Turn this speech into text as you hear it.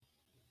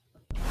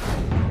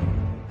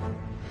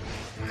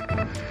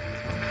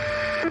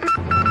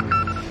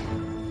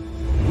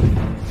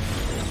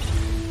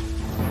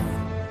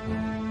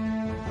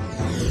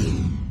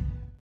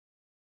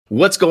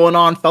What's going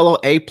on, fellow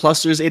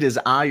A-Plusters? It is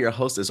I, your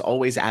host, as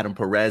always, Adam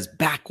Perez,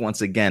 back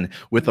once again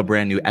with a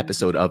brand new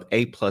episode of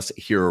A-Plus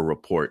Hero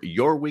Report,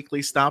 your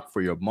weekly stop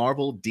for your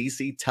Marvel,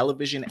 DC,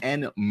 television,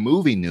 and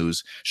movie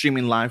news,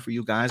 streaming live for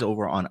you guys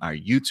over on our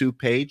YouTube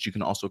page. You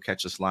can also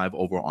catch us live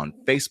over on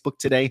Facebook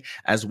today,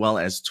 as well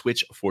as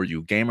Twitch for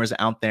you gamers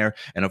out there.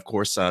 And of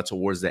course,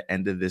 towards the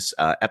end of this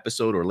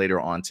episode or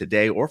later on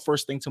today or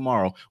first thing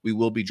tomorrow, we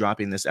will be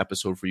dropping this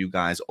episode for you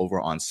guys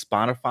over on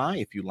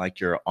Spotify if you like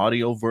your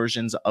audio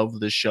versions of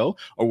the show,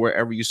 or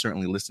wherever you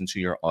certainly listen to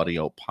your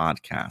audio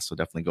podcast. So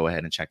definitely go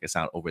ahead and check us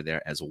out over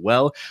there as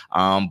well.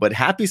 But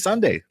happy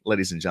Sunday,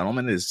 ladies and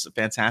gentlemen. It is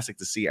fantastic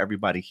to see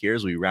everybody here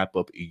as we wrap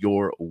up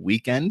your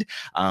weekend.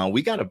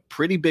 We got a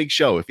pretty big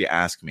show, if you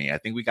ask me. I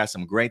think we got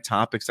some great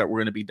topics that we're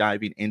going to be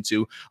diving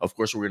into. Of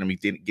course, we're going to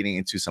be getting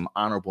into some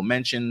honorable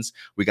mentions.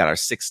 We got our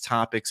 6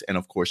 topics, and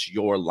of course,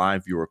 your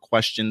live viewer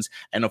questions.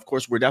 And of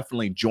course, we're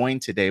definitely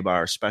joined today by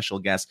our special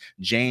guest,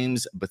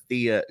 James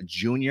Bethea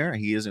Jr.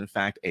 He is, in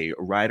fact, a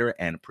writer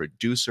and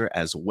producer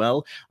as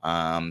well.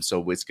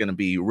 So it's going to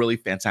be really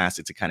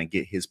fantastic to kind of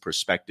get his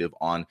perspective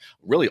on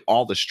really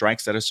all the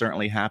strikes that are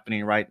certainly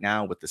happening right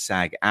now, with the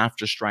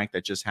SAG-AFTRA strike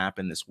that just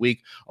happened this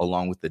week,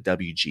 along with the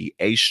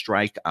WGA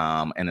strike,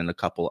 and then a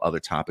couple other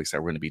topics that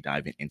we're going to be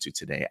diving into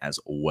today as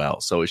well.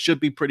 So it should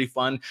be pretty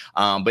fun.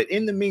 But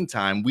in the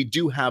meantime, we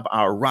do have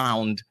our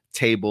round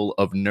table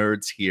of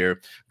nerds here.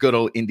 Good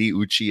old Indy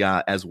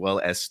Uchiha, as well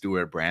as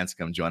Stuart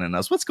Branscombe joining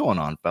us. What's going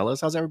on,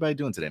 fellas? How's everybody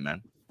doing today,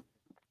 man?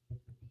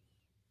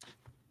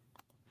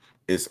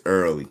 It's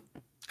early.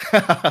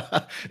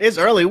 It's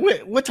early.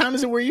 What time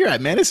is it where you're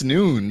at, man? It's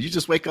noon. You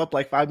just wake up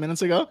like 5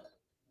 minutes ago?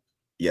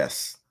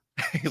 Yes.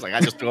 He's like,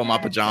 I just threw on my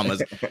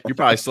pajamas. You're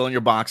probably still in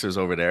your boxers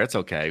over there. It's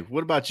okay.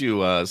 What about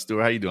you,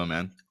 Stuart? How you doing,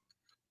 man?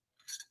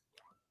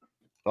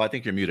 Oh, I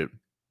think you're muted.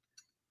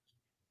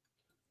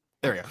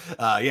 There we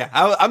go. Yeah,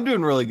 I'm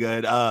doing really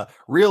good.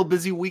 Real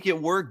busy week at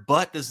work,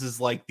 but this is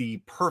like the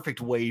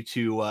perfect way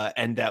to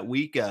end that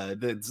week.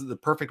 The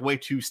perfect way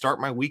to start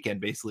my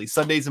weekend, basically.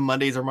 Sundays and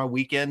Mondays are my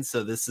weekend,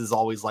 so this is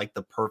always like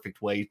the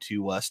perfect way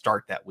to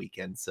start that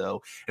weekend.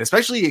 So, and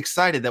especially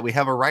excited that we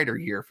have a writer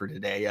here for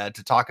today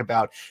to talk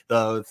about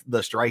the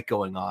strike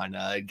going on,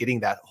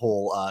 getting that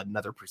whole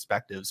another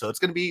perspective. So it's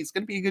gonna be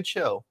a good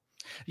show.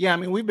 Yeah, I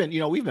mean, we've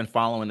been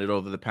following it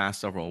over the past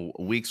several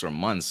weeks or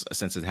months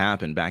since it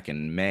happened back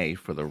in May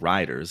for the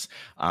writers,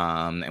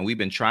 and we've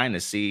been trying to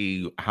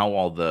see how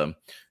all the,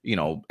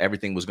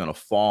 everything was going to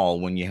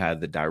fall when you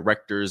had the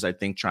directors, I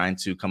think, trying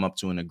to come up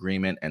to an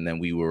agreement, and then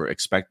we were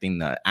expecting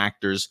the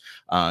actors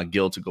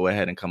guild to go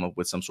ahead and come up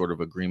with some sort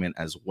of agreement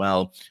as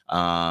well.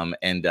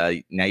 And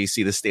now you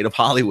see the state of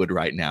Hollywood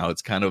right now.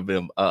 It's kind of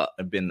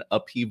been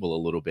upheaval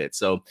a little bit.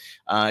 So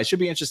it should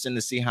be interesting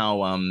to see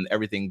how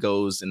everything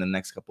goes in the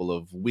next couple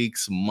of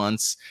weeks,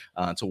 months,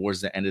 towards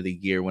the end of the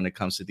year when it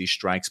comes to these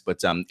strikes.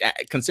 But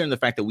considering the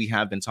fact that we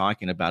have been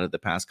talking about it the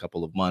past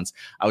couple of months,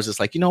 I was just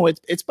like,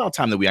 it's about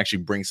time that we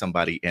actually bring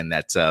somebody in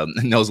that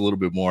knows a little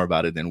bit more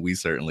about it than we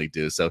certainly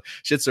do. So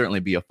should certainly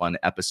be a fun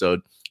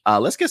episode.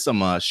 Let's get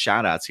some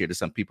shout outs here to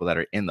some people that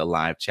are in the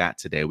live chat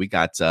today. We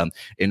got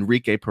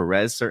Enrique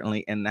Perez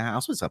certainly in the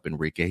house. What's up,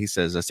 Enrique? He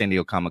says San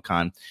Diego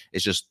Comic-Con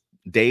is just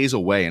days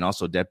away, and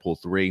also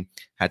Deadpool 3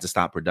 had to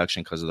stop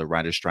production because of the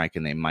writer's strike,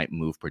 and they might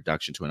move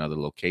production to another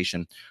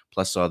location.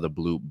 Plus saw the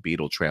Blue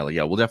Beetle trailer.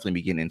 Yeah, we'll definitely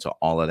be getting into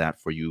all of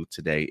that for you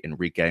today,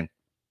 Enrique.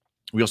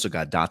 We also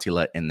got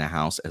Datila in the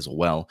house as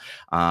well.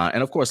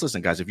 And of course,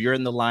 listen, guys, if you're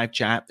in the live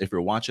chat, if you're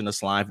watching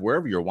us live,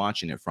 wherever you're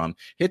watching it from,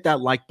 hit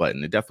that like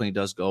button. It definitely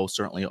does go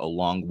certainly a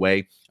long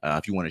way.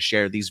 If you want to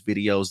share these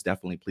videos,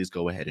 definitely please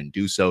go ahead and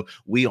do so.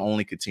 We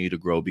only continue to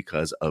grow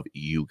because of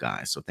you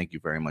guys. So thank you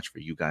very much for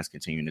you guys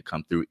continuing to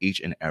come through each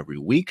and every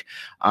week.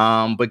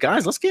 But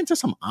guys, let's get into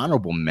some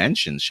honorable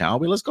mentions, shall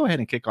we? Let's go ahead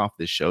and kick off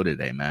this show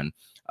today, man.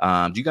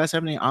 Do you guys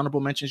have any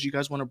honorable mentions you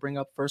guys want to bring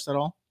up first at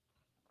all?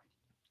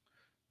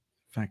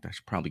 In fact, I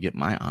should probably get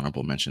my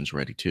honorable mentions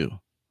ready too.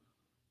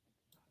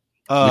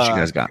 What you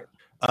guys got?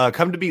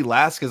 Come to be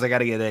last because I got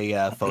to get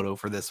a photo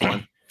for this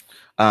one.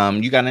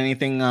 You got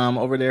anything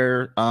over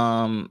there,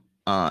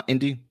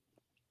 Indy?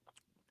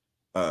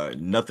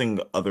 Nothing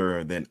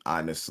other than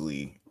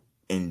honestly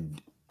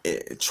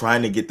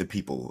trying to get the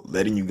people,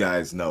 letting you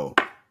guys know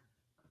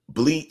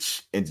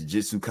Bleach and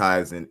Jujutsu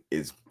Kaisen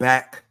is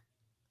back.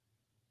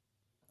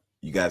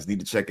 You guys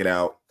need to check it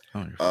out.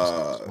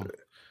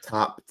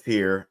 Top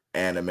tier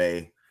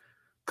anime.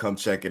 Come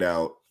check it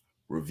out.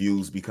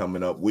 Reviews be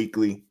coming up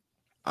weekly.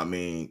 I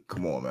mean,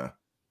 come on, man.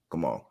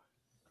 Come on.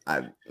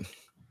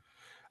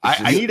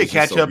 I need to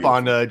catch up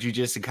on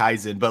Jujutsu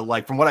Kaisen, but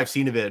like from what I've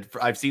seen of it,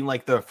 I've seen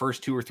like the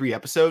first 2 or 3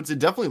 episodes. It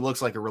definitely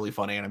looks like a really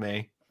fun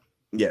anime.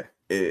 Yeah,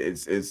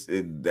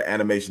 the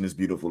animation is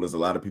beautiful. There's a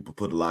lot of people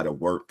put a lot of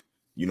work,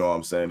 you know what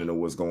I'm saying, into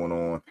what's going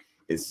on.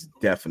 It's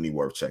definitely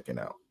worth checking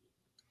out.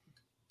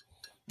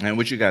 And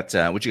what you got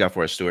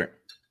for us, Stuart?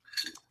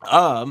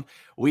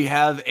 We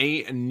have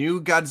a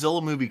new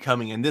Godzilla movie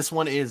coming, and this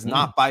one is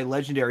not by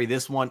Legendary.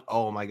 This one,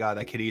 oh my god,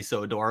 that kitty is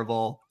so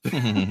adorable.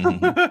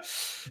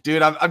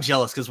 Dude, I'm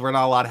jealous because we're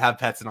not allowed to have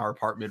pets in our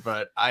apartment,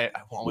 but I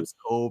want one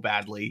so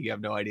badly. You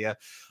have no idea.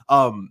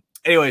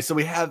 Anyway, so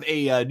we have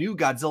a new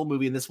Godzilla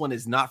movie, and this one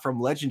is not from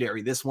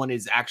Legendary. This one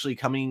is actually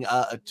coming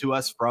to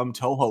us from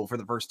Toho for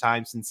the first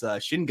time since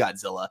Shin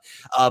Godzilla.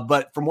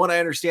 But from what I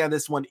understand,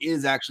 this one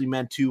is actually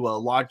meant to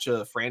launch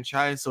a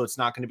franchise, so it's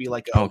not going to be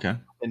like Okay.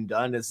 and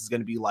done. This is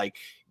going to be like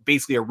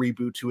basically a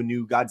reboot to a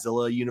new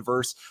Godzilla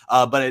universe.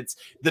 But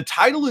the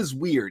title is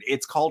weird.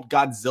 It's called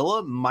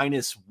Godzilla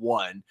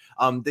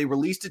 -1. They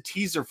released a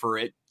teaser for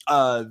it.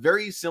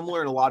 Very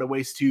similar in a lot of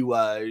ways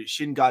to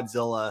Shin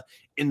Godzilla,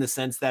 in the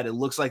sense that it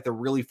looks like they're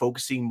really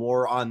focusing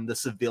more on the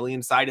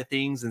civilian side of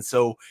things. And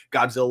so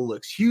Godzilla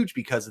looks huge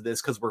because of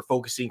this, because we're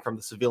focusing from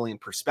the civilian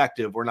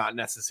perspective. We're not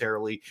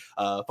necessarily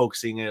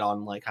focusing it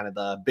on like kind of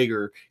the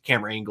bigger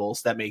camera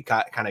angles that make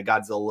kind of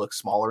Godzilla look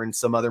smaller in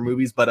some other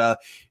movies. But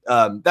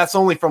that's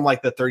only from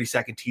like the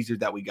 30-second teaser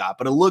that we got.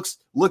 But it looks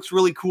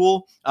really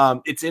cool.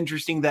 It's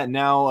interesting that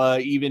now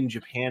even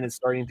Japan is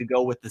starting to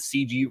go with the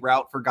CG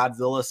route for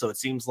Godzilla. So it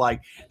seems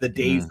like the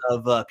days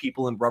of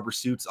people in rubber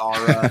suits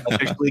are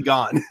officially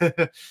gone.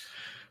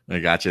 I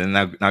got you. And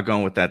not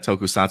going with that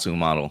tokusatsu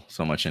model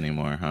so much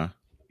anymore, huh?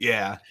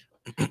 Yeah.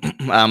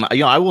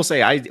 I will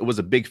say I was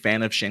a big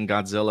fan of Shin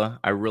Godzilla.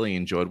 I really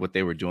enjoyed what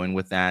they were doing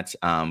with that.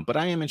 But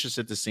I am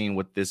interested to seeing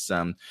what this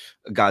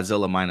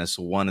Godzilla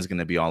 -1 is going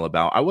to be all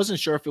about. I wasn't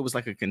sure if it was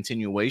like a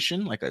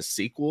continuation, like a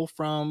sequel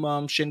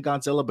from Shin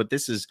Godzilla, but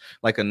this is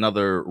like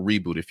another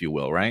reboot, if you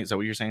will, right? Is that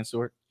what you're saying,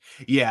 Stuart?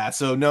 Yeah,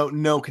 so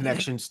no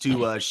connections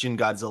to Shin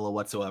Godzilla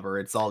whatsoever.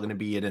 It's all going to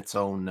be in its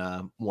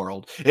own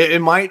world.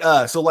 It might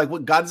so like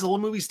what Godzilla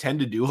movies tend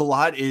to do a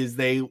lot is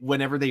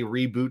whenever they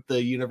reboot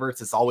the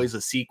universe, it's always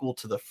a sequel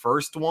to the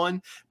first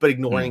one, but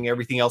ignoring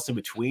everything else in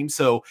between.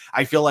 So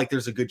I feel like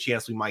there's a good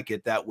chance we might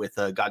get that with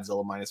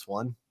Godzilla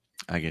 -1.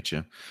 I get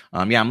you.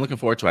 Yeah, I'm looking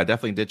forward to it. I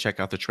definitely did check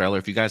out the trailer.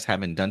 If you guys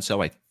haven't done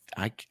so, I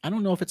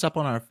don't know if it's up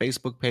on our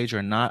Facebook page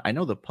or not. I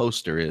know the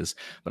poster is,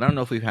 but I don't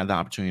know if we've had the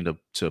opportunity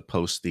to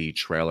post the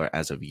trailer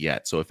as of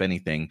yet. So if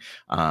anything,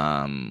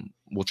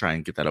 we'll try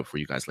and get that up for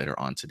you guys later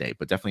on today.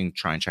 But definitely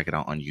try and check it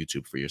out on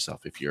YouTube for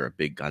yourself if you're a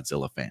big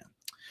Godzilla fan.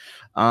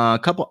 A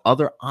couple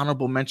other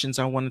honorable mentions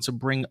I wanted to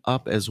bring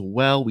up as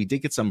well. We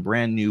did get some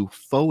brand new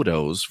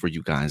photos for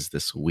you guys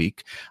this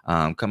week,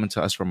 coming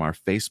to us from our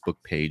Facebook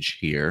page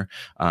here.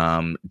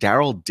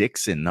 Daryl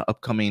Dixon, the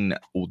upcoming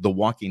The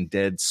Walking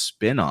Dead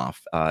spinoff,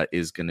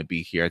 is going to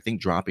be here, I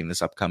think, dropping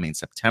this upcoming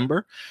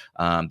September.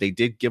 They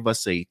did give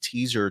us a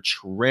teaser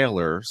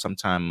trailer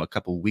sometime a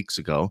couple weeks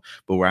ago,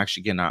 but we're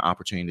actually getting our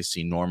opportunity to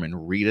see Norman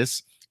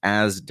Reedus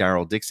as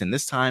Daryl Dixon,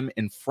 this time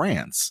in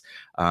France,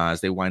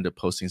 as they wind up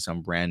posting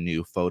some brand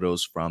new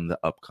photos from the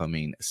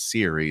upcoming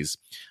series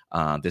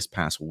this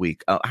past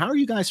week. How are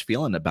you guys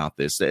feeling about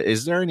this?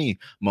 Is there any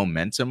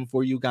momentum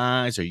for you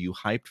guys? Are you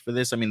hyped for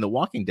this? I mean, The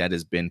Walking Dead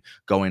has been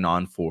going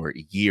on for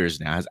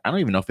years now. I don't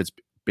even know if it's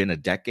been a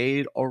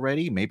decade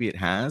already. Maybe it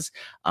has.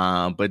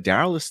 But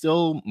Daryl is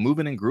still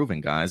moving and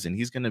grooving, guys, and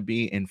he's going to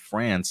be in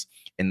France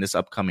in this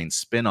upcoming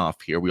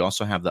spinoff here. We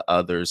also have the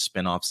other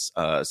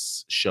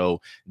spinoffs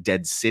show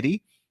Dead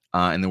City.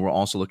 And then we're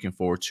also looking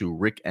forward to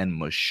Rick and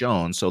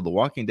Michonne. So The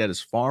Walking Dead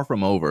is far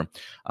from over,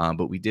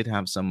 but we did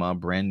have some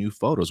brand new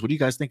photos. What do you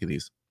guys think of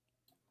these?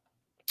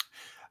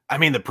 I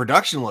mean, the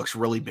production looks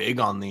really big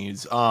on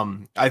these.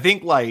 I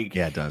think like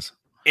it does.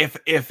 If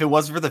it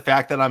wasn't for the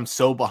fact that I'm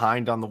so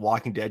behind on The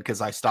Walking Dead because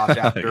I stopped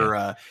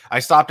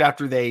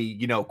after they,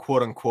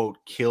 quote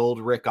unquote killed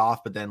Rick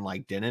off, but then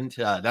like didn't.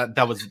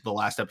 That was the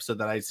last episode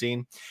that I'd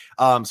seen.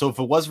 So if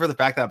it was for the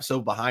fact that I'm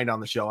so behind on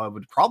the show, I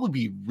would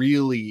probably be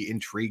really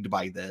intrigued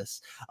by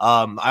this.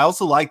 I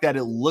also like that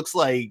it looks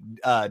like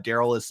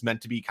Daryl is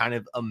meant to be kind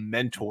of a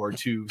mentor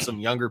to some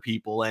younger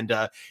people, and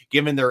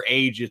given their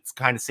age, it's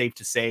kind of safe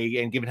to say,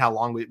 and given how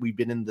long we've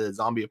been in the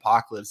zombie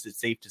apocalypse, it's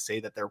safe to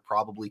say that they're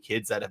probably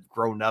kids that have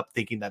grown up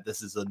thinking that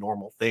this is a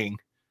normal thing.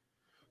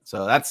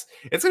 So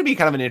it's going to be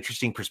kind of an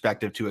interesting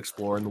perspective to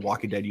explore in the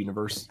Walking Dead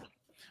universe.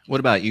 What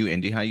about you,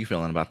 Indy? How are you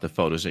feeling about the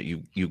photos that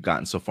you've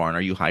gotten so far? And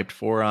are you hyped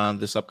for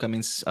this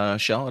upcoming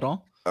show at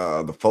all?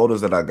 The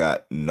photos that I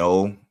got,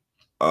 no.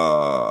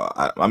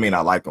 I mean, I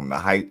like them. The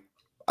hype,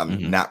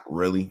 I'm not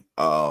really.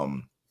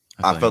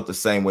 I felt the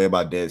same way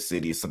about Dead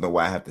City. It's something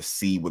where I have to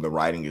see where the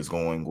writing is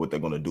going, what they're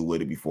going to do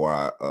with it before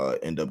I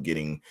end up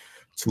getting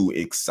too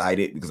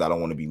excited, because I don't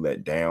want to be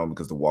let down,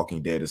 because The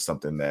Walking Dead is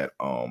something that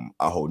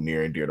I hold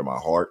near and dear to my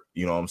heart.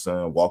 You know what I'm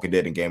saying? Walking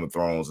Dead and Game of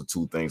Thrones are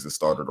two things that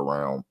started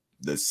around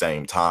the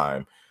same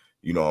time,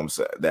 you know what I'm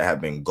saying, that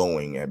have been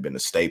going and been a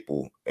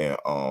staple in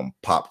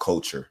pop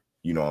culture,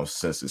 you know,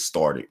 since it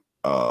started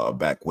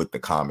back with the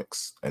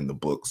comics and the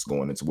books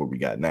going into what we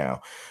got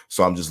now.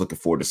 So I'm just looking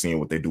forward to seeing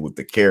what they do with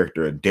the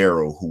character of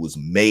Daryl, who was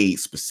made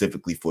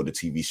specifically for the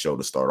TV show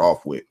to start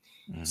off with.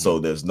 So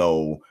there's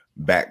no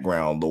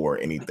background lore,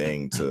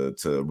 anything to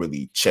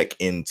really check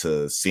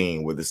into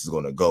seeing where this is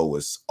going to go.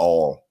 It's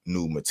all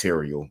new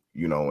material,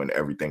 you know, and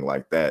everything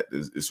like that.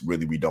 It's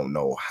really, we don't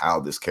know how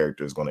this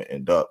character is going to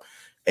end up.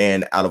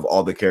 And out of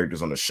all the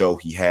characters on the show,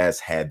 he has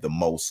had the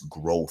most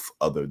growth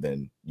other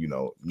than, you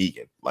know,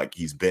 Negan. Like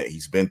he's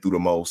been through the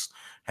most,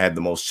 had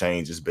the most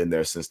change, has been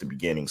there since the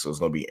beginning. So it's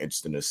going to be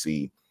interesting to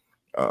see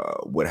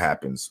what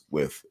happens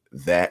with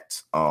that.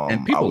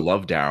 And people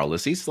love Daryl.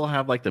 Does he still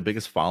have like the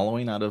biggest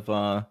following out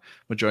of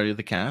majority of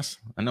the cast?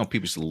 I know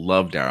people used to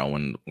love Daryl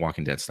when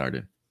Walking Dead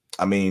started.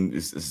 I mean,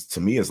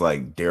 to me, it's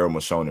like Daryl,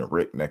 Michonne, and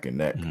Rick neck and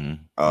neck.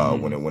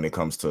 When it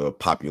comes to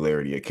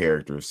popularity of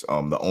characters.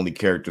 The only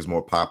characters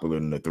more popular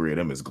than the three of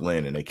them is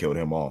Glenn, and they killed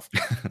him off.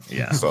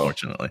 Yeah, so.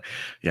 Unfortunately.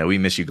 Yeah, we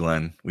miss you,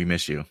 Glenn. We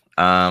miss you.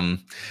 But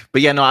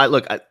yeah, no, I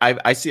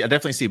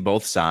definitely see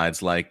both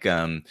sides. Like,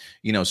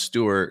 you know,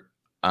 Stuart.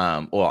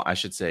 Well, I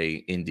should say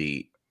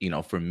Indy, you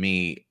know, for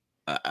me,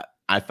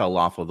 I fell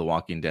off of The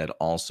Walking Dead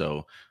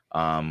also.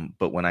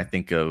 But when I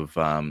think of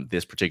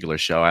this particular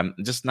show, I'm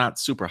just not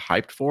super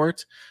hyped for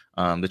it.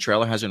 The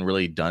trailer hasn't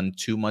really done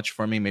too much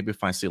for me. Maybe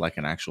if I see like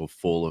an actual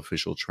full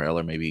official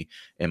trailer, maybe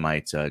it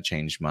might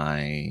change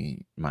my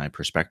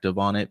perspective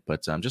on it.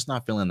 But I'm just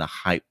not feeling the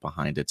hype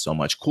behind it so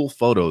much. Cool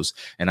photos,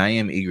 and I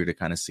am eager to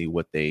kind of see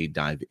what they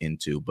dive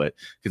into. But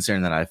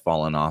considering that I've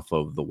fallen off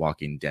of The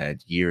Walking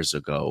Dead years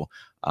ago,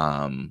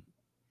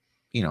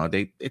 you know,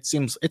 it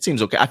seems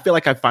okay. I feel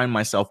like I find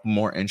myself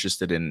more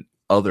interested in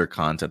other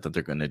content that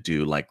they're going to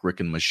do, like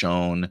Rick and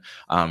Michonne.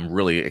 I'm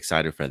really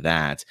excited for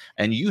that.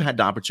 And you had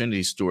the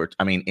opportunity,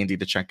 Indy,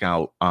 to check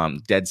out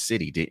Dead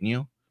City, didn't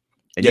you?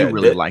 And you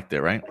really liked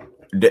it, right?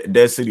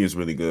 Dead City is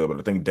really good, but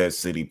I think Dead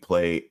City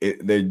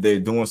they're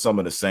doing some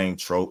of the same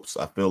tropes.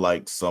 I feel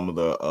like some of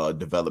the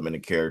development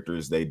of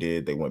characters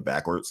they went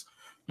backwards.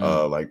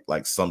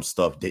 Like some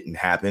stuff didn't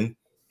happen.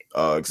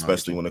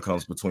 Especially when it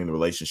comes between the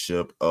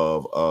relationship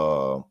of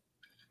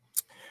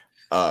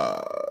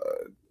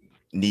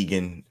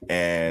Negan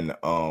and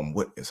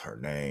what is her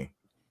name?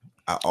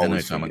 I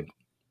always forget.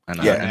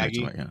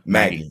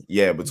 Maggie.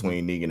 Yeah,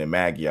 between Negan and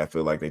Maggie, I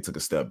feel like they took a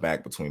step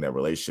back between that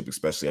relationship,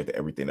 especially after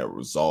everything that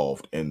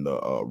resolved in the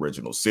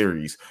original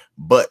series.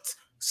 But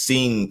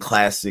seeing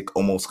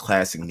almost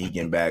classic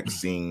Negan back,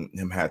 seeing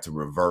him have to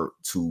revert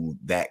to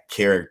that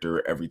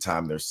character every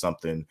time there's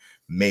something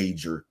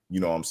major, you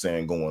know what I'm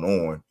saying, going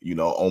on, you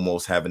know,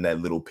 almost having that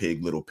little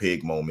pig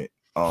moment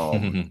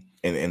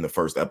in the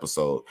first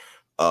episode,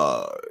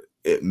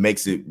 it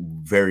makes it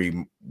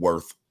very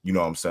worth, you know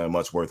what I'm saying,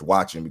 much worth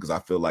watching, because I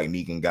feel like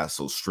Negan got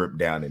so stripped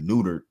down and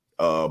neutered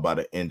by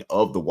the end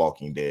of The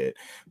Walking Dead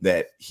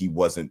that he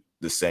wasn't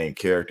the same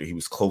character. He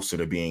was closer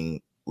to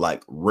being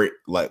like Rick,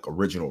 like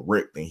original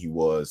Rick, than he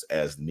was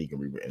as the Negan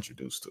we were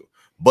introduced to.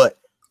 But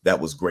that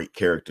was great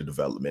character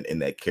development in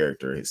that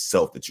character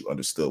itself, that you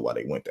understood why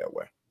they went that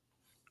way.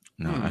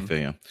 No, I feel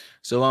you.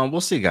 So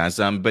we'll see, guys.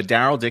 But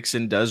Daryl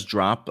Dixon does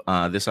drop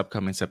this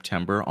upcoming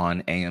September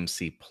on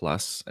AMC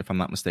Plus, if I'm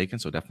not mistaken.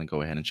 So definitely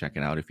go ahead and check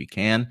it out if you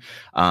can.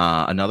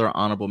 Another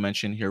honorable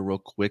mention here, real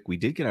quick. We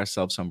did get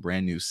ourselves some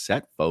brand new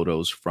set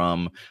photos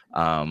from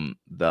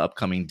the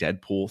upcoming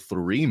Deadpool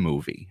 3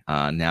 movie.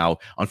 Now,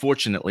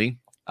 unfortunately,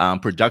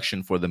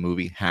 production for the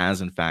movie has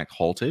in fact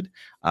halted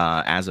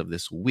as of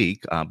this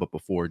week, but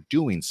before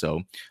doing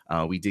so,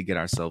 we did get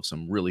ourselves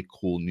some really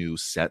cool new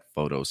set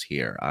photos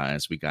here,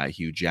 as we got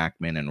Hugh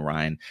Jackman and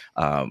Ryan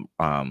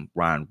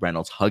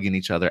Reynolds hugging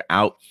each other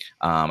out.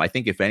 I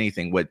think, if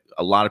anything, what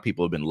a lot of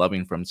people have been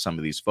loving from some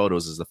of these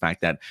photos is the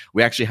fact that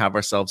we actually have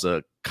ourselves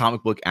a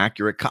comic book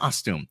accurate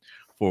costume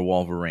for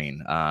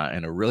Wolverine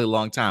in a really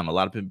long time. A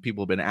lot of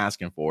people have been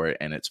asking for it,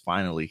 and it's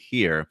finally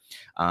here.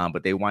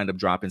 But they wind up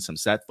dropping some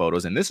set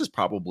photos, and this is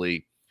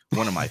probably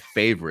one of my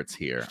favorites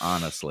here,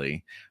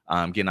 honestly.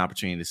 Get an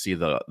opportunity to see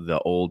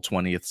the old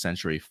 20th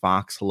Century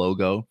Fox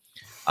logo.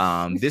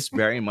 This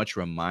very much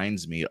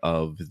reminds me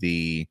of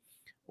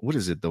what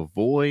is it, the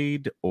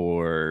Void,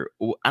 or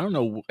I don't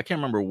know, I can't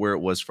remember where it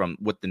was from,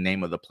 what the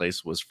name of the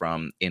place was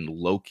from in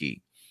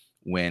Loki,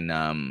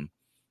 when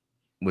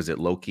was it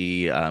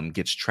Loki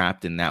gets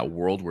trapped in that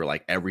world where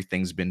like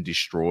everything's been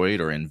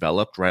destroyed or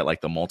enveloped, right? Like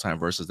the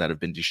multiverses that have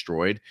been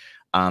destroyed.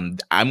 I'm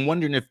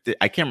wondering if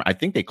I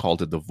think they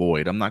called it the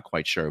Void. I'm not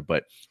quite sure,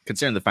 but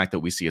considering the fact that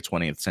we see a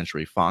 20th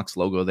Century Fox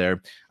logo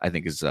there, I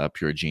think is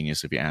pure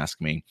genius, if you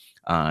ask me.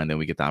 And then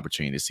we get the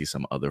opportunity to see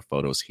some other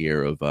photos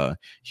here of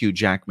Hugh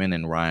Jackman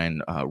and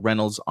Ryan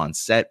Reynolds on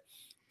set,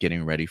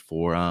 getting ready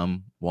for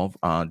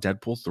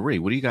Deadpool 3.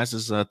 What are you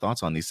guys'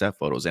 thoughts on these set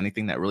photos?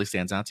 Anything that really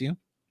stands out to you?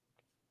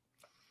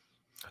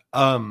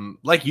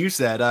 Like you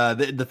said,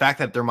 the fact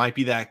that there might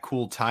be that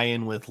cool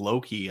tie-in with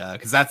Loki,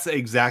 because that's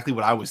exactly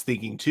what I was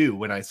thinking too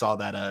when I saw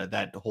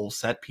that whole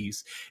set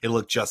piece. It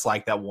looked just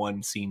like that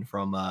one scene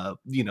from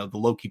the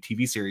Loki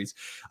TV series.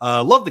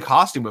 Love the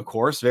costume, of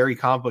course, very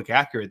comic book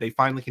accurate. They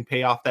finally can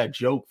pay off that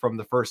joke from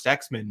the first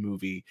X-Men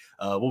movie.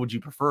 What would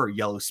you prefer,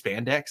 yellow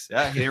spandex?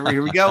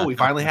 Here we go. We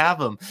finally have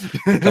them.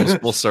 It comes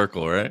full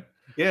circle, right?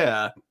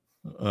 Yeah.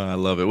 I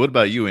love it. What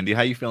about you, Indy?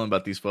 How you feeling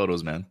about these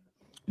photos, man?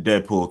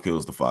 Deadpool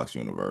kills the Fox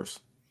universe.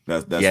 Yeah,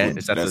 is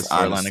that the That's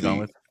storyline they're going honestly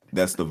with?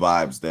 that's the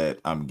vibes that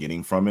I'm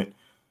getting from it.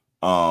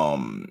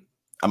 Um,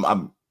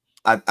 I'm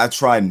I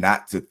try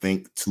not to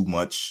think too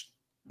much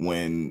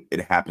when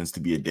it happens to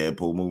be a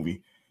Deadpool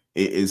movie.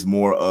 It is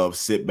more of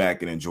sit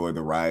back and enjoy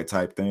the ride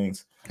type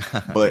things.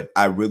 Okay. But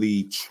I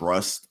really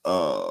trust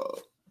Ryan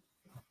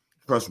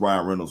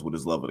Reynolds with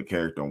his love of the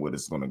character and where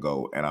it's going to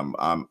go. And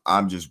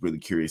I'm just really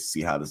curious to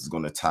see how this is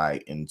going to tie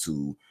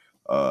into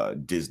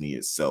Disney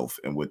itself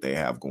and what they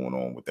have going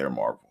on with their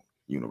Marvel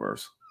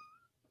universe.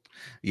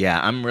 Yeah,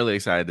 I'm really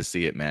excited to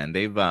see it, man.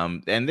 They've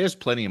and there's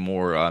plenty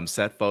more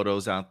set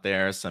photos out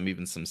there, some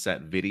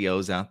set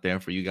videos out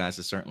there for you guys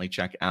to certainly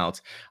check out.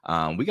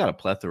 We got a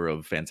plethora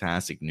of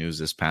fantastic news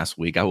this past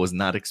week. I was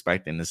not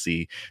expecting to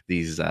see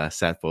these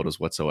set photos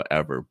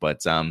whatsoever,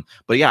 but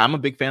yeah, I'm a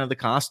big fan of the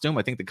costume.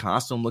 I think the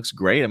costume looks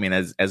great. I mean,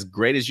 as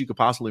great as you could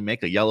possibly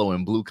make a yellow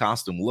and blue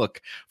costume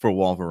look for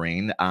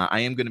Wolverine. I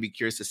am going to be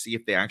curious to see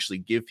if they actually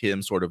give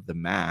him sort of the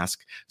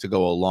mask to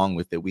go along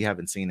with it. We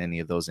haven't seen any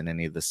of those in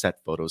any of the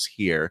set photos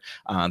here.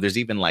 There's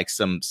even like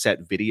some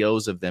set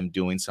videos of them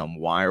doing some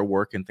wire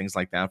work and things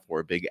like that for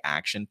a big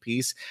action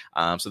piece.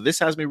 So this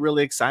has me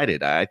really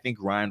excited. I think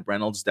Ryan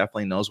Reynolds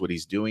definitely knows what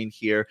he's doing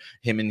here.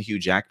 Him and Hugh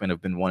Jackman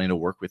have been wanting to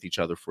work with each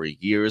other for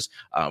years,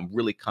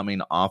 really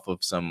coming off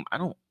of some, I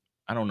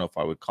don't know if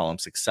I would call them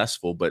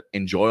successful, but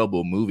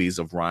enjoyable movies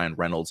of Ryan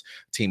Reynolds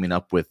teaming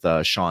up with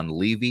Sean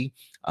Levy,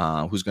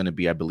 who's going to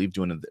be, I believe,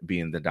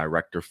 being the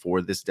director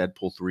for this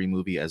Deadpool 3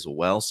 movie as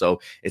well.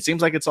 So it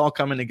seems like it's all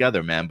coming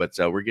together, man. But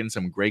we're getting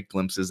some great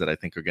glimpses that I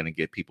think are going to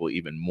get people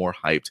even more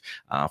hyped.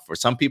 For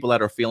some people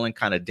that are feeling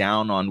kind of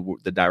down on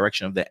the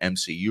direction of the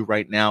MCU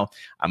right now,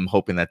 I'm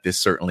hoping that this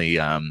certainly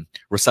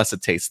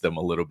resuscitates them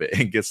a little bit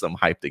and gets them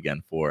hyped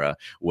again for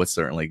what's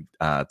certainly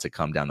to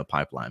come down the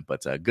pipeline.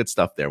 But good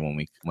stuff there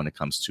when it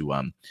comes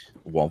to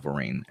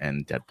Wolverine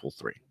and Deadpool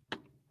 3.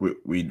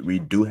 We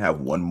do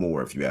have one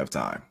more if you have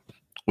time.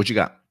 What you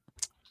got?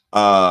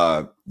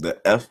 The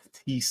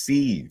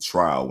FTC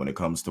trial when it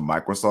comes to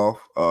Microsoft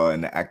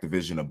and the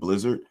Activision of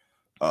Blizzard.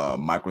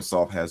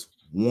 Microsoft has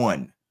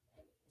won.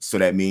 So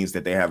that means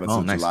that they have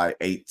until July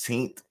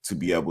 18th to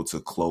be able to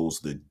close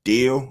the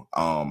deal.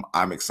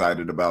 I'm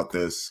excited about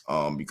this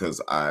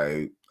because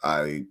I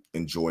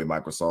enjoy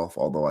Microsoft,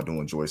 although I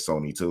do enjoy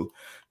Sony too.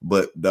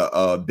 But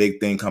the big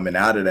thing coming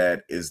out of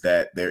that is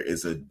that there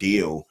is a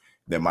deal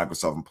that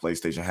Microsoft and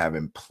PlayStation have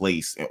in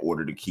place in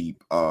order to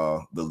keep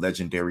the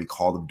legendary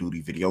Call of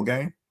Duty video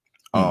game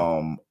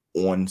on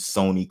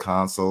Sony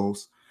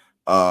consoles.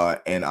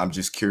 And I'm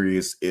just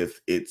curious if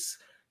it's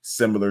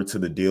similar to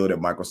the deal that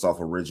Microsoft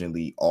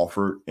originally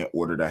offered in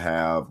order to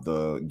have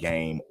the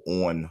game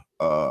on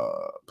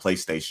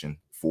PlayStation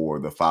for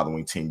the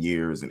following 10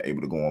 years and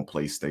able to go on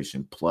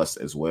PlayStation Plus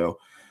as well.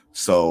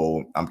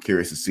 So I'm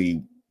curious to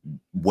see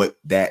what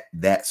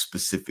that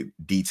specific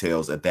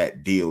details of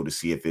that deal to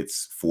see if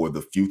it's for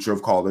the future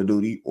of Call of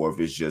Duty or if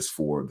it's just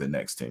for the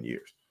next 10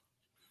 years.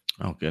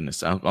 Oh,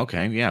 goodness.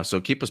 Okay. Yeah. So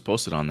keep us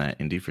posted on that,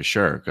 Indy, for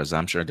sure. Because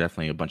I'm sure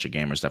definitely a bunch of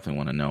gamers definitely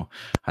want to know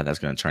how that's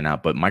going to turn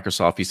out. But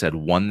Microsoft, you said,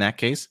 won that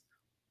case?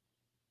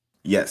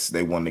 Yes,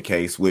 they won the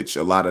case, which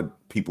a lot of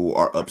people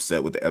are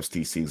upset with the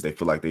FTCs. They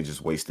feel like they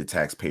just wasted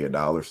taxpayer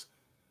dollars.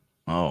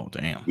 Oh,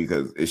 damn.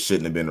 Because it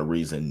shouldn't have been a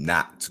reason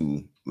not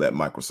to let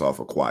Microsoft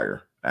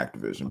acquire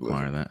Activision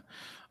Blizzard. That.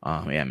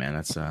 Yeah, man,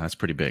 that's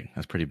pretty big.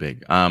 That's pretty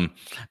big.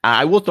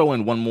 I will throw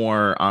in one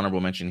more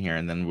honorable mention here,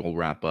 and then we'll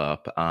wrap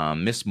up.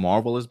 Miss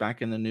Marvel is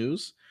back in the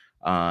news.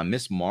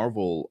 Miss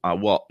Marvel,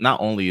 well,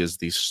 not only is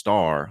the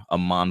star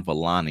Aman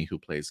Vellani, who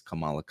plays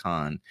Kamala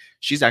Khan,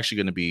 she's actually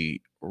going to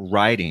be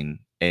writing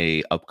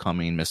a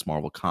upcoming Miss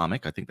Marvel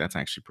comic. I think that's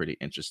actually pretty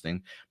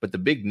interesting. But the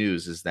big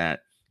news is that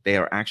they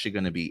are actually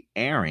going to be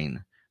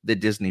airing the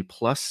Disney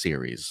Plus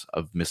series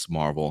of Miss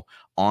Marvel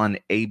on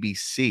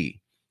ABC.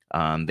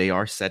 They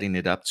are setting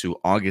it up to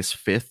August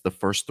 5th. The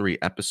first 3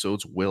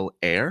 episodes will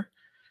air.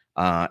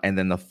 And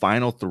then the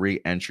final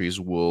 3 entries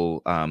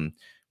will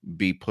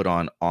be put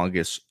on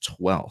August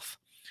 12th.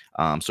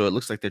 So it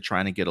looks like they're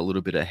trying to get a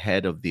little bit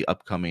ahead of the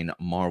upcoming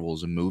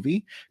Marvel's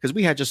movie, because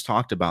we had just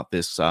talked about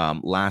this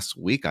last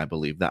week, I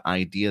believe, the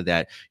idea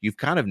that you've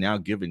kind of now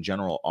given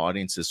general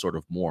audiences sort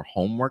of more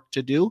homework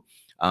to do.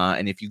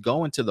 And if you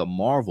go into the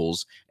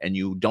Marvels and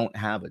you don't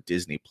have a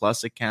Disney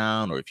Plus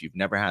account, or if you've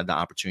never had the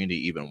opportunity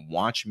to even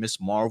watch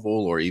Miss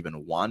Marvel or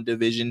even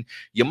WandaVision,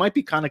 you might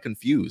be kind of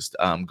confused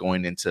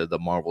going into the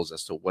Marvels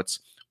as to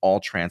what's all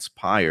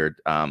transpired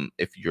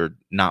if you're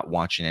not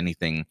watching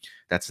anything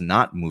that's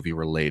not movie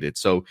related.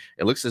 So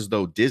it looks as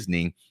though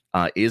Disney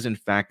is in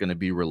fact going to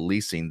be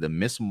releasing the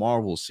Miss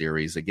Marvel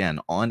series again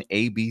on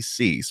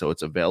ABC. So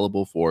it's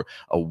available for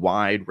a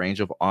wide range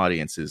of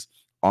audiences.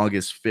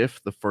 August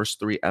 5th, the first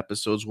 3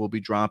 episodes will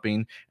be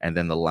dropping, and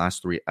then the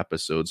last 3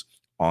 episodes,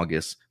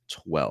 August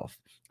 12th.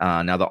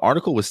 Now, the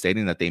article was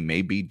stating that they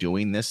may be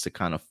doing this to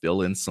kind of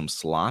fill in some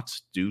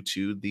slots due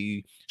to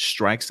the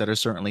strikes that are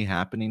certainly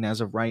happening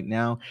as of right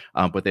now.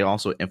 But they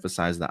also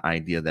emphasize the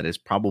idea that it's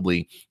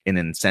probably an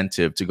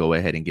incentive to go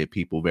ahead and get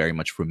people very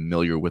much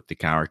familiar with the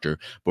character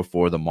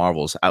before the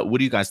Marvels. What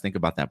do you guys think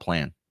about that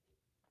plan?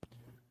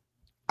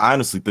 I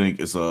honestly think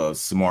it's a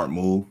smart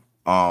move.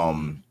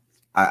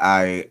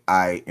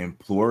 I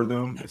implore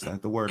them. Is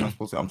that the word I'm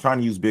supposed to? I'm trying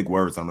to use big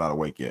words. I'm not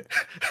awake yet.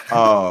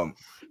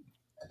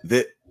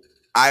 That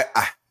I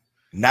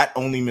not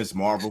only Miss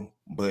Marvel,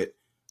 but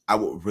I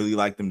would really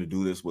like them to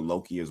do this with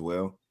Loki as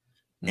well,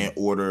 in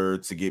order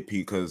to get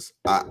people. Because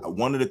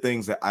one of the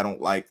things that I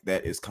don't like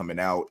that is coming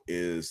out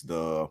is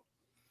the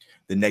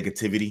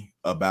negativity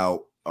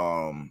about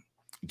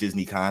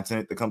Disney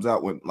content that comes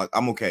out. When, like,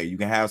 I'm okay, you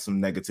can have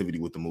some negativity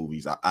with the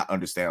movies. I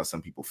understand how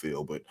some people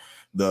feel, but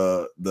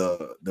the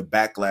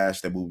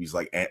backlash that movies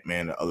like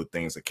Ant-Man and other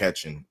things are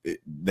catching,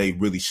 they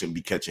really shouldn't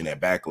be catching that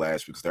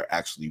backlash because they're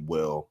actually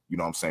well,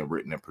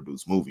 written and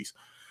produced movies.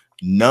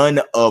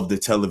 None of the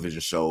television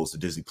shows, the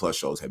Disney Plus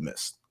shows, have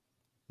missed.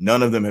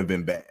 None of them have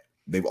been bad.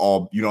 They've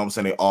all,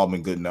 they all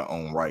been good in their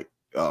own right.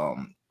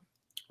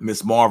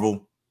 Miss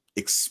Marvel,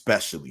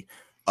 especially.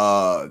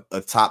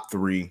 A top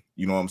 3,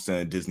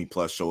 Disney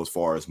Plus show as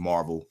far as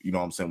Marvel,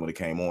 when it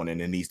came on,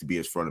 and it needs to be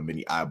as front of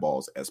many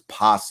eyeballs as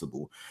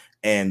possible.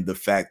 And the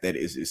fact that it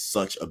is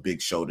such a big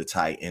show to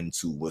tie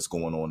into what's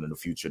going on in the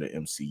future of the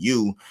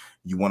MCU,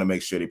 you want to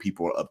make sure that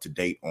people are up to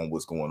date on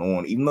what's going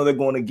on, even though they're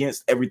going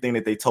against everything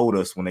that they told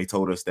us when they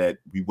told us that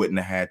we wouldn't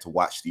have had to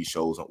watch these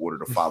shows in order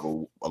to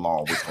follow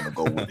along what's going to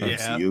go with the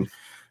MCU.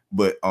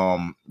 But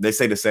they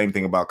say the same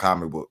thing about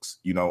comic books,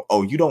 you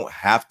don't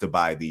have to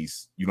buy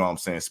these,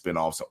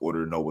 spinoffs in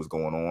order to know what's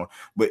going on.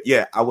 But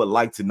yeah, I would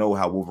like to know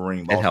how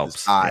Wolverine lost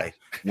his eye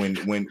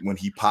when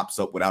he pops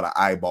up without an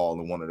eyeball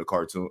in one of the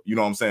cartoons,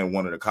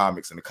 one of the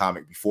comics. In the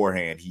comic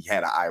beforehand, he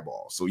had an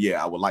eyeball. So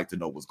yeah, I would like to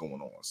know what's going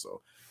on.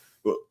 So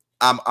but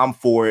I'm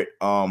for it.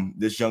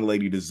 This young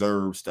lady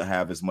deserves to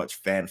have as much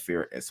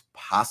fanfare as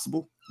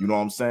possible.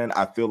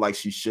 I feel like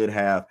she should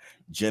have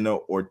Jenna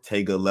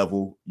Ortega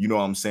level,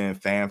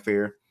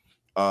 fanfare.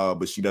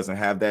 But she doesn't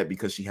have that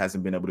because she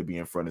hasn't been able to be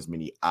in front of as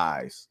many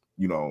eyes,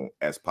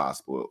 as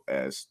possible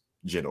as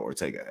Jenna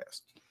Ortega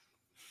has.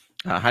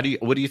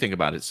 What do you think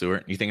about it,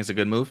 Stuart? You think it's a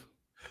good move?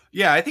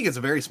 Yeah, I think it's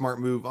a very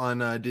smart move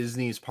on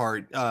Disney's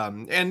part.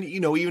 And,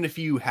 even if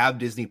you have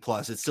Disney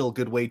Plus, it's still a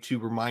good way to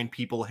remind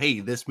people,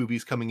 hey, this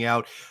movie's coming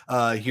out.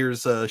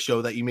 Here's a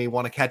show that you may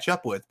want to catch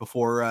up with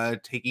before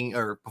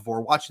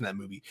watching that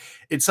movie.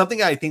 It's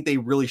something I think they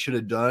really should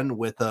have done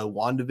with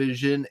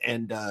WandaVision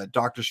and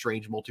Doctor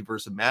Strange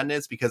Multiverse of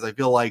Madness, because I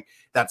feel like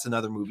that's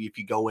another movie. If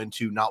you go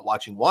into not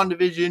watching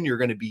WandaVision, you're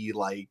going to be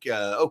like,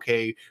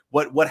 okay,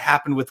 what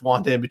happened with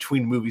Wanda in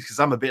between movies? Because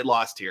I'm a bit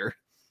lost here.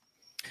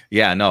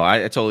 Yeah, no, I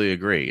totally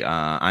agree.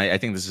 I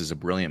think this is a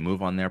brilliant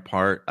move on their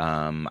part.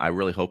 I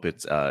really hope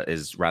it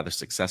is rather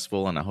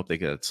successful, and I hope they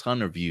get a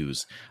ton of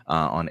views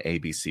on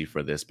ABC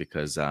for this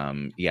because,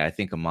 I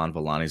think Iman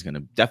Vellani is going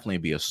to definitely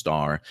be a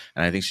star,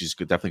 and I think she's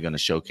definitely going to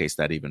showcase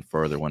that even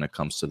further when it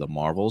comes to the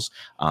Marvels.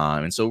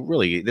 And so,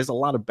 really, there's a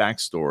lot of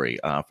backstory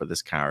for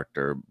this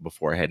character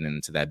before heading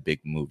into that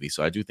big movie.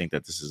 So I do think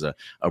that this is a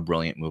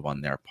brilliant move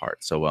on their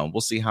part. So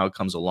we'll see how it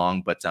comes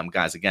along. But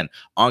guys, again,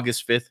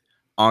 August 5th.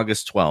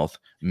 August 12th,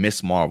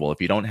 Miss Marvel. If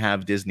you don't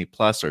have Disney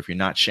Plus or if you're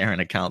not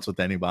sharing accounts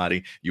with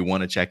anybody, you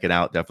want to check it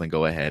out, definitely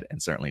go ahead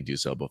and certainly do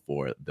so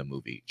before the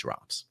movie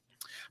drops.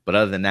 But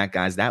other than that,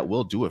 guys, that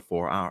will do it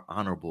for our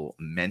honorable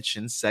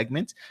mention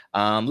segment.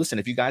 Listen,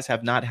 if you guys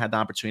have not had the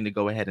opportunity to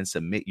go ahead and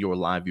submit your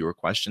live viewer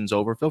questions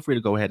over, feel free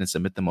to go ahead and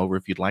submit them over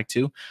if you'd like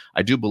to.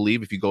 I do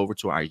believe if you go over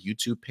to our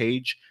YouTube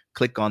page,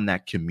 click on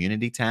that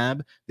community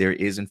tab, there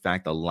is in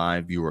fact a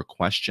live viewer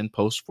question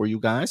post for you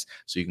guys.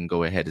 So you can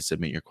go ahead and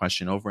submit your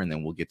question over, and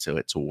then we'll get to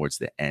it towards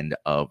the end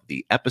of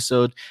the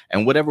episode.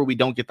 And whatever we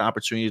don't get the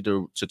opportunity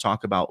to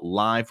talk about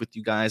live with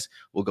you guys,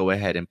 we'll go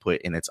ahead and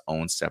put in its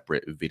own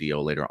separate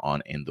video later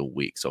on in the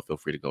week. So feel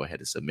free to go ahead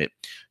and submit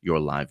your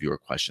live viewer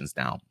questions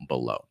down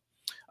below.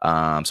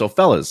 So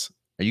fellas,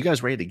 are you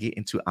guys ready to get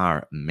into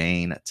our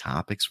main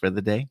topics for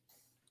the day?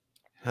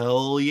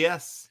 Hell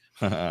yes.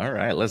 All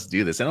right, let's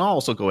do this. And I'll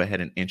also go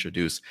ahead and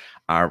introduce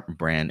our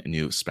brand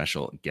new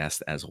special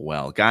guest as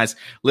well. Guys,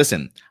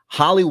 listen,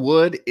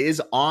 Hollywood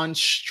is on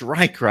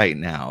strike right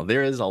now.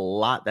 There is a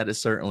lot that is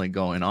certainly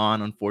going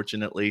on.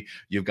 Unfortunately,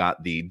 you've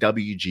got the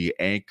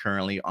WGA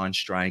currently on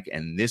strike.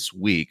 And this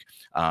week,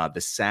 the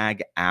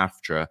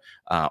SAG-AFTRA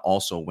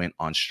also went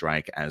on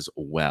strike as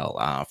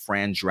well.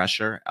 Fran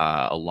Drescher,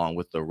 along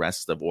with the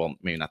rest of, well,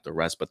 maybe not the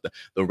rest, but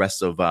the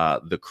rest of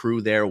the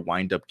crew there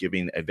wind up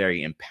giving a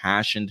very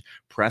impassioned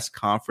press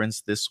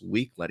conference this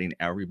week, letting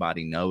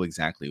everybody know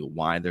exactly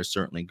why they're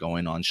certainly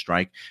going on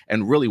strike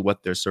and really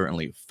what they're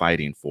certainly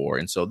fighting for. before.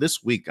 And so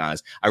this week,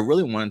 guys, I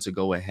really wanted to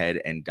go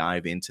ahead and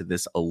dive into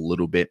this a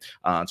little bit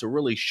to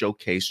really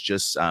showcase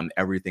just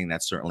everything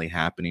that's certainly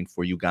happening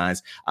for you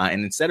guys.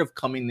 And instead of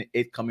coming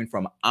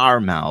from our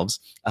mouths,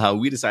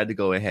 we decided to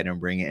go ahead and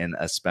bring in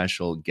a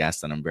special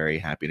guest that I'm very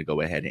happy to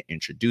go ahead and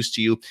introduce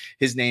to you.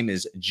 His name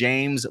is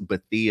James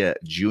Bethea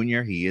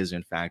Jr. He is,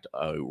 in fact,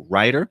 a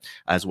writer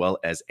as well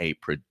as a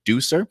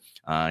producer.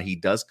 He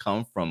does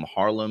come from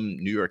Harlem,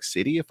 New York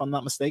City, if I'm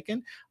not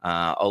mistaken,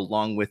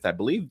 along with, I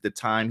believe, the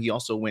time he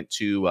also went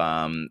to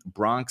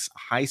Bronx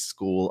High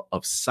School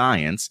of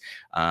Science.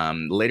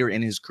 Later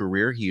in his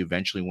career, he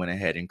eventually went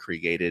ahead and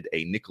created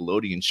a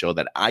Nickelodeon show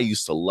that I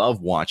used to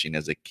love watching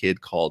as a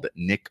kid called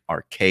Nick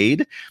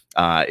Arcade.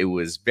 It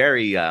was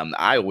very,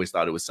 I always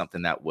thought it was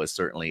something that was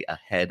certainly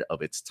ahead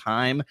of its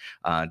time.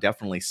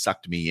 Definitely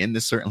sucked me in,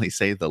 to certainly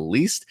say the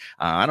least.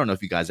 I don't know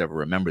if you guys ever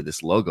remember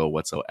this logo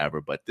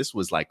whatsoever, but this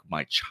was like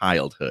my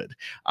childhood.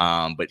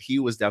 But he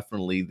was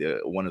definitely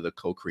one of the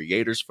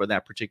co-creators for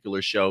that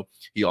particular show.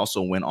 He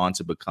also went on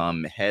to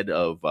become head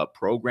of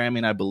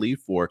programming, I believe,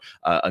 for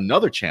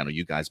another channel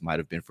you guys might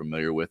have been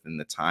familiar with in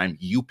the time,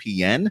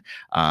 UPN,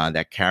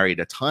 that carried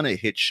a ton of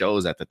hit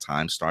shows at the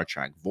time, Star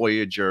Trek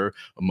Voyager,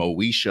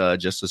 Moesha,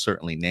 just to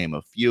certainly name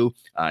a few.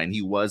 And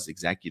he was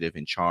executive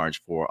in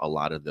charge for a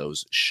lot of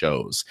those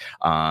shows.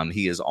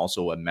 He is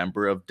also a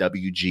member of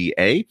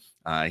WGA.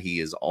 He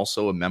is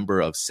also a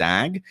member of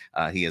SAG.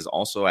 He has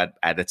also at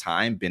a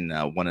time been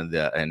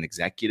an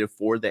executive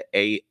for the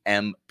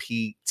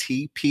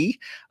AMPTP.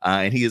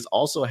 And he has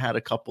also had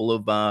a couple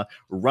of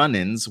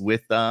run-ins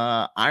with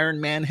Iron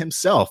Man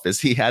himself,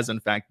 as he has in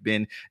fact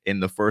been in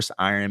the first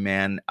Iron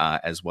Man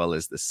as well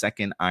as the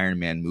second Iron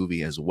Man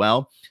movie as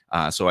well.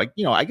 So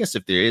I guess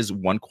if there is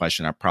one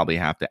question I probably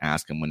have to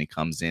ask him when he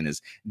comes in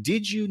is,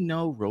 did you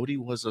know Rhodey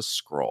was a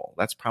Skrull?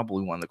 That's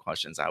probably one of the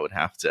questions I would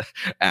have to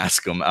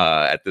ask him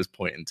at this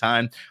point in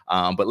time.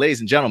 But ladies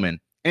and gentlemen,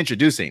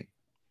 introducing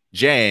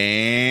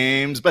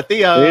James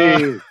Bethea.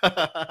 Hey,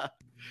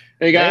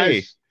 hey guys.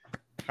 Hey,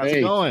 how's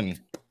it going?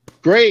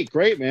 Great,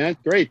 man.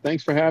 Great.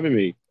 Thanks for having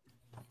me.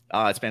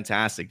 It's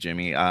fantastic,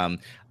 Jimmy. I'm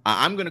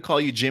going to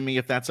call you Jimmy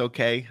if that's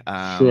okay.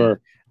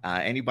 Sure.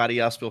 Anybody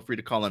else, feel free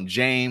to call him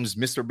James,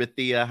 Mr.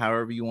 Bethea,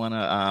 however you want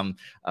to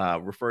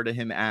refer to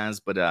him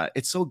as. But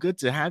it's so good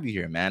to have you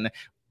here, man.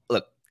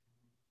 Look,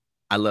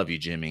 I love you,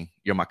 Jimmy.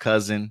 You're my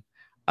cousin.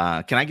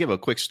 Can I give a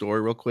quick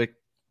story real quick?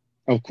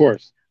 Of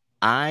course.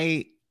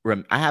 I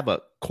have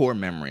a core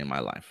memory in my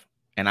life,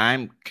 and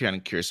I'm kind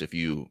of curious if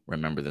you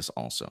remember this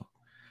also.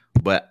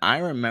 But I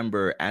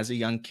remember as a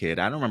young kid,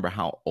 I don't remember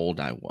how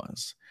old I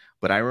was,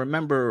 but I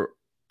remember,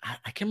 I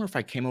can't remember if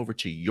I came over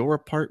to your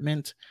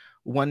apartment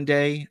one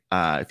day,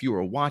 if you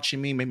were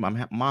watching me, maybe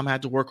my mom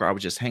had to work or I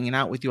was just hanging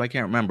out with you. I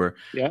can't remember.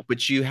 Yeah.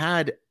 But you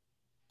had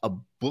a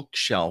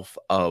bookshelf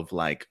of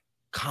like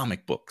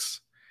comic books.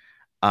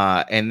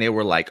 And they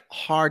were like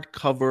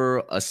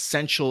hardcover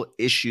essential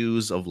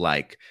issues of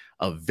like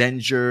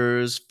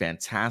Avengers,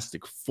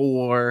 Fantastic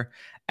Four.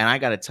 And I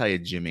got to tell you,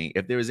 Jimmy,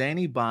 if there was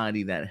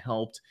anybody that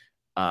helped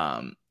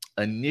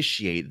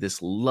initiate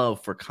this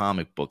love for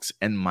comic books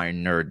and my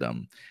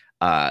nerddom,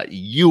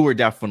 you were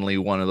definitely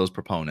one of those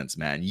proponents,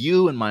 man.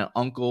 You and my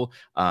uncle,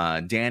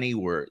 Danny,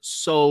 were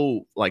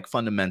so like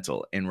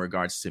fundamental in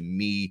regards to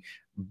me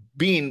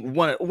being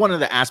one of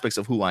the aspects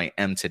of who I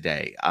am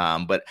today.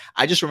 But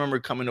I just remember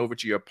coming over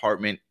to your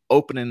apartment,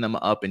 opening them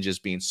up, and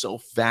just being so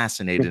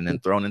fascinated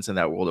and thrown into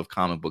that world of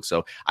comic books.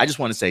 So I just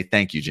want to say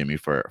thank you, Jimmy,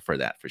 for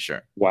that, for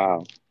sure.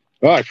 Wow.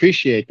 Well, I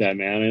appreciate that,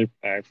 man.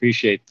 I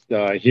appreciate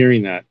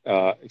hearing that,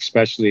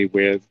 especially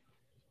with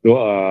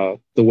the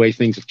way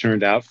things have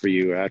turned out for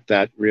you.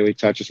 That really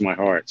touches my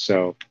heart.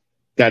 So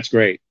that's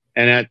great.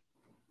 And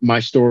my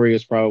story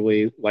is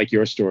probably like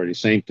your story. The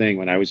same thing.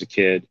 When I was a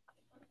kid,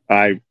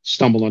 I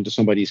stumbled onto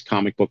somebody's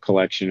comic book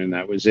collection, and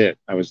that was it.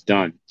 I was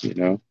done,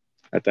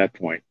 at that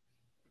point.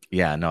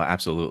 Yeah, no,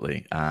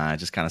 absolutely. It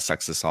just kind of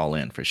sucks us all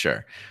in for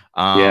sure.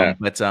 Yeah.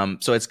 But so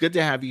it's good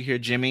to have you here,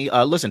 Jimmy.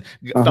 Listen,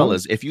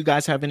 fellas, if you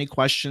guys have any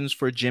questions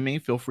for Jimmy,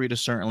 feel free to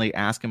certainly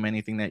ask him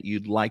anything that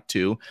you'd like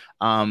to.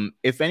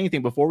 If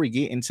anything, before we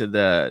get into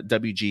the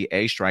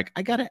WGA strike,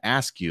 I got to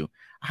ask you,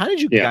 how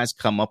did you guys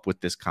come up with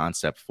this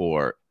concept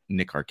for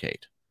Nick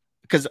Arcade?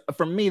 Because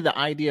for me, the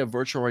idea of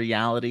virtual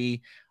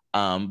reality,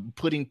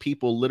 putting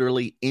people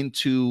literally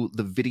into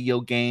the video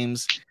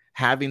games,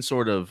 having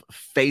sort of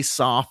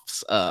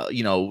face-offs,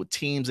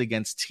 teams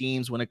against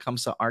teams when it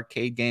comes to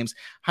arcade games.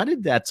 How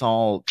did that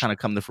all kind of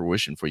come to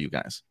fruition for you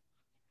guys?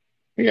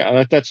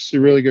 Yeah, that's a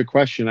really good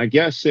question. I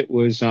guess it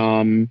was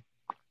a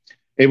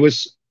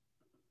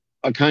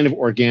kind of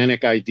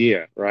organic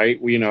idea, right?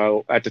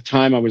 At the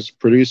time I was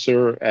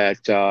producer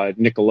at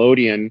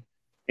Nickelodeon,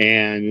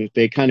 and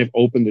they kind of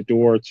opened the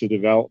door to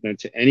development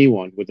to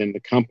anyone within the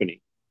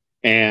company.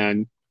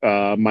 And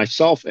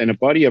myself and a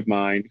buddy of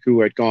mine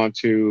who had gone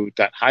to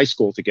that high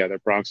school together,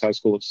 Bronx High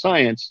School of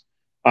Science,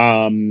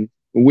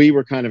 we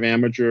were kind of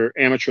amateur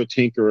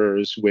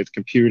tinkerers with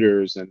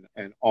computers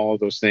and all of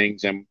those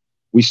things. And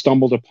we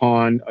stumbled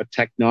upon a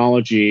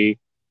technology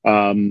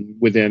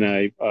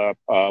within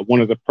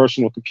one of the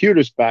personal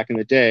computers back in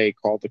the day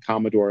called the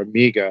Commodore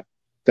Amiga,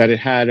 that it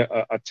had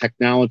a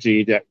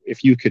technology that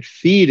if you could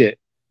feed it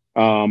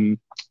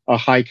a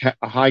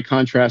high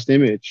contrast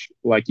image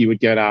like you would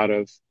get out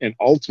of an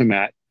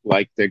Ultimate,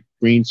 like the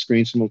green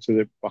screen similar to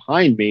the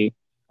behind me,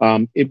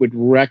 it would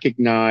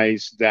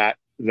recognize that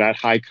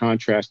high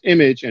contrast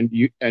image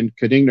and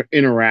could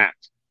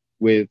interact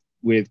with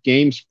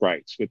game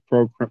sprites, with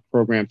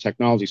program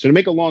technology. So to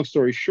make a long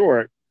story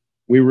short,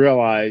 we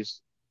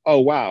realized, oh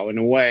wow, in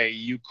a way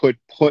you could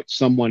put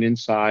someone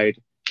inside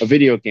a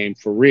video game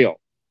for real.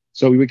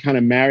 So we kind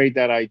of married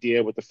that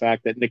idea with the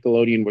fact that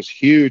Nickelodeon was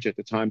huge at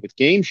the time with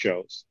game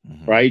shows,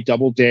 right?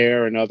 Double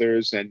Dare and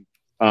others, and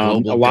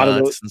Global a lot of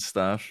Guts those and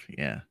stuff.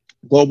 Yeah.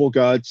 Global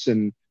Guts,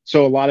 and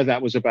so a lot of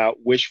that was about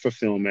wish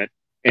fulfillment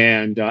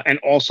and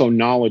also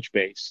knowledge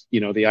base.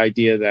 You know, the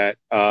idea that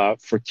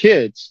for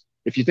kids,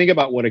 if you think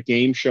about what a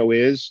game show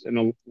is, and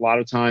a lot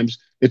of times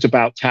it's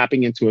about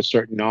tapping into a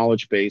certain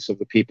knowledge base of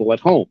the people at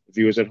home, the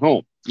viewers at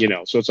home. You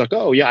know, so it's like,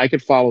 oh yeah, I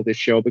could follow this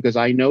show because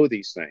I know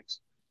these things.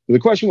 The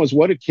question was,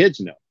 what do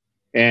kids know?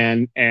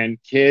 And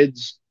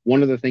kids,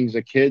 one of the things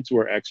that kids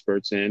were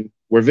experts in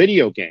were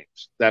video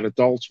games that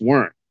adults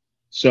weren't.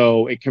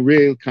 So it can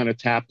really kind of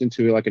tapped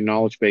into like a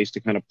knowledge base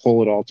to kind of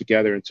pull it all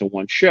together into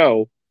one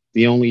show.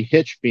 The only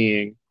hitch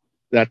being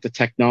that the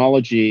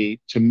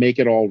technology to make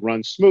it all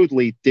run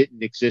smoothly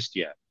didn't exist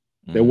yet.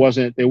 There was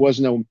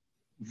no,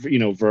 you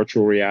know,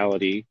 virtual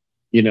reality.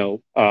 You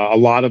know, a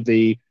lot of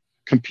the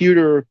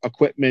computer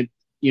equipment,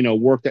 you know,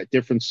 worked at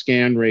different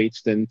scan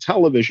rates than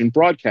television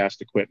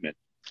broadcast equipment.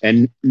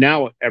 And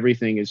now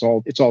everything is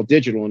all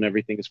digital and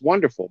everything is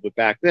wonderful. But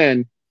back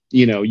then,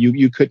 you know,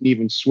 you couldn't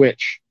even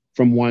switch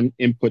from one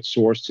input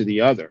source to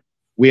the other.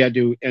 We had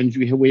to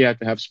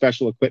have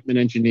special equipment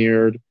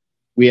engineered.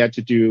 We had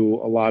to do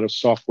a lot of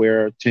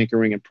software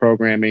tinkering and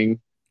programming.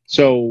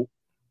 So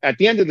at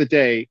the end of the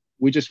day,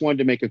 we just wanted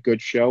to make a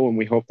good show, and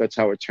we hope that's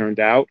how it turned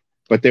out.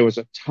 But there was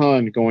a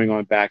ton going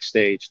on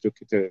backstage to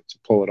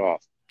pull it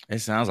off. It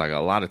sounds like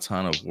a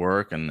ton of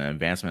work and the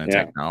advancement in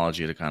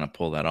technology to kind of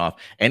pull that off.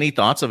 Any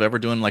thoughts of ever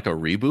doing like a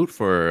reboot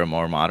for a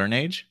more modern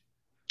age?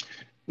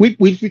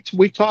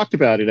 We've talked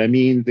about it. I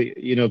mean,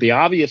 the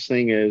obvious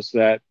thing is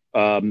that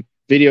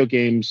video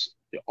games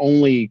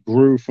only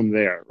grew from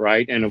there,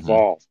 right, and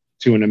evolved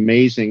to an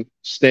amazing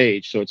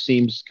stage. So it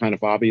seems kind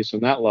of obvious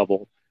on that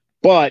level,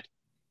 but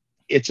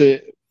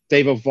they've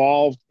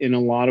evolved in a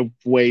lot of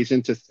ways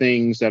into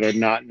things that are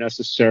not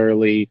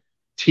necessarily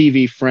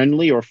TV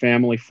friendly or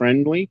family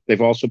friendly.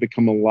 They've also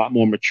become a lot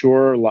more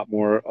mature, a lot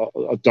more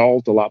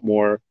adult, a lot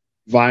more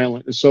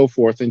violent, and so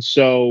forth. And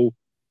so,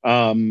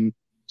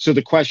 so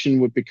the question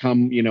would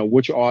become, you know,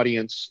 which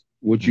audience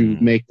would you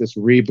make this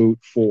reboot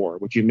for?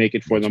 Would you make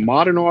it for the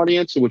modern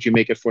audience, or would you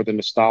make it for the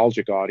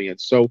nostalgic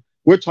audience? So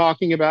we're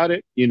talking about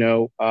it. You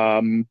know,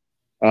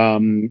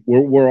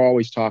 we're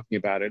always talking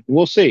about it.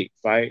 We'll see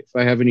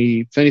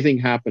if anything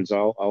happens,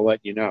 I'll let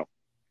you know.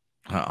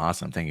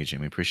 Awesome, thank you,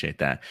 Jimmy. Appreciate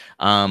that.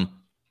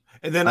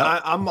 And then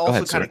I'm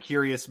also kind of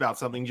curious about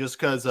something, just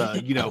because,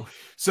 you know,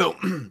 so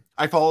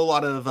I follow a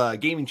lot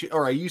of gaming,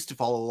 or I used to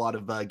follow a lot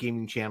of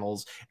gaming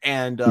channels.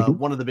 And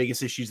one of the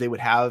biggest issues they would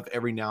have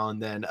every now and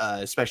then,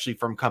 especially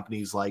from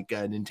companies like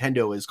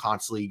Nintendo, is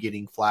constantly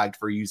getting flagged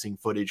for using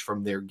footage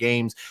from their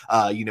games,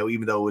 you know,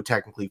 even though it would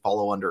technically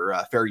follow under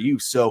fair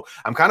use. So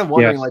I'm kind of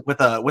wondering, like with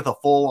a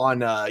full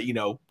on, you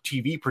know,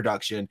 TV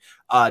production,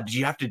 did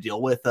you have to deal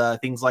with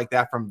things like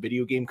that from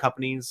video game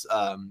companies?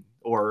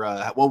 Or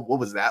what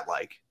was that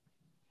like?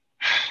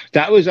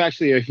 That was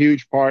actually a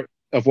huge part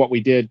of what we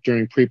did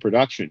during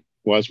pre-production.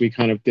 Was we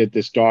kind of did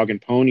this dog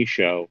and pony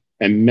show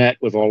and met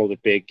with all of the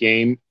big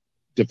game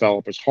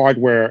developers,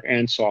 hardware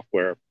and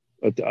software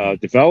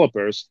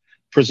developers,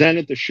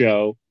 presented the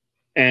show,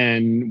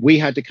 and we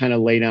had to kind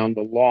of lay down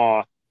the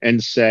law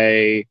and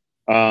say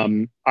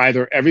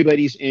either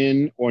everybody's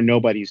in or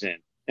nobody's in,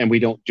 and we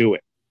don't do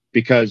it,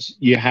 because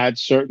you had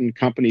certain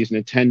companies,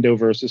 Nintendo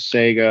versus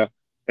Sega,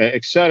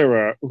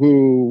 etc.,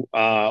 who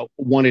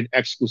wanted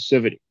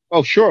exclusivity.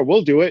 Oh, sure,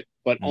 we'll do it,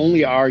 but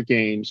only our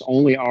games,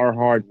 only our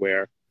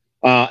hardware.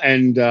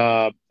 And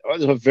it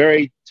was a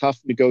very tough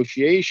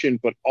negotiation,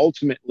 but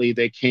ultimately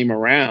they came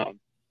around.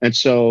 And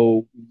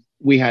so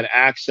we had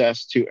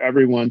access to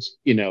everyone's,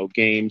 you know,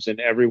 games and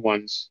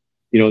everyone's,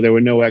 you know, there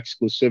were no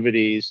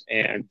exclusivities.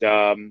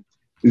 And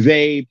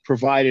they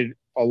provided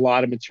a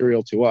lot of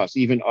material to us,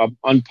 even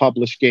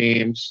unpublished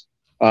games.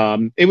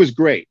 It was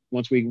great.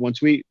 Once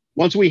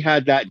we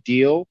had that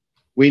deal,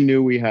 we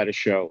knew we had a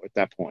show at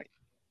that point.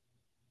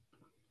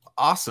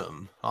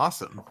 Awesome.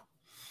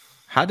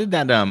 How did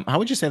that how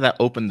would you say that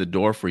opened the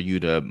door for you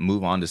to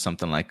move on to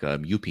something like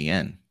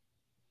UPN?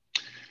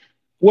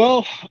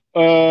 Well,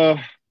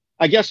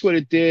 I guess what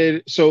it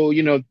did, so,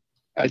 you know,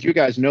 as you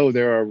guys know,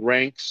 there are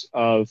ranks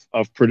of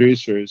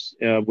producers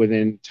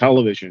within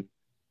television.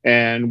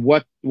 And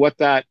what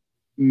that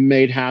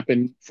made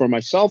happen for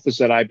myself is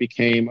that I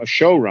became a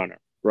showrunner,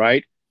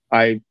 right?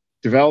 I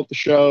developed the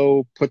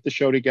show, put the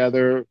show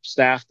together,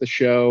 staffed the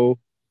show,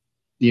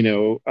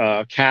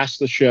 cast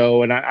the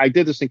show. And I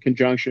did this in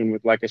conjunction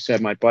with, like I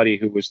said, my buddy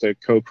who was the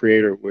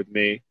co-creator with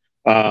me,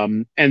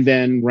 and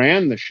then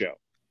ran the show.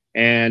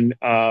 And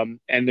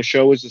the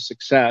show was a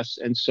success.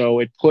 And so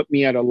it put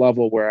me at a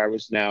level where I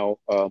was now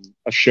a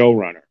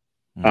showrunner.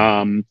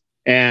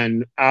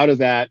 And out of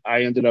that,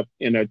 I ended up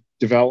in a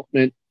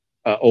development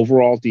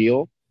overall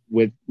deal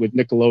with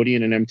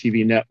Nickelodeon and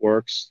MTV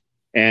Networks,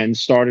 and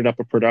started up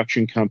a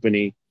production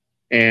company.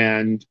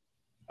 And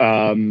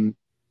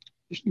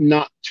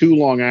not too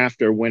long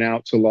after, went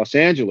out to Los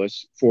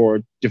Angeles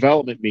for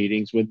development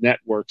meetings with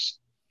networks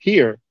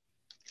here.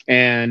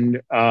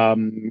 And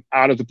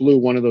out of the blue,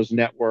 one of those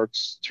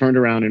networks turned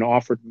around and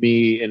offered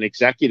me an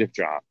executive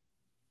job,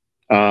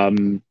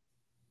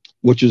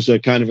 which is a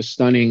kind of a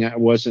stunning.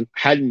 Wasn't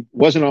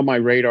on my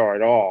radar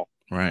at all.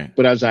 Right.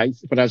 But as I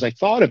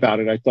thought about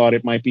it, I thought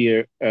it might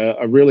be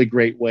a really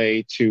great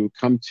way to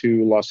come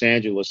to Los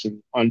Angeles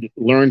and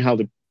learn how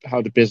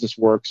the business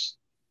works,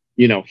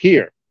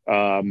 here,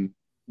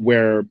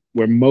 where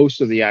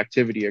most of the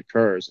activity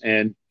occurs.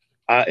 And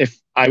if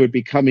I would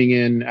be coming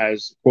in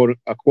as quote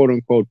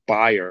unquote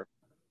buyer,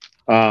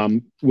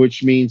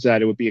 which means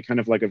that it would be a kind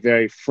of like a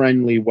very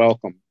friendly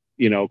welcome,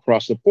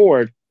 across the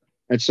board.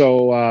 And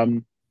so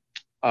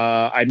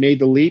I made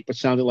the leap. It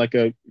sounded like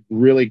a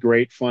really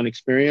great, fun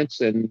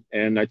experience,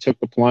 and I took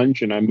the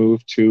plunge, and I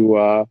moved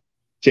to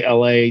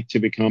LA to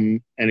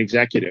become an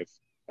executive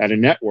at a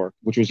network,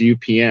 which was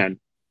UPN.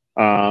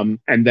 And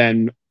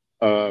then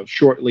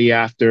shortly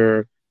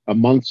after a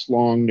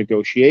months-long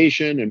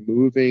negotiation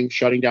and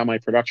shutting down my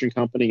production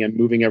company and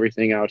moving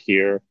everything out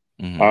here,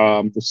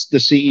 the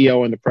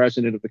CEO and the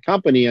president of the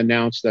company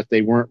announced that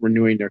they weren't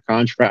renewing their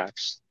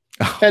contracts,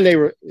 and they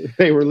were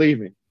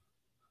leaving.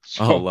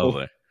 So,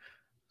 lovely.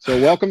 So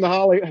welcome to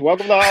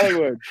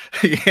Hollywood.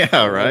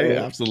 Yeah, right.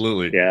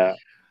 Absolutely. Yeah.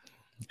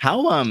 How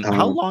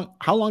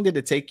long did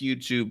it take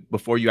you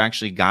before you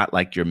actually got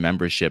like your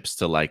memberships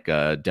to like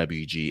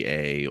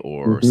WGA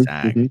or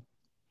SAG? Mm-hmm.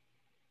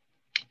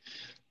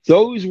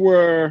 Those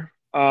were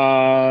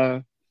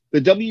the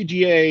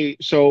WGA.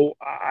 So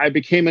I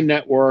became a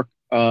network.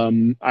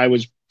 I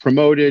was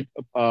promoted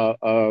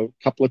a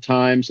couple of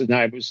times, and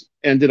I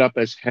ended up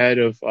as head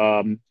of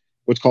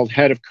what's called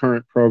head of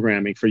current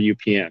programming for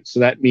UPN. So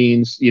that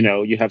means,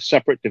 you have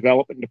separate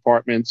development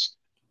departments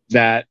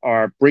that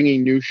are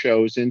bringing new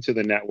shows into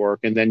the network.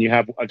 And then you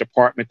have a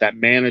department that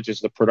manages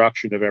the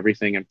production of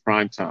everything in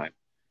prime time.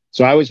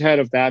 So I was head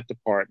of that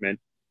department.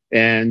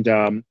 And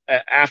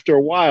after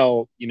a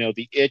while,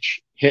 the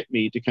itch hit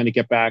me to kind of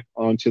get back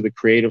onto the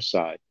creative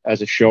side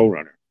as a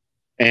showrunner.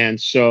 And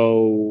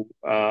so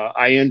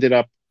I ended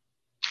up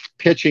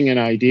pitching an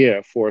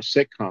idea for a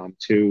sitcom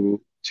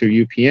to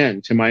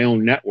UPN, to my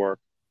own network,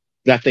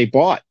 that they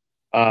bought.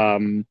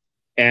 And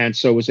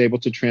so was able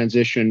to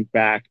transition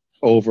back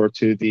over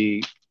to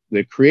the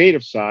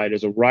creative side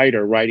as a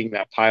writer, writing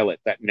that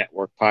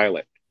network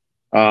pilot,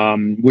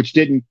 which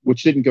didn't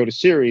go to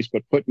series,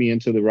 but put me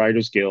into the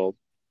Writers Guild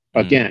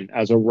again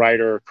as a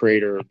writer,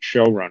 creator,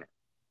 showrunner.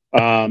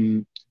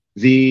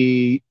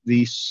 The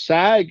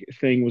SAG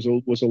thing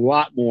was a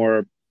lot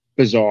more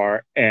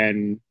bizarre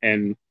and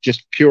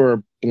just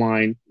pure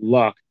blind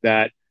luck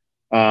that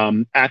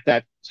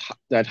at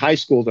that high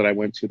school that I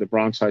went to, the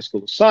Bronx High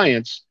School of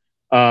Science,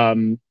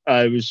 I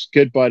was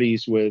good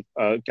buddies with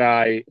a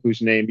guy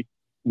whose name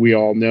we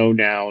all know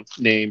now,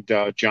 named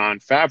John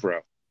Favreau.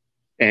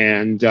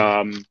 And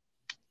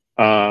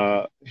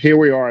here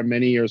we are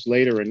many years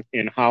later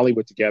in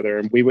Hollywood together,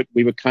 and we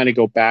would kind of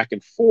go back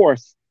and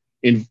forth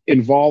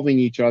involving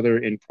each other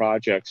in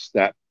projects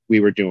that we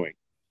were doing.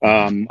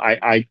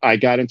 I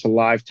got into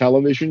live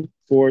television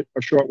for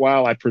a short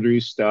while. I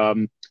produced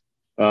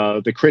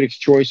the Critics'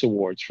 Choice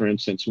Awards, for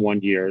instance,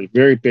 one year, a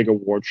very big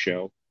award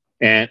show,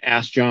 and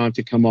asked John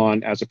to come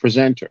on as a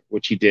presenter,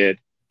 which he did.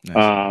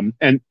 Nice.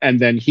 And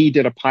then he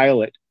did a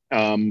pilot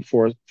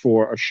for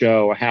a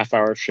show, a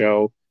half-hour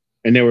show,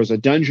 and there was a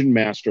dungeon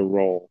master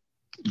role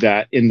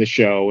that in the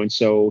show, and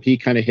so he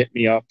kind of hit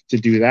me up to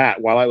do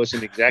that while I was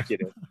an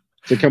executive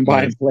to come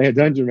by and play a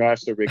dungeon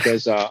master,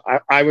 because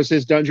I was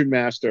his dungeon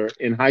master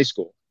in high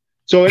school.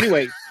 So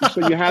anyway,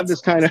 so you have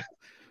this kind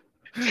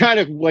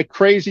of like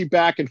crazy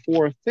back and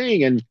forth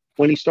thing. And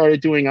when he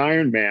started doing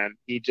Iron Man,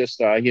 he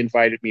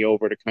invited me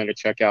over to kind of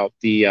check out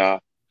there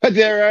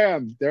I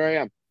am.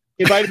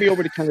 He invited me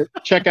over to kind of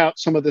check out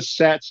some of the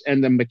sets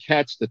and the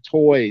maquettes, the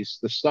toys,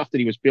 the stuff that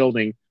he was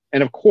building.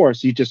 And of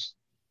course, you just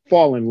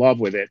fall in love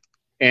with it.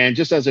 And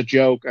just as a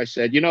joke, I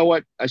said, you know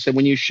what? I said,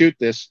 when you shoot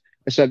this,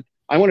 I said,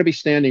 I want to be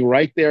standing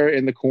right there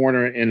in the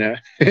corner in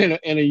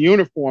a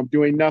uniform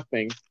doing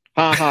nothing.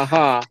 Ha ha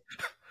ha.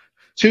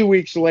 2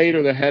 weeks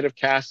later, the head of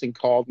casting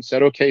called and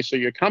said, okay, so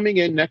you're coming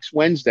in next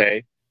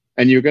Wednesday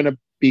and you're going to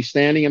be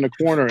standing in a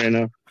corner in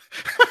a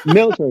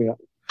military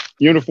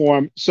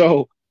uniform.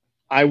 So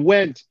I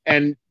went,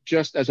 and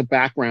just as a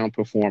background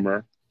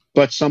performer,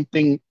 but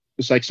something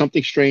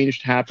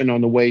strange happened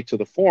on the way to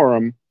the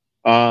forum.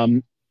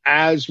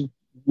 As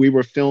we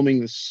were filming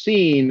the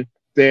scene,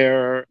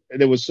 there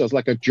was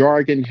like a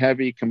jargon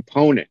heavy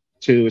component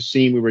to a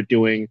scene we were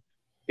doing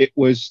it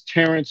was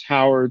Terrence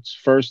Howard's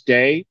first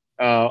day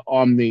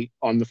on the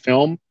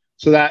film.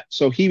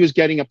 So he was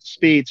getting up to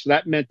speed. So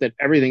that meant that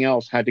everything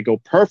else had to go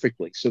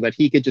perfectly so that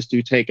he could just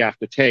do take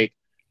after take.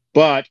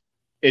 But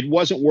it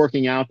wasn't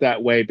working out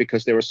that way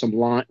because there were some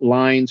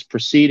lines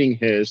preceding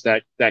his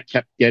that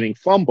kept getting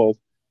fumbled.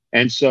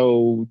 And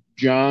so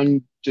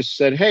John just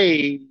said,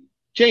 "Hey,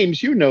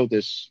 James, you know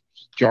this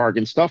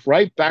jargon stuff,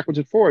 right? Backwards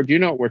and forward. You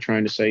know what we're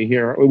trying to say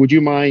here. Or would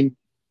you mind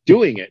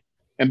doing it?"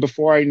 And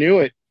before I knew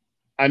it,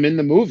 I'm in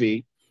the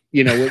movie,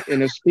 in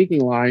a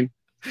speaking line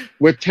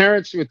with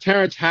Terrence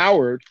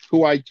Howard,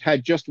 who I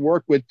had just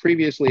worked with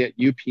previously at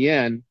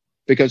UPN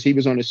because he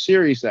was on a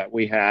series that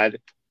we had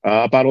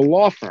about a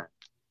law firm.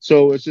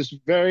 So it's just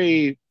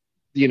very,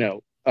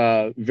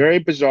 very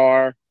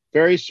bizarre,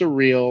 very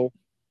surreal.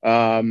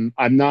 I'm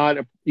not,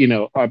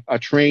 a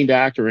trained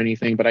actor or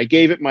anything, but I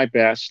gave it my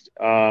best.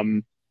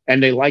 And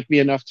they liked me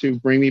enough to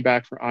bring me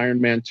back for Iron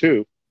Man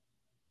 2.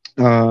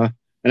 And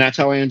that's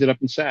how I ended up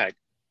in SAG.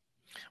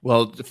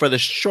 Well, for the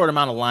short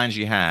amount of lines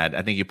you had,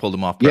 I think you pulled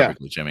them off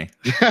perfectly, Jimmy.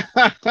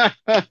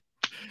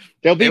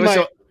 They'll be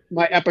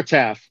my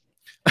epitaph.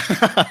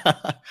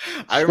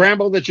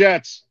 Scramble the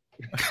Jets.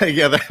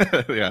 Yeah.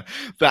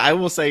 But I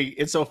will say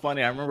it's so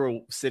funny. I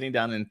remember sitting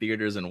down in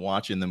theaters and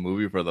watching the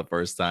movie for the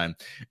first time,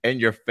 and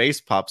your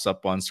face pops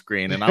up on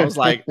screen, and I was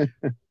like,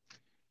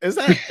 Is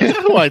that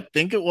who I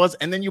think it was?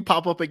 And then you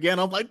pop up again.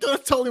 I'm like,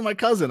 that's totally my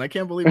cousin. I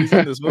can't believe he's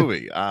in this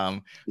movie.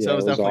 So it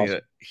was definitely awesome.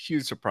 A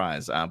huge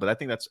surprise. But I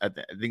think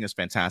it's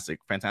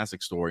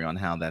fantastic story on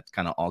how that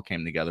kind of all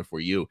came together for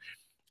you.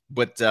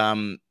 But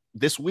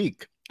this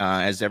week,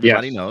 as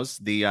everybody knows,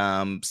 the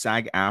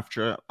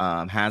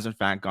SAG-AFTRA has in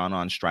fact gone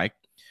on strike,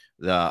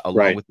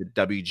 along with the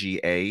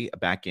WGA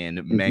back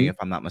in May, if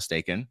I'm not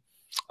mistaken.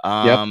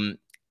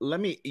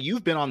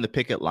 You've been on the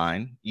picket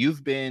line.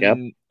 You've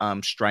been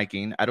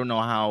striking. I don't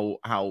know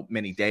how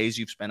many days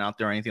you've spent out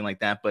there or anything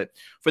like that. But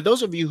for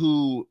those of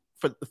you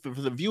for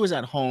the viewers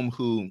at home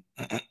who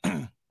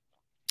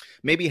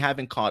maybe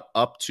haven't caught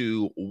up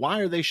to, why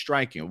are they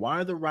striking? Why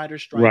are the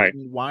writers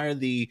striking? Why are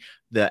the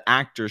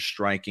actors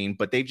striking?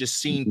 But they've just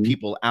seen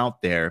people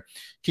out there.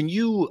 Can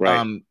you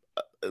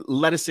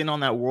let us in on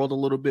that world a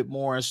little bit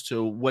more as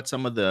to what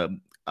some of the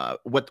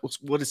what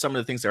is some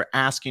of the things they're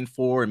asking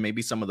for, and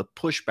maybe some of the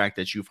pushback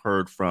that you've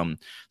heard from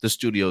the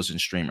studios and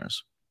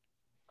streamers?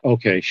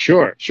 Okay,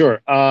 sure.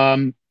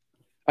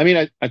 I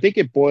mean, I think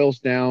it boils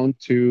down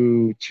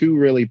to two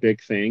really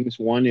big things.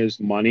 One is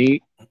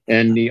money,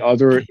 and the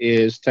other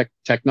is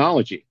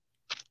technology.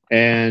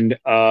 And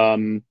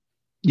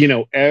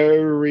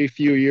every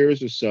few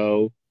years or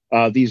so,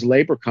 these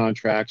labor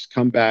contracts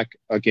come back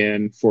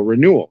again for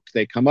renewal.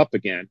 They come up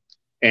again,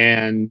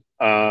 and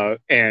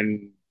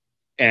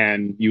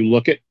you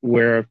look at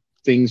where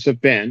things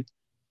have been,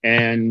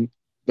 and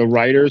the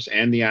writers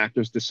and the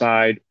actors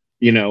decide,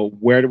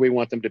 where do we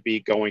want them to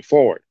be going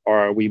forward?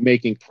 Are we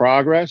making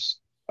progress,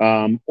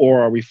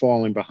 or are we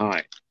falling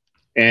behind?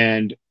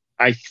 And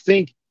I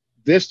think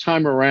this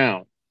time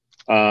around,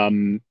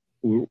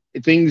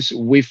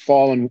 we've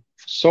fallen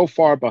so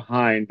far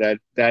behind that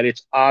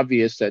it's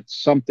obvious that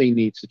something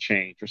needs to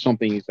change or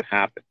something needs to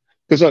happen.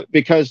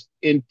 Because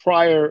in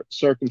prior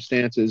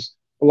circumstances,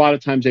 a lot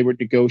of times they would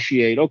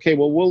negotiate, okay,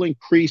 well, we'll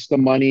increase the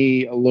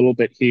money a little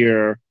bit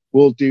here.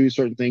 We'll do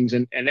certain things,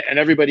 and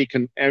everybody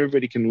can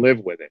live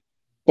with it.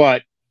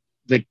 But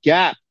the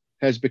gap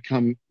has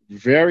become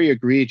very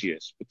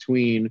egregious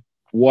between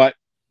what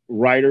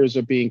writers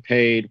are being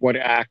paid, what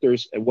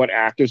actors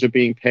are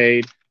being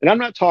paid. And I'm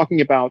not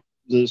talking about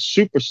the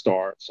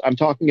superstars. I'm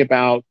talking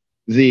about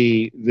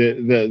the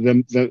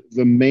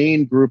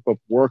main group of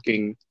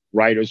working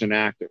writers and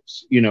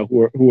actors,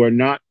 who are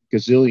not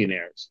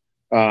gazillionaires,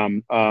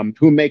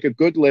 who make a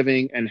good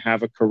living and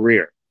have a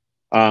career.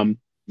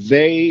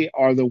 They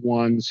are the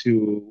ones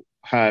who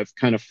have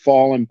kind of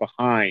fallen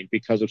behind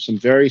because of some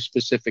very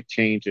specific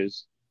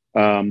changes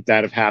that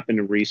have happened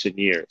in recent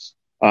years.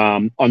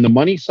 On the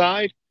money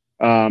side,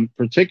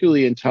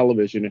 particularly in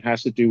television, it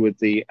has to do with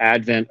the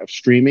advent of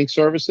streaming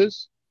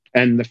services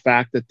and the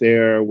fact that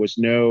there was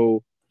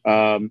no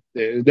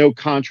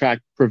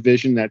contract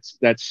provision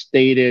that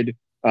stated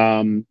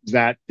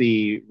that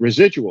the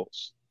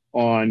residuals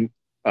on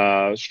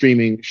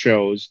streaming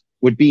shows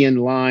would be in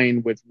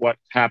line with what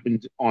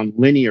happened on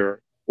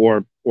linear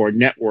or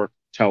network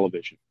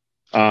television.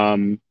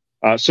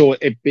 So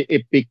it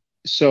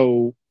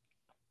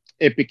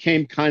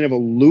became kind of a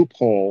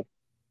loophole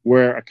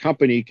where a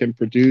company can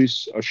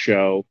produce a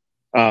show,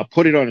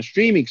 put it on a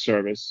streaming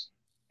service,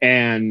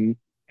 and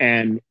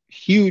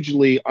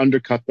hugely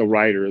undercut the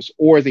writers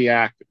or the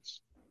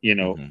actors,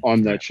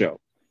 on that show.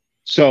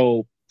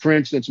 So, for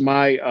instance,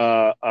 my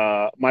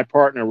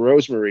partner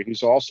Rosemary,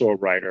 who's also a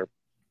writer,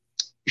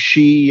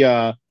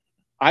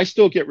 I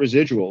still get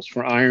residuals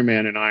for Iron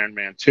Man and Iron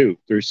Man 2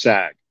 through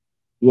SAG.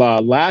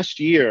 Last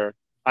year,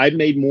 I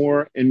made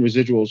more in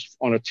residuals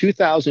on a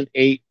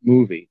 2008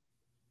 movie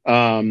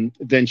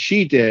than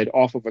she did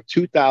off of a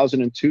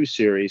 2002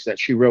 series that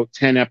she wrote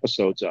 10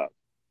 episodes of.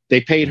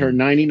 They paid her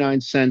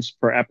 99 cents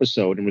per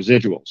episode in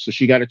residuals. So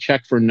she got a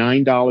check for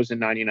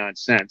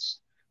 $9.99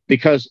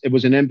 because it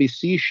was an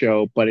NBC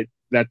show, but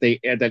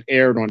that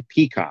aired on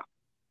Peacock.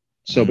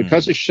 So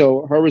because the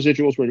show, her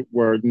residuals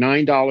were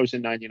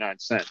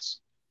 $9.99.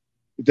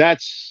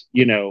 That's,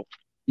 you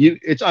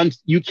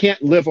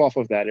can't live off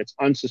of that. It's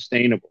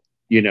unsustainable,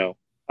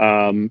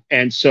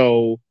 and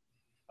so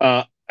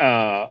and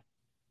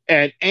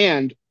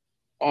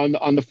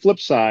on the flip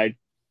side,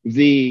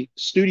 the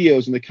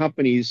studios and the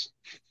companies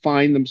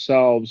find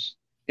themselves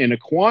in a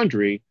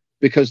quandary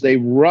because they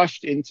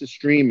rushed into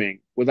streaming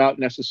without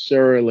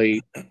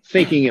necessarily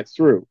thinking it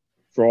through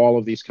for all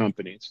of these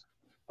companies.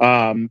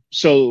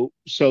 So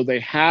they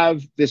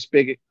have this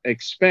big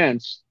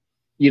expense,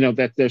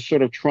 that they're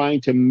sort of trying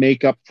to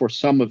make up for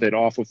some of it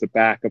off of the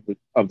back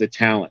of the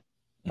talent,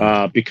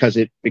 because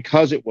it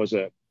was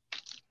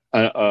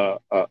an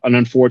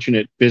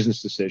unfortunate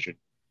business decision.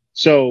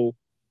 So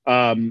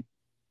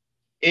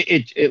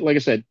it like I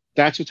said,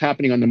 that's what's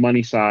happening on the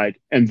money side,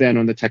 and then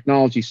on the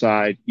technology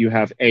side, you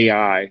have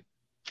AI,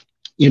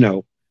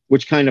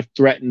 which kind of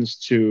threatens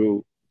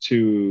to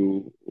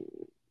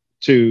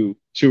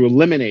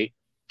eliminate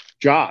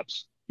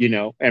jobs,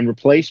 and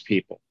replace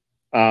people.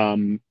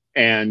 And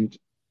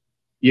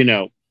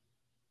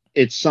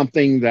it's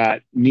something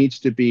that needs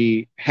to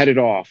be headed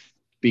off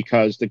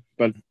because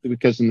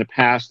in the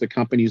past, the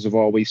companies have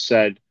always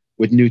said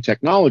with new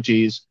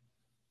technologies,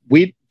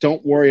 we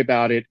don't worry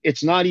about it.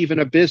 It's not even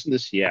a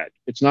business yet.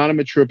 It's not a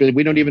mature business.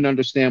 We don't even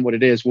understand what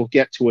it is. We'll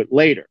get to it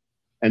later.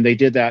 And they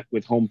did that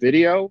with home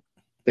video.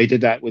 They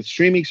did that with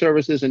streaming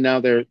services. And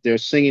now they're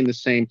singing the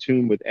same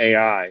tune with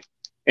AI.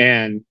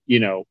 And,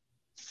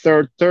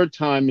 third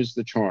time is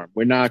the charm.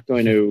 We're not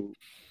going to,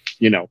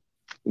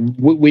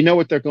 we know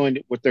what they're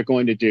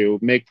going to do,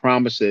 make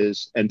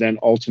promises, and then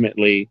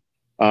ultimately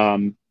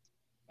put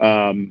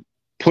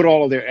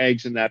all of their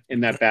eggs in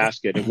that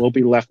basket, and we'll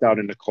be left out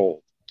in the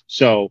cold.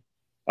 So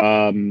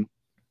that's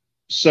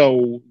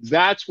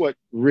what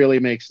really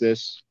makes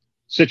this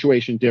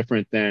situation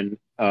different than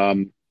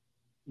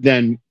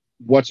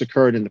what's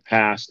occurred in the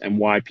past and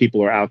why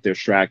people are out there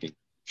striking.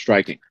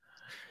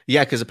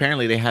 Yeah, because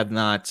apparently they have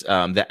not,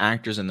 the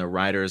actors and the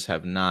writers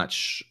have not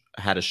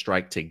had a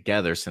strike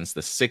together since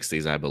the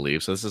 60s, I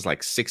believe. So this is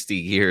like 60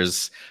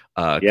 years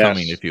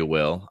coming, if you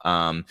will.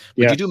 But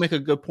you do make a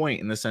good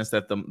point in the sense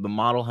that the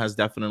model has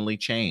definitely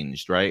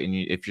changed, right? And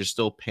if you're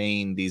still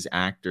paying these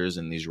actors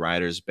and these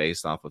writers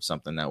based off of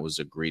something that was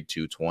agreed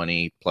to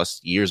 20 plus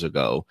years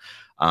ago,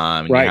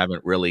 and you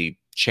haven't really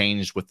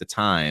changed with the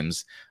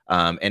times.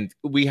 And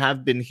we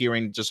have been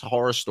hearing just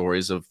horror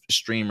stories of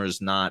streamers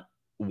not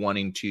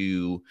wanting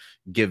to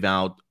give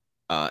out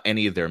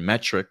any of their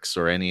metrics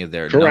or any of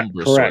their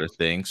numbers sort of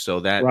thing. So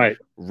that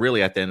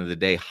really at the end of the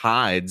day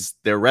hides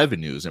their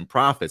revenues and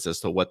profits as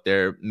to what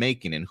they're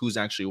making and who's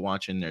actually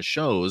watching their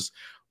shows,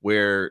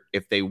 where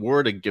if they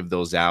were to give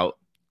those out,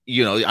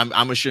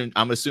 I'm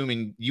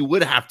assuming you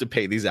would have to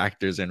pay these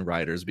actors and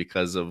writers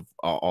because of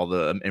all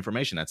the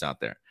information that's out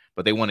there,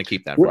 but they want to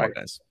keep that for you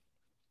guys.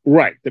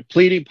 Right.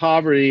 Depleting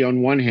poverty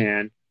on one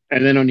hand,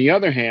 and then on the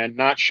other hand,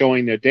 not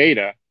showing their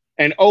data.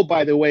 And, oh,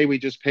 by the way, we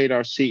just paid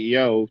our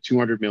CEO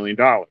 $200 million.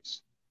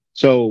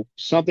 So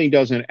something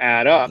doesn't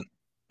add up.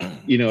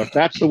 If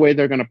that's the way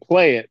they're going to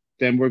play it,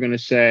 then we're going to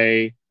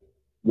say,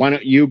 why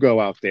don't you go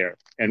out there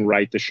and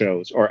write the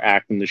shows or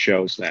act in the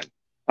shows then?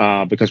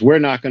 Because we're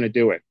not going to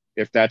do it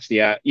if that's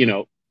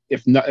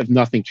if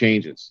nothing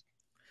changes.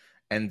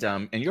 And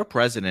you're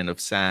president of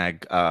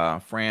SAG,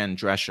 Fran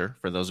Drescher.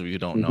 For those of you who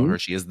don't know her,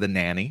 she is the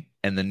nanny,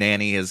 and the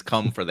nanny has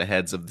come for the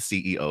heads of the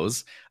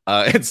CEOs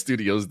at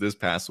studios this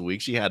past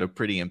week. She had a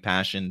pretty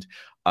impassioned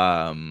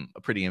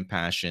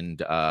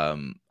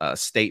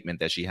statement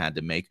that she had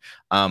to make.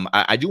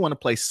 I do want to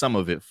play some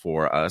of it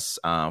for us,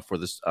 for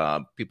this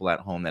people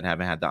at home that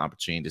haven't had the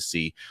opportunity to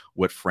see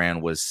what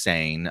Fran was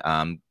saying.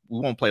 We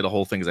won't play the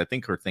whole thing because I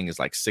think her thing is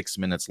like 6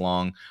 minutes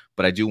long,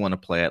 but I do want to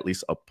play at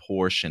least a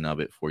portion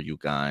of it for you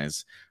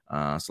guys.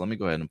 So let me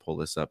go ahead and pull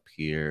this up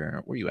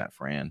here. Where you at,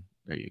 Fran?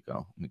 There you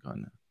go. Let me go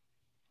ahead and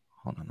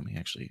hold on. Let me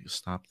actually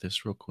stop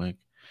this real quick.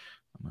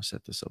 I'm going to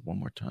set this up one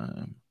more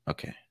time.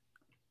 Okay.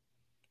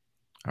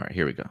 All right,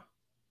 here we go.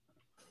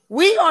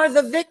 We are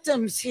the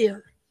victims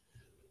here.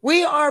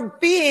 We are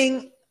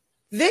being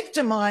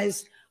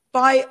victimized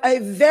by a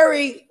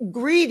very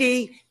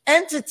greedy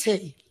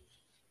entity.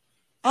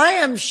 I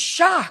am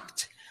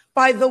shocked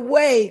by the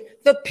way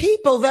the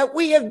people that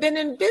we have been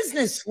in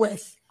business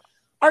with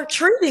are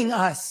treating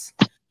us.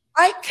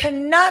 I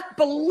cannot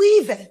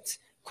believe it,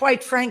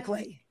 quite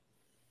frankly.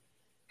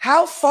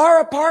 How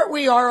far apart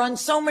we are on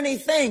so many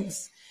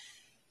things.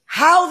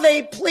 How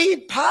they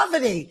plead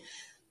poverty,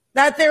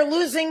 that they're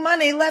losing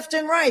money left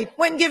and right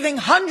when giving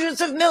hundreds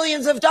of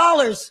millions of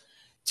dollars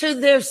to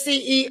their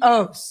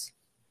CEOs.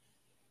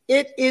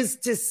 It is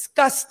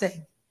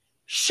disgusting.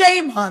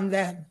 Shame on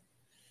them.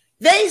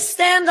 They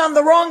stand on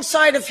the wrong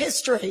side of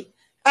history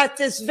at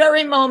this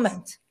very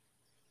moment.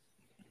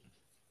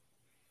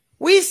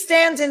 We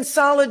stand in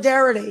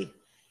solidarity,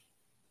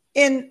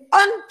 in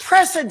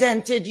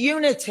unprecedented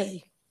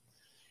unity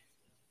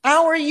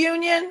Our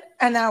union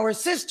and our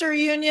sister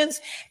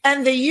unions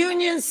and the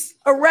unions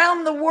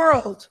around the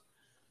world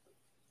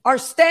are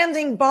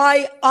standing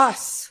by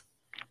us,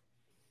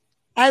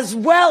 as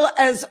well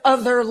as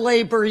other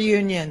labor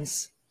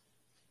unions.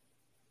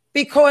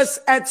 Because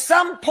at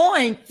some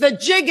point, the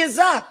jig is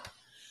up.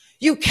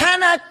 You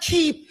cannot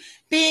keep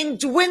being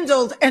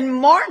dwindled and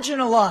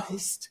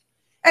marginalized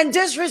and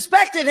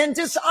disrespected and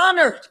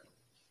dishonored.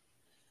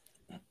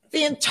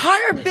 The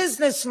entire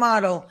business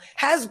model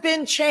has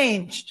been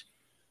changed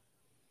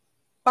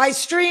by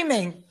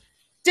streaming,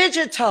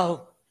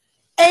 digital,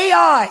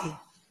 AI.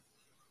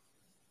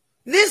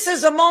 This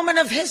is a moment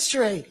of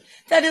history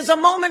that is a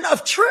moment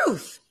of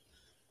truth.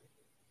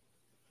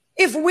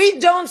 If we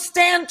don't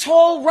stand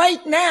tall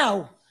right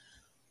now,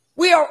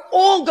 we are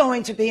all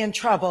going to be in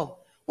trouble.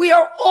 We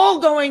are all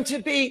going to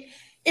be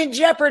in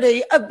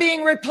jeopardy of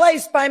being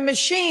replaced by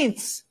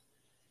machines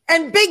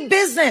and big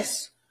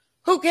business.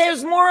 Who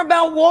cares more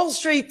about Wall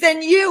Street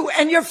than you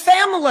and your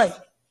family?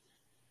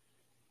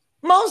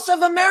 Most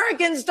of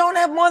Americans don't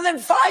have more than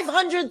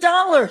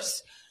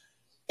 $500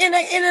 in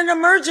an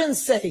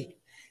emergency.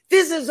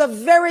 This is a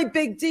very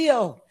big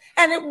deal,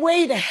 and it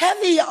weighed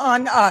heavy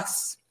on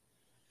us.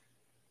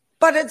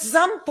 But at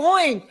some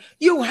point,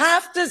 you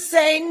have to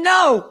say,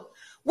 no,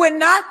 we're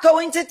not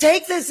going to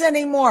take this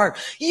anymore.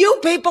 You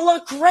people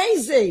are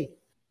crazy.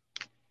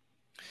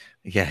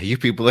 Yeah, you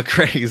people are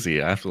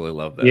crazy. I absolutely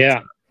love that.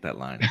 Yeah. That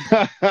line.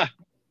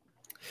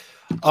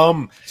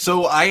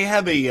 So I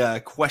have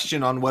a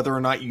question on whether or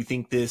not you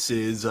think this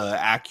is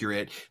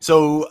accurate.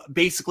 So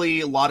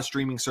basically, a lot of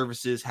streaming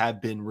services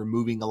have been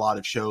removing a lot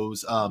of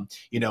shows,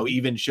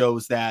 even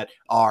shows that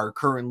are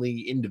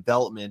currently in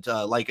development.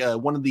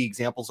 One of the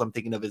examples I'm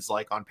thinking of is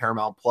like on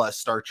Paramount Plus,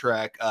 Star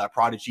Trek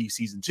Prodigy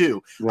Season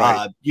 2,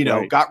 Right.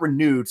 got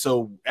renewed.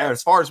 So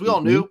as far as we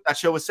all knew, that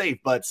show was safe,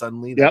 but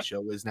suddenly that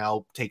show is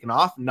now taken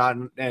off.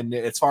 And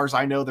as far as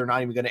I know, they're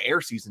not even going to air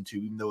Season 2,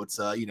 even though it's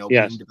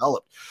being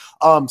developed.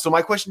 So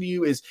my question to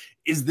you is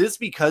this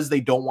because they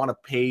don't want to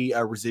pay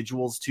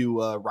residuals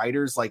to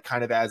writers, like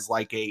kind of as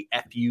like a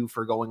FU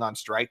for going on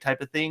strike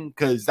type of thing?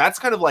 Because that's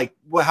kind of like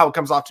how it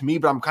comes off to me,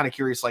 but I'm kind of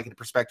curious, like in the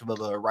perspective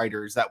of a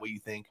writer, is that what you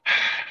think?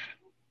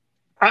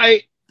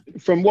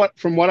 From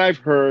what I've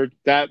heard,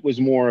 that was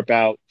more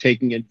about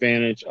taking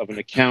advantage of an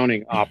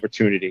accounting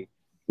opportunity,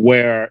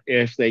 where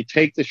if they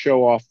take the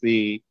show off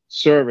the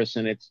service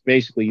and it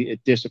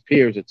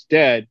disappears, it's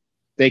dead,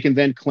 they can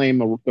then claim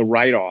the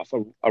write-off,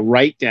 a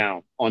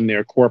write-down on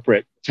their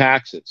corporate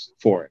taxes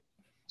for it.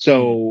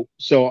 So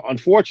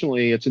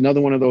unfortunately, it's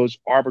another one of those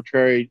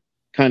arbitrary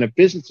kind of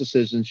business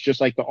decisions,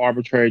 just like the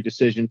arbitrary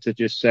decision to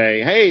just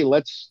say, hey,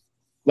 let's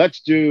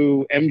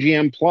do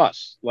MGM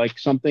Plus, like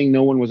something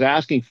no one was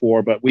asking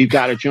for, but we've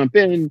got to jump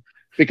in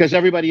because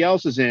everybody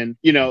else is in.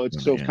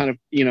 It's kind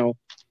of,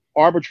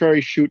 arbitrary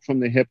shoot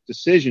from the hip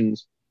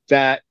decisions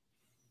that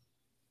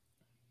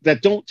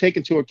don't take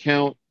into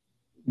account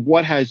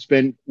what has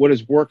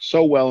worked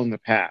so well in the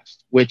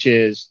past, which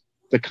is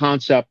the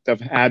concept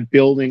of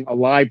building a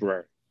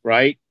library,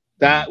 right?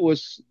 That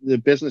was the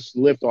business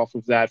lived off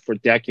of that for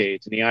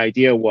decades. And the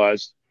idea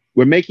was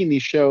we're making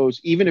these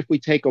shows, even if we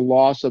take a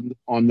loss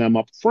on them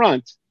up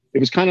front, it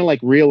was kind of like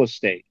real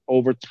estate.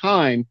 Over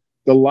time,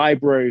 the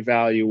library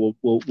value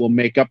will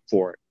make up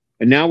for it.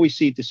 And now we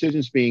see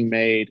decisions being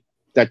made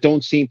that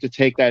don't seem to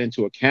take that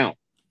into account.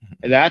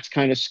 And that's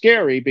kind of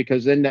scary,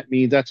 because then that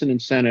means that's an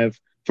incentive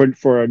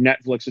for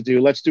Netflix to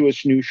do. Let's do a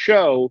new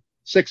show.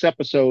 6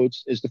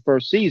 episodes is the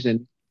first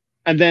season,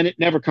 and then it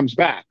never comes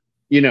back,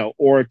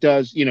 or it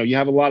does. You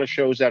have a lot of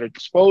shows that are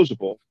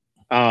disposable,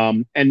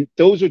 and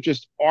those are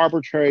just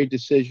arbitrary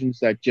decisions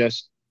that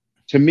just,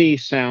 to me,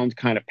 sound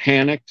kind of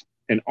panicked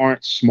and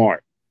aren't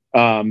smart.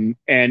 And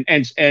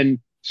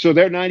so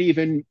they're not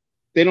even.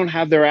 They don't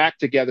have their act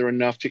together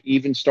enough to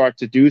even start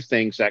to do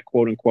things that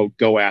quote unquote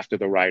go after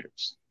the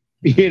writers,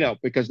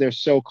 because they're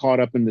so caught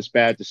up in this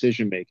bad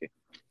decision making.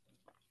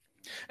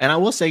 And I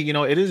will say,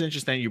 it is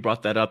interesting you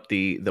brought that up,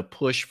 the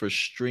push for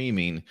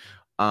streaming,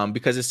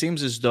 because it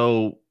seems as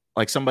though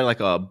like somebody like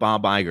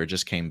Bob Iger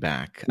just came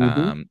back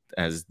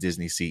as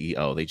Disney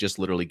CEO. They just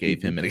literally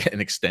gave him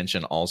an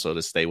extension also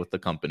to stay with the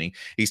company.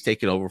 He's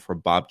taken over for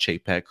Bob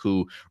Chapek,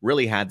 who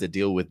really had to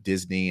deal with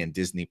Disney and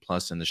Disney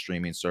Plus and the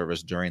streaming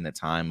service during the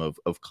time of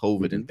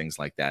COVID and things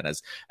like that,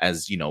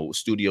 as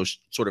studios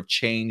sort of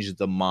changed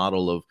the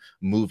model of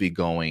movie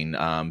going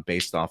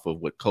based off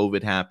of what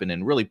COVID happened,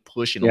 and really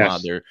pushing a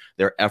lot of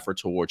their effort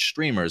towards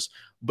streamers.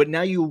 But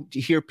now you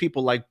hear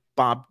people like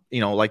Bob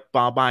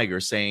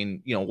Iger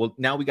saying, well,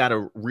 now we got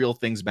to reel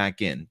things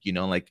back in,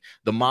 like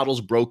the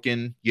model's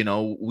broken,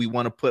 we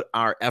want to put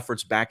our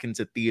efforts back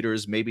into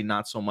theaters, maybe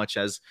not so much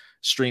as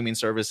streaming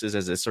services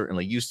as it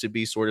certainly used to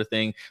be, sort of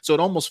thing. So it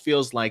almost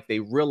feels like they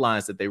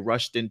realized that they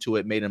rushed into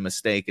it, made a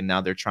mistake, and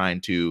now they're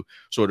trying to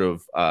sort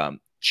of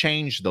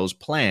change those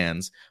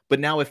plans. But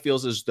now it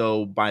feels as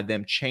though by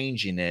them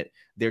changing it,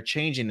 they're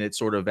changing it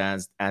sort of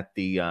as at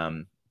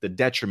the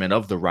detriment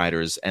of the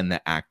writers and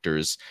the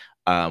actors.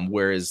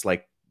 Whereas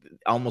like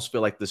almost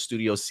feel like the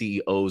studio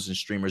CEOs and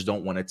streamers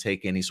don't want to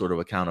take any sort of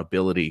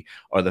accountability,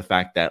 or the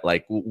fact that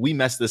like we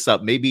messed this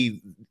up.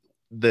 Maybe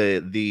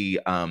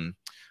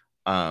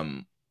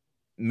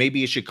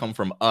maybe it should come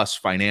from us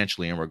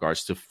financially in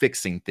regards to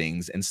fixing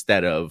things,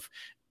 instead of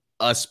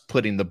us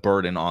putting the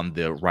burden on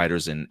the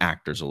writers and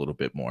actors a little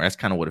bit more. That's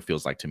kind of what it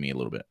feels like to me a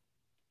little bit.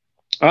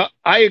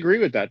 I agree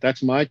with that.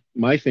 That's my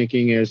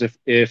thinking is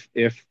if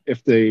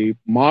the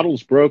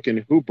model's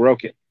broken, who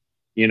broke it?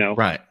 You know,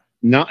 right?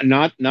 Not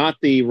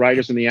the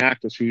writers and the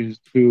actors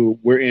who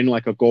were in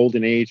like a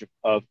golden age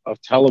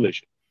of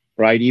television,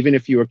 right? Even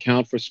if you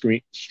account for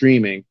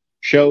streaming,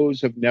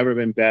 shows have never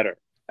been better.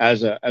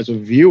 As a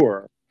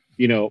viewer,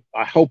 you know,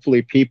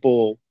 hopefully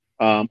people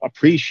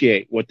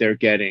appreciate what they're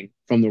getting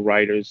from the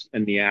writers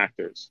and the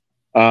actors.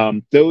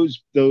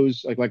 Those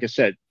like I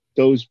said,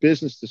 those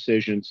business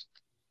decisions.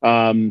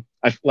 I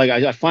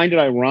find it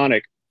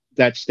ironic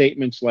that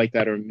statements like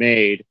that are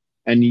made,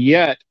 and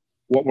yet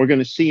what we're going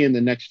to see in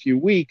the next few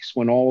weeks,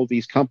 when all of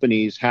these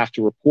companies have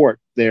to report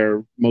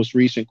their most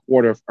recent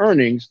quarter of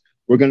earnings,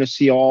 we're going to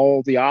see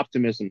all the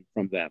optimism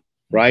from them,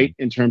 right,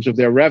 in terms of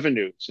their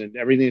revenues and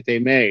everything that they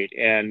made.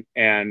 And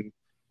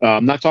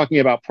I'm not talking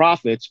about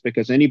profits,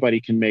 because anybody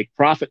can make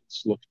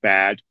profits look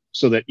bad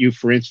so that you,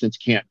 for instance,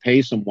 can't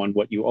pay someone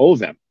what you owe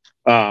them.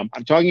 I'm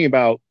talking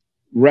about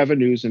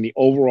revenues and the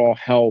overall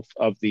health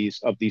of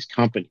these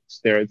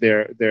companies.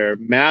 They're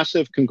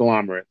massive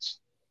conglomerates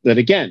that,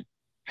 again,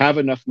 have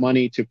enough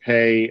money to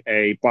pay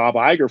a Bob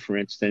Iger, for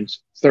instance,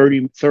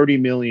 30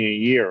 million a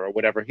year or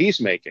whatever he's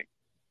making.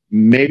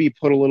 Maybe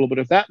put a little bit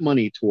of that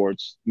money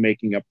towards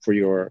making up for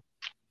your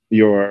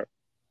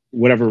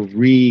whatever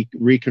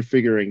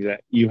reconfiguring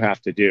that you have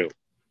to do.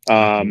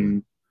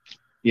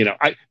 You know,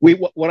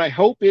 what I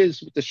hope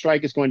is what the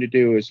strike is going to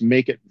do is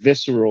make it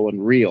visceral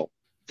and real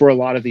for a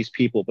lot of these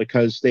people,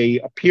 because they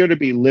appear to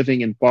be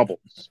living in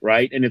bubbles,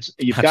 right? And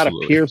you've got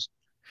to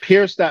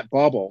pierce that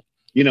bubble,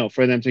 you know,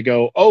 for them to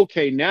go,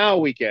 okay, now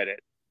we get it.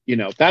 You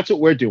know, that's what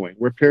we're doing.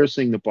 We're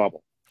piercing the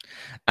bubble.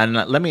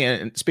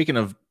 And speaking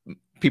of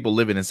people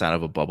living inside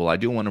of a bubble, I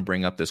do want to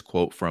bring up this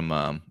quote from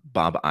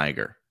Bob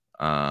Iger.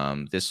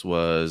 This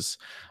was,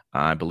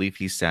 I believe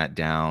he sat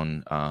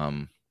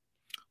down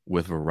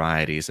with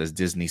Variety. It says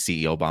Disney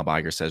CEO Bob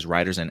Iger says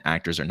writers and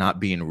actors are not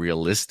being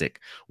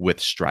realistic with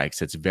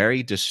strikes. It's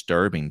very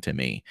disturbing to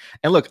me.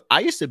 And look,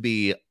 I used to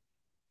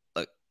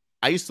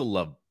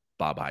love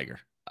Bob Iger.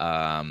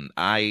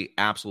 I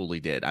absolutely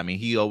did. I mean,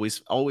 he always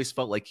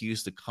felt like he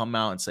used to come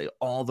out and say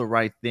all the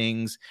right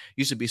things.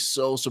 He used to be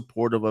so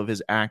supportive of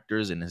his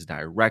actors and his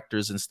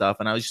directors and stuff.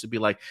 And I used to be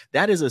like,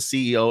 that is a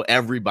CEO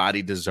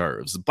everybody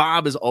deserves.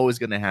 Bob is always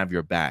going to have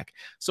your back.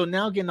 So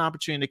now getting an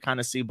opportunity to kind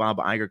of see Bob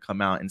Iger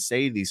come out and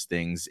say these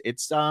things,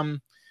 it's,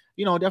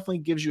 you know, definitely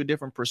gives you a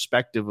different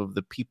perspective of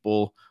the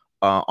people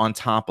on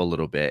top a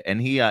little bit.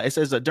 And he it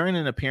says during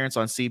an appearance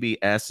on on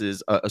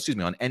NBC's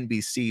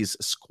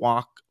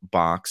Squawk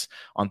Box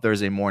on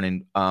Thursday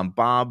morning,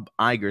 Bob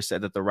Iger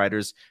said that the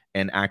writers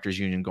and actors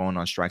union going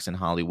on strikes in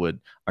Hollywood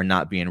are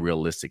not being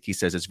realistic. He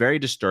says, it's very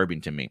disturbing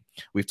to me.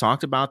 We've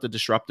talked about the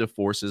disruptive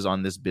forces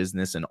on this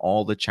business and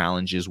all the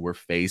challenges we're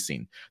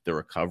facing. The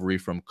recovery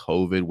from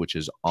COVID, which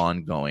is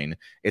ongoing.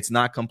 It's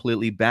not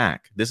completely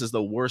back. This is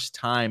the worst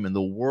time in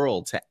the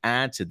world to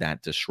add to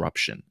that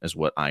disruption, is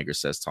what Iger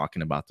says,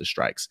 talking about the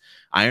strikes.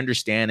 I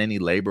understand any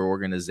labor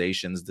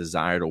organization's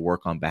desire to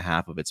work on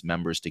behalf of its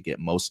members to get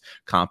most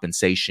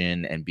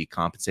compensation and be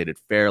compensated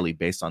fairly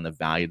based on the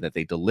value that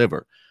they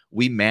deliver.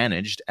 We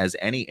managed, as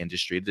any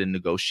industry, to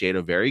negotiate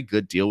a very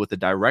good deal with the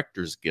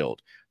Directors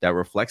Guild that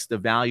reflects the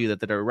value that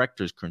the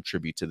directors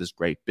contribute to this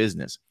great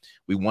business.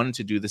 We wanted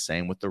to do the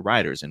same with the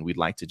writers, and we'd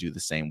like to do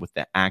the same with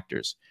the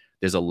actors.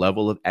 There's a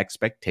level of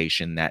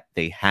expectation that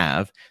they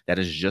have that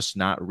is just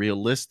not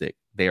realistic.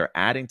 They are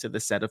adding to the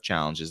set of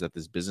challenges that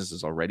this business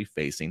is already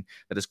facing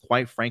that is,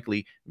 quite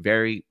frankly,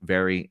 very,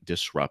 very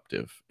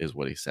disruptive, is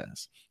what he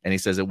says. And he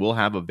says it will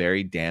have a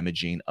very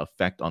damaging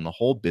effect on the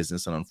whole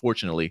business. And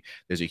unfortunately,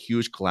 there's a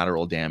huge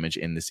collateral damage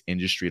in this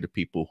industry to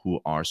people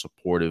who are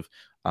supportive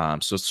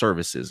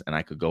services. And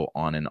I could go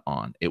on and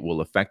on. It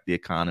will affect the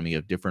economy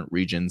of different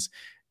regions,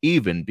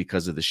 even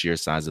because of the sheer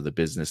size of the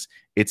business.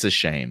 It's a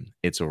shame.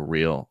 It's a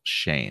real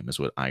shame, is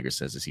what Iger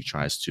says, as he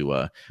tries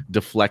to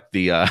deflect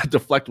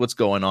what's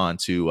going on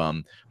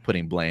to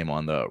putting blame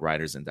on the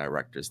writers and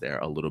directors there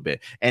a little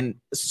bit. And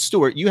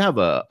Stuart, you have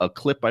a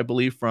clip, I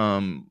believe,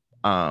 from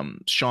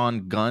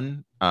Sean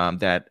Gunn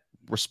that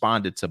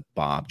responded to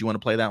Bob. Do you want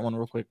to play that one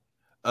real quick?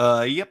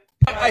 Yep.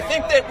 I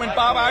think that when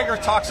Bob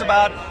Iger talks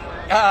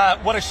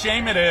about what a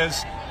shame it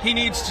is, he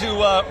needs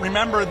to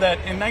remember that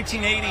in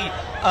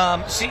 1980,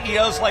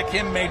 CEOs like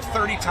him made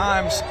 30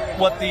 times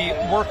what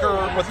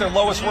their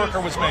lowest worker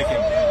was making.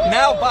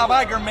 Now Bob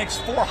Iger makes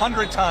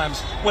 400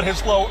 times what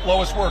his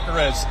lowest worker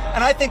is.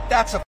 And I think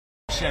that's a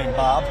shame,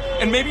 Bob.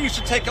 And maybe you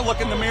should take a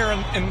look in the mirror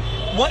and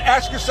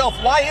ask yourself,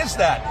 why is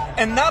that?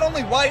 And not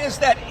only why is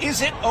that,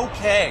 is it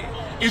okay?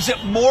 Is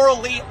it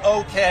morally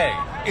okay?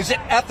 Is it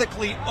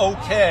ethically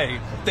okay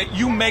that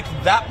you make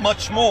that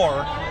much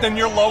more than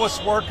your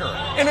lowest worker?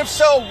 And if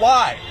so,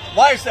 why?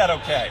 Why is that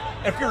okay?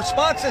 If your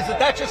response is that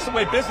that's just the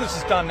way business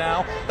is done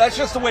now, that's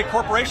just the way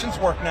corporations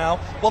work now,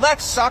 well, that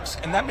sucks,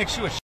 and that makes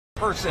you a shit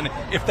person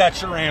if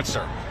that's your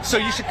answer. So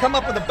you should come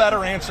up with a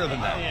better answer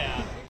than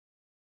that.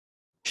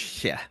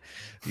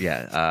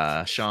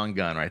 Yeah. Sean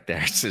Gunn right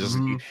there. It's just,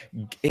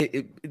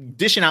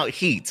 dishing out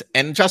heat.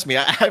 And trust me,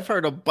 I've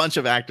heard a bunch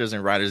of actors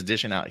and writers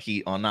dishing out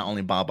heat on not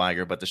only Bob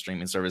Iger, but the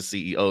streaming service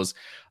CEOs.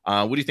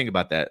 What do you think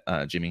about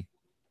that, Jimmy?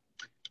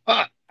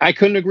 I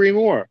couldn't agree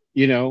more.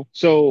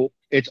 So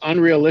it's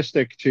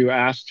unrealistic to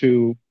ask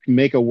to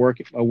make a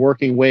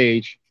working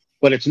wage,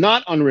 but it's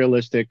not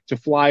unrealistic to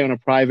fly on a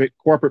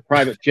corporate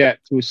private jet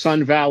to a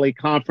Sun Valley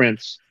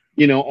conference,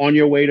 on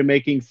your way to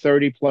making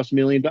 $30+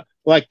 million.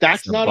 Like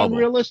that's not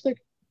unrealistic.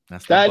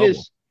 That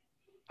is,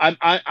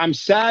 I'm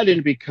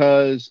saddened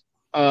because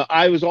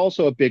I was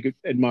also a big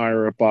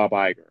admirer of Bob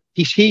Iger.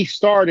 He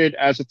started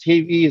as a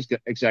TV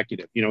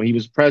executive. He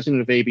was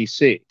president of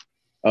ABC.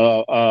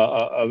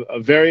 A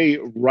very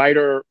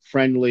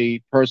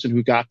writer-friendly person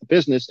who got the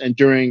business. And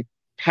during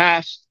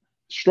past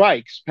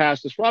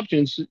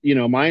disruptions,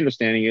 my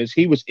understanding is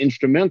he was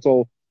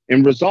instrumental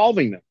in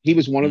resolving them. He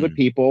was one of the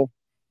people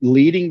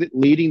leading the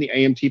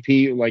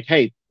AMTP, like,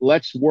 hey,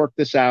 let's work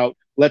this out.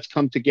 Let's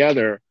come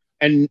together.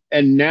 And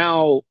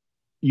now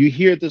you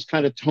hear this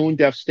kind of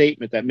tone-deaf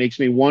statement that makes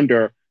me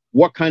wonder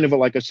what kind of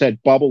like I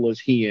said, bubble is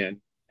he in,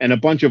 and a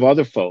bunch of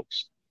other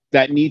folks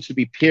that needs to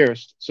be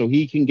pierced so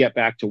he can get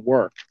back to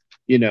work,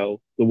 the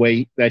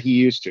way that he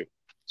used to.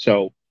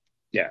 So,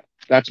 yeah,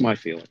 that's my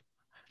feeling.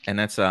 And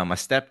that's my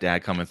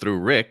stepdad coming through,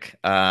 Rick.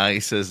 He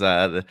says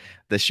the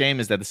shame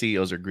is that the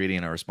CEOs are greedy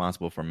and are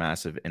responsible for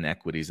massive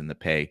inequities in the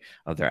pay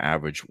of their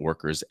average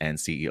workers and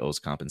CEOs'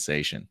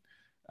 compensation.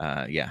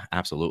 Yeah,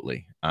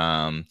 absolutely.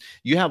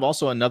 You have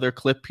also another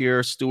clip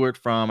here, Stuart,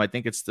 from I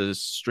think it's the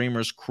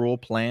Streamer's Cruel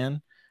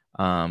Plan.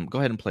 Go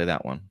ahead and play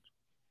that one.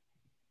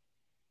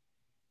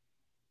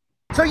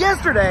 So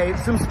yesterday,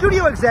 some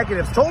studio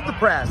executives told the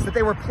press that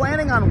they were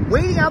planning on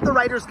waiting out the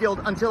Writers Guild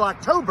until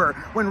October,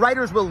 when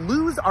writers will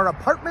lose our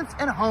apartments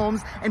and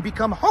homes and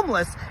become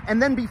homeless,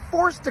 and then be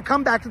forced to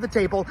come back to the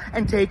table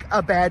and take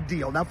a bad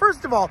deal. Now,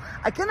 first of all,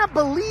 I cannot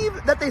believe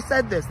that they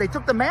said this. They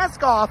took the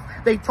mask off.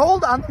 They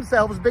told on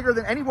themselves bigger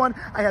than anyone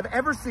I have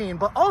ever seen.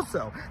 But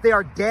also, they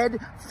are dead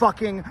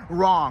fucking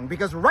wrong,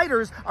 because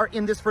writers are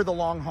in this for the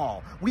long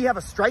haul. We have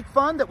a strike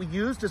fund that we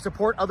use to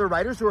support other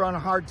writers who are on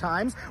hard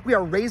times. We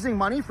are raising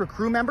money for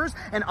crew members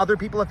and other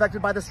people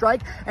affected by the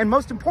strike. And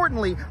most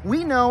importantly,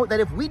 we know that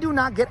if we do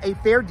not get a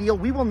fair deal,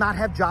 we will not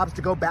have jobs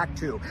to go back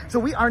to. So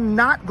we are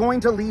not going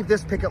to leave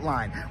this picket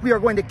line. We are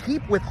going to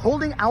keep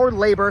withholding our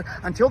labor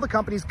until the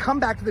companies come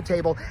back to the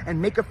table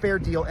and make a fair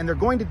deal. And they're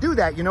going to do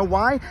that. You know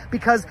why?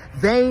 Because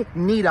they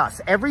need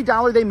us. Every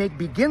dollar they make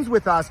begins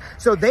with us.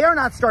 So they are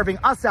not starving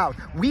us out.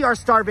 We are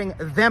starving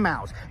them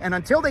out. And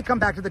until they come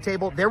back to the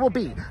table, there will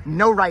be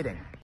no writing.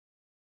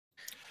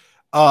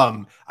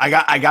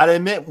 I gotta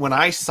admit, when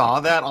I saw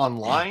that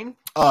online,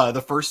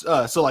 the first,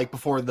 so like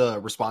before the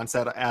response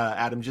that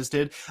Adam just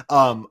did,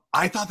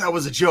 I thought that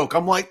was a joke.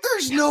 I'm like,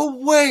 there's no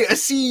way a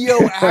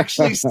CEO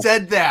actually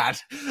said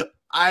that.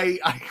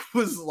 I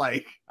was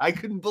like, I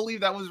couldn't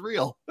believe that was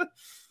real.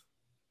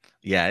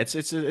 Yeah, it's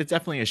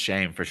definitely a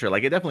shame for sure.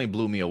 Like, it definitely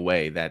blew me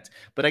away but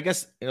I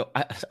guess,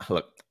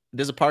 look,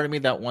 there's a part of me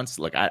that wants,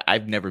 like,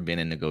 I've never been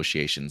in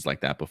negotiations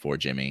like that before,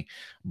 Jimmy.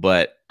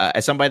 But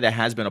as somebody that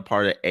has been a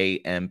part of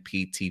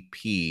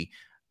AMPTP,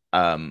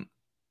 I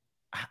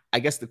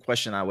guess the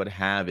question I would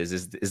have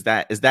is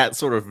that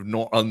sort of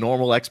a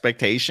normal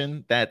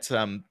expectation that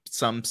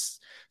some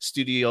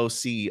studio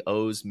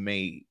CEOs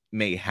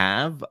may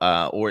have,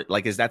 or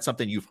like, is that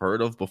something you've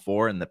heard of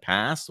before in the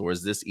past, or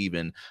is this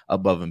even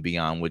above and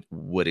beyond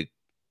what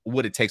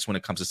it takes when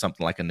it comes to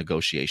something like a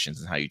negotiations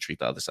and how you treat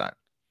the other side?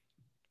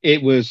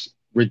 It was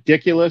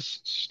ridiculous,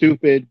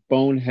 stupid,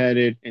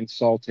 boneheaded,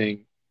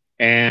 insulting.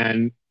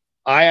 And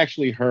I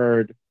actually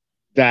heard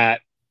that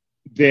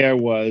there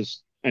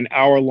was an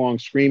hour-long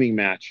screaming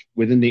match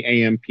within the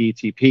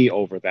AMPTP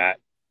over that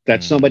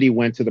somebody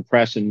went to the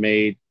press and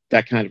made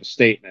that kind of a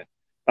statement.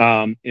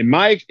 In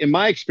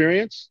my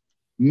experience,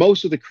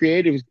 most of the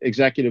creative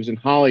executives in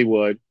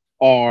Hollywood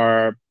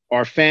are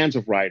fans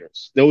of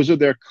writers. Those are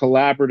their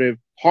collaborative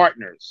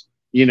partners.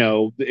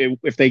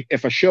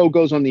 If a show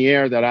goes on the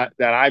air that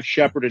I've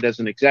shepherded as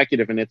an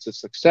executive and it's a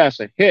success,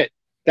 a hit,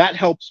 that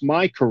helps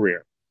my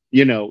career.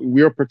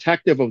 We're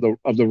protective of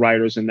the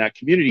writers in that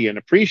community and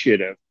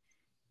appreciative.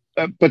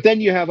 But then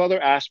you have other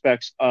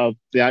aspects of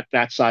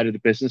that side of the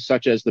business,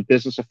 such as the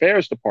business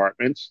affairs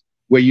departments,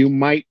 where you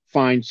might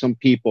find some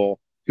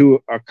people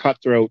who are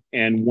cutthroat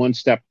and one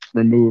step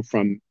removed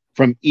from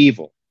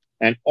evil.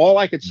 And all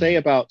I could say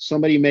about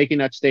somebody making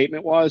that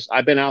statement was,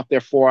 I've been out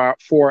there 4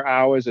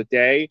 hours a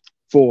day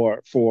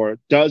for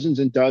dozens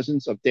and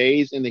dozens of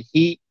days in the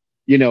heat,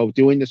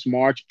 doing this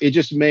march. It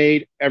just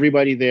made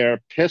everybody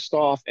there pissed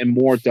off and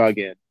more dug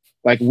in.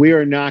 Like,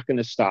 we're not going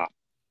to stop.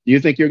 Do you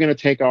think you're going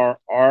to take our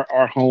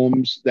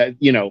homes? That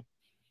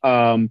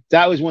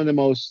was one of the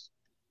most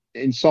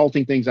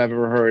insulting things I've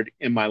ever heard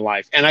in my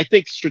life. And I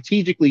think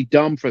strategically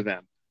dumb for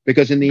them.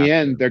 because in the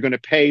end, they're going to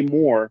pay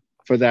more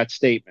for that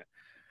statement.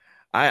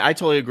 I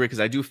totally agree, because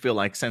I do feel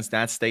like since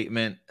that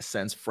statement,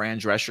 since Fran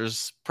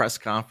Drescher's press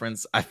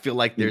conference, I feel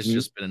like there's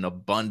just been an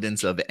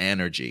abundance of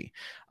energy.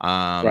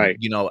 Right.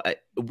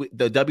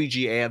 The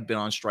WGA have been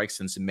on strike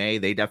since May.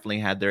 They definitely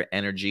had their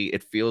energy.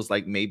 It feels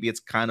like maybe it's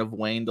kind of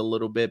waned a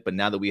little bit, but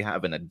now that we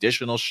have an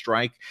additional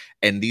strike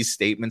and these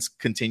statements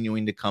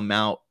continuing to come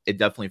out, it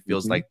definitely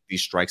feels like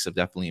these strikes have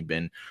definitely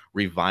been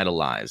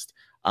revitalized.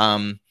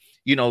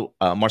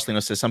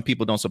 Marcelino says some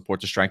people don't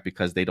support the strike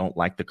because they don't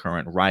like the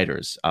current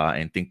writers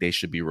and think they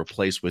should be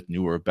replaced with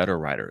newer, better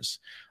writers.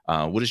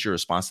 What is your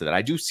response to that?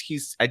 I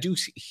do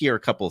hear a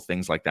couple of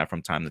things like that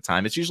from time to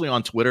time. It's usually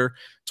on Twitter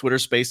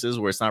Spaces,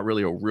 where it's not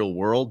really a real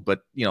world,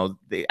 but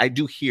I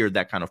do hear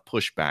that kind of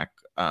pushback.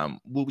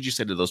 What would you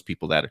say to those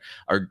people that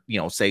are,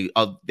 say,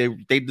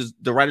 the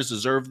writers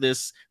deserve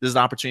this? This is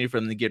an opportunity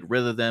for them to get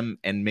rid of them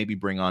and maybe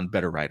bring on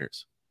better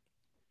writers.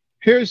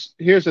 Here's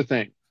the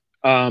thing.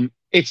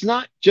 It's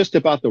not just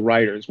about the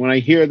writers. When I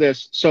hear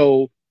this,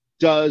 so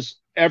does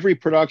every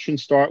production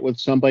start with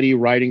somebody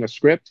writing a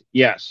script?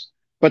 Yes.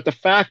 But the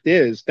fact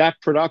is that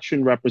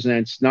production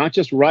represents not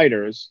just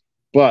writers,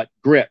 but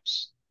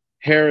grips,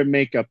 hair and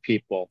makeup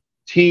people,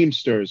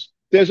 teamsters.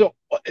 There's a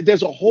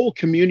whole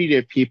community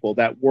of people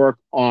that work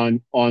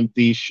on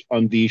these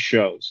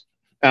shows.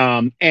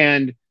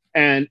 And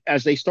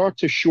as they start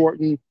to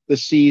shorten the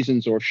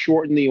seasons or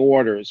shorten the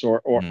orders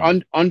or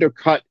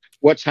undercut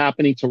what's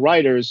happening to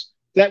writers,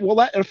 that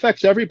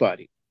affects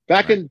everybody.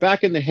 Back in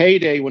the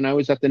heyday when I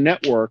was at the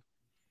network,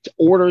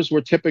 orders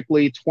were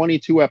typically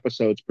 22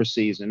 episodes per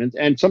season,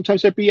 and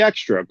sometimes it'd be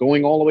extra,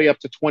 going all the way up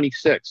to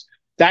 26.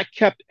 That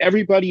kept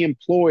everybody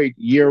employed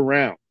year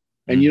round.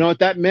 And you know what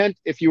that meant?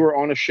 If you were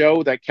on a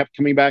show that kept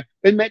coming back,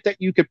 it meant that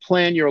you could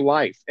plan your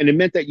life, and it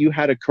meant that you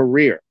had a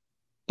career.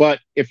 But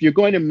if you're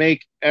going to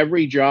make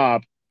every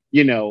job,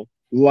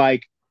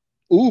 like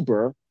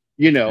Uber,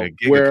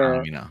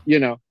 where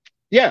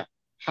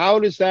how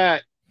does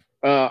that?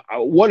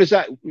 What does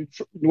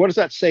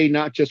that say?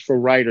 Not just for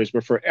writers,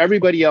 but for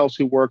everybody else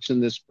who works in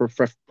this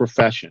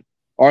profession.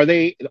 Are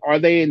they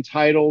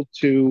entitled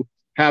to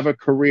have a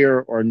career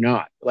or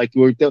not? Like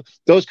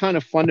those kind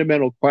of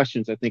fundamental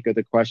questions, I think, are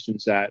the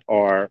questions that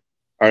are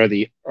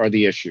the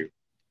issue.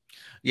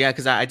 Yeah,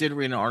 because I did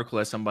read an article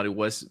that somebody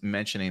was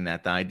mentioning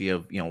that the idea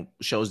of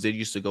shows did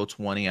used to go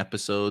 20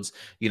 episodes.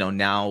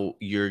 Now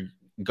you're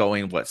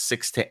going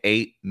 6 to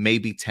 8,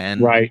 maybe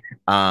 10, right?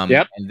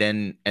 Yep. And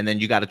then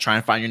you got to try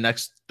and find your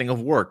next thing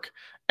of work,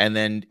 and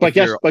then but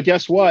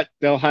guess what,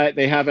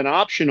 they have an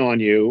option on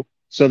you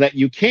so that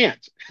you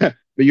can't but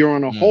you're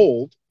on a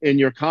hold in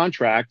your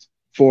contract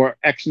for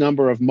X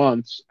number of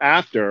months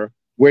after,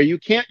 where you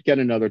can't get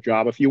another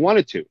job if you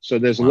wanted to, so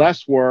there's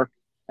less work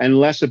and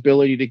less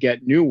ability to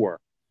get new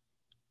work.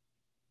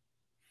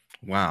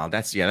 Wow,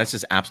 that's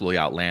just absolutely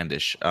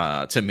outlandish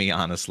to me,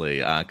 honestly.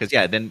 Because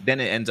then it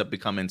ends up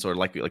becoming sort of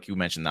like you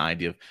mentioned, the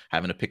idea of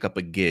having to pick up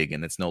a gig,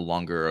 and it's no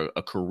longer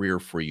a career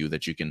for you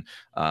that you can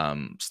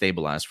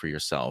stabilize for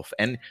yourself.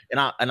 And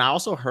I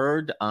also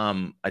heard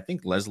I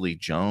think Leslie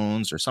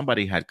Jones or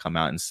somebody had come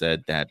out and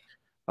said that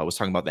I was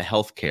talking about the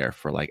healthcare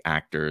for like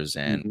actors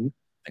and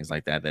things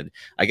like that. That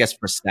I guess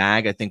for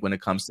SAG, I think when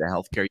it comes to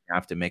healthcare, you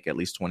have to make at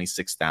least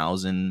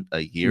 $26,000 a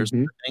year,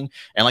 sort of thing.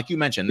 And like you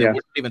mentioned, we're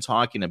not even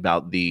talking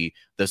about the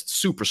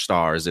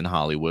superstars in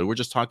Hollywood. We're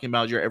just talking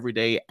about your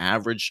everyday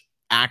average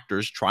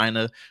actors trying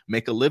to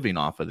make a living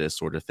off of this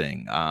sort of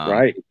thing.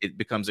 Right. It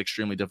becomes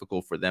extremely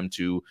difficult for them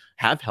to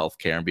have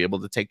healthcare and be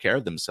able to take care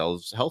of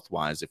themselves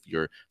health-wise if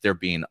they're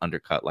being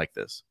undercut like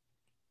this.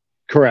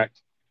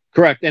 Correct.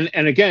 And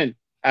again,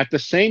 at the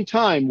same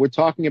time, we're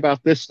talking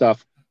about this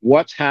stuff.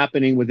 What's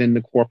happening within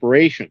the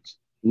corporations?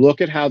 Look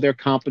at how they're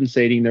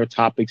compensating their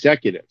top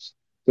executives.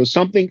 So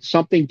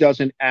something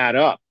doesn't add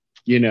up.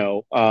 You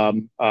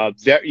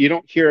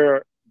don't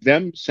hear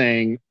them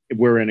saying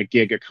we're in a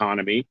gig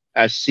economy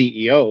as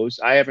CEOs.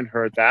 I haven't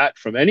heard that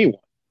from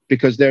anyone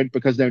because they're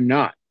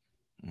not.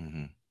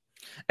 Mm-hmm.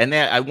 And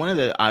then I wanted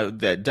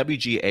the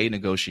WGA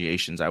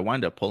negotiations. I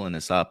wound up pulling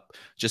this up,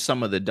 just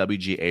some of the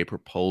WGA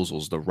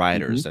proposals, the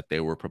writers that they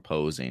were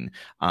proposing,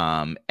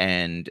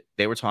 and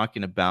they were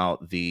talking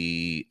about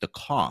the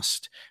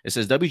cost. It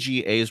says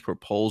WGA's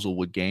proposal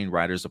would gain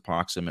writers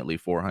approximately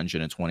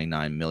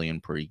 $429 million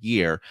per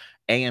year.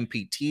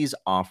 AMPT's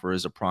offer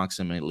is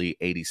approximately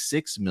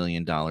 $86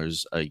 million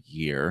a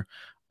year.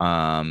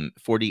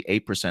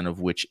 48% of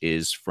which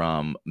is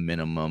from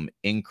minimum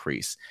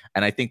increase.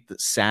 And I think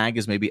that SAG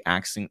is maybe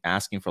asking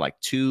for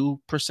like 2%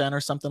 or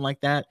something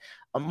like that.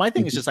 My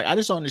thing is just like, I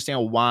just don't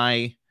understand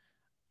why.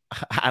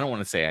 I don't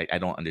want to say I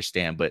don't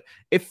understand, but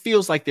it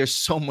feels like there's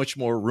so much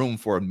more room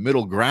for a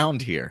middle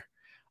ground here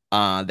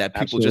that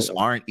people just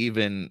aren't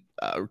even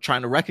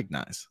trying to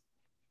recognize.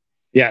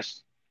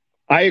 Yes,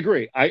 I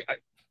agree. I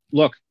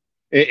look,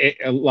 a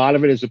lot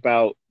of it is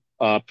about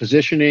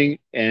positioning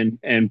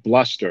and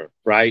bluster,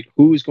 right?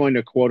 Who's going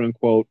to quote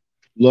unquote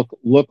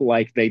look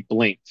like they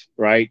blinked,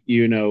 right?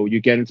 You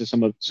get into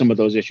some of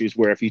those issues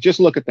where if you just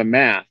look at the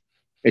math,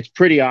 it's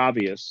pretty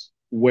obvious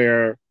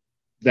where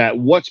that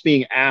what's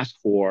being asked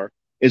for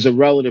is a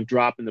relative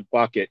drop in the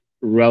bucket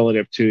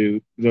relative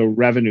to the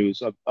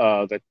revenues of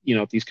that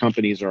these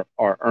companies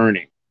are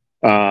earning.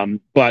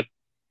 But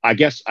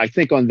I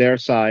think on their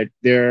side,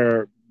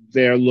 they're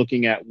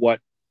looking at what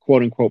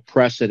quote unquote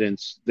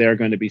precedents they're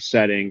going to be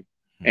setting,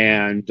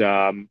 and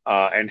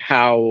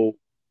how,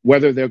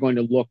 whether they're going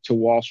to look to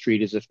Wall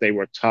Street as if they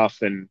were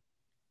tough and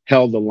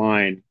held the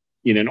line,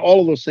 and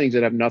all of those things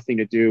that have nothing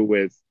to do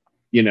with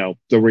the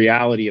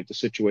reality of the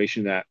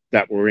situation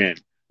that we're in.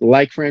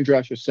 Like Fran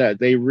Drescher said,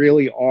 they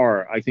really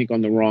are, I think,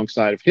 on the wrong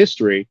side of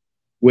history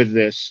with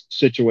this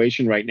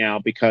situation right now,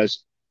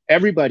 because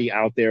everybody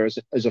out there is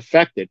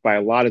affected by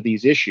a lot of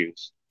these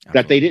issues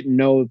that they didn't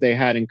know they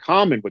had in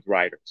common with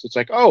writers. It's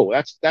like, oh,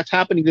 that's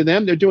happening to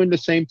them. They're doing the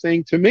same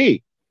thing to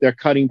me. They're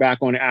cutting back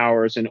on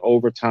hours and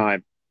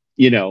overtime,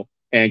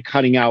 and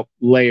cutting out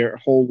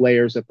whole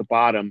layers at the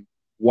bottom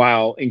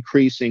while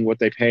increasing what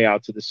they pay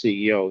out to the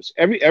CEOs.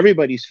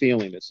 Everybody's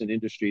feeling this in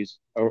industries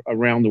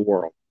around the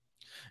world.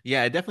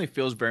 Yeah, it definitely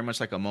feels very much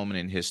like a moment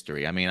in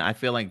history. I mean, I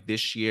feel like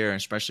this year, and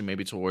especially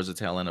maybe towards the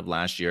tail end of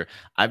last year,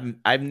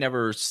 I've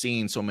never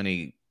seen so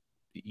many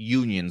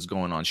unions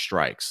going on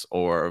strikes,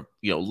 or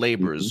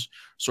laborers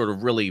sort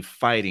of really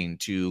fighting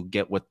to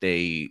get what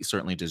they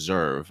certainly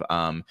deserve.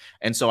 And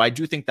so I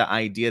do think the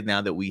idea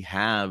now that we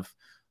have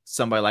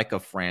somebody like a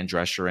Fran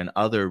Drescher and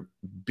other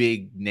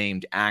big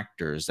named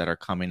actors that are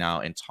coming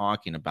out and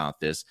talking about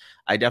this,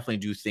 I definitely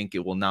do think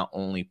it will not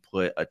only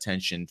put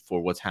attention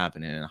for what's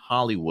happening in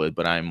Hollywood,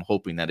 but I'm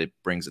hoping that it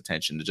brings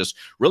attention to just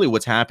really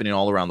what's happening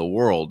all around the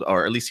world,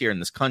 or at least here in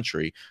this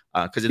country,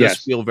 because it does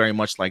feel very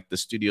much like the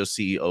studio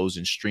CEOs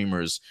and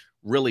streamers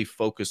really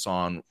focus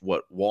on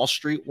what Wall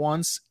Street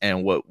wants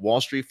and what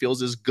Wall Street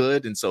feels is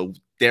good. And so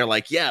they're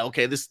like, yeah,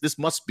 okay, this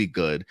must be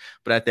good.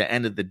 But at the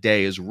end of the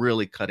day is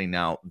really cutting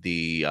out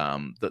the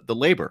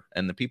labor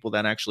and the people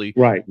that actually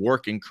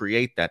work and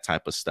create that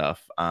type of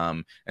stuff.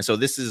 And so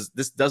this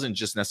doesn't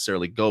just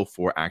necessarily go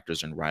for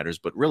actors and writers,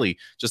 but really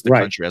just the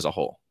country as a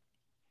whole.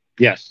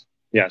 Yes.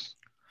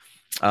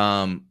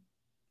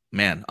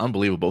 Man,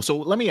 unbelievable. So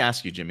let me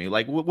ask you, Jimmy,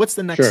 like, what's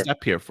the next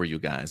step here for you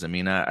guys? I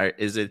mean,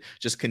 is it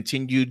just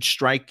continued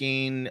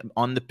striking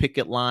on the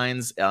picket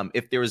lines?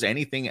 If there is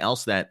anything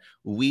else that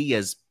we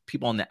as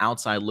people on the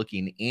outside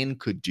looking in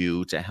could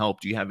do to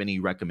help, do you have any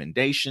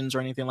recommendations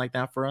or anything like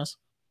that for us?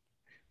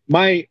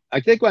 I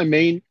think my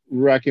main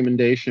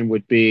recommendation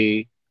would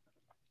be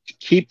to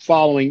keep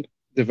following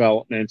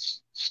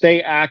developments,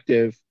 stay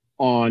active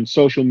on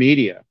social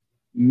media,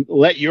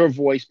 let your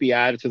voice be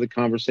added to the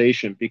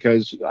conversation,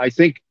 because I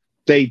think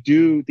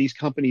these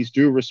companies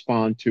do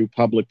respond to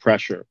public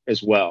pressure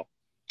as well.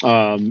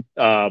 So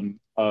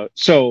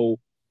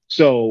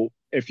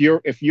if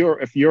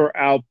you're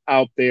out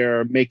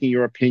there making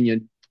your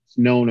opinion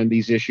known on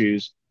these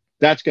issues,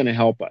 that's going to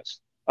help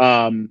us.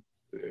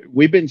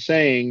 We've been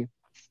saying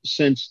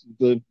since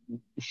the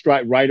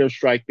writer's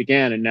strike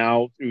began, and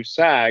now through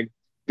SAG,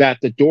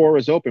 that the door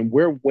is open.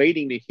 We're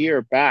waiting to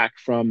hear back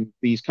from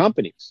these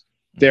companies.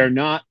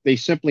 They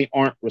simply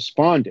aren't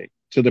responding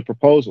to the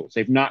proposals.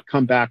 They've not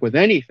come back with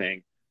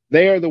anything.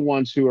 They are the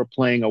ones who are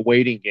playing a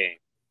waiting game.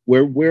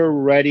 We're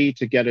ready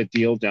to get a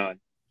deal done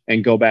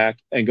and go back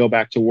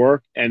to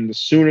work, and the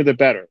sooner the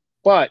better.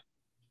 But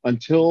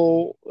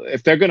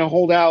if they're going to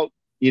hold out,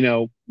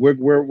 we're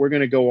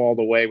going to go all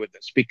the way with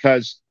this,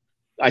 because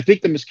I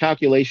think the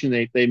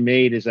miscalculation they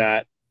made is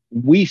that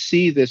we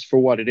see this for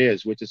what it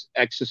is, which is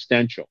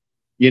existential.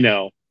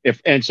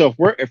 If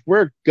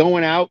we're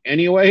going out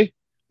anyway,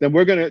 then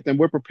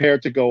we're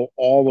prepared to go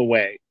all the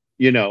way,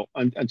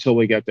 until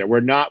we get there.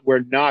 We're not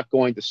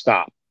going to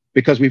stop,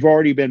 because we've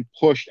already been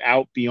pushed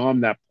out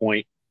beyond that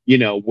point,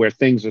 where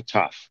things are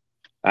tough.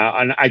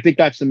 And I think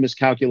that's the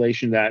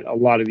miscalculation that a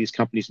lot of these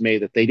companies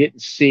made, that they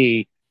didn't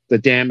see the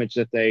damage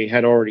that they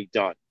had already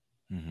done.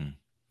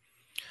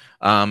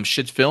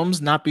 Should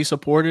films not be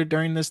supported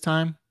during this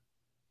time?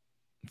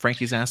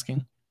 Frankie's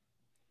asking.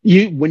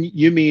 You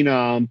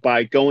mean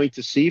by going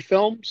to see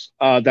films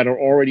that are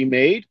already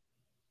made?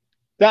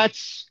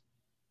 That's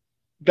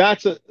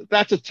a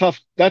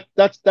tough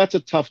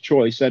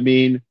choice. I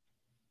mean,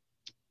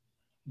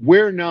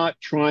 we're not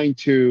trying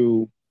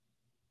to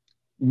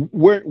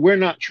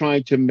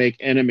make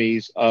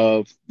enemies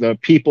of the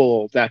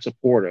people that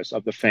support us,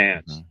 of the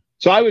fans.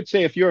 So I would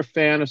say, if you're a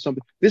fan of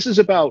something, this is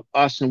about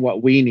us and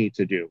what we need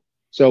to do.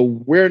 So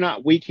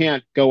we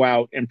can't go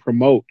out and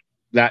promote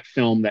that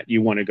film that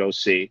you want to go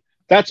see.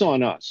 That's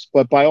on us.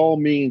 But by all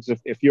means,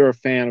 if you're a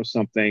fan of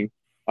something,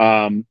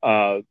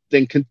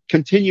 then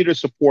continue to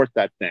support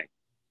that thing.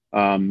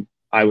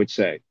 I would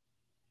say.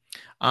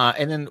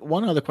 And then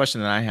one other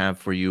question that I have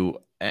for you,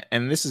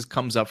 and this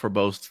comes up for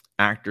both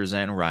actors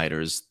and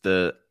writers,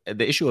 the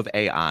issue of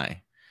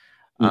AI.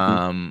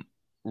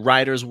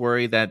 Writers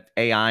worry that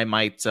AI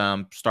might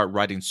start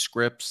writing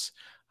scripts.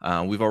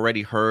 We've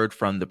already heard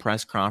from the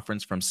press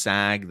conference from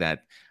SAG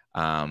that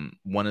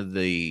one of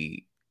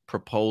the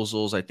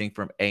proposals, I think,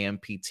 from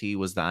AMPT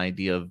was the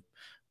idea of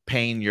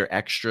paying your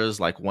extras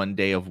like 1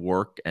 day of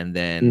work and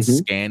then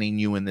scanning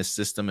you in this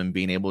system and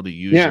being able to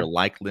use your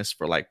likeness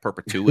for like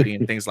perpetuity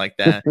and things like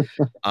that.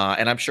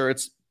 And I'm sure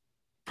it's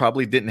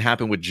probably didn't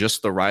happen with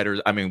just the writers.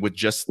 I mean, with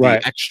just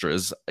the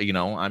extras, you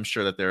know, I'm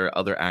sure that there are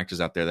other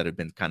actors out there that have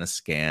been kind of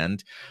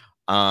scanned.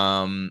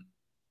 Do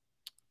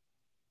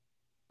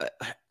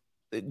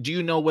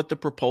you know what the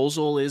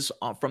proposal is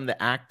from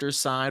the actor's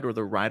side or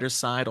the writer's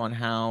side on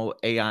how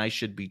AI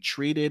should be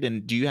treated?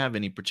 And do you have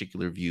any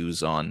particular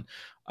views on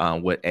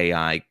what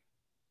AI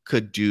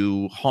could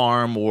do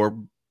harm or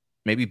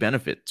maybe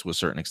benefit to a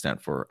certain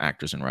extent for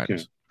actors and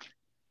writers?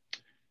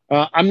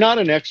 I'm not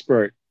an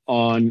expert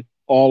on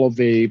all of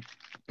the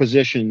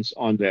positions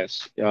on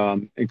this,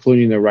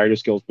 including the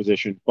Writers Guild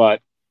position, but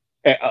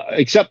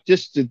except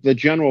just the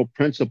general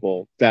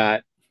principle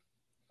that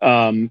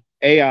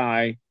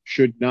AI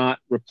should not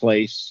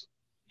replace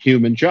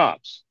human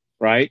jobs,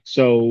 right?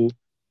 So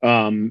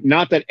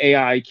not that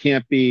AI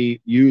can't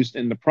be used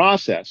in the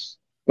process,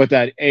 but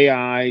that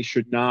AI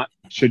should not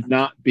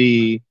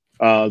be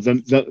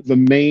the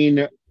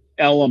main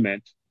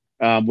element,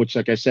 which,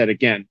 like I said,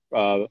 again,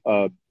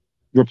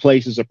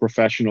 replaces a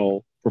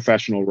professional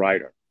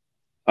writer.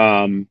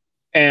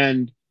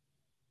 And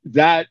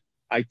that,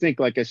 I think,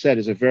 like I said,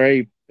 is a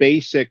very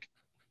basic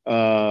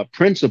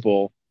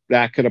principle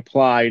that could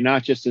apply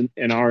not just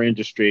in our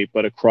industry,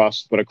 but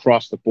across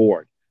the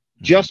board.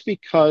 Just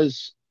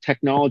because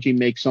technology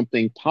makes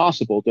something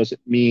possible doesn't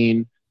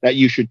mean that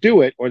you should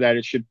do it or that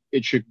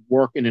it should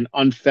work in an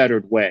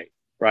unfettered way,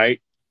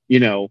 right? You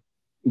know,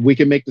 we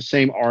can make the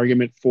same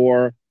argument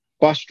for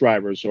bus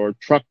drivers or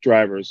truck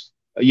drivers.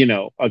 You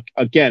know,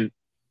 again,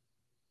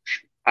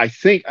 I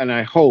think and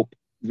I hope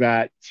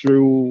that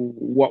through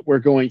what we're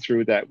going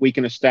through, that we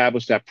can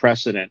establish that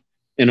precedent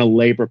in a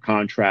labor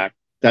contract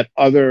that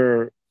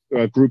other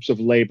groups of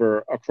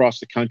labor across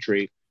the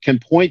country can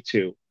point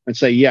to and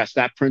say, yes,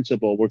 that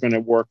principle, we're going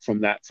to work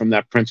from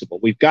that principle.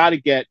 We've got to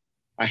get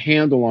a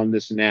handle on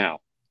this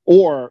now,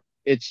 or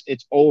it's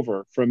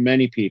over for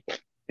many people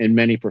in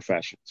many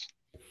professions,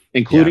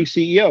 including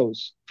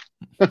CEOs.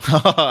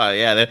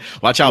 Yeah,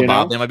 watch out,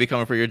 Bob. They might be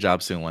coming for your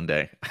job soon one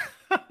day.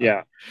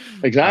 Yeah,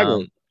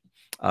 exactly.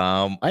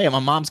 Hey, my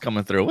mom's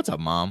coming through. What's up,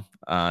 Mom?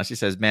 She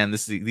says, man,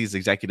 these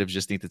executives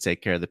just need to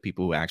take care of the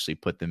people who actually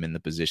put them in the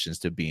positions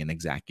to be an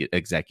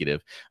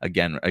executive.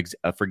 Again,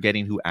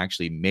 forgetting who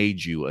actually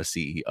made you a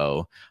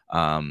CEO.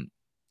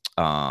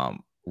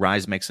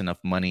 Rise makes enough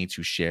money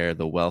to share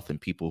the wealth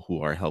and people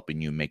who are helping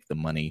you make the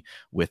money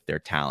with their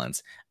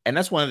talents. And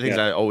that's one of the things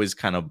I always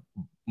kind of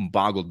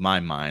boggled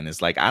my mind,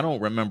 is like, I don't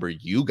remember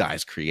you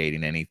guys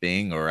creating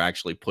anything or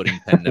actually putting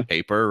pen to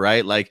paper,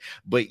 right? Like,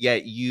 but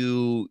yet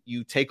you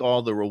take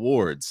all the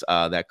rewards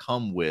that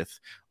come with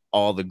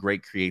all the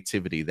great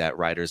creativity that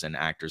writers and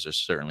actors are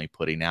certainly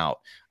putting out.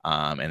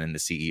 And then the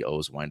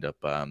CEOs wind up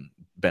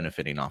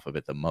benefiting off of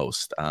it the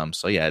most.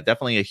 So yeah,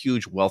 definitely a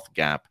huge wealth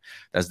gap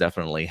that's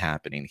definitely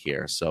happening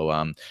here.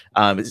 So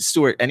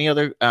Stuart, any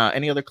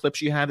other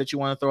clips you had that you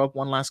want to throw up?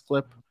 One last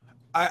clip?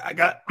 I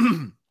got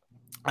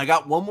I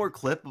got one more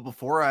clip, but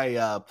before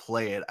I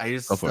play it, I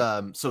just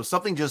so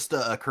something just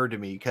occurred to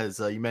me, because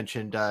you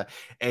mentioned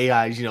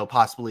AIs, you know,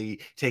 possibly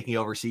taking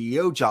over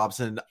CEO jobs,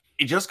 and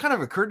it just kind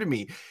of occurred to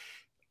me,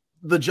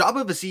 the job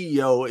of a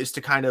CEO is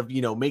to kind of,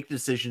 you know, make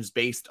decisions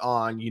based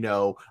on, you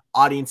know,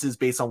 audiences,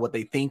 based on what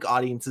they think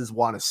audiences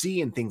want to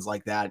see and things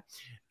like that.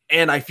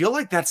 And I feel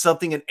like that's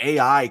something an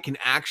AI can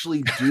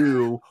actually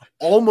do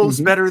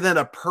almost better than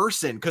a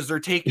person, because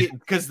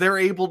they're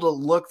able to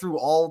look through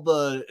all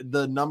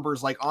the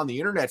numbers like on the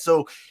internet.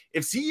 So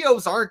if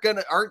CEOs aren't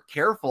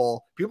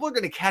careful, people are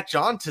gonna catch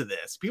on to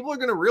this. People are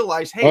gonna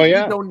realize, hey,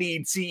 we don't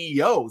need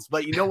CEOs,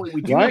 but you know what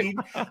we do need?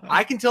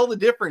 I can tell the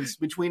difference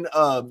between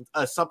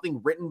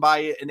something written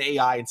by an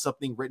AI and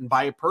something written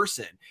by a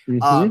person.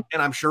 And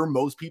I'm sure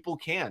most people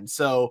can.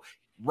 So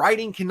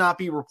writing cannot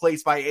be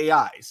replaced by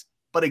AIs,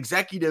 but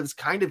executives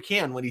kind of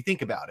can when you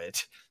think about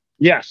it.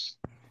 Yes.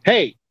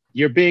 Hey,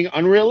 you're being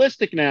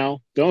unrealistic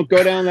now. Don't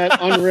go down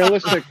that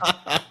unrealistic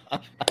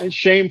and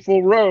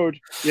shameful road,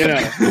 you know.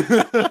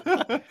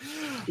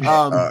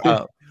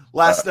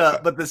 Last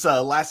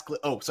clip.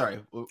 Oh, sorry.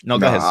 No,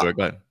 go ahead, Stuart.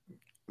 Go ahead.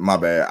 My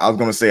bad. I was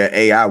going to say an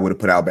AI would have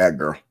put out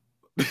Batgirl.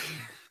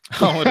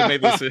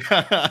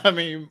 I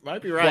mean,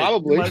 might be right.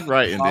 Probably. Might be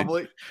right.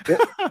 Probably.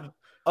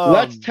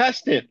 Let's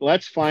test it.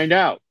 Let's find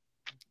out.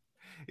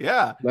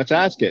 Yeah. Let's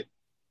ask it.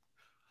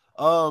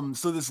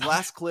 So this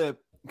last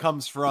clip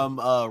comes from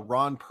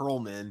Ron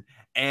Perlman,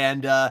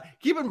 and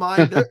keep in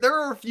mind there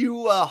are a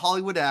few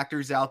Hollywood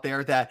actors out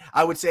there that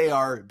I would say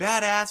are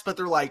badass, but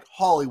they're like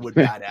Hollywood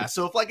badass.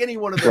 So if like any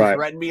one of them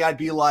threatened me, I'd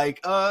be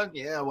like,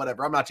 yeah,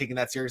 whatever. I'm not taking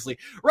that seriously.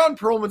 Ron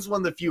Perlman's one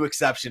of the few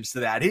exceptions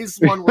to that. He's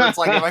one where it's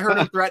like, if I heard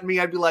him threaten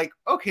me, I'd be like,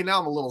 okay, now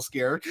I'm a little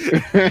scared.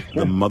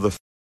 The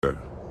motherfucker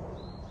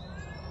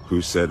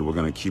who said we're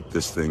going to keep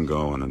this thing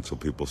going until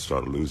people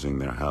start losing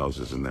their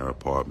houses and their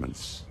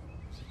apartments.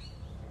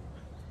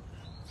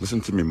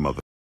 Listen to me, motherfucker.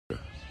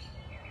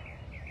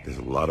 There's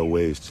a lot of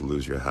ways to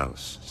lose your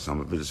house.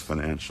 Some of it is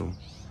financial.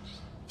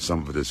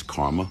 Some of it is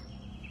karma.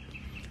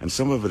 And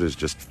some of it is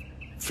just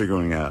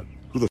figuring out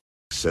who the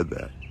said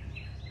that.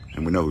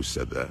 And we know who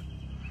said that.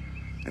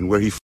 And where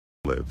he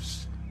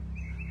lives.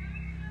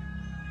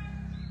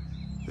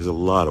 There's a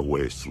lot of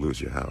ways to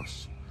lose your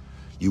house.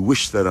 You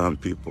wish that on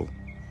people.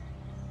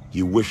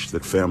 You wish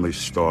that families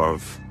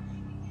starve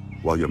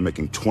while you're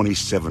making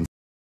 $27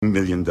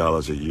 million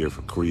a year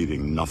for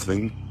creating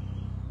nothing.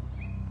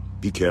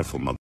 Be careful,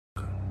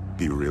 motherfucker.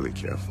 Be really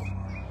careful.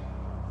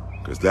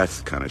 Because that's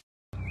the kind of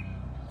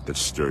that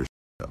stirs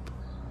up.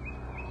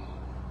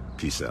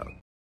 Peace out.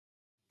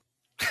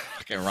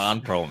 Fucking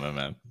Ron Perlman,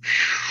 man.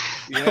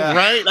 Yeah.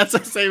 Right? That's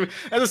the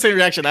same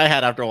reaction I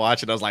had after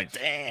watching. I was like,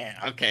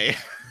 damn, okay.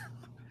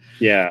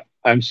 Yeah,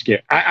 I'm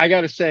scared. I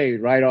got to say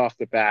right off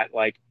the bat,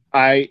 like,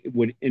 I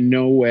would in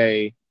no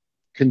way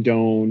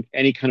condone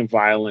any kind of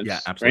violence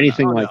or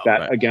anything not. like No,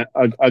 that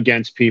right.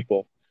 against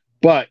people.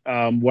 But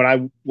what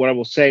I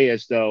will say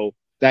is, though,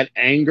 that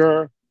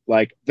anger,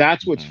 like,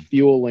 that's what's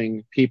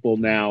fueling people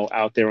now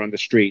out there on the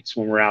streets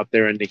when we're out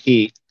there in the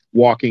heat,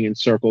 walking in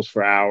circles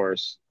for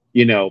hours.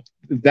 You know,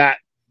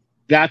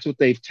 that's what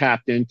they've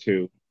tapped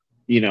into,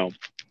 you know,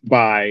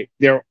 by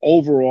their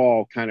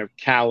overall kind of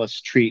callous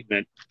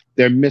treatment,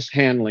 their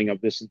mishandling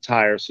of this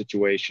entire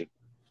situation.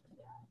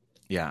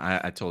 Yeah,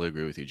 I totally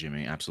agree with you,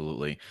 Jimmy.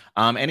 Absolutely.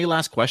 Any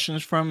last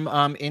questions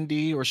from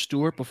Indy or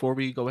Stuart before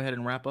we go ahead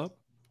and wrap up?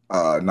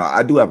 No,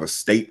 I do have a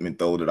statement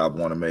though that I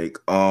want to make.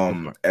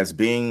 As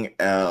being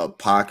a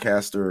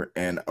podcaster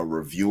and a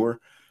reviewer,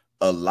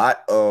 a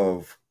lot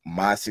of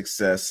my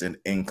success and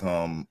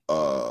income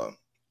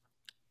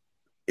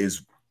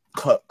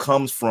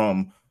comes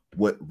from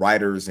what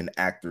writers and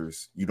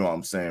actors, you know what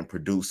I'm saying,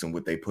 produce and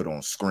what they put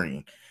on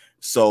screen.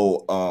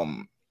 So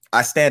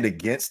I stand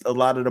against a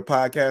lot of the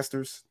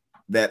podcasters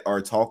that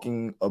are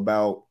talking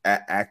about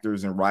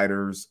actors and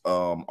writers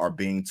are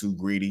being too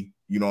greedy.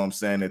 You know what I'm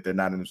saying? That they're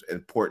not as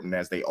important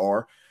as they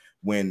are.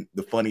 When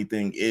the funny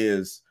thing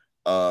is,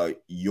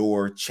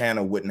 your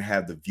channel wouldn't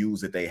have the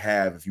views that they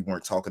have if you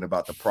weren't talking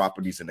about the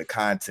properties and the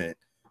content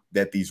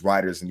that these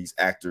writers and these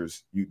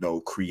actors, you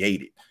know,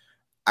 created.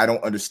 I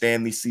don't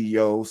understand these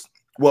CEOs.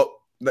 Well,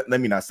 let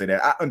me not say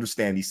that. I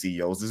understand these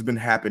CEOs. This has been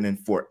happening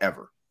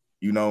forever.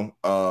 You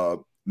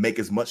know, make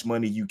as much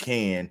money you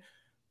can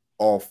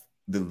off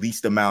the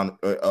least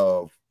amount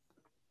of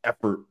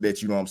effort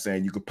that, you know what I'm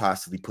saying, you could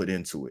possibly put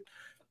into it.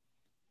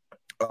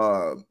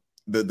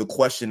 The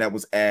question that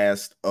was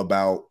asked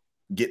about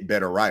get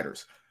better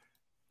writers.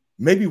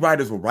 Maybe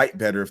writers will write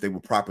better if they were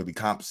properly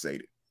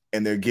compensated,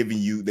 and they're giving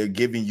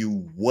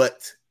you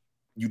what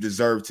you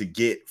deserve to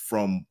get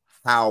from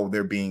how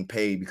they're being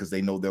paid because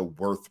they know they're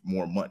worth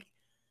more money.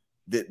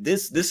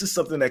 This is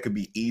something that could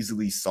be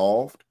easily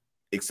solved,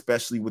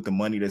 especially with the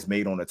money that's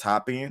made on the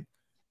top end.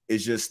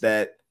 It's just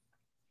that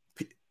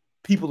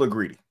people are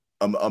greedy.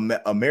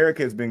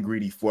 America has been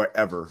greedy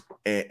forever,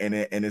 and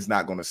it's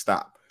not going to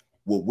stop.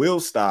 What will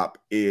stop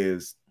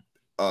is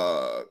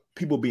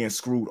people being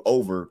screwed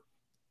over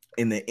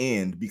in the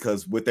end,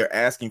 because what they're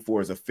asking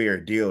for is a fair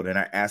deal. They're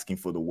not asking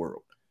for the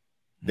world.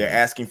 They're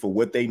asking for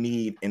what they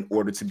need in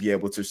order to be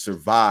able to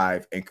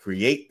survive and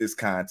create this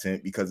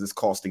content, because it's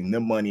costing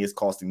them money, it's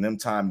costing them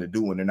time to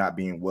do, and they're not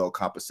being well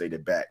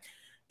compensated back.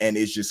 And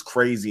it's just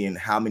crazy in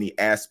how many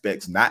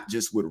aspects, not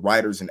just with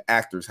writers and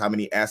actors, how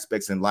many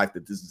aspects in life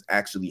that this is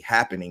actually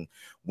happening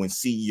when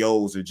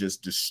CEOs are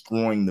just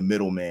destroying the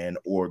middleman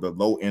or the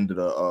low end of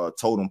the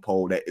totem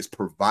pole that is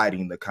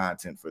providing the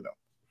content for them.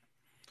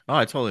 Oh,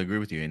 I totally agree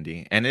with you,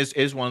 Indy. And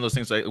it's one of those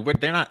things like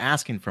they're not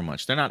asking for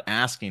much. They're not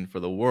asking for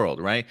the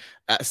world, right?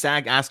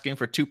 SAG asking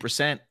for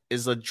 2%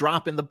 is a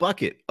drop in the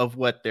bucket of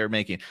what they're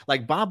making.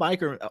 Like Bob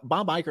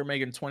Iger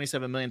making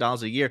 $27 million a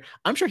year.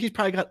 I'm sure he's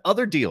probably got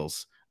other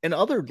deals and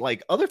other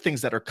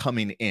things that are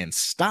coming in,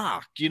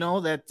 stock, you know,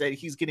 that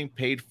he's getting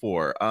paid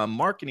for,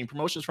 marketing,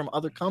 promotions from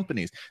other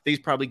companies that he's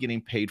probably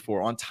getting paid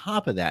for on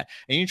top of that.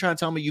 And you're trying to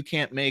tell me you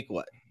can't make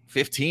what?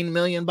 15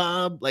 million,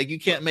 Bob? Like, you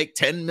can't make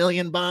 10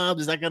 million, Bob?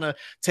 Is that gonna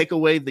take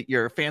away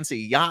your fancy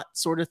yacht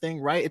sort of thing,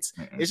 right? It's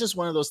just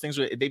one of those things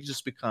where they've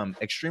just become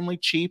extremely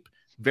cheap,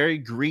 very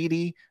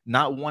greedy,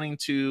 not wanting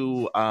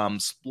to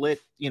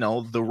split, you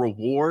know, the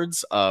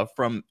rewards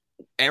from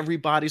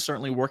everybody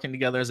certainly working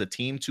together as a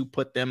team to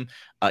put them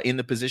in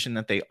the position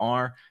that they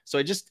are. So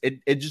it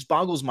just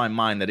boggles my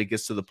mind that it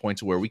gets to the point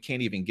to where we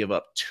can't even give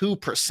up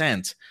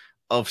 2%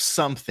 of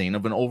something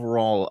of an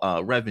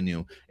overall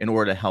revenue in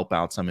order to help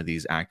out some of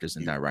these actors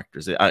and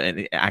directors,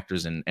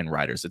 actors and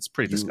writers. It's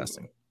pretty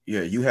disgusting.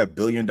 Yeah, you have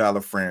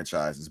billion-dollar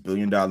franchises,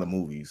 billion-dollar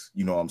movies,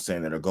 you know what I'm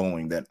saying, that are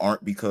going, that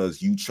aren't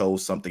because you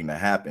chose something to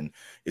happen.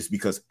 It's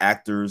because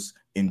actors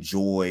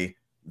enjoy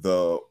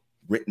the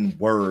written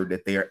word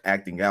that they are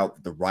acting out,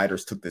 that the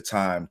writers took the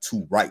time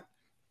to write,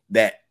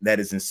 that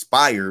is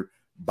inspired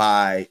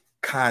by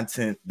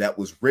content that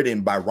was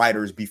written by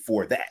writers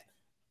before that.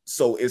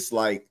 So it's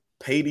like,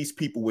 pay these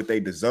people what they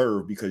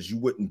deserve, because you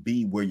wouldn't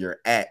be where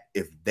you're at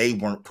if they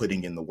weren't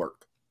putting in the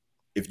work.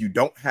 If you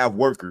don't have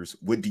workers,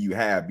 what do you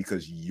have?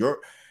 Because you're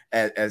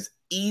as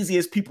easy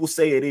as people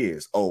say it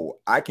is. Oh,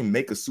 I can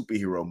make a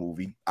superhero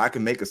movie. I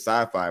can make a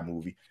sci-fi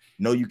movie.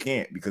 No, you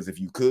can't, because if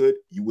you could,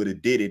 you would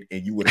have did it,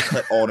 and you would have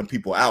cut all them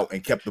people out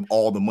and kept them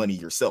all the money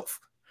yourself.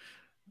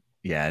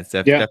 Yeah, it's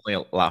definitely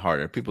a lot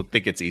harder. People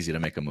think it's easy to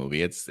make a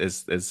movie. It's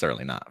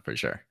certainly not, for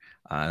sure.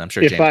 And I'm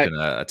sure James can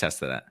attest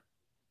to that.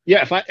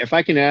 Yeah, if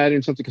I can add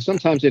in something, because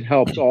sometimes it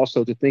helps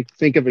also to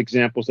think of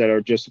examples that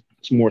are just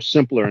more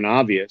simpler and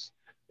obvious.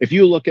 If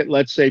you look at,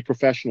 let's say,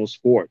 professional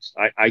sports,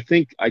 I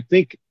think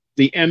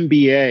the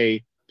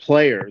NBA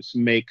players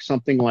make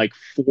something like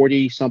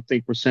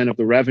 40-something% of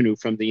the revenue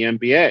from the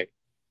NBA.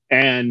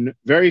 And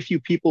very few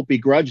people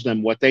begrudge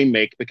them what they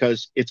make,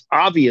 because it's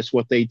obvious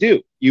what they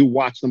do. You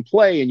watch them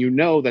play and you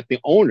know that the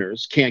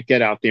owners can't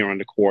get out there on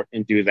the court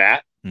and do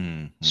that.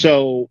 Mm-hmm.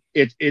 So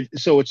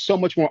it's so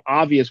much more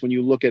obvious when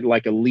you look at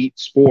like elite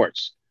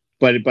sports.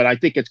 But I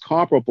think it's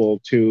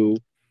comparable to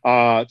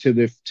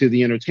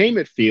the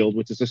entertainment field,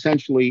 which is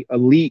essentially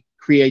elite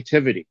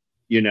creativity,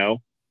 you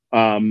know.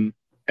 And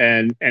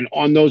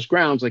on those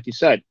grounds, like you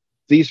said,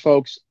 these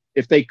folks,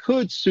 if they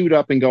could suit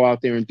up and go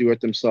out there and do it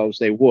themselves,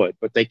 they would,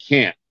 but they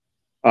can't.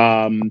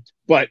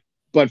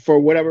 But for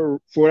whatever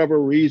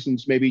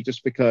reasons, maybe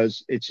just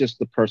because it's just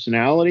the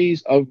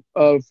personalities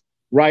of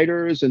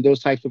writers and those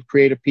types of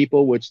creative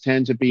people, which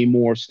tend to be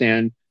more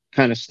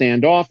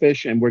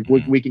standoffish, and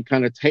we can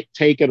kind of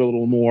take it a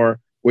little more,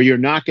 where you're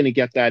not going to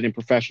get that in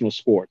professional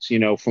sports, you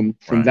know, from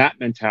that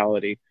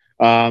mentality.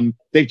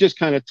 They've just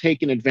kind of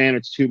taken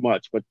advantage too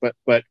much,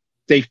 but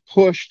they've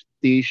pushed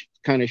these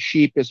kind of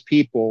sheepish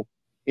people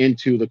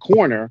into the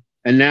corner,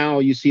 and now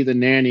you see the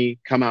nanny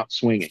come out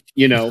swinging.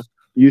 You know,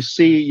 you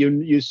see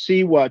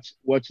what's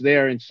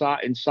there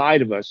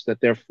inside of us that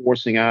they're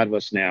forcing out of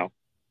us now,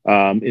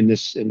 in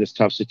this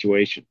tough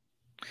situation.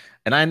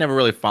 And I never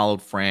really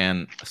followed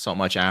Fran so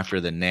much after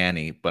the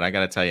nanny, but I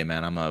got to tell you,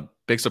 man, I'm a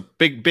big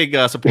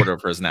supporter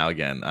of hers now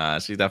again.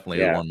 She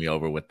definitely won me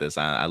over with this.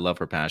 I love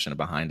her passion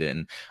behind it,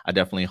 and I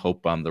definitely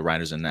hope the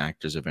writers and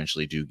actors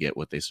eventually do get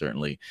what they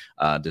certainly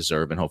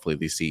deserve, and hopefully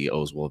these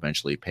CEOs will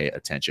eventually pay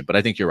attention. But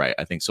I think you're right.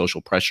 I think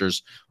social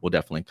pressures will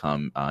definitely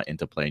come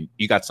into play.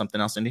 You got something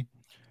else, Indy?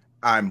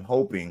 I'm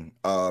hoping,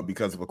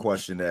 because of a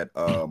question that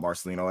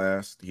Marcelino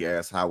asked. He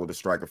asked, how will the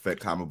strike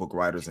affect comic book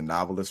writers and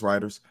novelist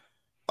writers?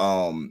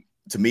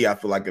 To me, I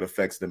feel like it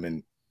affects them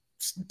in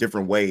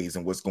different ways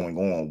and what's going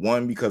on.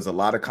 One, because a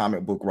lot of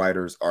comic book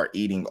writers are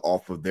eating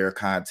off of their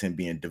content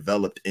being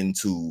developed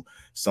into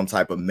some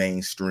type of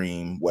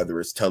mainstream, whether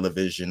it's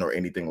television or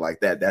anything like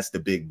that. That's the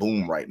big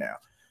boom right now.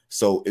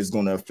 So it's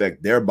going to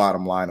affect their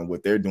bottom line and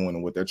what they're doing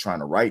and what they're trying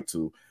to write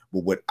to.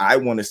 But what I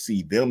want to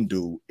see them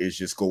do is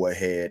just go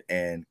ahead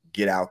and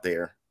get out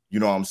there, you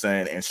know what I'm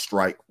saying, and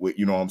strike with,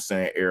 you know what I'm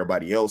saying,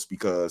 everybody else,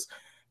 because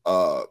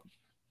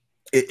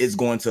it's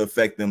going to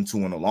affect them too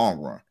in the long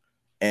run.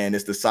 And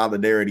it's the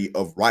solidarity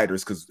of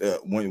writers, because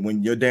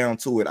when you're down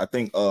to it, I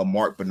think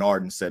Mark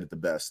Bernardin said it the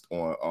best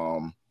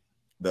on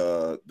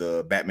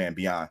the Batman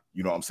Beyond,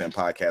 you know what I'm saying,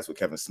 podcast with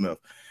Kevin Smith.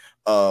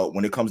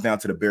 When it comes down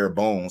to the bare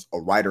bones, a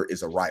writer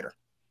is a writer.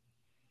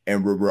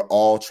 And we're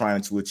all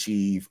trying to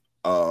achieve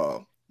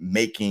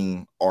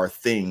making our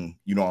thing,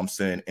 you know what I'm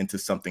saying, into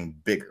something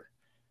bigger.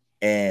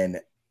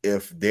 And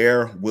if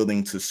they're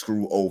willing to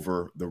screw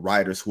over the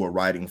writers who are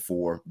writing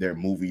for their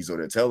movies or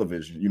their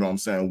television, you know what I'm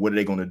saying, what are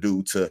they going to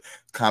do to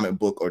comic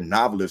book or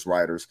novelist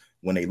writers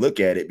when they look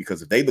at it?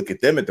 Because if they look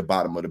at them at the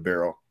bottom of the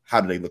barrel, how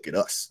do they look at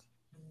us?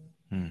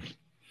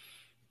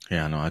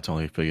 Yeah, no, I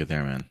totally feel you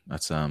there, man.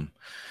 That's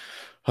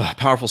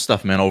powerful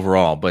stuff, man,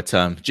 overall. But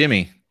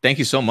Jimmy, thank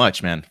you so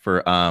much, man,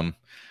 for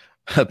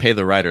pay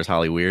the writers,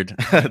 Holly Weird.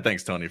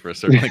 Thanks, Tony, for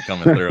certainly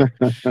coming through.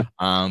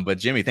 But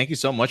Jimmy, thank you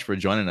so much for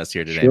joining us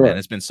here today, man.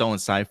 It's been so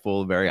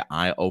insightful, very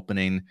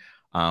eye-opening.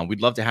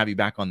 We'd love to have you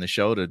back on the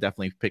show to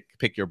definitely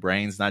pick your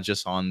brains, not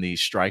just on the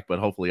strike, but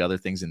hopefully other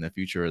things in the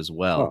future as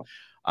well.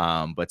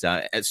 But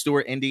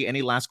Stuart, Indy,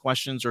 any last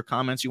questions or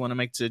comments you want to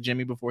make to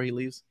Jimmy before he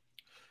leaves?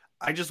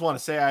 I just want to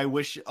say I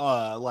wish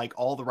like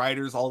all the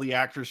writers, all the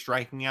actors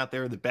striking out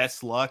there the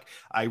best luck.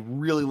 I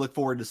really look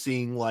forward to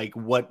seeing like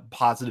what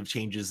positive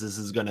changes this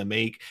is going to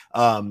make.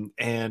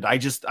 And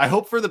I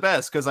hope for the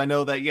best, because I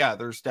know that, yeah,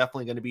 there's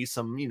definitely going to be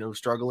some, you know,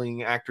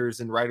 struggling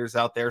actors and writers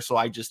out there. So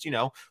I just, you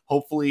know,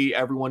 hopefully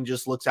everyone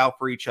just looks out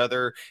for each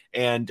other.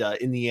 And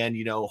in the end,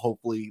 you know,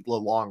 hopefully the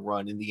long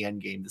run, in the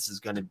end game, this is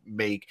going to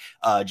make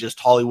just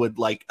Hollywood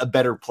like a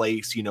better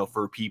place, you know,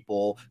 for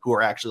people who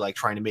are actually like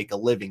trying to make a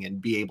living and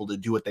be able to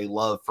do what they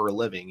love for a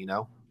living, you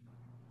know.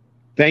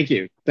 Thank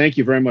you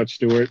very much,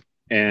 Stuart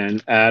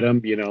and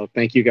Adam. You know,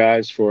 thank you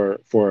guys for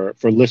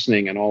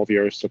listening and all of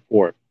your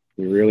support.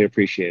 We really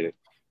appreciate it.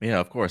 Yeah,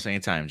 of course,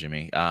 anytime,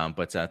 Jimmy.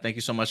 But thank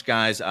you so much,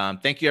 guys.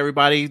 Thank you,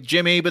 everybody.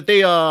 Jimmy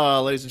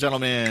Bethea, ladies and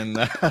gentlemen.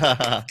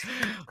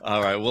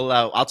 All right, well,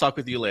 I'll talk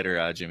with you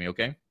later, Jimmy.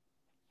 Okay.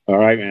 All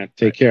right, man.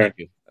 Take care. Thank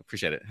you.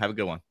 Appreciate it. Have a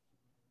good one.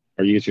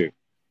 Or you too.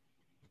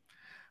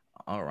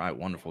 All right,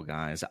 wonderful,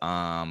 guys.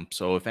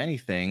 So if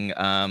anything,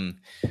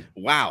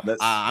 wow,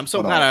 I'm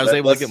so glad I was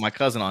able to get my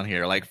cousin on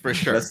here, like, for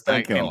sure. Let's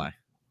thank him.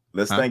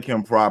 Thank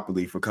him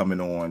properly for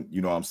coming on,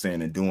 you know what I'm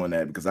saying, and doing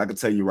that, because I can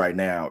tell you right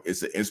now,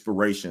 it's an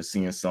inspiration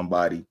seeing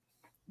somebody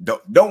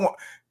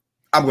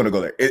I'm gonna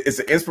go there. It's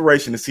an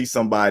inspiration to see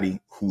somebody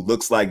who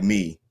looks like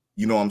me,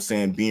 you know what I'm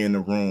saying, be in the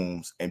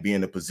rooms and be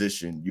in the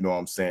position, you know what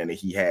I'm saying, that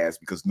he has.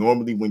 Because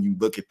normally when you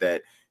look at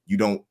that, you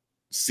don't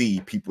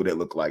see people that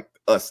look like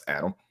us,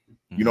 Adam.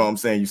 You know what I'm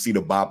saying? You see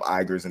the Bob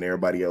Igers and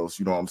everybody else,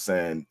 you know what I'm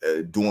saying,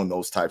 doing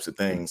those types of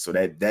things. So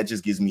that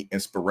just gives me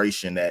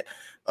inspiration that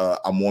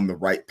I'm on the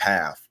right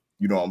path,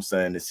 you know what I'm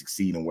saying, to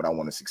succeed in what I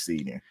want to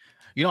succeed in.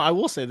 You know, I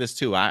will say this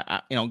too.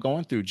 I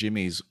going through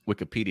Jimmy's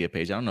Wikipedia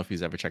page. I don't know if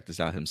he's ever checked this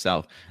out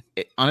himself.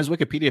 On his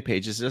Wikipedia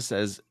page, it just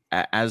says,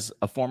 as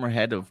a former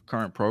head of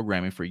current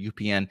programming for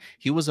UPN,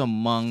 he was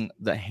among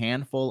the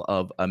handful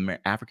of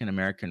African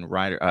American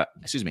writer.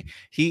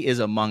 He is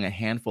among a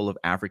handful of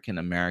African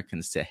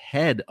Americans to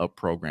head a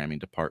programming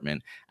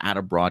department at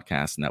a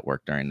broadcast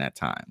network during that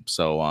time.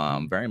 So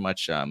very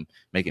much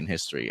making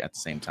history at the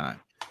same time.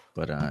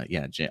 But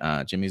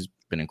Jimmy's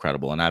been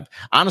incredible, and I've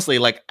honestly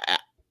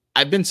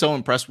I've been so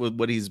impressed with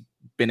what he's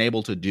been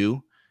able to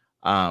do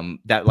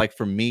that, like,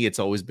 for me, it's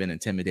always been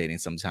intimidating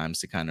sometimes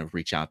to kind of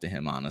reach out to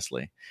him,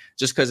 honestly,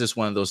 just because it's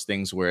one of those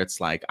things where it's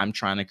like I'm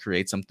trying to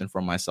create something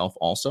for myself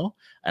also.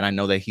 And I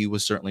know that he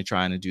was certainly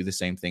trying to do the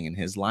same thing in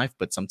his life.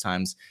 But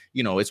sometimes,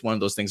 it's one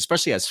of those things,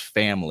 especially as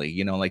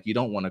family, like you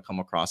don't want to come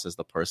across as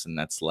the person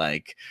that's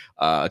like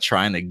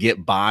trying to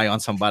get by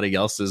on somebody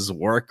else's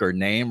work or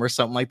name or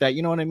something like that.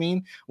 You know what I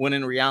mean? When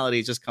in reality,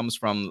 it just comes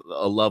from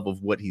a love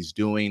of what he's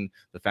doing,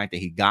 the fact that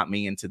he got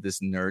me into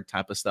this nerd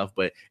type of stuff.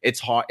 But it's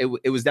hard.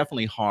 It was definitely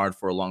hard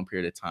for a long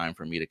period of time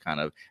for me to kind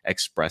of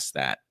express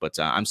that. But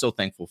I'm so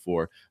thankful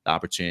for the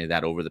opportunity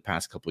that over the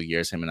past couple of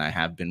years, him and I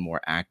have been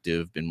more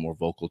active, been more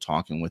vocal,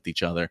 talking with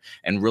each other,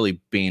 and really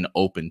being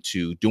open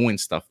to doing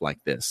stuff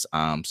like this.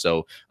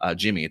 So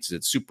Jimmy, it's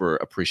super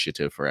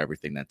appreciative for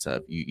everything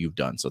that you've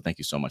done. So thank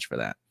you so much for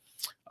that.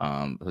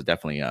 It was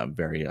definitely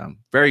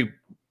very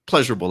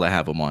pleasurable to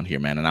have him on here,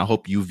 man. And I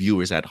hope you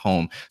viewers at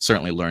home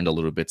certainly learned a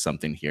little bit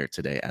something here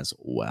today as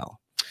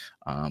well.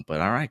 But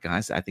all right,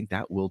 guys, I think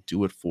that will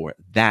do it for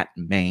that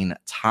main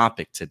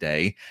topic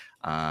today.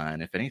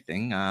 And if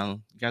anything, you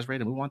guys ready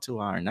to move on to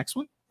our next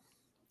one?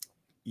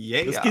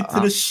 Yeah. Let's get to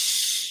the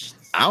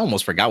I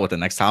almost forgot what the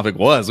next topic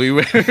was. We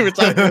were talking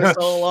for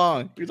so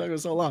long.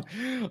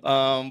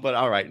 But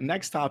all right,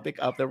 next topic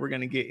up that we're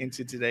going to get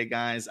into today,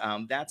 guys,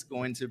 that's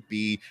going to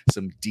be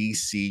some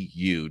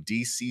DCU.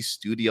 DC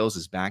Studios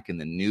is back in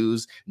the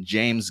news.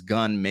 James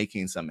Gunn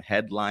making some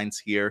headlines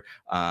here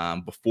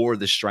before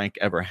the strike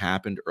ever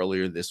happened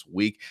earlier this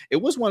week.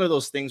 It was one of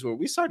those things where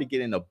we started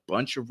getting a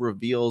bunch of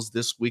reveals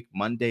this week,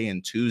 Monday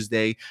and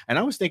Tuesday. And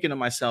I was thinking to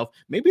myself,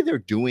 maybe they're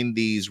doing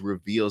these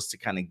reveals to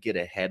kind of get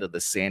ahead of the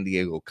San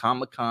Diego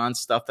Comic-Con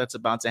stuff that's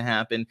about to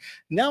happen.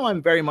 Now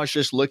I'm very much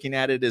just looking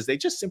at it as they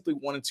just simply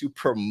wanted to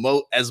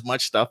promote as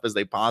much stuff as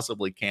they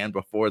possibly can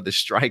before the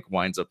strike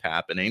winds up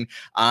happening.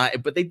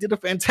 But they did a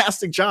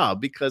fantastic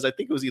job, because I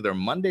think it was either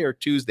Monday or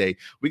Tuesday,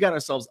 we got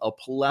ourselves a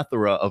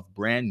plethora of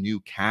brand new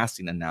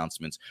casting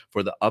announcements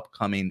for the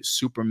upcoming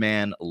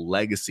Superman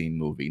Legacy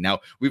movie. Now,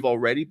 we've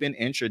already been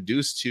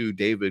introduced to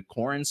David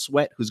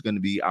Corenswet, who's going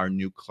to be our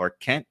new Clark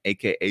Kent,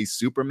 aka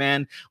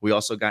Superman. We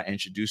also got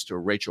introduced to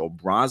Rachel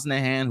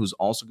Brosnahan, who's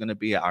also going to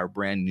be our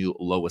brand new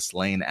Lois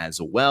Lane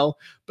as well.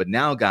 But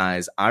now,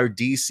 guys, our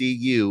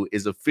DCU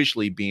is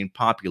officially being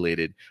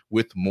populated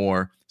with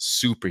more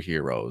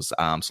superheroes.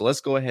 So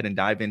let's go ahead and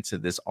dive into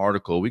this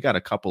article. We got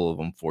a couple of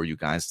them for you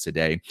guys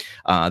today.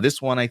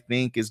 This one, I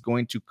think, is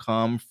going to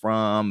come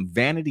from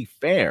Vanity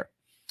Fair,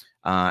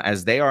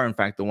 as they are, in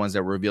fact, the ones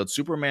that revealed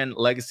Superman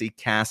Legacy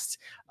cast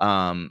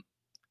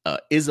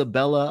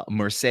Isabella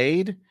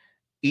Merced,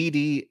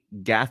 Edie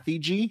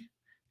Gathegi,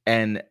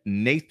 and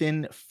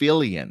Nathan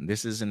Fillion.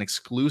 This is an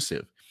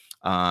exclusive,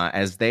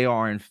 as they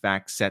are, in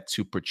fact, set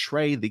to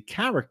portray the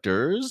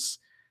characters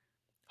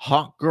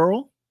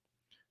Hawkgirl,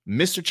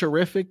 Mr.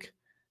 Terrific,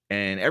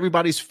 and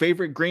everybody's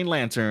favorite Green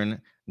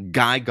Lantern,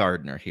 Guy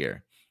Gardner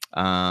here.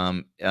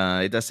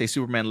 It does say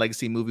Superman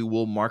Legacy movie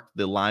will mark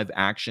the live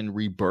action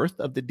rebirth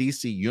of the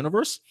DC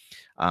universe.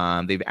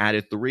 They've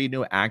added 3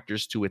 new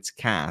actors to its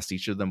cast,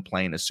 each of them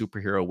playing a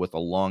superhero with a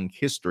long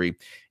history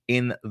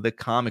in the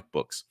comic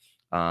books.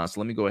 So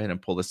let me go ahead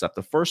and pull this up.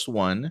 The first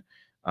one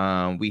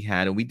we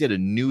did a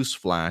news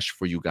flash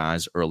for you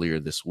guys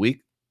earlier this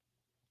week.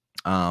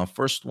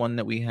 First one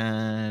that we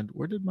had,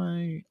 where did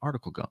my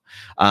article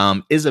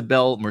go?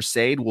 Isabel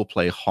Merced will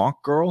play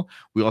Hawkgirl.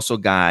 We also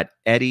got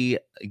Eddie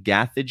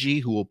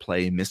Gathegi, who will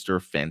play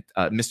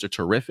Mr.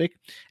 Terrific,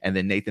 and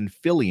then Nathan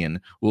Fillion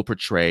will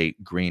portray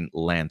Green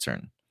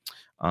Lantern.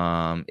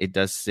 It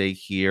does say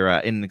here,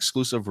 in an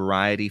exclusive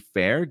Variety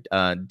Fair,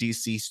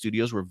 DC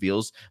Studios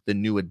reveals the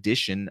new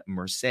addition,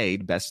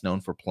 Merced, best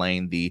known for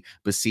playing the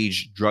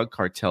besieged drug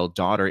cartel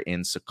daughter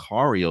in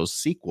Sicario's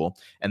sequel,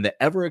 and the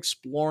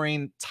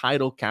ever-exploring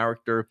title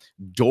character,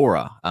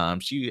 Dora.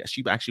 She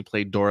actually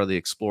played Dora the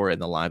Explorer in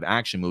the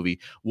live-action movie,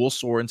 will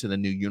soar into the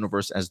new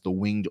universe as the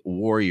winged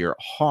warrior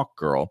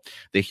Hawkgirl.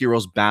 The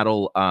heroes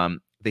battle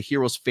The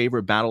hero's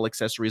favorite battle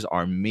accessories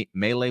are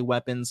melee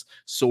weapons,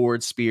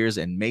 swords, spears,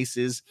 and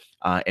maces.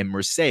 And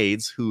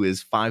Mercedes, who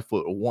is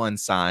 5'1"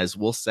 size,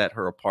 will set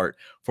her apart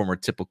from her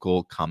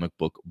typical comic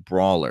book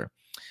brawler.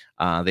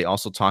 They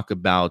also talk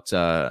about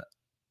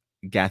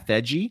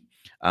Gathegi,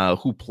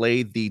 who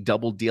played the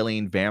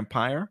double-dealing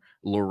vampire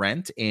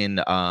Laurent in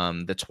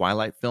the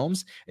Twilight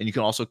films. And you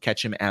can also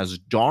catch him as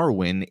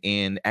Darwin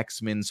in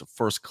X-Men's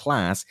First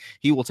Class.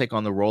 He will take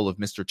on the role of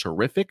Mr.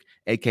 Terrific,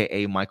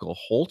 a.k.a. Michael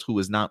Holt, who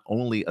is not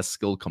only a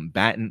skilled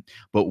combatant,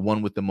 but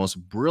one with the most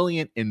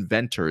brilliant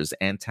inventors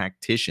and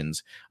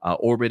tacticians,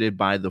 orbited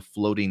by the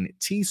floating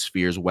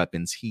T-spheres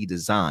weapons he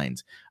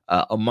designed.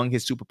 Among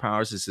his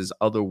superpowers is his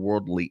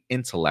otherworldly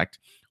intellect.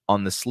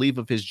 On the sleeve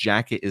of his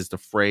jacket is the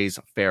phrase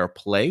 "fair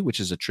play,"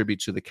 which is a tribute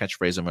to the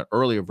catchphrase of an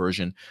earlier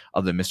version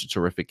of the Mr.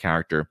 Terrific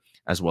character,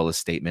 as well as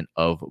statement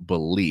of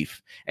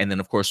belief. And then,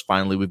 of course,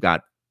 finally, we've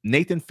got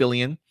Nathan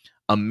Fillion,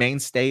 a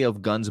mainstay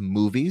of Gunn's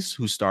movies,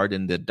 who starred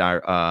in the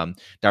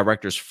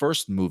director's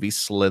first movie,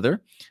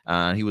 Slither.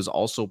 He was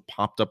also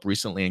popped up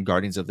recently in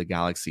Guardians of the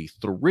Galaxy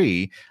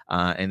 3.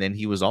 And then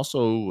he was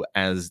also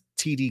as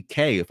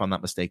TDK, if I'm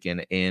not mistaken,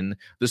 in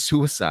the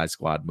Suicide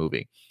Squad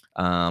movie.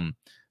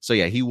 So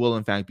yeah, he will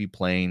in fact be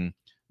playing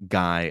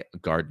Guy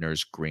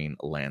Gardner's Green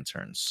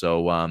Lantern.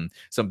 So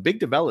some big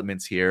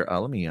developments here.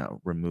 Let me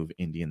remove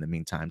Indy in the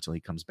meantime until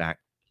he comes back.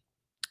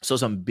 So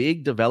some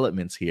big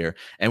developments here.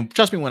 And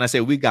trust me when I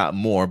say we got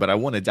more, but I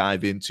want to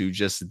dive into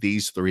just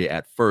these three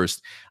at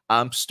first.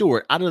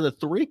 Stuart, out of the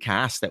three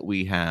casts that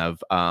we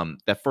have,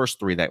 that first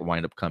three that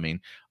wind up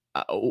coming,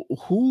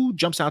 who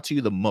jumps out to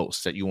you the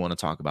most that you want to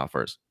talk about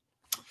first?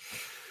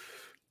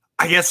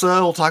 I guess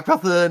we'll talk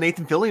about the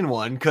Nathan Fillion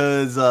one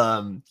because,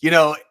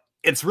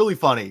 it's really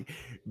funny.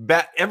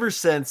 Ever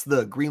since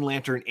the Green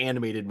Lantern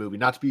animated movie,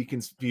 not to be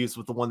confused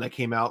with the one that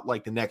came out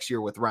like the next year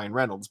with Ryan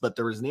Reynolds, but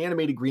there was an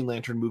animated Green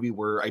Lantern movie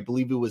where I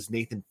believe it was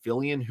Nathan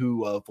Fillion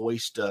who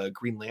voiced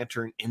Green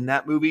Lantern in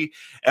that movie.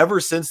 Ever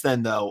since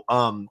then, though,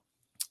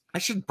 I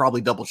should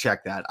probably double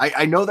check that.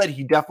 I know that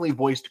he definitely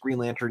voiced Green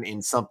Lantern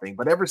in something,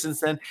 but ever since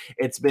then,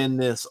 it's been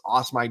this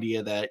awesome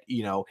idea that,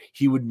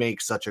 he would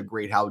make such a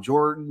great Hal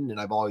Jordan,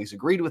 and I've always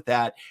agreed with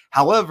that.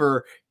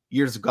 However,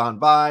 years have gone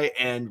by,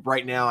 and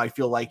right now I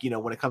feel like,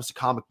 when it comes to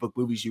comic book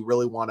movies, you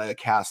really want to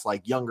cast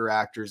like younger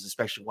actors,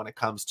 especially when it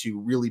comes to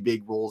really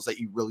big roles that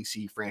you really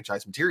see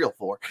franchise material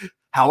for.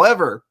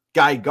 However,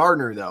 Guy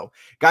Gardner, though.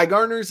 Guy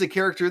Gardner is a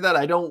character that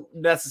I don't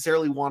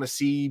necessarily want to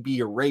see be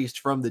erased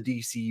from the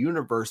DC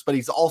universe, but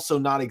he's also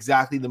not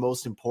exactly the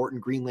most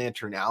important Green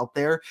Lantern out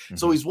there. Mm-hmm.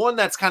 So he's one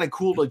that's kind of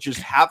cool to just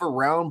have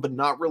around, but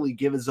not really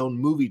give his own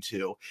movie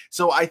to.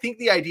 So I think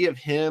the idea of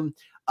him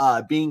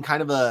being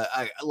kind of a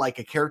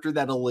character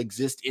that'll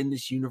exist in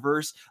this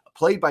universe,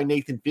 played by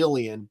Nathan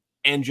Fillion,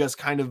 and just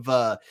kind of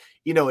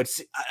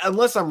it's,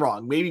 unless I'm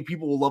wrong, maybe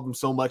people will love him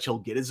so much he'll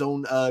get his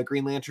own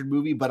Green Lantern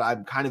movie, but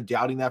I'm kind of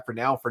doubting that for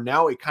now. For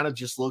now, it kind of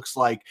just looks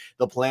like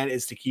the plan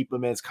is to keep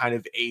him as kind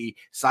of a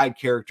side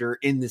character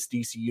in this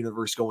DC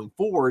universe going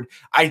forward.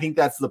 I think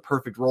that's the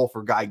perfect role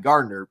for Guy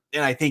Gardner,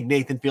 and I think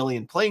Nathan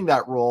Fillion playing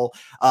that role,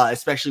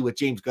 especially with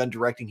James Gunn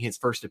directing his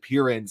first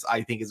appearance,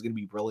 I think is going to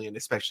be brilliant,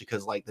 especially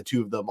because like the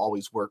two of them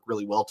always work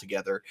really well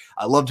together.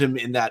 I loved him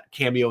in that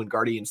cameo in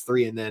Guardians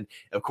 3, and then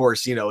of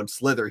course, in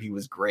Slither he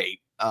was great.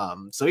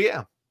 So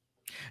yeah.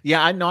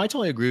 Yeah, I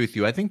totally agree with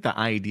you. I think the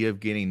idea of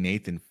getting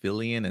Nathan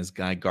Fillion as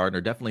Guy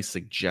Gardner definitely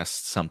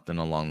suggests something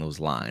along those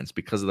lines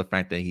because of the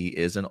fact that he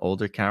is an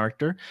older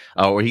character,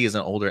 or he is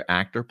an older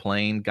actor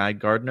playing Guy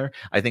Gardner.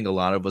 I think a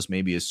lot of us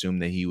maybe assume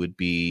that he would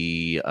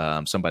be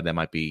somebody that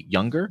might be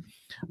younger.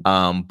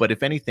 But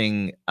if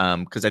anything,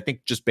 because I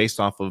think just based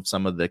off of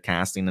some of the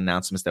casting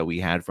announcements that we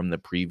had from the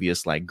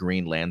previous like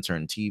Green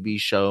Lantern TV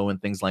show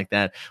and things like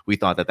that, we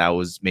thought that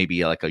was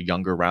maybe like a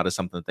younger route or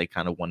something that they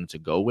kind of wanted to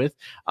go with.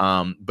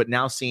 But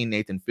now seeing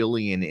Nathan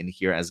Fillion in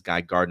here as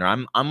Guy Gardner,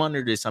 I'm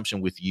under the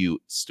assumption with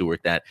you, Stuart,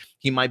 that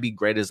he might be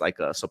great as like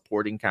a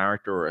supporting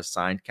character or a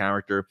side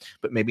character,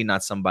 but maybe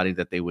not somebody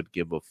that they would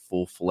give a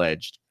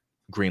full-fledged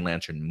Green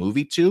Lantern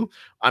movie to.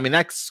 I mean,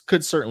 that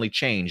could certainly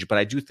change, but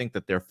I do think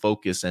that their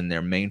focus and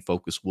their main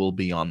focus will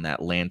be on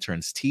that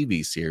Lanterns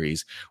TV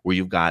series where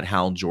you've got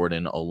Hal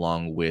Jordan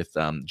along with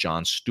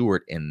Jon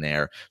Stewart in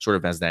there, sort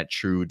of as that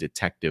true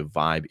detective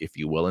vibe, if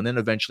you will, and then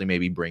eventually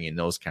maybe bringing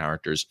those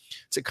characters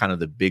to kind of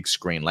the big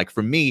screen. Like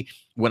for me,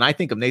 when I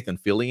think of Nathan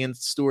Fillion,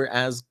 Stewart,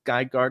 as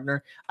Guy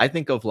Gardner, I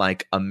think of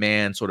like a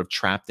man sort of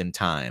trapped in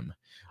time.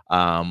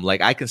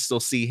 Like I can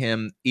still see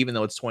him, even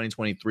though it's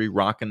 2023,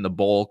 rocking the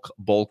bowl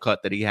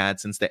cut that he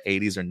had since the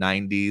 80s or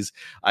 90s.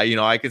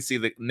 I can see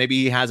that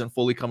maybe he hasn't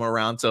fully come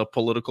around to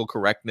political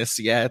correctness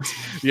yet.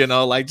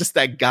 Like just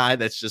that guy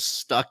that's just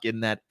stuck in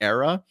that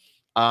era.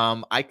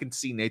 I can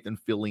see Nathan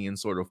Fillion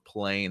sort of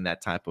playing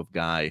that type of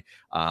guy,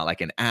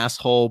 like an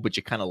asshole, but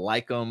you kind of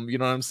like him. You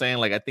know what I'm saying?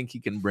 Like, I think he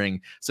can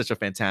bring such a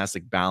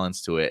fantastic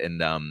balance to it.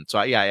 And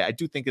I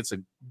do think it's a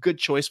good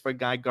choice for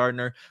Guy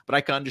Gardner, but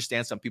I can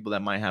understand some people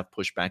that might have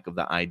pushback of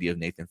the idea of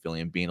Nathan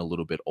Fillion being a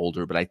little bit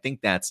older. But I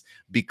think that's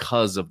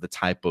because of the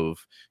type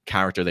of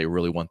character they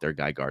really want their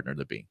Guy Gardner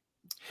to be.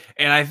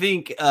 And I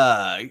think,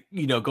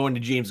 going to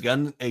James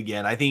Gunn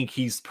again, I think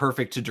he's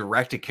perfect to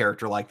direct a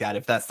character like that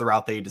if that's the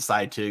route they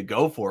decide to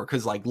go for.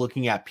 Because, like,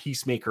 looking at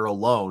Peacemaker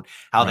alone,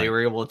 how they Right.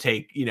 were able to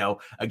take,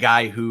 a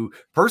guy who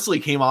personally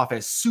came off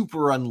as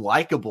super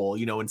unlikable,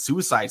 in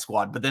Suicide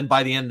Squad. But then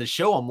by the end of the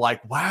show, I'm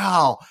like,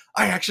 wow,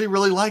 I actually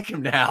really like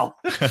him now.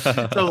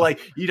 So, like,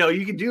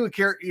 you can do a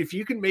character if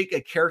you can make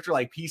a character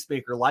like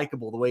Peacemaker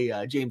likable the way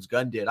James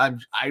Gunn did.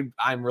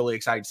 I'm really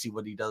excited to see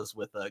what he does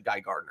with Guy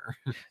Gardner.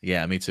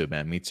 Yeah, me too,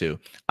 man. Me too.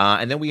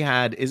 And then we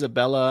had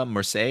Isabella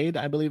Merced,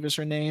 I believe is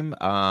her name,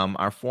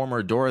 our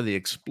former Dora the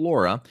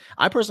Explorer.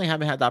 I personally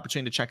haven't had the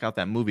opportunity to check out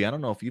that movie. I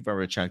don't know if you've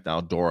ever checked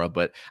out Dora,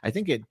 but I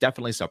think it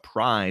definitely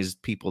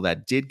surprised people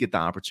that did get the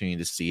opportunity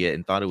to see it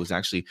and thought it was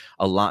actually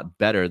a lot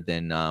better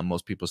than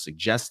most people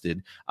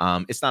suggested.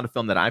 It's not a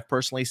film that I've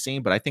personally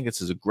seen, but I think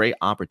this is a great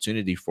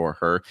opportunity for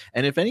her.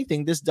 And if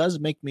anything, this does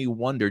make me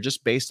wonder,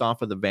 just based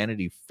off of the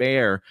Vanity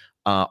Fair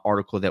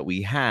article that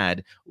we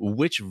had,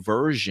 which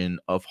version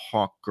of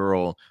Hawk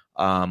Girl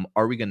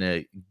are we going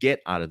to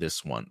get out of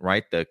this one,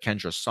 right? The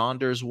Kendra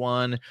Saunders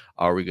one?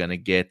 Are we going to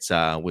get,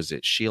 was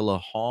it Sheila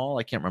Hall?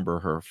 I can't remember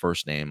her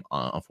first name,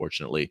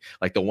 unfortunately.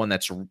 Like the one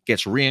that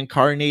gets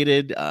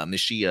reincarnated. Is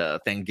she a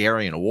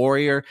Thangarian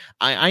warrior?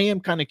 I am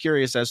kind of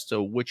curious as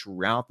to which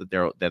route that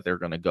they're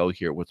going to go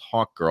here with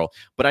Hawk Girl.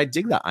 But I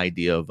dig the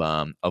idea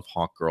of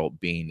Hawk Girl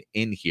being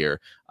in here.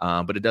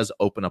 But it does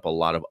open up a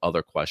lot of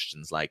other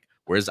questions, like,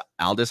 where's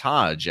Aldous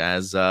Hodge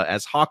as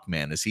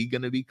Hawkman? Is he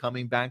going to be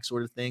coming back,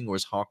 sort of thing, or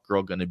is Hawk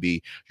Girl going to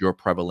be your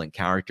prevalent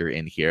character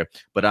in here?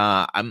 But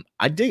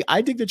I dig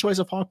the choice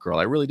of Hawk Girl.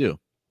 I really do.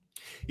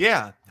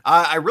 Yeah,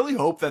 I really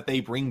hope that they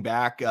bring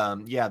back,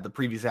 the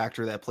previous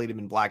actor that played him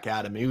in Black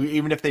Adam.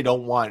 Even if they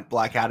don't want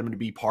Black Adam to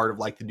be part of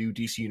like the new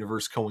DC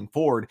universe going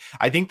forward,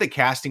 I think the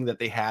casting that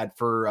they had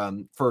for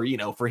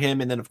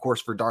him, and then of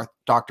course for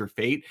Dr.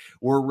 Fate,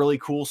 were really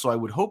cool. So I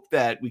would hope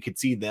that we could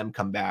see them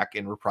come back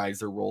and reprise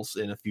their roles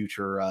in a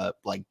future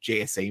like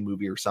JSA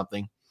movie or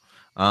something.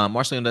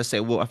 Marceline does say,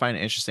 well, I find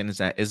it interesting is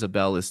that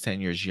Isabel is 10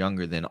 years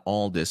younger than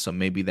Aldous, so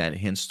maybe that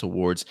hints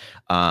towards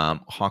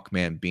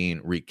Hawkman being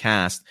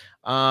recast.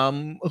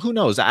 Who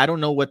knows? I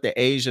don't know what the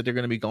age that they're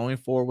going to be going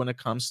for when it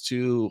comes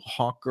to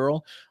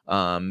Hawkgirl.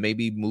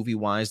 Maybe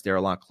movie-wise, they're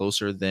a lot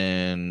closer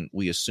than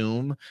we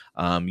assume.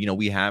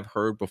 We have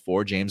heard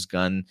before James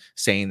Gunn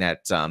saying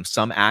that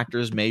some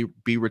actors may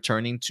be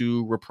returning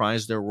to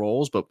reprise their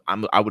roles, but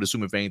I would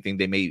assume, if anything,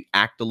 they may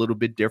act a little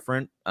bit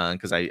different,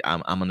 because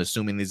I'm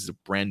assuming these are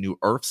brand new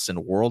Earths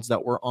and worlds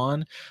that we're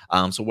on.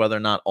 So whether or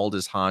not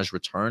Aldous Hodge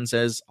returns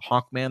as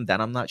Hawkman, that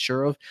I'm not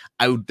sure of.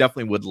 I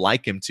definitely would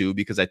like him to,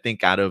 because I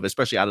think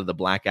especially out of the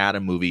Black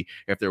Adam movie,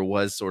 if there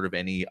was sort of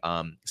any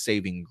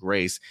saving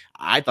grace,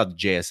 I thought the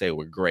JSA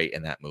were great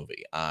in that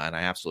movie. And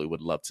I absolutely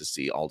would love to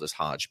see Aldous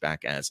Hodge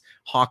back as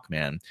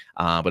Hawkman.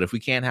 But if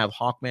we can't have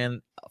Hawkman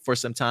for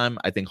some time,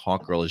 I think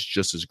Hawkgirl is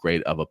just as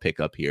great of a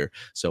pickup here.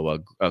 So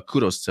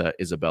kudos to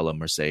Isabella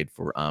Merced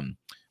for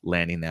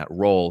landing that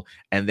role.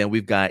 And then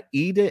we've got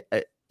Edie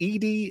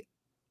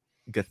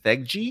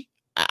Gathegi.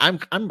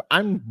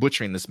 I'm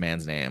butchering this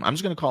man's name. I'm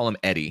just gonna call him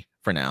Eddie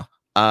for now.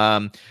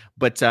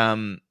 But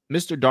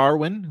Mr.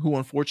 Darwin, who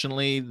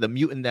unfortunately the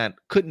mutant that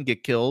couldn't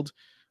get killed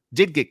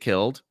did get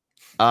killed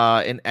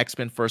in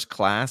X-Men First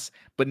Class,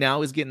 but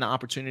now is getting the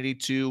opportunity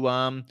to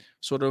I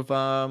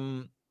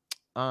don't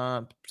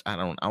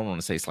want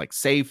to say it's like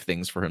save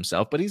things for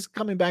himself, but he's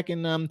coming back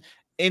in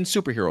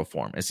superhero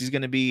form, as he's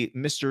going to be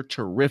Mr.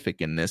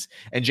 Terrific in this.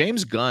 And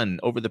James Gunn,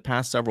 over the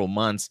past several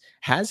months,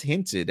 has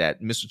hinted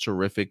at Mr.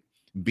 Terrific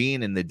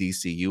being in the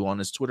DCU. On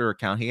his Twitter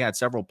account, he had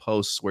several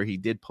posts where he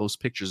did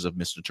post pictures of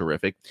Mr.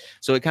 Terrific.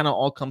 So it kind of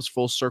all comes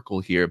full circle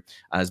here,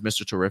 as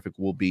Mr. Terrific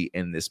will be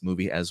in this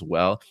movie as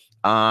well.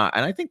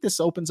 And I think this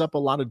opens up a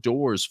lot of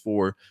doors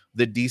for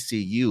the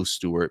DCU,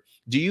 Stuart.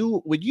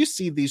 Would you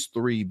see these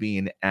three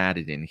being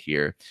added in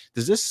here?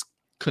 Does this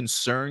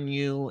concern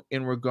you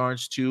in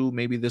regards to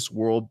maybe this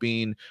world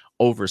being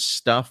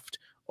overstuffed?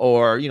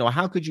 Or,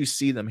 how could you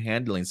see them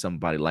handling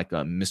somebody like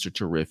a Mr.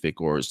 Terrific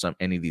or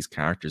any of these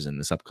characters in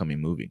this upcoming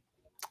movie?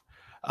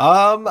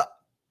 I'm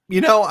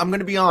going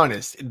to be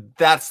honest.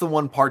 That's the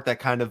one part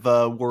that kind of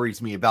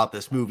worries me about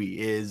this movie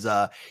is,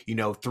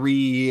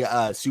 three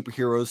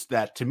superheroes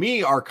that to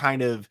me are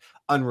kind of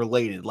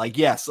unrelated. Like,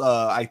 yes,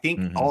 I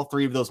think all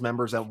three of those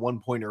members at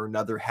one point or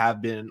another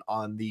have been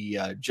on the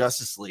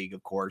Justice League,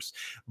 of course,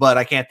 but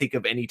I can't think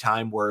of any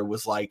time where it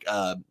was like,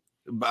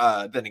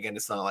 then again,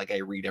 it's not like I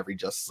read every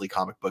Justice League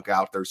comic book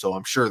out there, so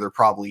I'm sure there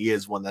probably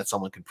is one that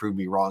someone could prove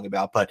me wrong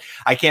about, but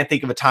I can't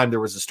think of a time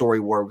there was a story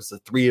where it was the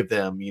three of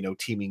them,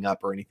 teaming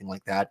up or anything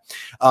like that.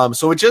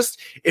 So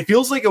it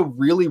feels like a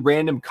really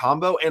random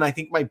combo, and I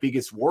think my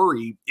biggest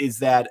worry is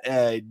that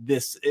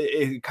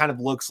it kind of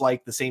looks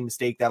like the same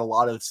mistake that a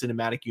lot of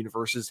cinematic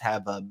universes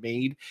have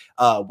made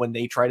when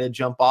they try to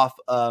jump off,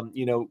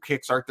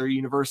 kickstart their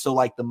universe. So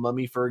like the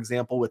Mummy, for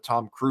example, with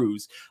Tom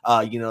Cruise,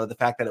 the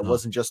fact that it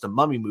wasn't just a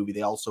Mummy movie, movie,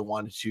 they also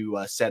wanted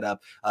to set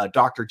up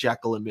Dr.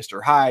 Jekyll and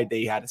Mr. Hyde.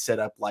 They had to set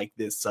up like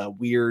this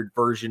weird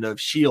version of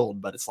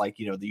Shield, but it's like,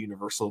 the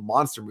Universal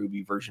monster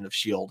movie version of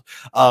Shield.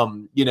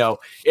 It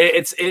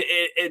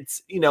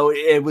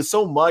was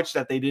so much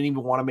that they didn't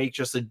even want to make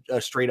just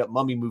a straight up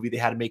mummy movie. They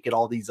had to make it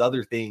all these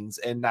other things,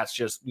 and that's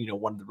just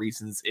one of the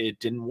reasons it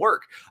didn't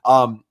work.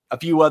 A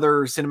few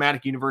other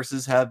cinematic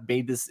universes have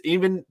made this.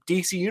 Even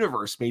DC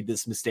Universe made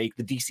this mistake.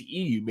 The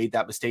DCEU made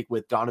that mistake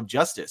with Dawn of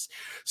Justice.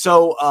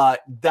 So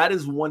that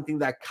is one thing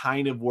that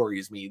kind of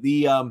worries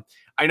me.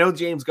 I know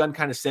James Gunn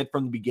kind of said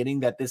from the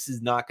beginning that this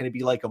is not going to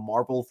be like a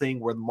Marvel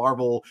thing, where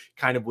Marvel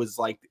kind of was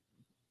like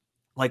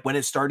when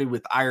it started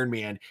with Iron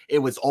Man, it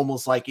was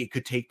almost like it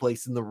could take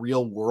place in the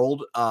real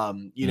world,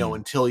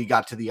 until you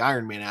got to the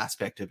Iron Man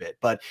aspect of it.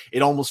 But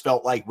it almost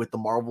felt like with the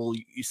Marvel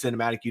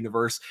Cinematic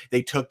Universe,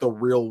 they took the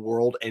real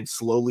world and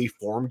slowly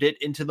formed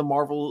it into the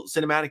Marvel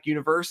Cinematic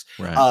Universe.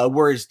 Right.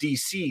 Whereas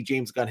DC,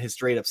 James Gunn has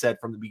straight up said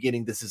from the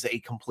beginning, this is a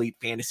complete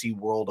fantasy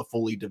world, a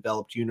fully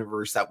developed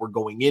universe that we're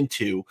going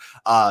into.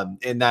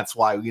 And that's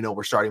why,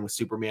 we're starting with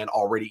Superman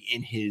already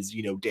in his,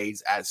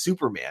 days as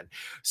Superman.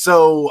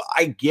 So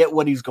I get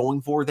what he's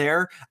going for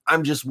there.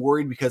 I'm just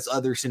worried because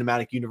other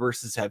cinematic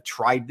universes have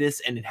tried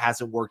this and it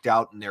hasn't worked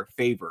out in their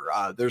favor.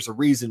 There's a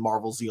reason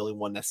Marvel's the only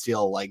one that's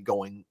still like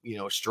going,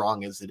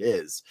 strong as it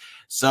is.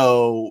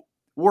 So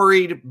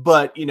worried,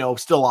 but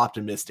still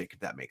optimistic, if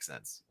that makes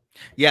sense.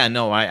 Yeah,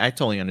 no, I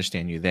totally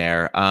understand you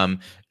there.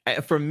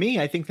 For me,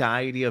 I think the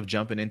idea of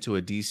jumping into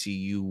a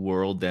DCU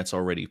world that's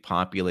already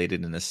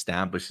populated and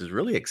established is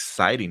really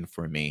exciting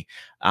for me.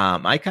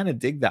 I kind of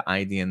dig the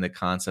idea and the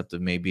concept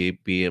of maybe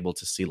be able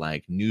to see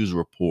like news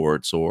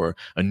reports or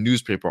a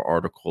newspaper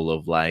article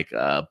of like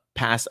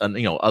past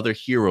other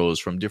heroes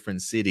from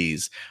different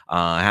cities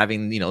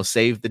having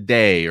saved the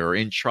day or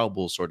in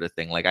trouble sort of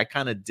thing. Like I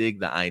kind of dig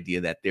the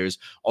idea that there's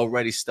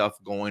already stuff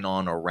going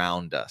on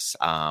around us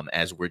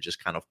as we're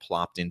just kind of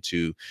plopped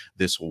into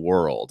this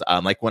world.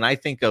 Like when I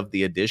think of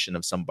the addition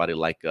of somebody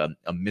like a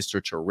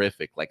Mr.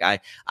 Terrific, like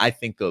I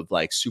think of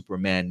like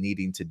Superman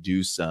needing to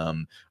do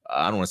some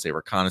I don't want to say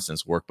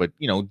reconnaissance work, but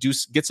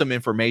get some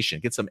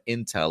information, get some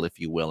intel, if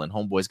you will. And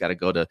Homeboy's got to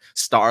go to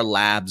Star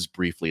Labs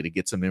briefly to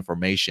get some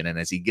information. And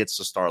as he gets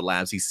to Star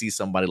Labs, he sees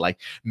somebody like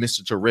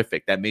Mr.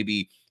 Terrific that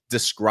maybe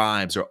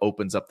describes or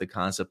opens up the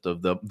concept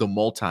of the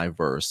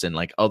multiverse and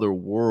like other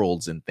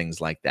worlds and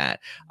things like that.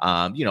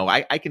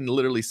 I can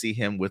literally see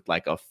him with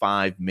like a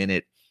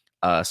 5-minute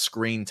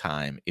screen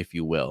time, if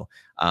you will,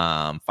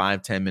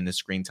 5-10 minute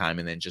screen time,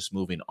 and then just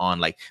moving on,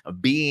 like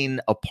being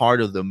a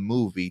part of the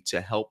movie to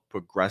help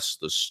progress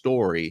the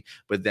story,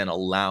 but then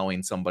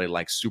allowing somebody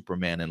like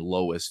Superman and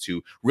Lois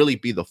to really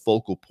be the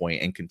focal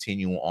point and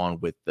continue on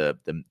with the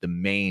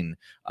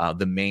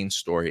main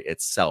story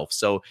itself.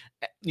 So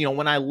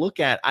when I look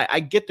at,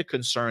 I get the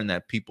concern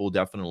that people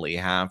definitely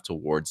have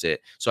towards it,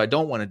 so I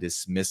don't want to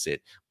dismiss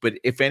it. But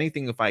if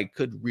anything, if I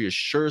could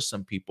reassure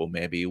some people,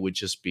 maybe it would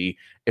just be,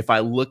 if I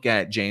look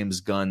at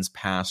James Gunn's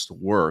past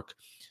work,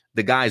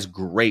 the guy's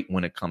great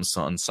when it comes to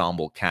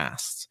ensemble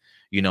casts.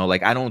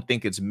 Like I don't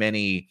think it's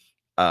many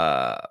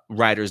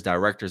writers,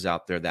 directors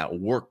out there that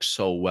work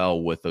so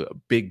well with a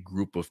big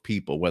group of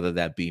people, whether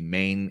that be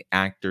main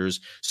actors,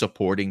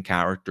 supporting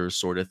characters,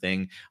 sort of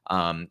thing.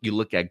 You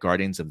look at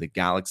Guardians of the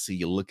Galaxy,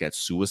 you look at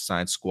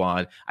Suicide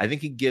Squad. I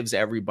think he gives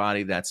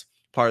everybody that's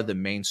part of the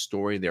main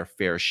story their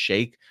fair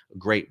shake,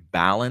 great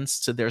balance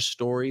to their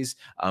stories.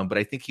 But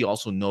I think he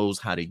also knows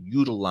how to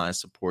utilize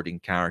supporting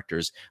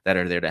characters that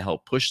are there to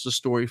help push the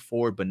story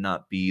forward, but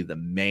not be the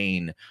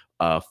main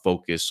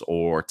focus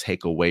or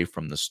take away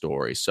from the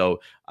story. So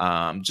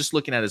just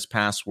looking at his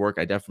past work,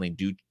 I definitely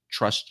do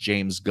trust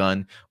James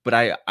Gunn,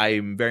 but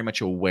I'm very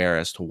much aware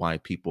as to why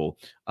people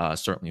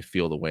certainly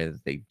feel the way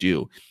that they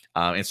do.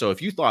 And so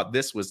if you thought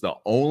this was the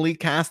only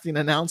casting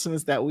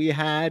announcements that we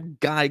had,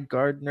 Guy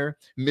Gardner,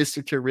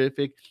 Mr.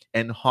 Terrific,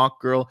 and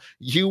Hawkgirl,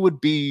 you would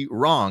be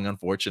wrong,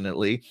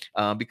 unfortunately,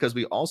 because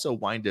we also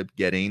wind up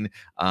getting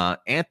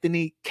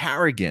Anthony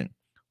Carrigan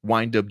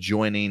wind up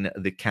joining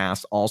the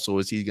cast also,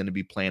 as he's going to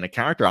be playing a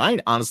character I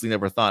honestly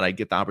never thought I'd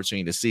get the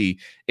opportunity to see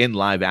in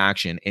live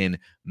action in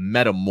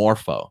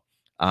Metamorpho.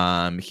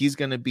 He's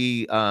going to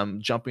be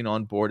jumping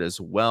on board as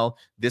well.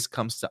 This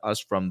comes to us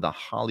from the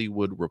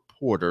Hollywood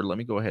Reporter. Let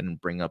me go ahead and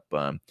bring up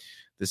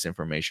this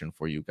information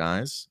for you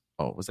guys.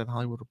 Oh, was that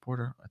Hollywood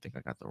Reporter? I think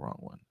I got the wrong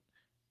one.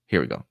 Here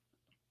we go.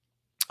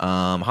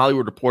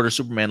 Hollywood Reporter,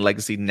 Superman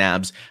Legacy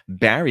nabs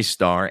Barry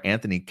star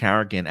Anthony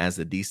Carrigan as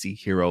the DC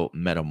hero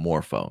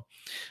Metamorpho.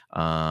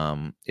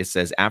 It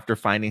says, after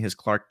finding his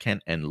Clark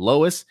Kent and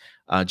Lois,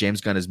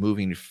 James Gunn is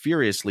moving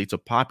furiously to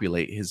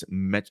populate his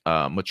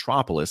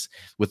metropolis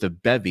with a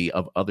bevy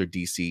of other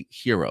DC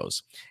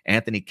heroes.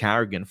 Anthony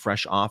Carrigan,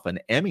 fresh off an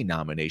Emmy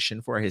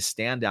nomination for his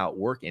standout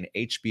work in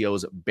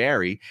HBO's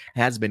Barry,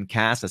 has been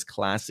cast as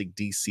classic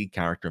DC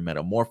character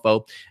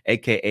Metamorpho,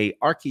 aka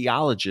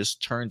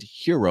archaeologist turned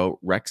hero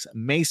Rex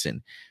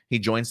Mason. He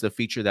joins the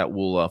feature that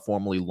will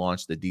formally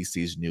launch the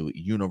DC's new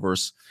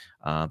universe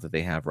that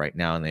they have right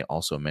now. And they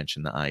also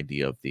mentioned the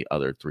idea of the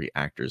other 3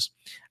 actors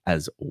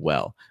as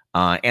well.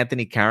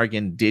 Anthony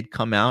Carrigan did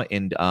come out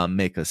and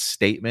make a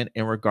statement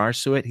in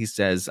regards to it. He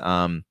says,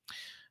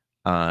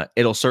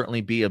 it'll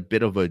certainly be a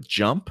bit of a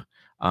jump.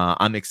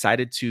 I'm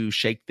excited to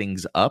shake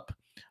things up.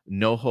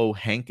 NoHo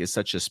Hank is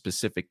such a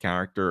specific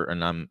character,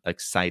 and I'm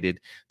excited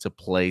to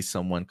play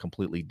someone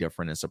completely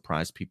different and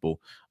surprise people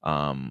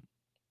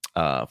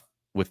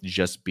with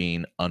just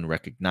being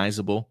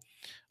unrecognizable.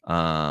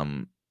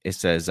 It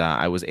says,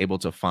 I was able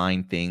to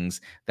find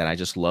things that I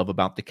just love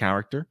about the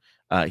character.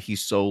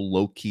 He's so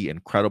low-key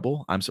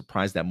incredible. I'm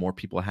surprised that more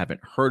people haven't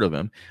heard of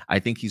him. I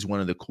think he's one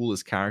of the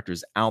coolest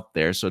characters out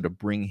there. So to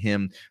bring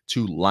him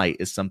to light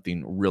is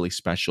something really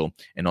special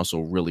and also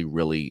really,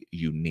 really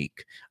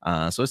unique.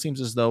 So it seems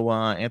as though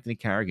Anthony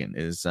Carrigan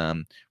is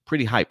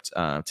pretty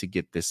hyped to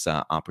get this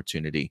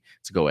opportunity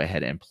to go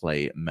ahead and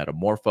play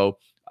Metamorpho.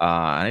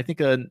 And I think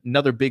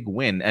another big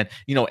win. And,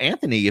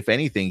 Anthony, if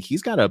anything,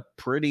 he's got a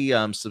pretty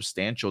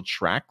substantial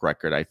track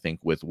record, I think,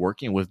 with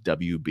working with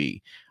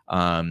WB.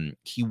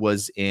 He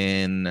was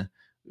in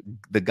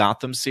the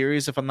Gotham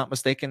series, if I'm not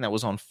mistaken, that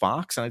was on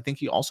Fox. And I think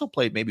he also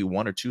played maybe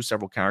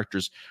several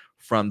characters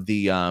from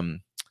the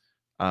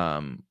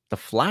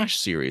Flash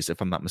series, if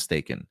I'm not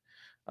mistaken.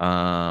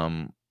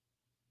 You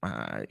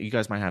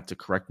guys might have to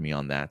correct me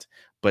on that.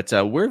 But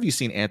where have you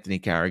seen Anthony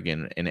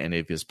Carrigan in any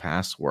of his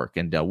past work?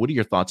 And what are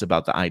your thoughts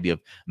about the idea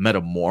of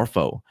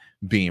Metamorpho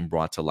being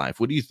brought to life?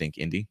 What do you think,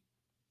 Indy?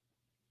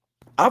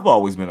 I've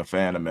always been a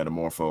fan of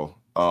Metamorpho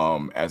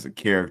as a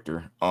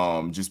character,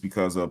 just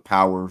because of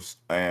powers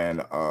and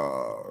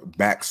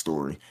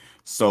backstory.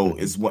 So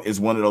it's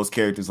one of those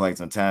characters like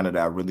Zatanna that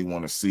I really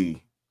want to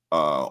see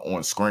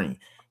on screen.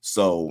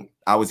 So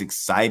I was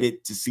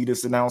excited to see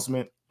this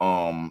announcement.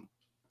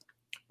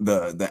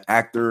 The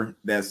actor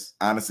that's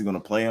honestly going to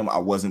play him, I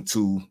wasn't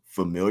too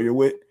familiar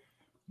with.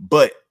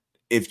 But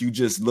if you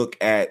just look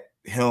at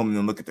him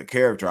and look at the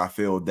character, I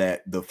feel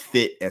that the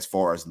fit as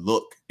far as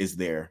look is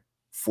there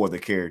for the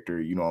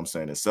character. You know what I'm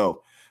saying? And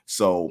so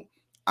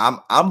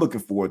I'm looking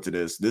forward to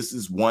this. This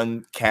is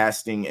one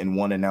casting and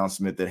one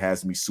announcement that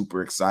has me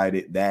super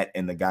excited. That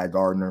and the Guy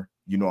Gardner,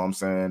 you know what I'm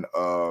saying,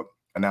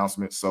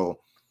 announcement.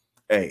 So,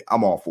 hey,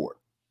 I'm all for it.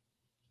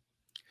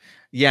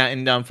 Yeah,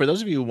 and for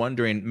those of you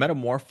wondering,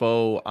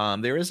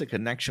 Metamorpho, there is a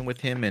connection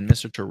with him and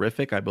Mr.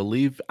 Terrific, I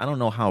believe. I don't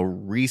know how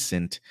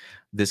recent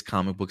this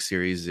comic book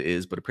series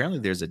is, but apparently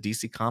there's a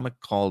DC comic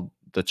called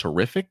The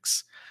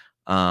Terrifics.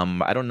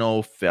 I don't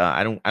know if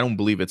I don't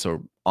believe it's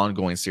an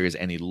ongoing series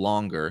any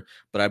longer,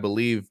 but I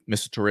believe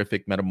Mr.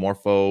 Terrific,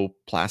 Metamorpho,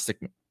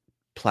 Plastic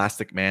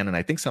Man, and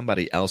I think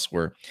somebody else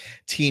were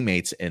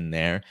teammates in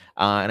there.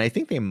 And I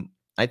think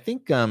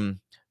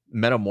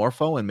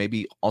Metamorpho and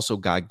maybe also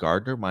Guy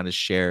Gardner might have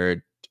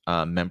shared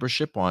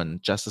membership on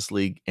Justice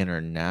League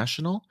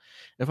International,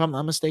 if I'm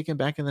not mistaken,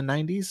 back in the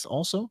 90s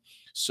also.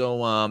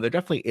 So there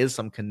definitely is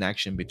some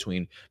connection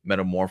between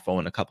Metamorpho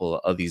and a couple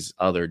of these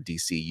other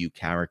DCU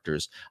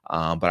characters.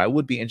 But I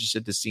would be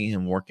interested to see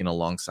him working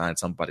alongside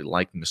somebody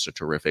like Mr.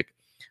 Terrific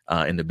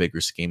in the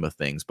bigger scheme of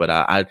things. But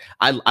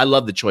I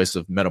love the choice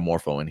of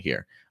Metamorpho in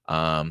here.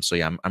 So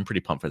yeah, I'm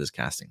pretty pumped for this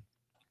casting.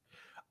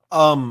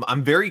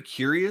 I'm very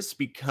curious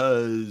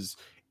because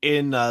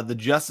in the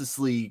Justice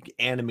League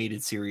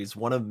animated series,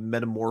 one of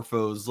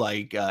Metamorpho's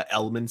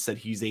elements that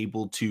he's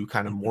able to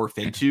kind of morph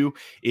into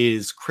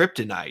is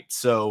kryptonite.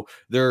 So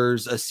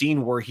there's a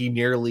scene where he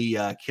nearly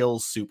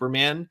kills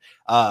Superman.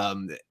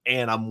 And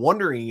I'm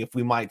wondering if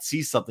we might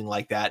see something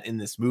like that in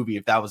this movie.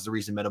 If that was the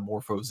reason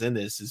Metamorpho's in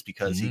this, is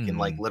because he can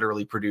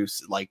literally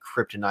produce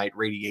kryptonite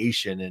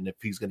radiation. And if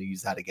he's going to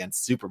use that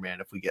against Superman,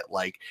 if we get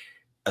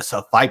a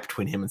fight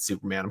between him and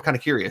Superman, I'm kind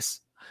of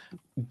curious.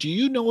 Do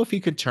you know if he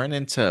could turn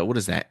into, what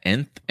is that,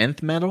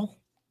 nth metal?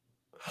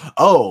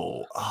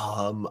 Oh,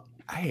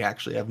 I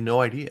actually have no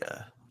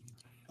idea.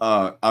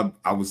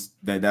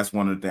 That's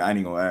one of the things. I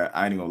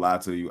ain't gonna lie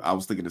to you. I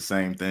was thinking the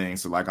same thing.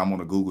 So I'm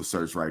on a Google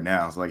search right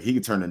now. It's he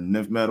could turn into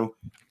nth metal.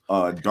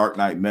 Dark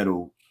Knight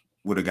Metal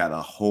would have got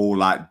a whole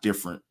lot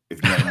different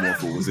if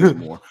Metamorpho was in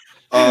more.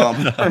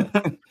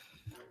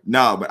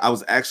 No, but I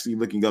was actually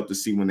looking up to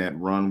see when that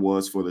run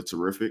was for the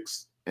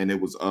Terrifics. And it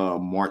was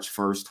March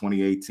 1st,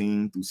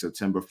 2018 through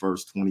September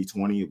 1st,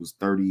 2020. It was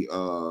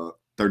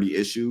 30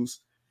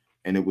 issues.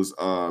 And it was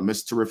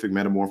Mr. Terrific,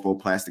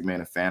 Metamorpho, Plastic Man,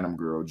 and Phantom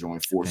Girl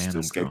joined forces to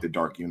escape the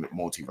Dark Unit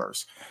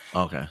multiverse.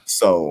 Okay.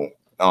 So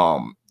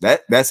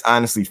that's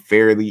honestly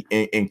fairly,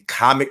 in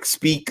comic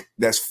speak,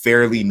 that's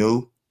fairly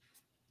new.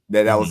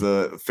 That was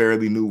a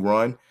fairly new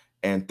run.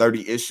 And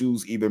 30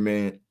 issues either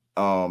meant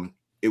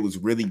it was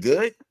really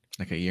good.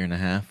 Like a year and a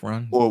half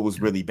run? Or it was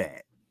really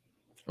bad.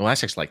 Well,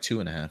 that's actually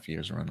 2.5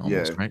 years run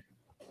almost, right?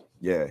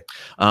 Yeah.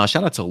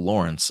 Shout out to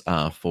Lawrence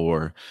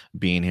for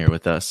being here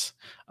with us.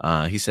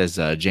 He says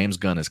James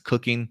Gunn is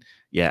cooking.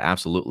 Yeah,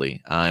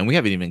 absolutely. And we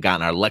haven't even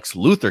gotten our Lex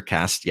Luthor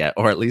cast yet,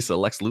 or at least a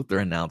Lex Luthor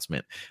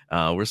announcement.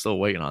 We're still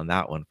waiting on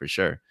that one for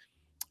sure.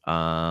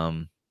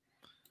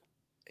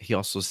 He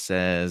also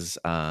says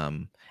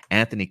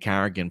Anthony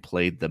Carrigan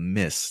played the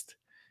Mist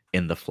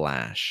in The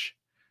Flash.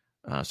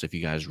 So if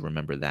you guys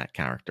remember that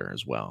character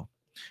as well.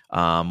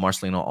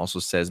 Marcelino also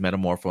says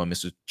Metamorpho and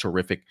Mr.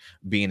 Terrific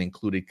being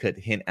included could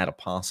hint at a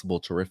possible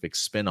Terrific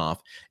spinoff.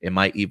 It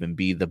might even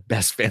be the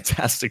best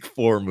Fantastic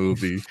Four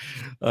movie.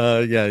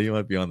 Yeah, you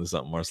might be on to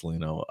something,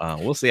 Marcelino.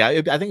 We'll see.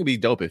 I think it'd be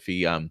dope if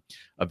he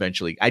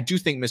eventually. I do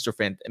think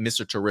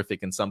Mr.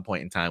 Terrific in some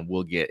point in time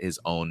will get his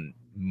own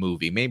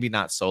movie. Maybe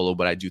not solo,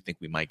 but I do think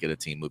we might get a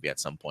team movie at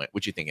some point.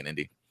 What you thinking,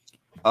 Indy?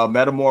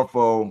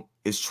 Metamorpho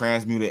is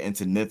transmuted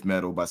into Nith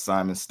Metal by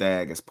Simon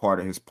Stagg as part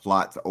of his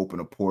plot to open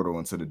a portal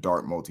into the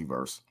dark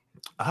multiverse.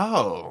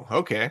 Oh,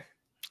 okay.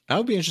 I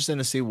would be interested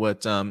to see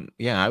what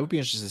I would be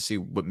interested to see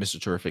what Mr.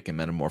 Terrific and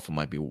Metamorpho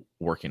might be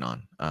working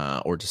on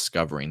or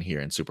discovering here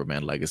in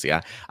Superman Legacy.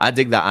 I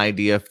dig the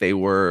idea if they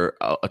were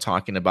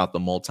talking about the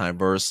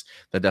multiverse,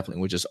 that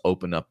definitely would just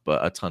open up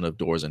a ton of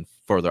doors and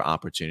further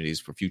opportunities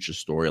for future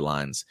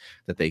storylines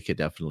that they could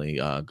definitely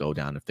go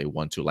down if they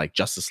want to, like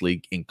Justice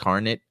League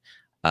Incarnate.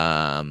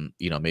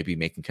 Maybe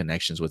making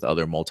connections with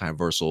other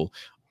multiversal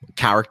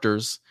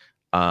characters.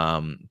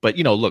 But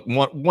look,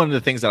 one of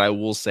the things that I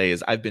will say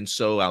is I've been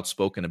so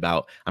outspoken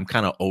about, I'm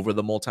kind of over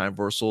the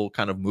multiversal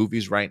kind of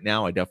movies right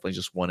now. I definitely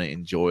just want to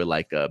enjoy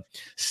like a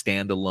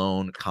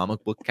standalone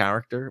comic book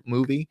character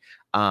movie.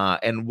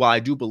 And while I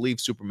do believe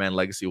Superman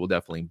Legacy will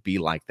definitely be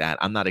like that,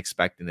 I'm not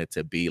expecting it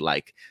to be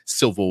like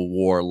Civil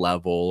War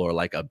level or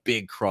like a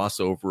big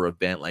crossover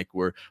event. Like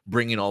we're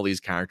bringing all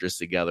these characters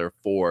together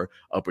for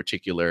a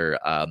particular,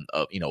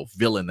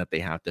 villain that they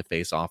have to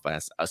face off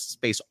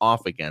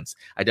against.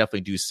 I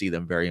definitely do see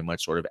them very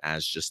much sort of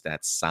as just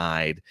that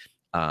side,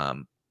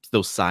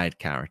 those side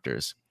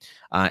characters.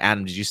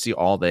 Adam, did you see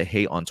all the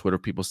hate on Twitter?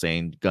 People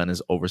saying Gunn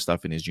is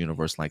overstuffing his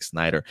universe like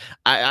Snyder.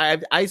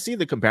 I see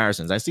the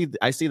comparisons. I see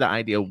the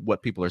idea of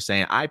what people are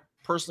saying. I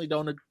personally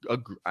don't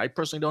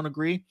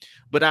agree,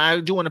 but I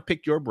do want to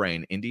pick your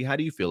brain, Indy. How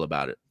do you feel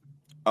about it?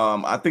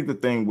 I think the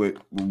thing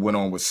went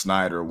on with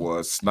Snyder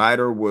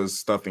was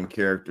stuffing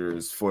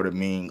characters for the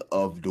meaning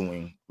of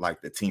doing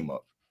like the team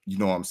up. You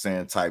know what I'm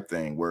saying? Type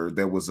thing where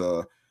there was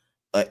a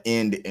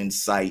end in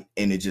sight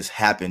and it just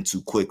happened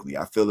too quickly.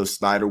 I feel if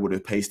Snyder would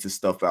have paced his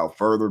stuff out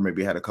further,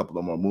 maybe had a couple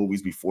of more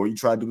movies before you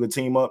tried to do the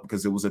team up,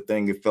 because it was a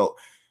thing. It felt,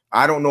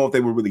 I don't know if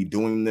they were really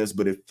doing this,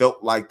 but it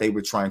felt like they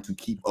were trying to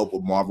keep up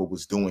what Marvel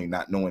was doing,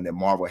 not knowing that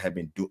Marvel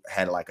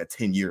had like a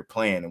 10-year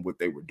plan and what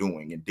they were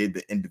doing, and did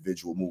the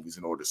individual movies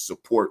in order to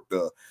support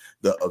the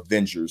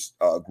Avengers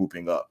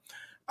grouping up.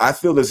 I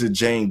feel as if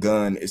Jane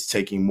Gunn is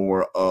taking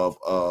more of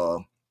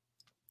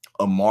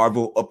a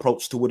Marvel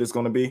approach to what it's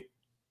going to be.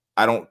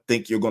 I don't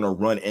think you're going to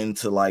run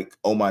into like,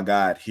 oh my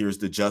God, here's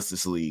the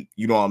Justice League.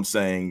 You know what I'm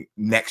saying?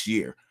 Next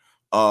year.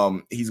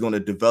 He's going to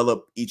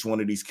develop each one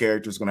of these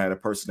characters, going to have a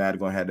personality,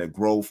 going to have that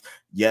growth.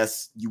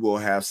 Yes, you will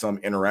have some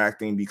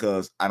interacting,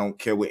 because I don't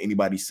care what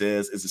anybody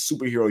says. It's a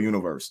superhero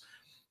universe.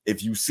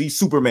 If you see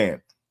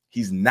Superman,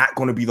 he's not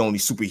going to be the only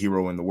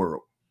superhero in the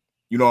world.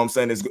 You know what I'm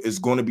saying? It's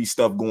going to be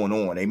stuff going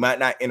on. They might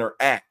not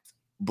interact,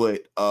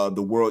 but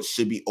the world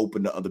should be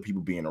open to other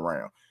people being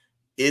around.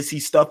 Is he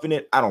stuffing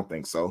it? I don't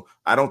think so.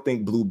 I don't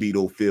think Blue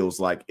Beetle feels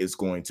like it's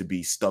going to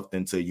be stuffed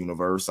into a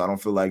universe. I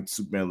don't feel like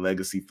Superman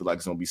Legacy feel like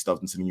it's going to be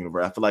stuffed into the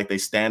universe. I feel like they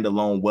stand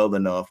alone well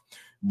enough,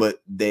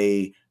 but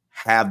they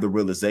have the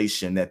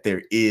realization that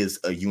there is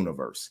a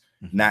universe,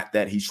 not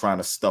that he's trying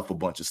to stuff a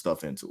bunch of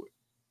stuff into it.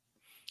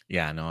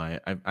 Yeah, no,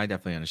 I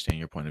definitely understand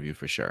your point of view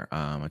for sure.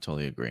 I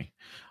totally agree.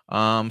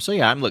 So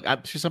yeah,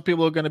 some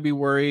people are going to be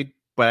worried,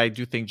 but I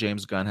do think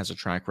James Gunn has a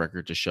track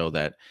record to show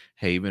that,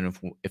 hey, even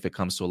if it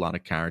comes to a lot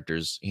of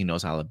characters, he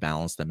knows how to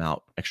balance them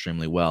out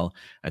extremely well.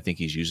 I think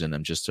he's using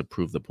them just to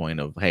prove the point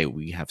of, hey,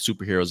 we have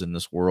superheroes in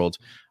this world.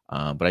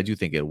 But I do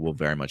think it will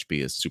very much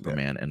be a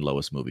Superman and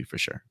Lois movie for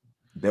sure.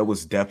 There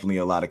was definitely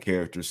a lot of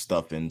characters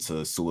stuffed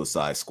into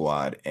Suicide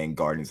Squad and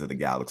Guardians of the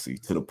Galaxy,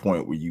 to the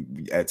point where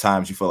at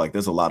times you feel like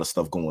there's a lot of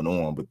stuff going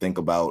on, but think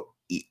about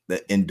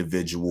the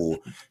individual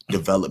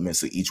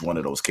developments of each one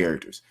of those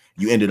characters.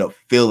 You ended up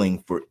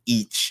feeling for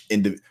each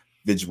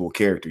individual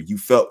character. You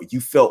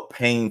felt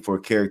pain for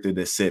a character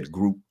that said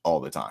group all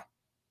the time.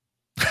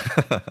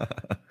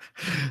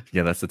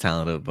 Yeah, that's the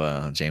talent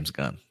of James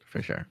Gunn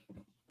for sure.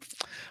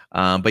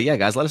 But yeah,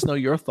 guys, let us know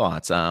your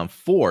thoughts.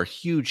 4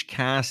 huge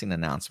casting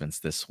announcements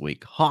this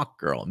week.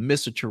 Hawkgirl,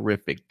 Mr.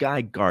 Terrific,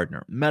 Guy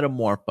Gardner,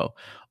 Metamorpho,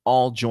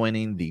 all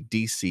joining the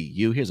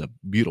DCU. Here's a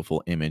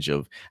beautiful image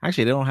of,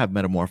 actually, they don't have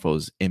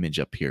Metamorpho's image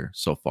up here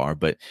so far,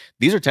 but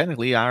these are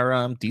technically our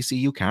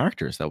DCU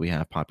characters that we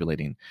have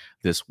populating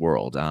this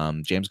world.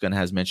 James Gunn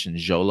has mentioned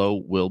Jolo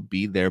will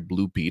be their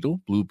Blue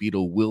Beetle. Blue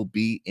Beetle will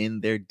be in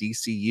their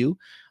DCU.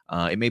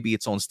 It may be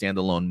its own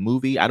standalone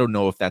movie. I don't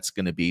know if that's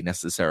going to be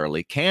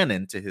necessarily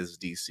canon to his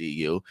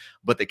DCU,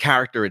 but the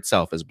character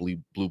itself as Blue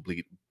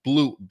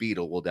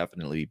Beetle will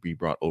definitely be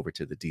brought over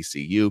to the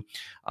DCU.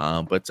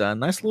 But a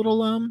nice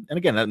little, and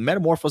again,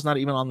 Metamorpho's not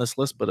even on this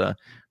list, but a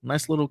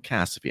nice little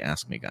cast, if you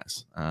ask me,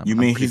 guys. You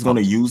mean he's going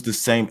to use the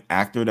same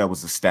actor that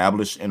was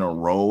established in a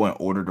role in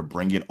order to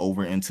bring it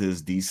over into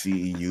his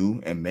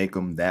DCEU and make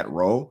him that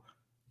role?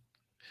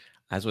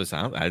 That's what it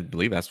sounds. I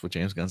believe that's what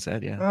James Gunn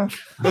said. Yeah.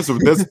 There's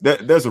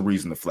a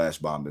reason to flash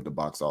bomb at the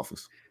box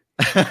office.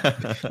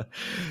 Okay.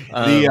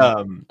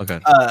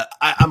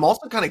 I'm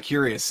also kind of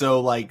curious.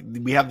 So like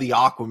we have the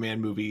Aquaman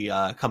movie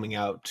coming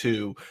out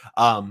too.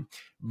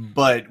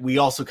 But we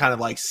also kind of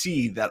like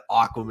see that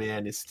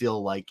Aquaman is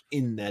still like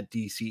in that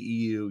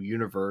DCEU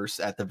universe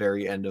at the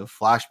very end of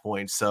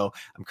Flashpoint. So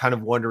I'm kind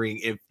of wondering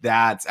if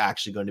that's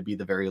actually going to be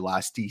the very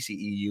last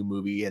DCEU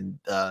movie. And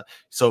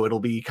so it'll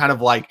be kind of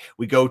like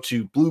we go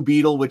to Blue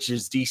Beetle, which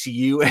is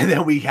DCU, and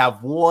then we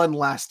have one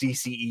last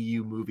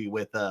DCEU movie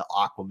with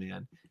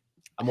Aquaman.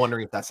 I'm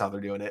wondering if that's how they're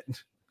doing it.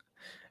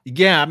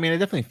 Yeah, I mean, it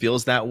definitely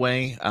feels that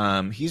way.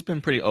 He's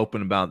been pretty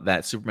open about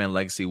that. Superman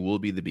Legacy will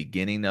be the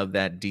beginning of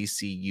that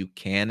DCU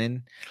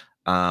canon.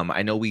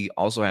 I know we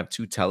also have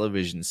 2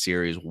 television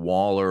series,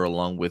 Waller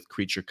along with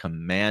Creature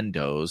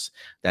Commandos,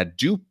 that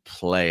do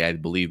play, I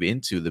believe,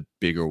 into the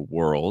bigger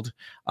world.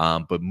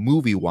 But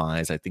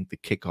movie-wise, I think the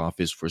kickoff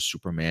is for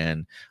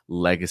Superman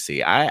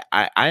Legacy. I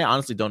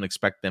honestly don't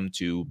expect them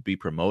to be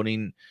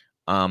promoting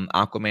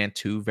Aquaman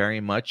 2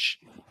 very much.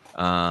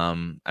 I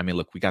mean,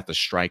 look, we got the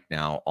strike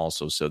now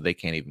also, so they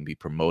can't even be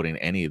promoting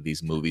any of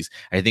these movies.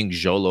 I think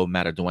Jolo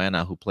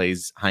Maraduena, who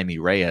plays Jaime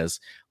Reyes,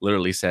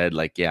 literally said,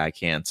 like, yeah, I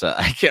can't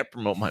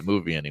promote my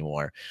movie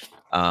anymore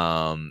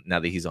now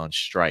that he's on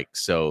strike.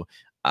 So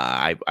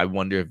I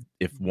wonder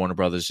if Warner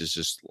Brothers is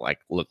just like,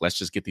 look, let's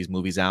just get these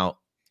movies out.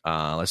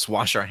 Let's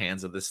wash our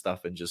hands of this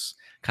stuff and just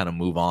kind of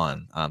move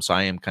on. So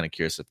I am kind of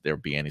curious if there'll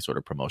be any sort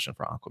of promotion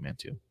for Aquaman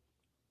 2.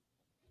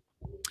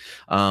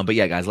 But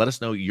yeah, guys, let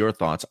us know your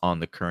thoughts on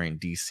the current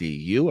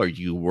DCU. Are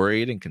you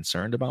worried and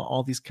concerned about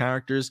all these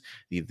characters?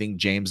 Do you think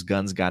James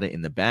Gunn's got it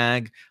in the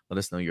bag? Let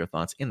us know your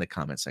thoughts in the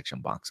comment section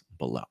box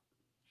below.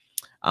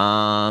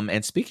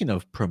 And speaking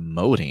of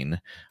promoting,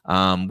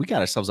 we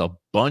got ourselves a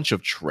bunch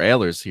of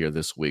trailers here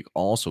this week.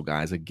 Also,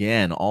 guys,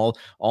 again, all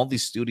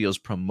these studios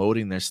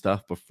promoting their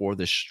stuff before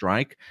the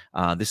strike.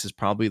 This is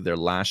probably their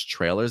last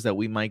trailers that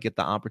we might get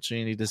the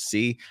opportunity to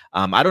see.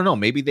 I don't know.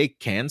 Maybe they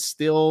can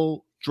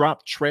still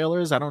drop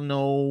trailers. I don't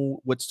know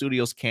what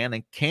studios can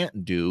and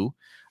can't do.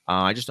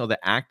 I just know that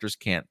actors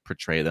can't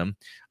portray them.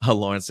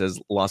 Lauren says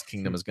Lost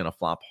Kingdom is going to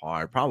flop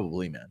hard.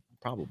 Probably, man.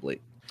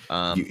 Probably.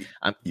 I'm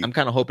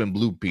kind of hoping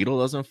Blue Beetle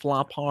doesn't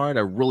flop hard.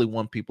 I really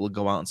want people to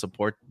go out and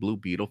support Blue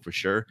Beetle for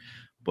sure.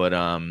 But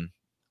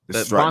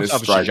the box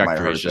office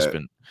trajectory has just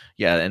been,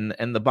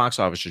 and the box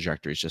office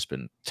trajectory has just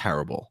been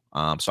terrible.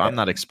 So I'm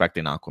not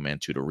expecting Aquaman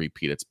 2 to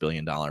repeat its $1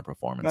 billion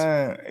performance.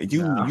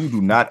 You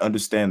do not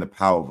understand the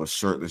power of a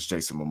shirtless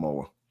Jason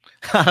Momoa.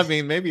 I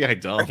mean, maybe I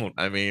don't.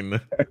 I mean,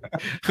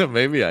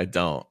 maybe I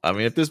don't. I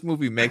mean, if this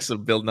movie makes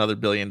another $1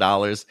 billion,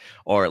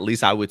 or at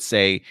least I would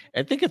say,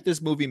 I think if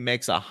this movie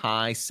makes a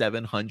high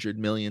 700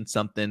 million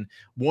something,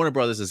 Warner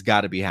Brothers has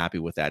got to be happy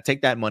with that.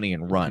 Take that money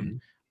and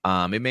run.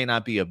 It may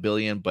not be $1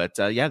 billion, but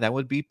yeah, that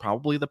would be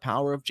probably the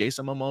power of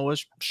Jason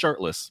Momoa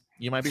shirtless.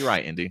 You might be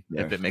right, Indy,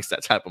 if it makes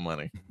that type of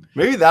money.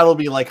 Maybe that'll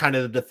be like kind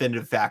of the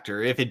definitive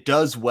factor. If it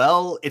does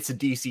well, it's a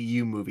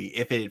DCU movie.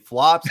 If it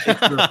flops, it's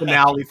the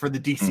finale for the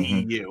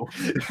DCEU.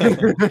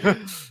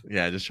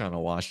 Yeah, just trying to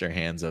wash their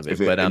hands of it.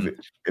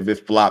 If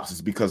it flops, it's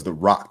because The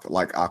Rock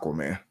like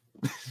Aquaman.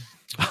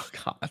 Oh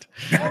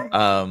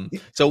God.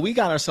 So we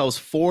got ourselves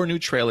 4 new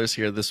trailers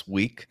here this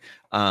week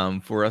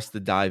for us to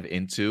dive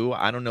into.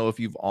 I don't know if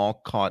you've all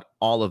caught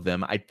all of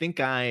them. I think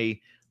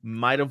I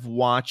might have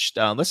watched,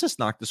 let's just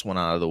knock this one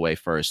out of the way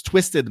first.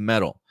 Twisted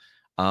Metal,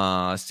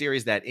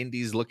 series that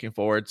Indy's looking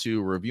forward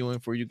to reviewing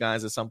for you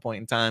guys at some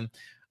point in time.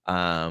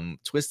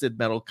 Twisted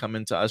Metal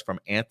coming to us from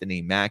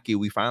Anthony Mackie.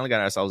 We finally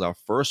got ourselves our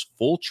first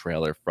full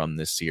trailer from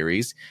this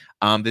series.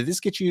 Did this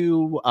get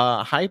you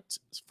hyped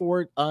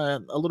for it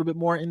a little bit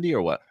more, Indy,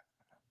 or what?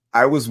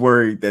 I was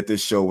worried that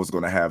this show was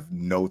going to have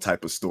no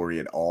type of story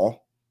at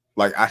all.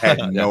 Like, I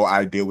had no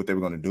idea what they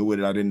were going to do with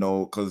it. I didn't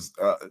know, because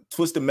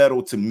Twisted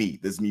Metal, to me,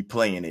 this is me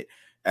playing it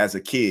as a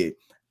kid.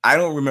 I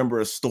don't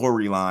remember a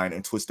storyline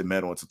in Twisted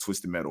Metal until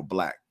Twisted Metal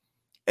Black.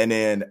 And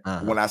then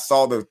when I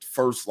saw the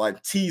first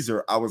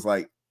teaser, I was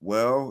like,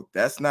 well,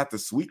 that's not the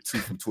sweet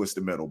tooth from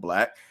Twisted Metal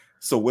Black.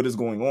 So what is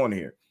going on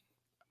here?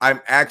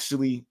 I'm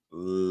actually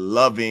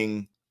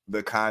loving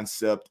the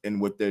concept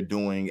and what they're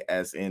doing,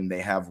 as in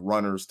they have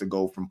runners to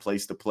go from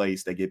place to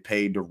place. They get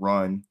paid to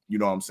run, you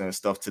know what I'm saying,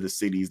 stuff to the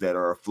cities that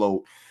are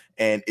afloat.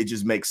 And it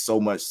just makes so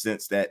much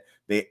sense that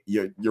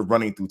you're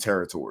running through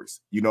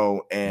territories, you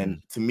know.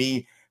 And to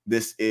me,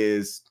 it's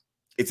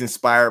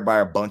inspired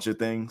by a bunch of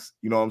things,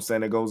 you know what I'm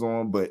saying, that goes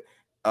on. But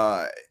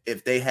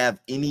if they have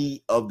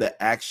any of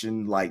the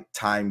action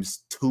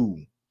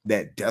 ×2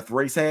 that Death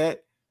Race had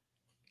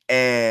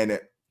and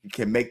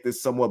can make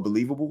this somewhat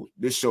believable,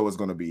 this show is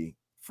going to be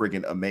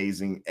freaking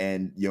amazing.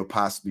 And you'll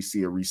possibly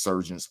see a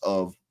resurgence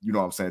of, you know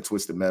what I'm saying,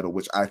 Twisted Metal,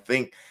 which I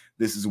think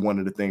this is one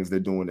of the things they're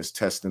doing, is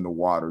testing the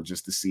water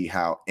just to see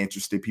how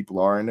interested people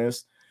are in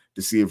this,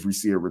 to see if we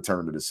see a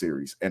return to the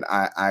series. And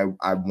I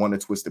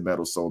wanted Twisted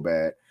Metal so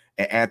bad.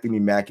 and Anthony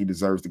Mackie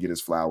deserves to get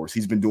his flowers.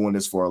 He's been doing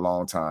this for a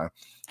long time.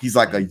 He's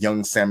like a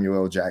young Samuel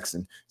L.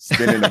 Jackson. He's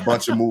been in a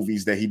bunch of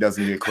movies that he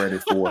doesn't get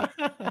credit for,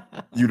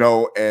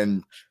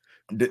 and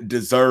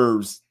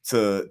deserves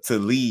to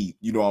lead,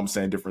 what I'm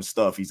saying, different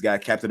stuff. He's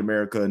got Captain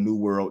America: A New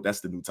World.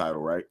 That's the new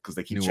title, right? Because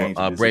they keep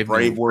changing it. Brave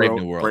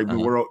New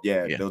World.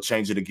 Yeah, they'll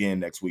change it again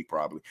next week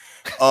probably.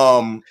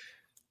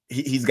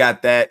 He's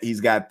got that.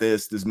 He's got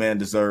this. This man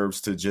deserves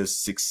to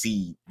just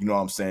succeed, what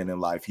I'm saying, in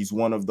life. He's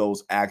one of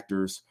those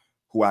actors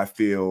who I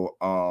feel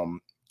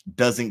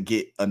doesn't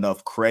get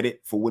enough credit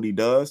for what he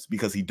does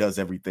because he does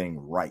everything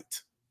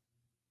right.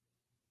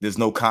 There's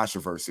no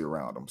controversy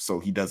around him, so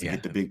he doesn't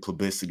get the big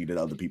publicity that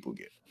other people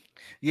get.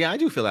 Yeah, I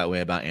do feel that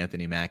way about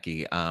Anthony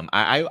Mackie.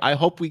 I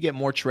hope we get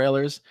more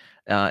trailers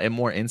and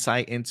more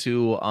insight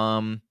into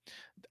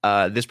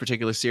this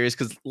particular series,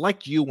 because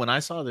like you, when I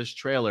saw this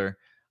trailer,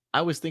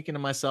 I was thinking to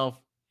myself,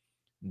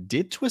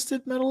 did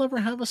Twisted Metal ever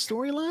have a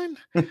storyline?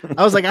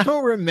 I was like, I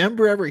don't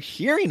remember ever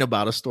hearing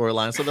about a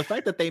storyline. So the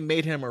fact that they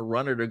made him a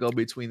runner to go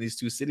between these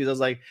two cities, I was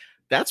like,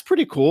 that's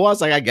pretty cool. I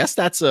was like, I guess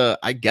that's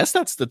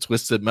the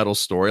Twisted Metal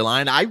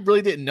storyline. I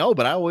really didn't know,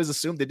 but I always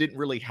assumed they didn't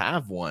really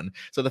have one.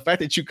 So the fact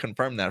that you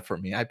confirmed that for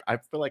me, I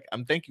feel like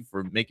thank you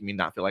for making me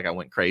not feel like I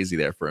went crazy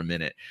there for a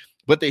minute.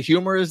 But the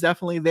humor is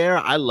definitely there.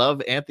 I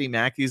love Anthony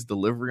Mackie's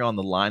delivery on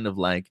the line of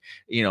like,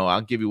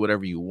 I'll give you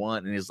whatever you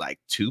want. And it's like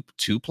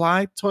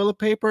two-ply toilet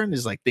paper. And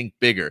he's like, think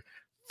bigger.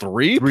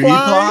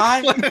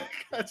 Three-ply?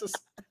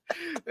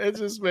 It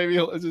just made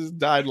me just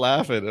died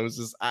laughing. It was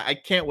just, I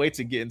can't wait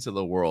to get into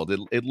the world.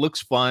 It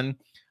looks fun.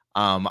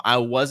 I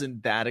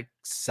wasn't that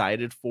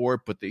excited for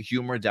it, but the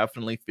humor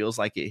definitely feels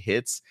like it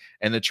hits,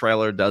 and the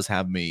trailer does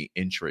have me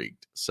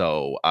intrigued.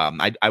 So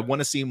I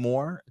want to see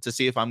more to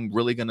see if I'm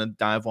really going to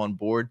dive on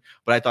board,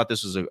 but I thought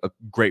this was a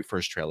great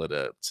first trailer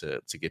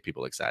to get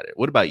people excited.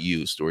 What about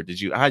you, Stuart?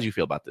 How did you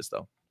feel about this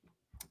though?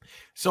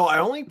 So I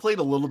only played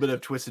a little bit of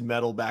Twisted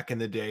Metal back in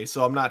the day,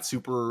 so I'm not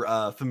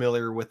super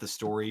familiar with the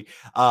story.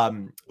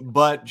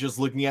 But just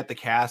looking at the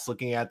cast,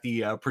 looking at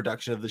the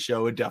production of the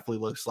show, it definitely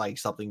looks like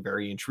something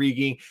very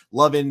intriguing.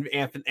 Loving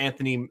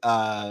Anthony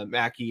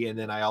Mackie, and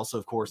then I also,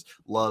 of course,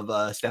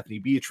 love Stephanie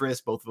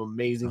Beatrice. Both of them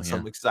amazing. Oh, yeah. So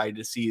I'm excited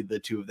to see the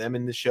two of them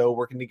in the show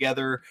working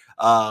together.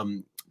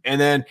 And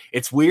then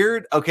it's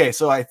weird. Okay,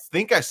 so I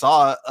think I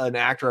saw an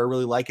actor I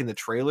really like in the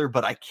trailer,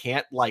 but I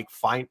can't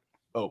find.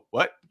 Oh,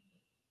 what?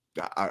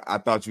 I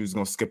thought you was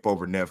gonna skip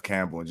over Nev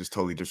Campbell and just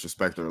totally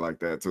disrespect her like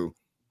that too.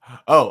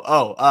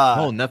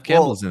 Nev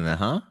Campbell's in that,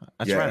 huh?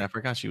 That's right. I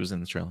forgot she was in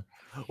the trailer.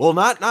 Well,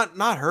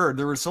 not her.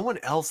 There was someone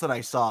else that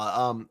I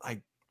saw.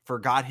 I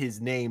forgot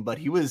his name, but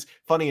he was,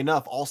 funny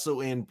enough,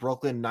 also in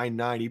Brooklyn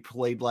Nine-Nine. He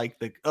played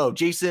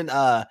Jason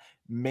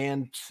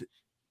Mantzoukas.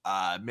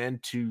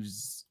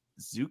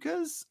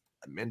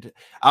 I don't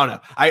know.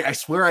 I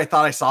swear I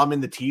thought I saw him in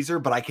the teaser,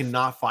 but I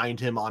cannot find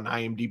him on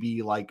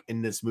IMDb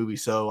in this movie.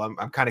 So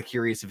I'm kind of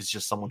curious if it's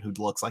just someone who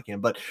looks like him.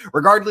 But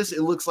regardless,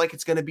 it looks like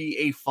it's going to be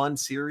a fun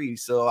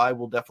series. So I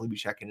will definitely be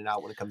checking it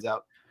out when it comes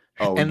out.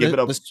 Oh, and give it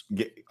up.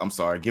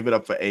 Give it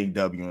up for AW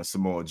and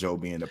Samoa Joe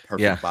being the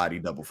perfect body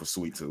double for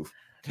Sweet Tooth.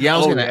 Yeah, I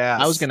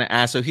was gonna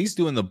ask. So he's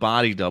doing the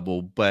body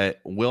double,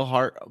 but Will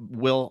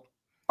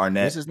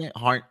Arnett, what's his name?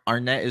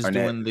 Arnett is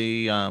doing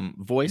the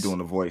voice. Doing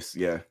the voice,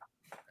 yeah.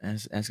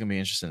 That's gonna be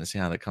interesting to see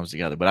how that comes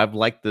together. But I've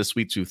liked the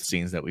Sweet Tooth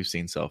scenes that we've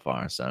seen so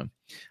far. So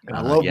and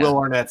I love Will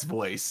Arnett's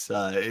voice.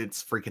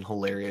 It's freaking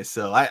hilarious.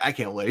 So I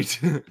can't wait.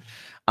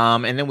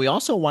 And then we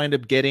also wind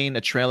up getting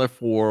a trailer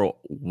for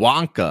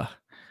Wonka.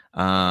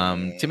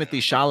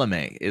 Timothée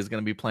Chalamet is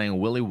going to be playing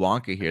Willy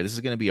Wonka here. This is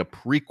going to be a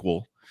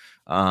prequel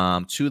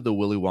to the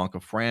Willy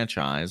Wonka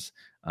franchise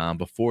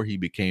before he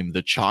became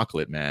the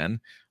Chocolate Man.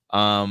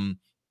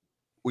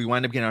 We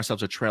wind up getting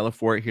ourselves a trailer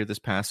for it here this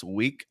past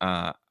week.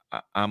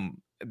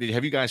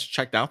 Have you guys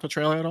checked out the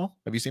trailer at all?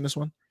 Have you seen this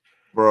one?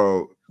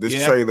 Bro, this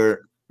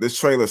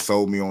trailer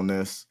sold me on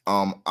this.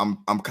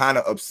 I'm kind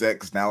of upset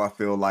because now I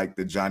feel like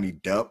the Johnny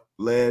Depp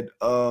led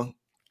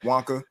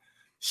Wonka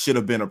should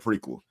have been a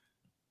prequel.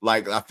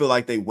 I feel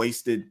like they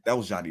wasted. That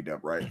was Johnny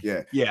Depp, right?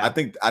 Yeah. I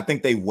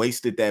think they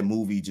wasted that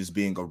movie just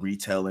being a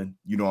retelling,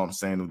 you know what I'm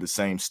saying, of the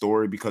same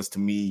story, because to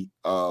me,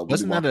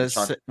 wasn't that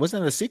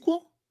a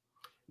sequel?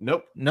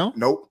 Nope.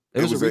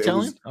 It was a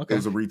retelling? It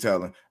was a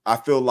retelling. I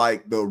feel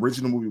like the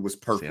original movie was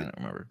perfect. See, I don't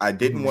remember. I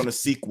didn't want a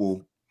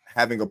sequel.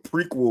 Having a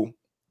prequel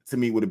to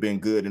me would have been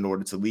good in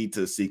order to lead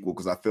to a sequel,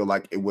 because I feel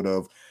like it would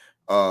have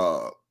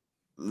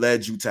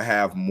led you to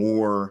have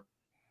more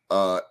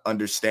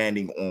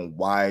understanding on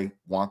why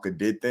Wonka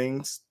did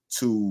things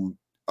to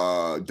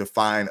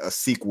define a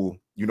sequel,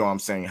 you know what I'm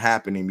saying,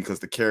 happening, because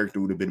the character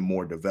would have been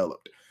more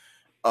developed.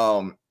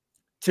 Timothée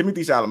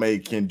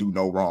Chalamet can do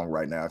no wrong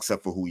right now,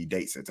 except for who he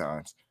dates at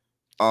times.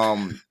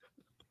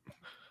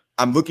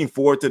 I'm looking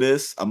forward to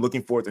this. I'm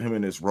looking forward to him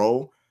in this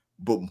role,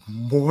 but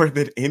more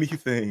than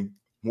anything,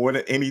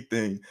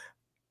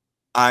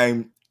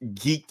 I'm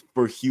geeked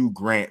for Hugh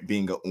Grant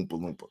being a Oompa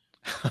Loompa.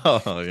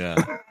 Oh, yeah.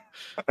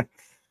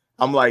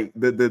 I'm like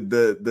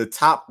the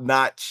top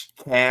notch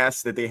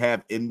cast that they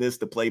have in this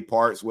to play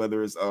parts,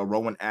 whether it's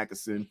Rowan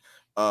Atkinson,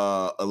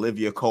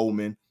 Olivia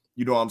Colman,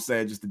 you know what I'm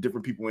saying? Just the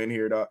different people in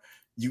here.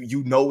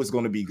 You know it's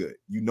going to be good.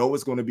 You know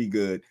it's going to be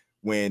good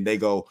when they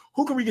go,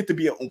 who can we get to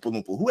be an Oompa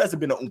Loompa? Who hasn't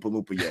been an Oompa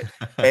Loompa yet?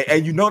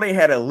 and you know they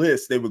had a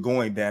list. They were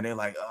going down. They're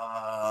like,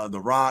 The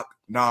Rock,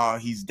 nah,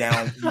 he's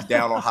down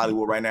on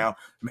Hollywood right now.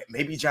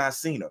 Maybe John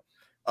Cena.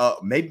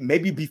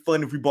 Maybe it'd be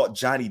fun if we brought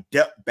Johnny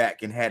Depp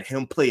back and had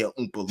him play an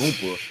Oompa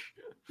Loompa.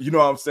 You know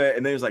what I'm saying?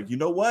 And then it's like, you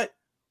know what?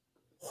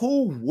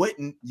 Who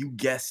wouldn't you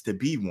guess to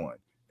be one?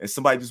 And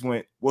somebody just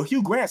went, well,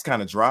 Hugh Grant's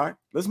kind of dry.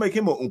 Let's make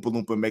him an Oompa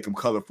Loompa and make him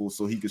colorful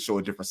so he can show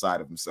a different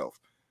side of himself.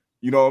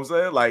 You know what I'm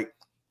saying? Like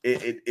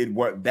it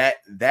worked.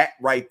 That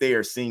right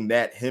there, seeing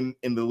that him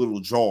in the little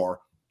jar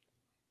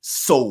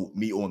sold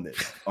me on this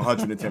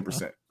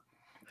 110%.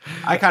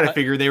 I kind of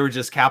figured they were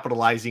just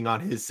capitalizing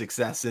on his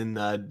success in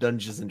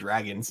Dungeons and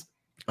Dragons.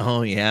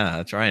 Oh yeah,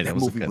 that's right. That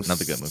was movie was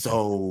another good movie.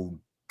 So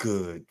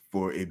good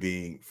for it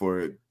being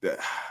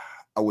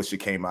I wish it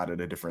came out at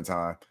a different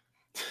time.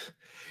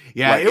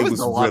 Yeah, like, it was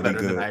a lot really better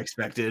good. than I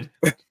expected.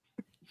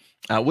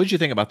 What did you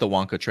think about the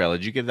Wonka trailer?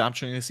 Did you get the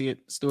opportunity to see it,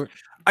 Stuart?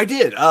 I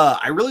did.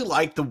 I really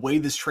like the way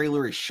this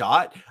trailer is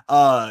shot.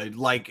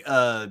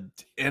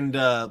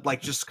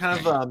 Just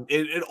kind of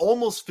it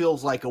almost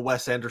feels like a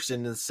Wes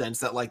Anderson in the sense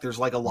that like there's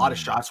like a lot of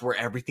shots where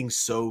everything's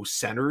so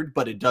centered,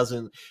 but it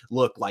doesn't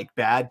look like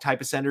bad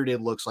type of centered.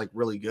 It looks like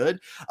really good.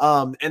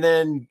 And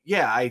then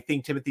I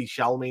think Timothée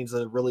Chalamet's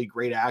a really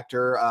great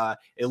actor.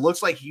 It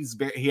looks like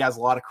he has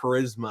a lot of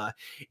charisma.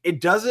 It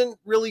doesn't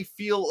really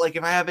feel like,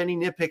 if I have any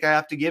nitpick I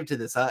have to give to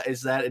this,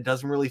 is that it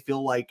doesn't really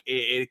feel like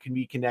it can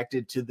be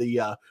connected to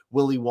the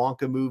Willy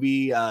Wonka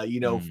movie,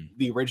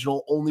 the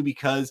original, only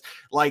because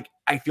like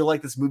I feel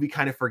like this movie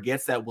kind of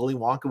forgets that Willy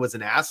Wonka was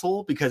an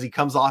asshole, because he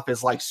comes off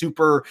as like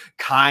super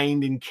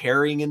kind and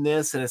caring in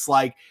this, and it's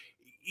like,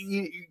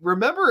 you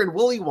remember in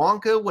Willy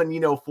Wonka when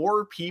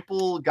 4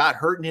 people got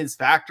hurt in his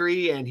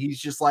factory and he's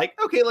just like,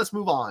 okay, let's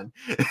move on.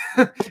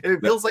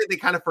 It feels like they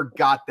kind of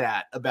forgot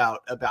that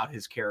about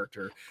his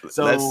character.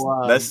 So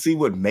let's see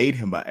what made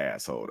him an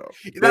asshole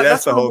though.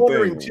 That's the whole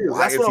thing too. Why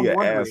that's is what he I'm an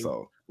wondering.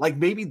 asshole? Like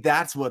maybe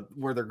that's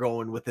where they're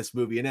going with this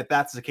movie, and if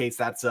that's the case,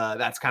 that's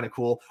kind of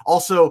cool.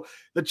 Also,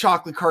 the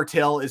Chocolate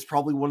Cartel is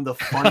probably one of the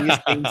funniest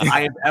things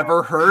I have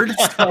ever heard.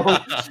 So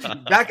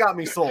that got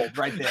me sold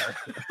right there.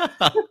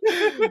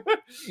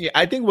 Yeah,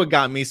 I think what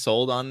got me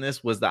sold on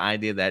this was the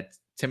idea that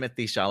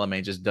Timothée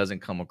Chalamet just doesn't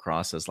come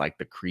across as like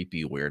the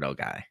creepy weirdo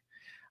guy.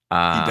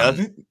 He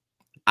doesn't?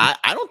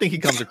 I don't think he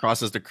comes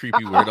across as the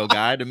creepy weirdo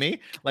guy to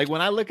me. Like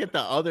when I look at the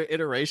other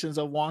iterations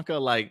of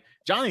Wonka, like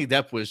Johnny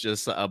Depp was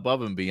just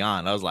above and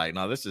beyond. I was like,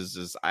 no, this is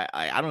just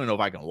I don't know if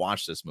I can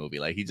watch this movie.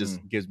 Like he just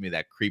gives me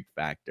that creep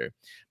factor.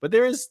 But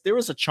there is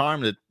a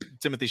charm to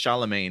Timothée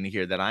Chalamet in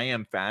here that I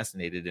am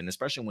fascinated in,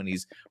 especially when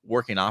he's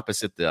working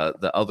opposite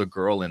the other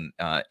girl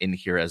in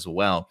here as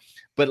well.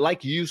 But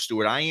like you,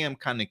 Stuart, I am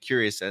kind of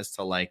curious as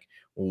to like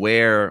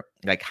where,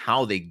 like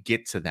how they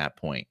get to that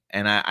point.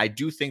 And I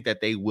do think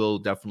that they will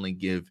definitely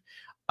give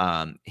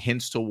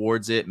hints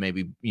towards it.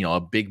 Maybe,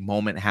 a big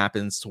moment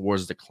happens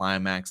towards the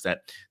climax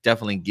that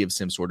definitely gives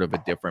him sort of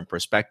a different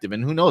perspective.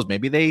 And who knows,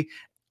 maybe they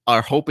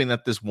are hoping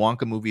that this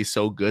Wonka movie is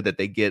so good that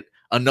they get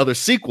another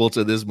sequel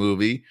to this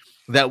movie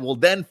that will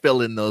then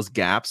fill in those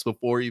gaps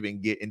before we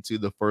even get into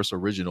the first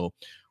original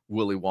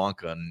Willy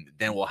Wonka. And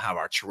then we'll have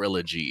our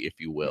trilogy,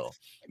 if you will.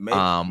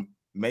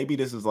 Maybe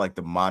this is like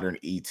the modern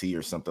E.T.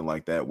 or something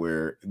like that,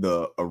 where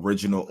the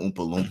original Oompa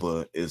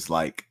Loompa is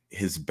like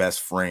his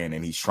best friend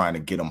and he's trying to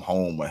get him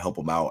home or help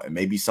him out. And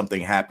maybe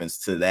something happens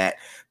to that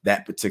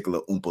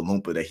particular Oompa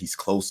Loompa that he's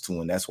close to.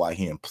 And that's why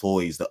he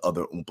employs the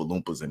other Oompa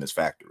Loompas in his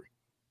factory.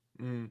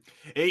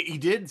 He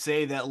did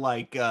say that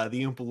like the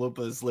Oompa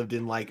Loompas lived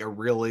in like a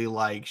really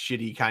like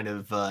shitty kind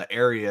of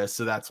area.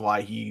 So that's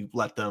why he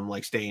let them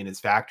like stay in his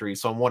factory.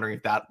 So I'm wondering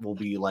if that will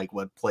be like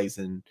what plays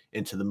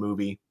into the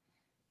movie.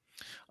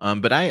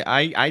 But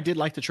I did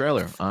like the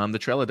trailer. The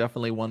trailer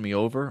definitely won me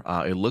over.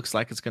 It looks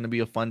like it's going to be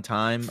a fun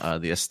time.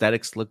 The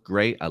aesthetics look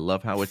great. I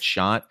love how it's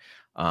shot.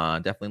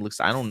 Definitely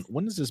looks.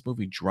 When does this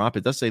movie drop?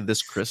 It does say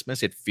this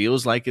Christmas. It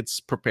feels like it's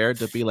prepared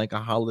to be like a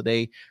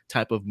holiday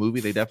type of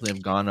movie. They definitely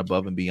have gone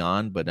above and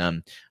beyond. But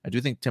I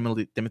do think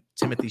Timothée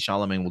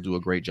Chalamet will do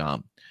a great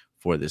job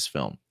for this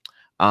film.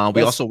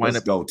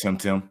 Let's go,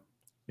 Tim.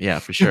 Yeah,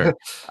 for sure.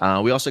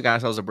 We also got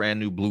ourselves a brand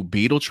new Blue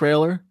Beetle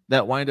trailer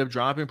that wind up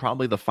dropping,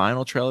 probably the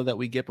final trailer that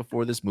we get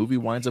before this movie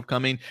winds up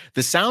coming.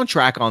 The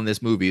soundtrack on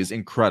this movie is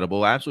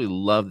incredible. I absolutely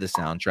love the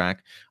soundtrack.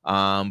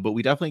 But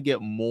we definitely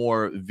get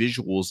more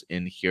visuals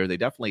in here. They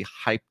definitely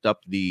hyped up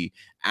the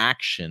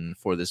action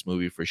for this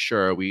movie for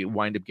sure. We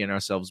wind up getting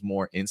ourselves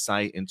more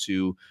insight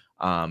into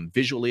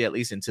visually, at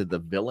least into the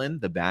villain,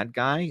 the bad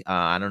guy.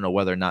 I don't know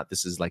whether or not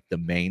this is like the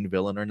main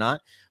villain or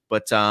not,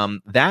 but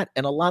that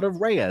and a lot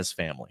of Reyes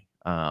family.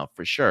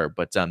 For sure.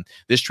 But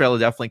this trailer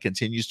definitely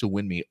continues to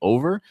win me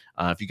over.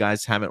 If you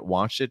guys haven't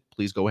watched it,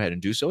 please go ahead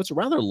and do so. It's a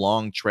rather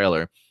long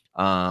trailer,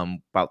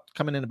 about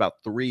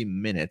 3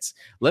 minutes.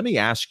 Let me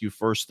ask you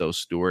first, though,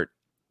 Stuart,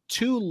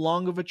 too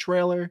long of a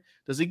trailer?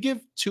 Does it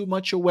give too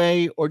much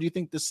away, or do you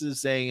think this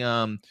is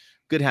a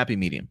good happy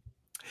medium?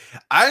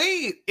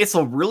 It's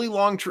a really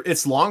long,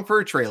 it's long for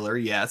a trailer,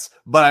 yes,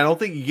 but I don't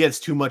think it gives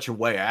too much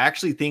away. I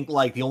actually think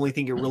like the only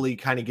thing it really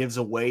kind of gives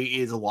away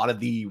is a lot of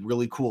the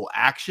really cool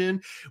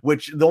action,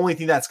 which the only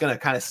thing that's going to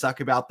kind of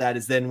suck about that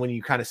is then when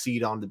you kind of see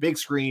it on the big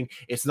screen,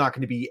 it's not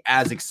going to be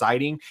as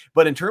exciting.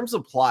 But in terms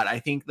of plot, I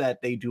think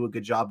that they do a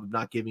good job of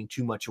not giving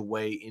too much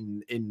away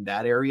in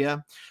that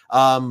area.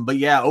 But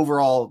yeah,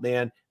 overall,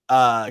 man,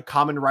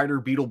 Kamen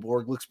Rider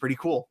Beetleborg looks pretty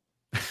cool.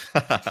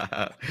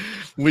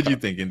 What'd you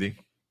think, Indy?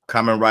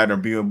 Kamen Rider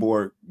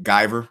Beetleborg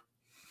Guyver,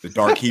 the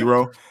dark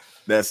hero.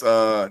 That's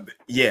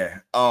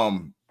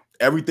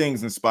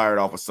everything's inspired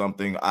off of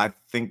something. I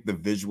think the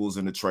visuals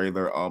in the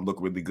trailer look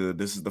really good.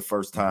 This is the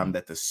first time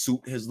that the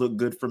suit has looked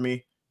good for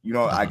me. You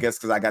know, I guess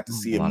because I got to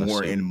see it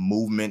more in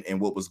movement and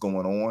what was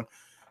going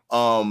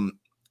on.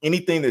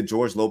 Anything that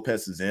George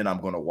Lopez is in, I'm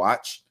going to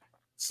watch.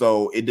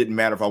 So it didn't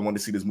matter if I wanted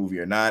to see this movie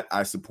or not.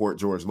 I support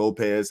George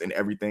Lopez and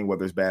everything,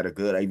 whether it's bad or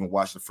good. I even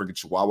watched the freaking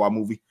Chihuahua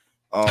movie.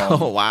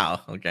 Oh wow!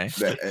 Okay.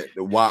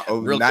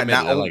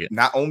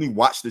 Not only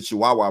watched the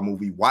Chihuahua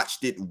movie,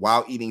 watched it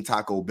while eating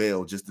Taco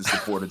Bell just to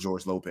support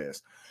George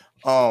Lopez.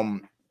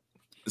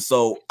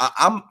 So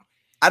I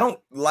don't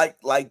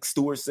like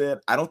Stuart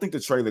said. I don't think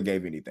the trailer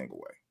gave anything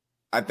away.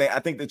 I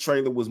think the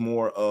trailer was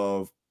more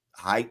of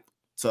hype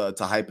to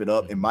hype it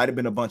up. It might have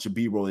been a bunch of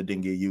B-roll that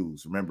didn't get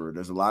used. Remember,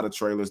 there's a lot of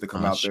trailers that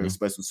come out there,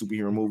 especially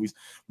superhero movies.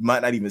 You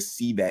might not even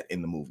see that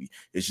in the movie.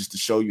 It's just to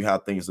show you how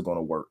things are going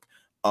to work.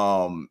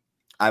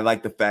 I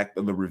like the fact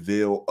of the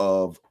reveal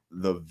of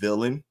the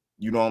villain,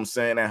 you know what I'm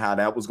saying, and how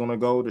that was going to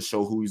go to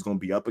show who he's going to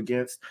be up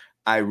against.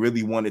 I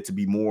really want it to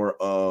be more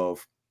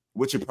of,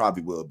 which it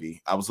probably will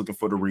be. I was looking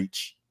for the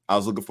Reach. I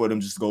was looking for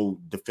them just to go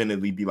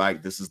definitively be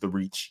like, this is the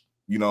Reach,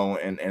 you know,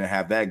 and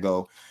have that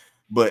go.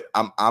 But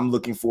I'm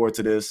looking forward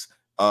to this.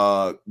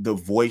 The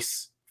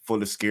voice for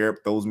the Scarab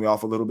throws me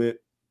off a little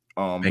bit.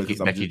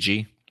 Becky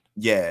G.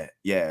 Yeah,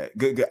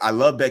 good. I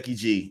love Becky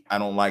G. I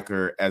don't like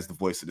her as the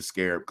voice of the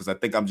Scarab because I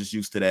think I'm just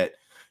used to that.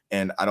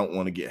 And I don't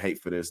want to get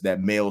hate for this,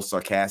 that male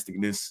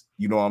sarcasticness,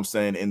 you know what I'm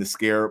saying, in the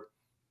Scarab,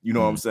 you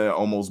know what I'm saying,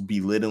 almost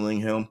belittling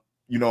him,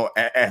 you know,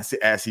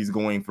 as he's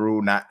going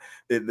through. Not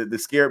the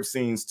Scarab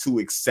seems too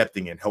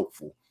accepting and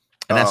helpful.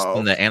 And that's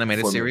from the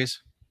animated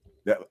series?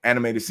 The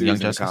animated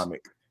series in the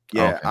comic.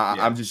 Yeah,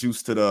 I'm just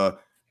used to the,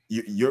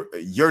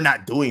 you're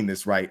not doing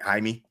this right,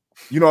 Jaime.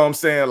 You know what I'm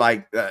saying?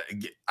 Like,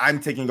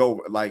 I'm taking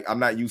over. Like, I'm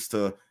not used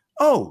to,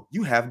 oh,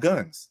 you have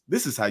guns.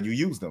 This is how you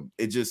use them.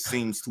 It just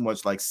seems too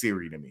much like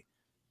Siri to me.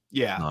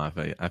 Yeah, no,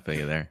 I feel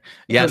you there.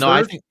 Yeah, no,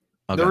 I think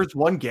there was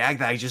one gag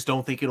that I just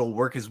don't think it'll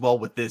work as well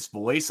with this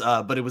voice.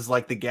 But it was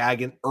like the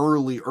gag in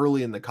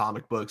early in the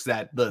comic books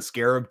that the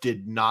Scarab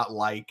did not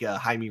like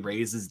Jaime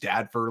Reyes'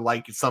 dad for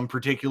like some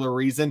particular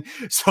reason,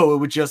 so it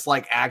would just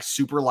like act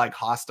super like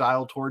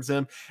hostile towards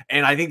him.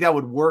 And I think that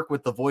would work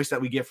with the voice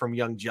that we get from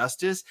Young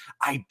Justice.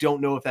 I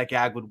don't know if that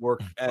gag would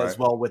work as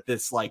well with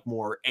this like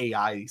more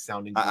AI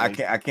sounding. I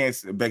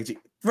can't. Becky,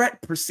 threat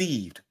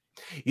perceived.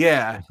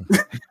 Yeah.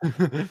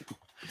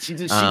 She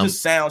just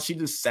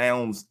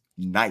sounds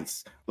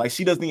nice. Like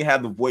she doesn't even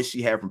have the voice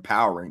she had from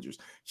Power Rangers.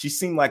 She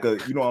seemed like a,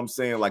 you know what I'm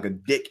saying, like a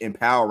dick in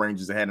Power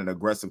Rangers that had an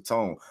aggressive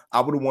tone. I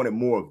would have wanted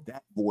more of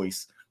that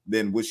voice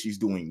than what she's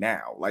doing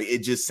now. Like it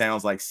just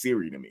sounds like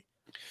Siri to me.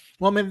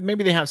 Well,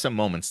 maybe they have some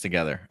moments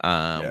together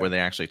where they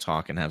actually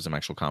talk and have some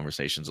actual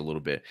conversations a little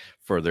bit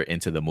further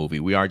into the movie.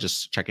 We are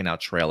just checking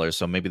out trailers,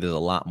 so maybe there's a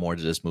lot more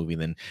to this movie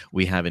than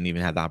we haven't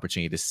even had the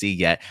opportunity to see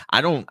yet.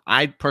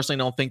 I personally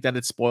don't think that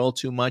it spoiled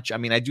too much. I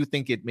mean, I do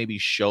think it maybe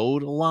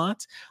showed a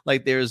lot.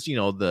 Like there's, you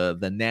know,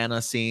 the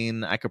Nana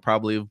scene. I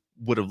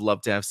would have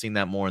loved to have seen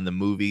that more in the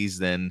movies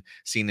than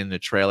seen in the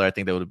trailer. I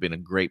think that would have been a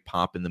great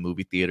pop in the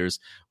movie theaters.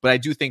 But I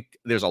do think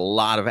there's a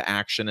lot of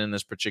action in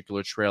this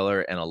particular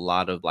trailer and a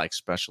lot of like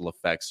special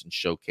effects and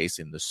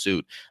showcasing the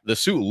suit. The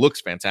suit looks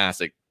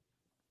fantastic.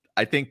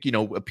 I think, you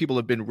know, people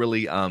have been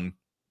really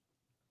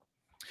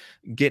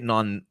getting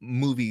on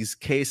movies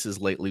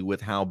cases lately with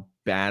how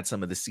bad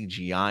some of the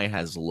CGI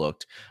has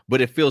looked, but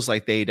it feels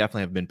like they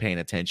definitely have been paying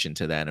attention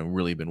to that and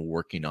really been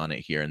working on it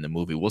here in the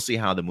movie. We'll see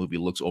how the movie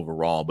looks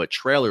overall, but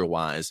trailer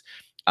wise,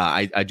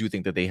 I do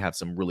think that they have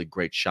some really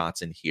great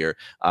shots in here.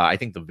 I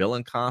think the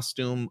villain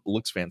costume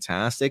looks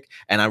fantastic,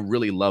 and I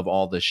really love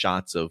all the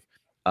shots of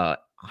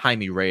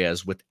Jaime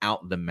Reyes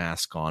without the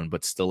mask on,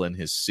 but still in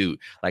his suit.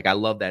 Like I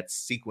love that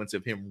sequence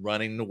of him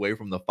running away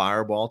from the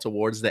fireball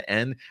towards the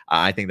end.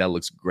 I think that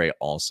looks great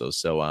also.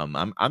 So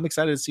I'm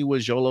excited to see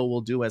what Jolo will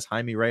do as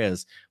Jaime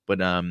Reyes. But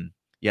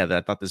yeah,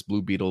 I thought this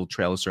Blue Beetle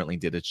trailer certainly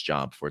did its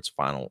job for its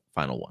final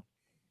one.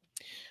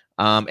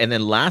 And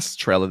then last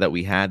trailer that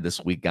we had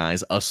this week,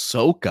 guys,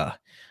 Ahsoka.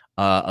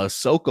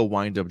 Ahsoka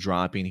wind up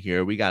dropping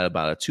here. We got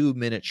about a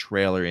 2-minute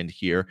trailer in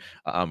here.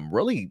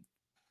 Really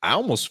I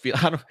almost feel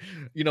I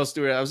don't,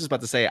 Stuart, I was just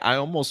about to say, I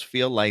almost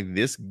feel like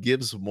this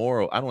gives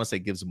more, I don't want to say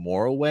gives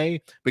more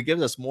away, but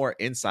gives us more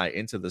insight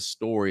into the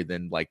story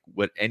than like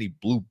what any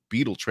Blue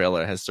Beetle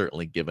trailer has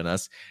certainly given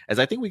us. As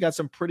I think we got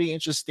some pretty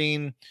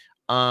interesting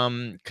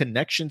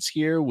connections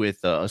here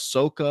with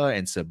Ahsoka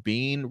and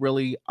Sabine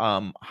really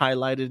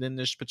highlighted in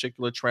this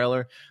particular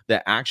trailer.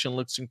 The action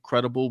looks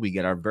incredible. We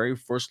get our very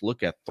first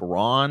look at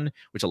Thrawn,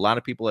 which a lot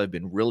of people have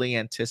been really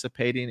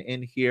anticipating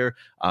in here.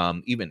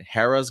 Even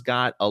Hera's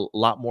got a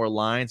lot more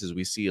lines as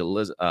we see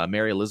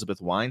Mary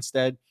Elizabeth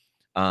Winstead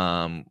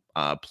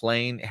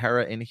playing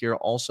Hera in here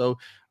also.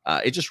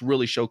 It just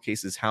really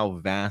showcases how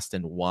vast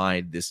and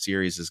wide this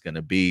series is going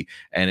to be.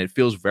 And it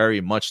feels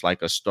very much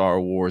like a Star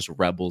Wars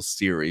Rebels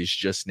series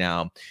just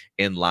now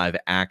in live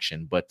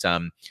action. But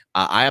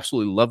I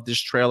absolutely love this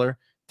trailer.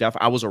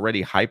 I was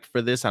already hyped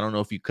for this. I don't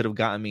know if you could have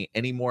gotten me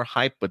any more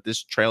hype, but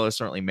this trailer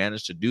certainly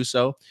managed to do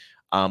so.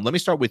 Let me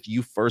start with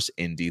you first,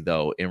 Indy,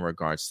 though, in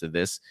regards to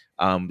this.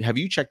 Have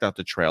you checked out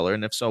the trailer?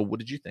 And if so, what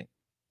did you think?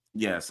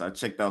 Yes, I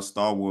checked out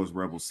Star Wars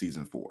Rebels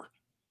Season 4.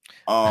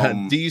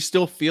 Do you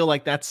still feel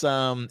like that's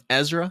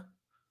Ezra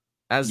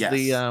as yes.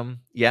 the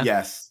yeah?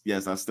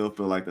 Yes, I still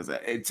feel like that's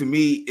to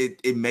me,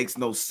 it makes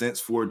no sense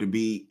for it to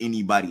be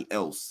anybody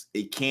else.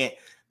 It can't,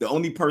 the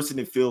only person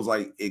it feels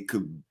like it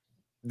could,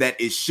 that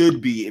it should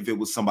be if it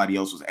was somebody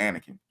else, was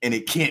Anakin, and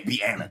it can't be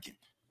Anakin.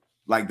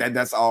 Like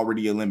that's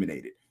already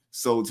eliminated.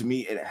 So to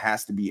me, it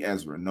has to be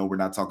Ezra. No, we're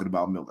not talking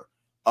about Miller.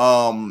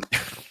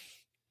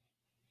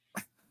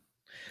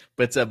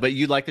 But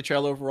you like the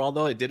trailer overall,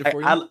 though? It did it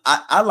for you?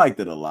 I liked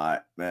it a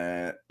lot,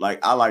 man.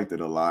 Like, I liked it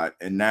a lot.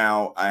 And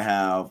now I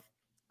have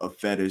a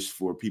fetish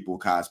for people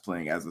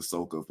cosplaying as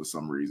Ahsoka for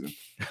some reason.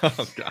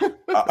 Oh,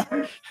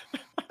 God.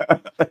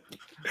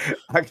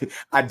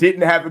 I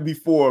didn't have it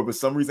before, but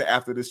some reason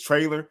after this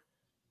trailer,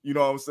 you know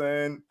what I'm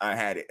saying, I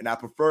had it. And I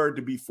prefer it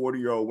to be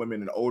 40-year-old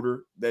women and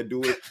older that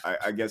do it.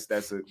 I guess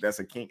that's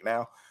a kink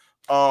now.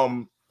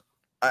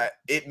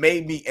 It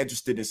made me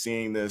interested in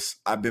seeing this.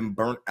 I've been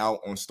burnt out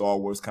on Star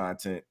Wars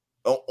content,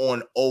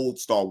 on old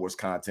Star Wars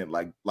content,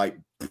 like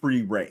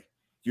pre-Rey.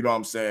 You know what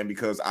I'm saying?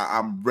 Because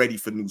I'm ready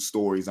for new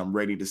stories. I'm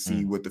ready to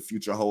see what the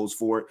future holds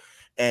for it.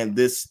 And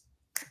this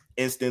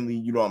instantly,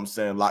 you know what I'm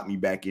saying, locked me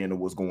back into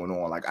what's going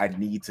on. Like, I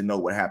need to know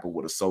what happened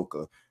with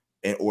Ahsoka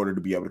in order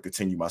to be able to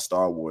continue my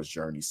Star Wars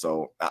journey.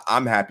 So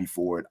I'm happy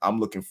for it. I'm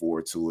looking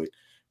forward to it.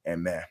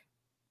 And man,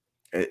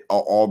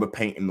 all the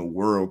paint in the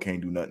world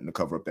can't do nothing to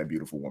cover up that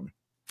beautiful woman.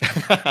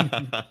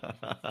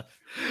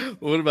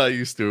 What about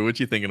you, Stuart? What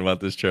you thinking about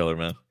this trailer,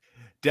 man?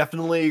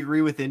 Definitely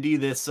agree with Indy.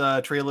 This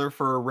trailer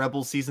for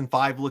Rebels Season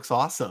 5 looks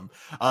awesome.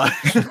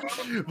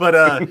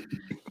 But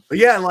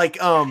yeah, like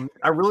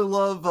I really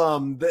love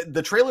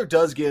the trailer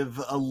does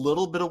give a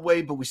little bit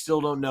away, but we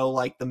still don't know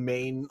like the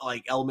main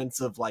like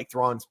elements of like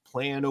Thrawn's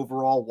plan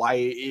overall, why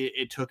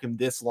it took him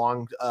this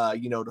long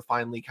to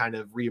finally kind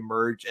of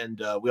reemerge.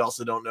 And we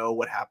also don't know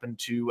what happened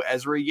to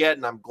Ezra yet,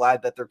 and I'm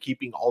glad that they're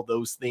keeping all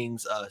those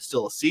things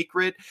still a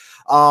secret.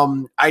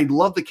 I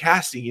love the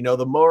casting.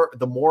 The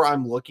more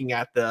I'm looking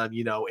at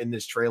them, in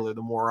this trailer,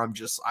 the more I'm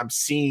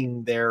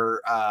seeing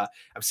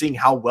I'm seeing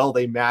how well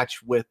they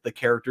match with the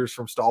characters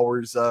from Star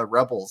Wars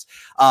Rebels.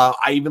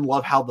 I even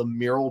love how the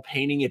mural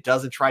painting, it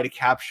doesn't try to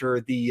capture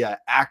the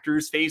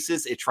actors'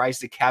 faces, it tries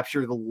to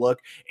capture the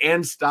look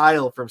and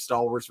style from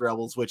Star Wars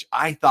Rebels, which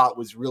I thought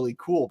was really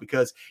cool,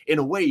 because in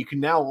a way you can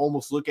now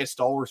almost look at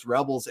Star Wars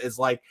Rebels as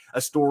like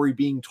a story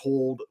being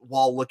told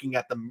while looking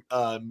at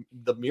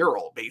the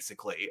mural,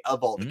 basically,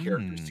 of all the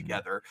characters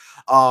together.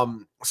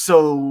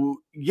 So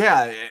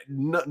yeah,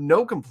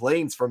 no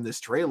complaints from this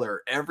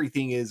trailer.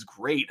 Everything is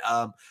great.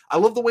 I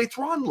love the way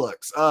Thrawn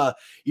looks.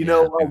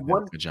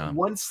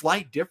 One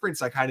slight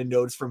difference I kind of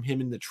noticed from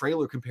him in the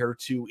trailer compared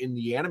to in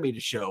the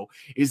animated show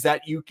is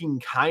that you can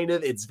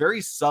it's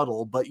very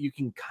subtle, but you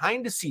can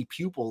kind of see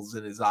pupils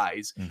in his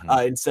eyes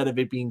instead of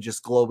it being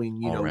just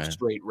glowing,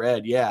 straight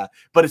red. Yeah,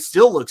 but it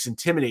still looks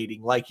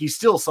intimidating. Like, he's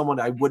still someone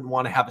I wouldn't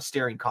want to have a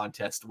staring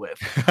contest with.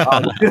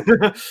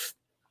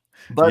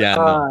 But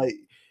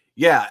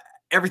yeah,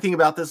 everything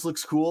about this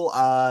looks cool.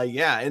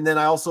 And then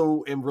I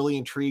also am really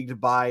intrigued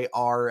by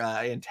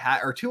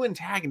our two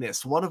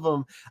antagonists. One of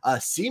them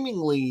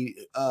seemingly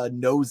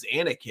knows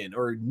Anakin,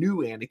 or knew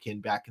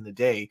Anakin back in the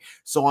day.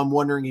 So I'm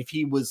wondering if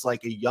he was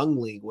like a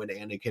youngling when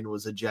Anakin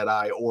was a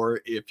Jedi,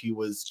 or if he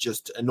was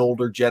just an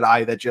older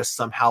Jedi that just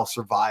somehow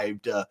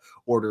survived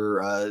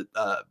Order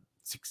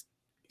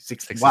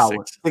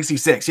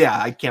 66. Yeah,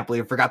 I can't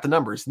believe I forgot the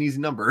number. It's an easy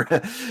number.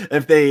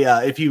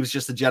 If he was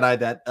just a Jedi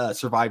that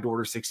survived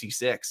Order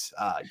 66.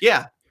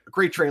 Yeah, a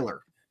great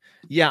trailer.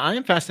 Yeah, I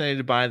am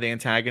fascinated by the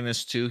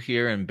antagonists too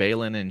here, and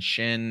Balin and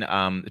Shin,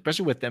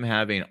 especially with them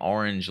having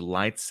orange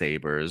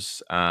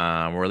lightsabers,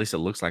 or at least it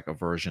looks like a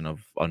version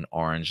of an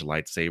orange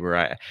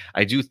lightsaber.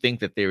 I do think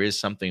that there is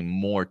something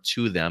more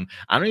to them.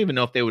 I don't even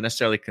know if they would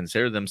necessarily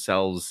consider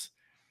themselves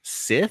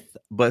Sith,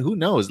 but who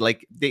knows?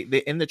 Like, they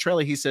in the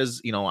trailer he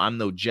says, I'm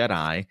no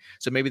Jedi,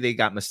 so maybe they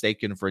got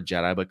mistaken for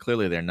Jedi, but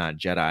clearly they're not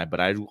Jedi. But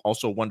I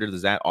also wonder,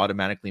 does that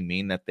automatically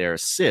mean that they're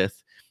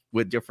Sith?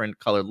 with different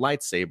colored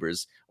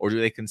lightsabers, or do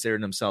they consider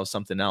themselves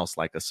something else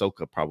like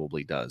Ahsoka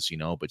probably does,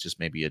 but just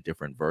maybe a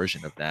different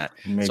version of that.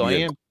 So I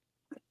am.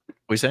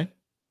 What you say?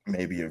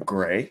 Maybe a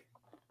gray.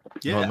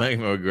 Yeah,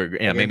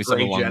 maybe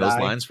something along those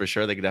lines for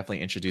sure. They could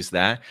definitely introduce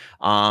that.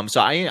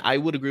 So I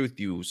would agree with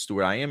you,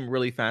 Stuart. I am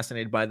really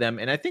fascinated by them,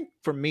 and I think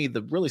for me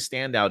the really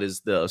standout is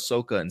the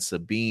Ahsoka and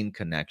Sabine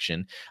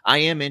connection. I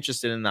am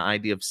interested in the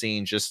idea of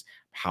seeing just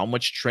how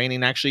much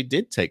training actually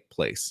did take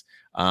place.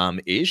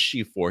 Is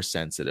she force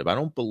sensitive? I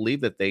don't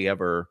believe that they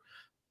ever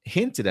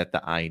hinted at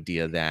the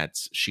idea that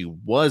she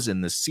was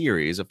in the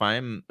series. If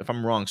I'm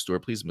wrong,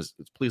 Stuart,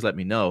 please let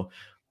me know.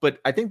 But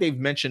I think they've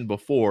mentioned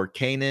before,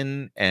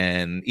 Kanan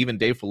and even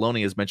Dave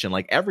Filoni has mentioned,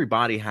 like,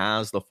 everybody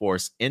has the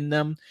Force in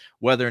them.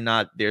 Whether or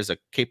not there's a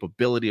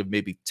capability of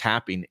maybe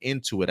tapping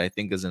into it, I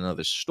think is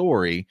another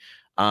story.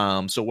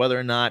 So whether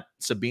or not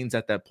Sabine's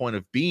at that point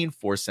of being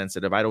Force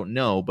sensitive, I don't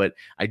know. But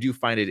I do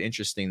find it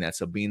interesting that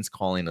Sabine's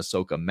calling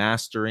Ahsoka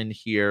master in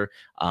here,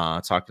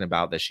 talking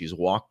about that she's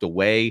walked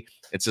away.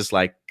 It's just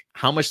like,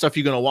 how much stuff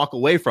you going to walk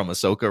away from,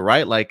 Ahsoka,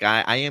 right? Like,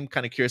 I am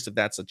kind of curious if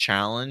that's a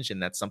challenge and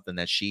that's something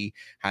that she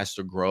has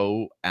to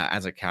grow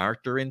as a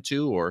character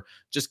into, or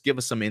just give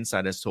us some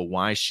insight as to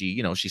why she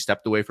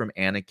stepped away from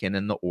Anakin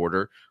in the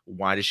Order.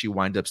 Why did she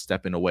wind up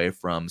stepping away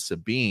from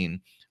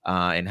Sabine?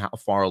 And how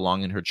far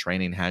along in her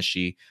training has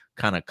she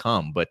kind of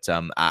come? But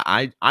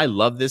I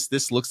love this.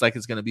 This looks like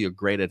it's going to be a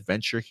great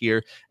adventure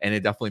here, and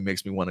it definitely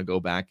makes me want to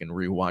go back and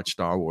rewatch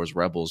Star Wars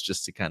Rebels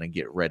just to kind of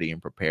get ready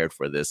and prepared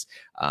for this.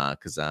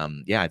 Because I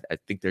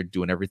think they're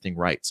doing everything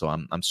right. So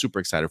I'm super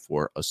excited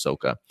for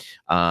Ahsoka.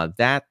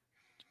 That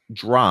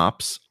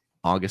drops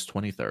August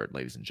 23rd,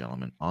 ladies and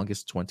gentlemen,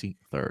 August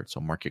 23rd. So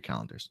mark your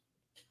calendars.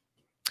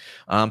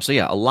 So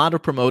yeah, a lot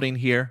of promoting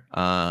here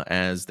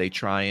as they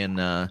try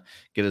and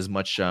get as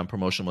much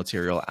promotional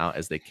material out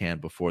as they can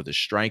before the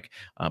strike.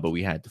 But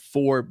we had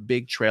 4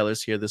 big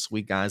trailers here this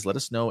week, guys. Let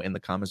us know in the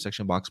comment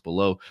section box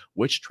below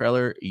which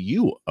trailer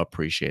you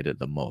appreciated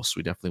the most.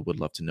 We definitely would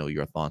love to know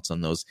your thoughts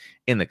on those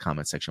in the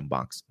comment section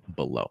box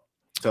below.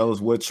 Tell us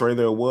what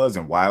trailer it was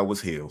and why it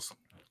was Heels.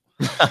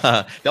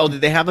 Oh,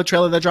 did they have a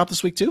trailer that dropped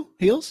this week too?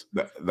 Heels?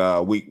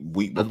 The week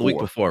before. The week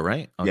before,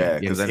 right? Okay. Yeah,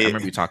 because I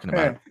remember you talking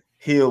about it.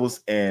 Heels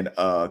and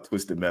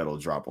Twisted Metal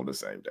drop on the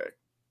same day.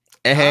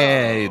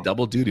 Hey,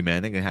 double duty,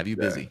 man. They're gonna have you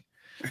busy.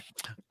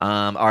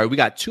 All right, we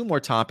got 2 more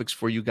topics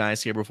for you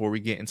guys here before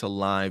we get into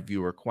live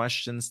viewer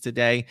questions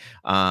today.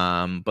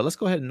 But let's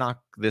go ahead and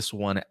knock this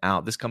one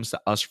out. This comes to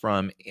us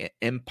from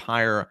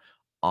Empire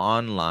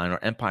Online,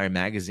 or Empire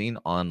Magazine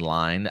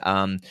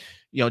Online.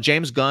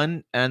 James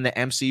Gunn and the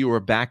MCU are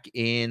back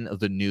in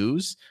the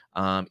news.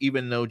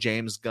 Even though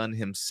James Gunn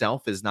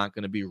himself is not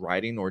going to be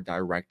writing or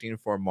directing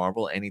for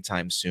Marvel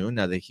anytime soon,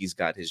 now that he's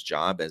got his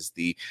job as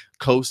the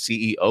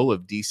co-CEO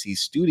of DC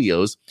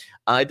Studios,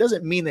 it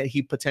doesn't mean that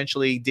he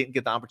potentially didn't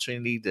get the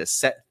opportunity to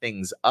set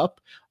things up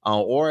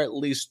or at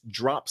least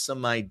drop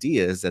some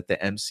ideas that the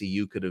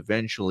MCU could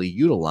eventually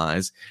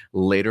utilize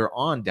later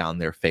on down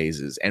their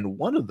phases. And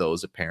one of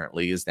those,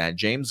 apparently, is that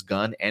James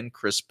Gunn and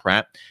Chris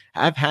Pratt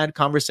have had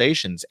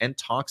conversations and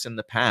talks in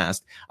the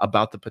past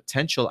about the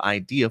potential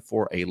idea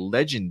for a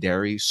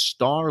legendary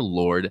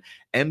Star-Lord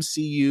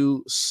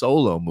MCU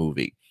solo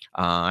movie.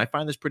 I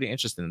find this pretty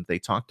interesting that they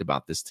talked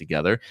about this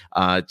together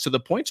to the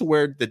point to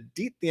where the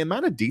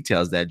amount of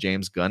details that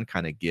James Gunn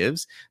kind of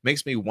gives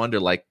makes me wonder,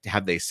 like,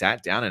 have they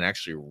sat down and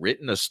actually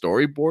written a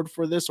storyboard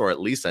for this, or at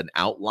least an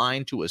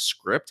outline to a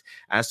script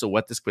as to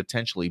what this could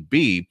potentially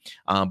be?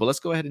 But let's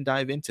go ahead and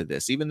dive into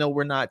this. Even though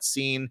we're not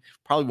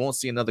probably won't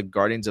see another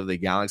Guardians of the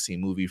Galaxy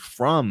movie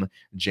from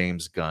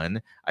James Gunn,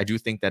 I do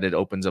think that it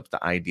opens up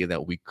the idea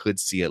that we could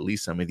see at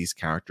least some of these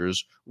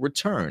characters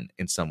return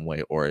in some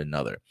way or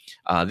another.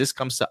 This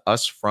comes to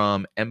us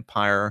from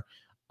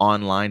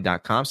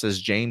EmpireOnline.com.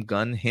 Says James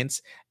Gunn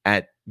hints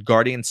at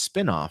Guardian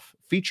spinoff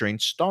featuring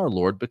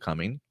Star-Lord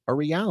becoming a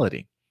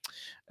reality.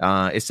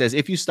 It says,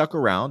 if you stuck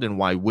around, and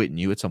why wouldn't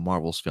you? It's a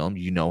Marvel's film.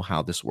 You know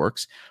how this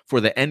works.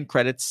 For the end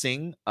credit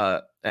scene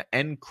of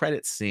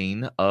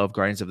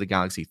Guardians of the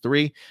Galaxy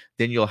 3,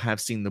 then you'll have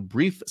seen the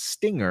brief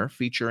stinger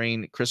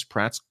featuring Chris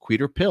Pratt's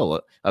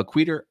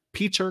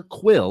Peter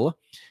Quill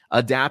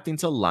adapting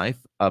to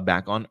life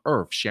back on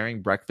Earth,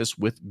 sharing breakfast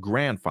with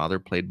grandfather,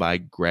 played by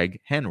Greg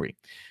Henry.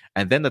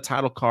 And then the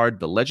title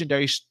card, the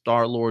legendary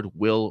Star-Lord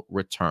will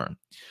return.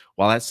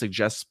 While that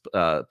suggests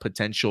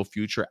potential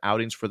future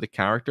outings for the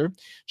character,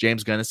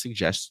 James Gunn is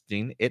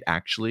suggesting it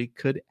actually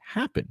could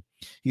happen.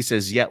 He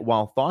says, yet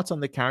while thoughts on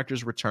the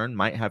character's return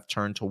might have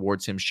turned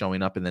towards him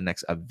showing up in the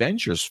next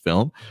Avengers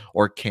film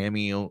or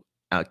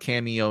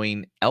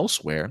cameoing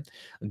elsewhere,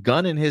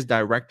 Gunn in his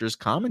director's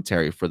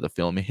commentary for the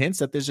film hints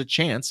that there's a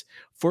chance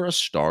for a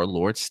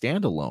Star-Lord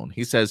standalone.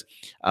 He says,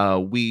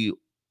 we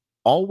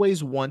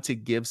always want to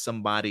give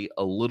somebody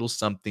a little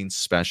something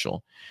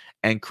special.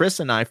 And Chris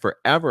and I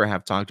forever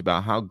have talked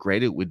about how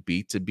great it would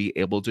be to be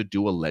able to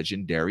do a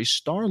legendary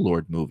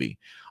Star-Lord movie,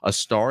 a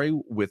story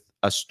with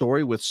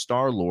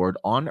Star-Lord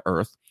on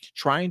Earth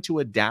trying to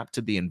adapt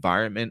to the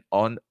environment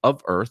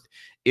of Earth,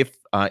 if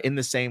in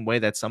the same way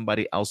that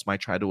somebody else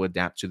might try to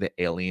adapt to the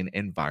alien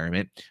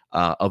environment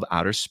of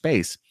outer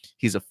space.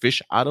 He's a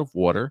fish out of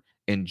water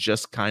in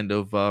just kind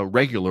of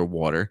regular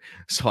water,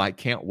 so I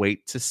can't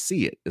wait to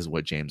see it, is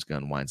what James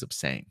Gunn winds up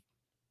saying.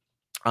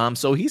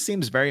 So he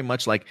seems very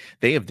much like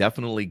they have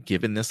definitely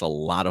given this a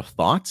lot of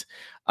thought.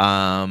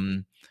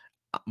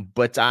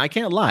 But I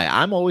can't lie,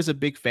 I'm always a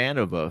big fan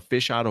of a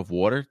fish out of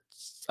water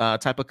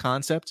type of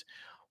concept.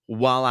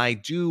 While I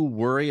do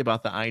worry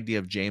about the idea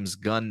of James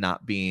Gunn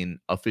not being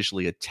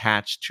officially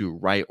attached to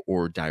write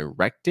or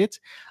direct it,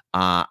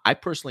 I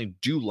personally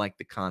do like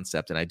the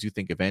concept, and I do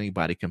think if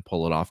anybody can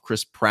pull it off,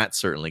 Chris Pratt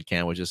certainly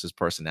can, with just his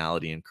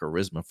personality and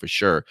charisma for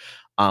sure.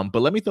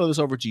 But let me throw this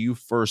over to you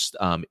first,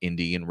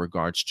 Indy, in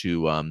regards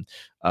to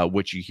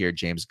what you hear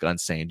James Gunn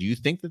saying. Do you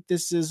think that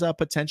this is a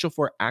potential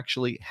for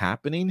actually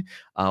happening?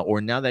 Or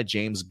now that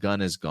James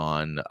Gunn is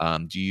gone,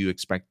 do you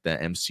expect the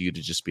MCU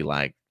to just be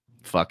like,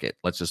 fuck it,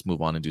 let's just move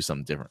on and do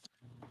something different?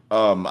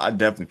 I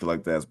definitely feel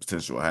like that's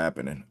potential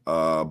happening.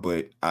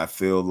 But I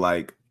feel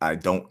like I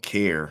don't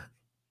care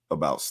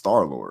about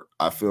Star-Lord.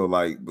 I feel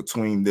like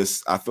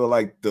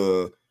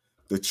the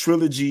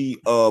trilogy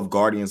of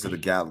Guardians of the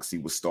Galaxy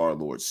was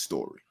Star-Lord's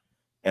story.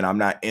 And I'm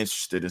not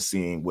interested in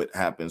seeing what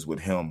happens with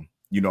him,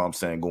 you know what I'm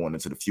saying, going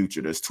into the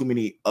future. There's too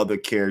many other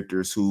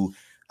characters who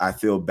I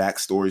feel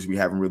backstories we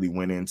haven't really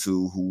went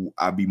into, who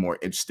I'd be more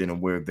interested in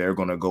where they're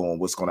going to go and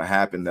what's going to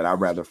happen, that I'd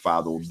rather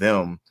follow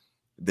them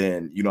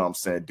than, you know what I'm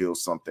saying, deal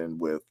something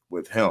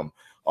with him.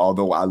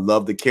 Although I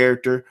love the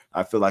character,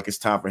 I feel like it's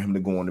time for him to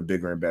go on to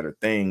bigger and better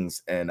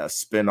things. And a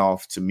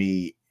spinoff to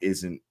me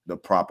isn't the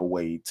proper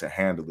way to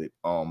handle it.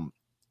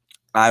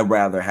 I'd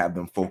rather have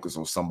them focus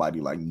on somebody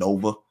like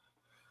Nova,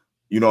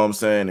 you know what I'm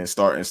saying, and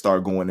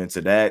start going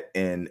into that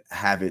and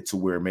have it to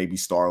where maybe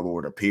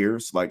Star-Lord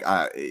appears. Like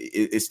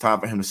it's time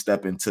for him to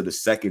step into the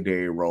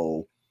secondary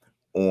role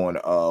on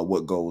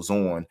what goes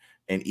on.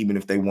 And even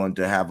if they wanted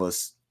to have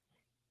us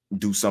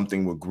do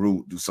something with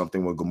Groot, do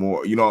something with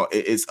Gamora, you know,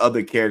 it's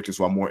other characters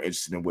who I'm more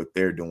interested in what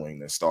they're doing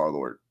than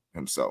Star-Lord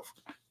himself.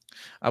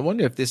 I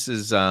wonder if this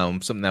is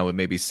something that would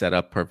maybe set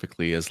up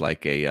perfectly as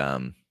like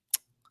a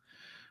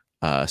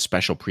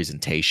special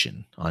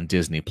presentation on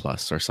Disney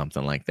Plus or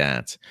something like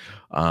that,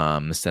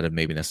 instead of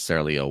maybe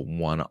necessarily a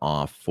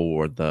one-off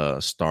for the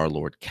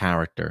Star-Lord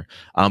character.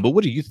 But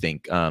what do you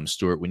think,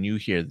 Stuart, when you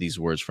hear these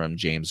words from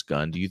James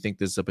Gunn? Do you think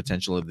there's a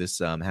potential of this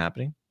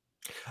happening?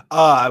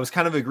 I was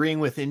kind of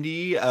agreeing with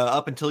Indy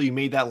up until you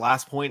made that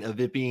last point of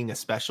it being a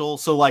special.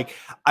 So like,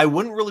 I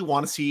wouldn't really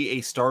want to see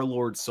a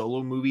Star-Lord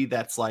solo movie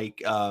that's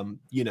like,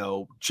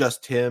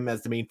 just him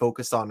as the main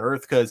focus on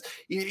Earth. Cause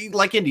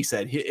like Indy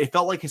said, it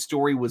felt like his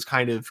story was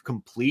kind of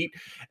complete.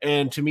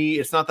 And to me,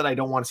 it's not that I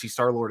don't want to see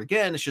Star-Lord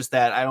again. It's just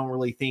that I don't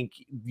really think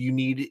he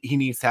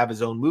needs to have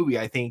his own movie.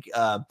 I think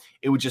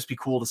it would just be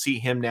cool to see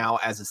him now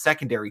as a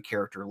secondary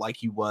character, like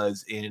he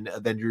was in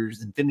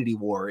Avengers Infinity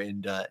War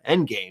and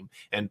Endgame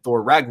and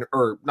Thor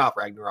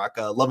Ragnarok,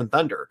 Love and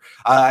Thunder.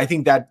 I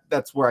think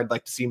that's where I'd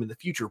like to see him in the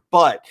future.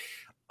 But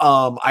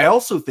I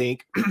also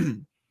think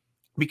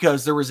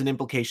because there was an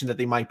implication that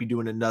they might be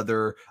doing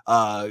another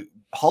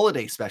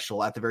holiday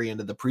special at the very end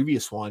of the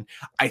previous one,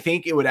 I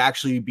think it would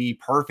actually be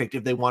perfect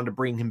if they wanted to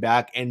bring him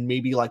back and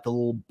maybe like the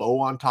little bow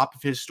on top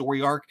of his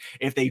story arc,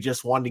 if they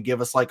just wanted to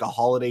give us like a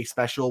holiday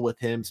special with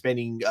him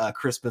spending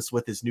Christmas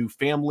with his new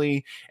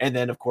family. And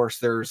then of course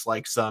there's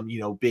like some,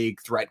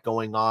 big threat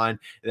going on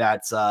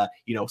that's,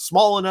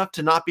 small enough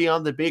to not be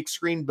on the big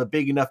screen, but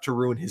big enough to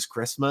ruin his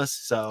Christmas.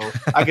 So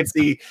I could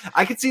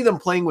see them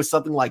playing with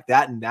something like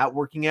that and that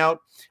working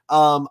out.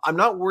 I'm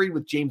not worried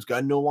with James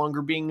Gunn no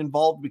longer being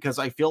involved, because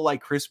I feel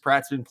like Chris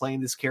Pratt's been playing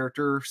this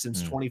character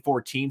since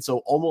 2014,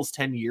 so almost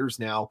 10 years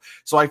now.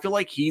 So I feel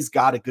like he's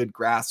got a good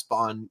grasp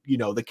on,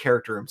 the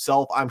character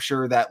himself. I'm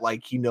sure that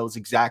like he knows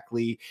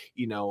exactly,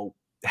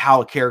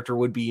 how a character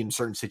would be in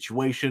certain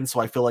situations.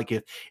 So I feel like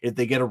if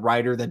they get a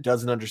writer that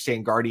doesn't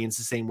understand Guardians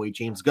the same way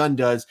James Gunn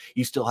does,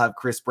 you still have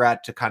Chris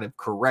Pratt to kind of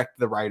correct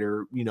the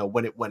writer,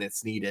 when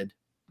it's needed.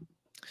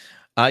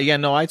 Yeah,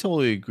 no, I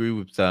totally agree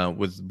with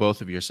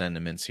both of your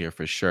sentiments here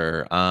for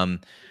sure. I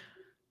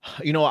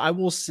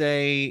will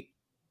say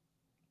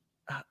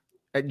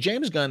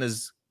James Gunn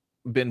has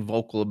been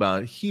vocal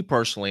about, he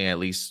personally, at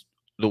least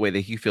the way that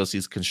he feels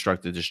he's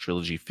constructed this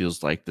trilogy,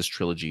 feels like this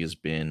trilogy has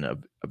been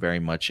a very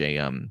much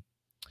a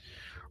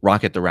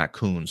Rocket the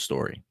Raccoon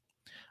story,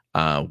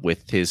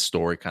 with his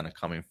story kind of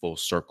coming full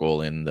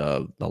circle in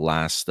the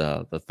last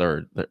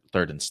the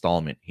third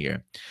installment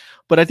here.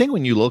 But I think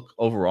when you look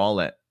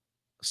overall at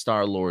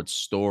Star-Lord's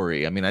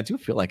story, I mean, I do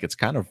feel like it's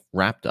kind of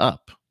wrapped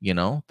up,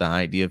 the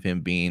idea of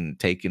him being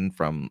taken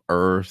from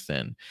Earth,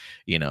 and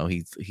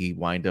he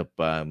wind up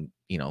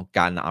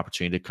got an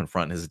opportunity to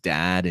confront his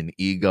dad and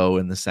Ego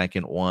in the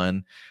second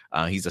one.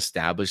 He's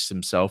established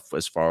himself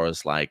as far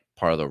as like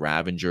part of the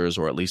Ravengers,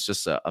 or at least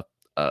just a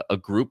a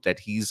group that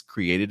he's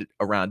created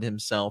around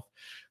himself.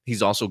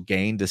 He's also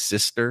gained a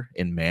sister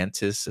in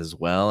Mantis as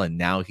well, and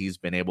now he's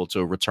been able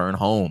to return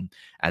home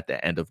at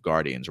the end of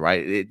Guardians,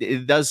 right?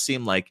 It does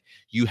seem like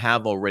you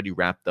have already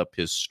wrapped up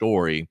his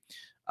story.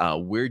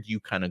 Where do you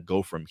kind of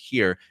go from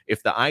here?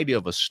 If the idea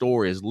of a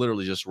story is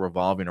literally just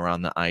revolving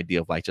around the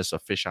idea of like just a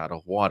fish out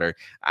of water,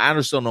 I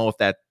just don't know if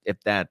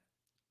that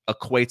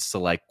equates to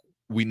like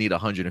we need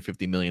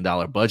 $150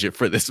 million budget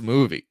for this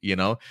movie.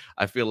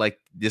 I feel like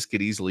this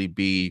could easily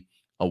be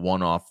a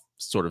one-off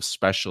sort of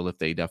special if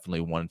they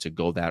definitely wanted to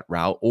go that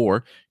route,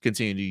 or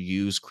continue to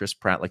use Chris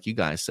Pratt, like you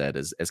guys said,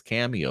 as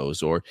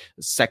cameos or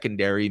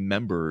secondary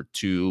member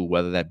to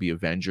whether that be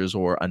Avengers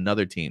or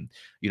another team.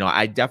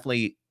 I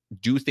definitely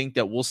do think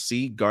that we'll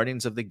see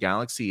Guardians of the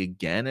Galaxy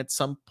again at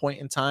some point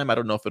in time. I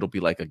don't know if it'll be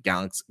like a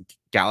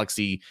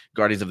Galaxy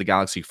Guardians of the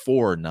Galaxy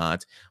 4 or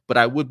not, but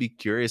I would be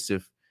curious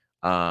if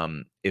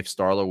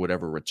Star-Lord would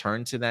ever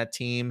return to that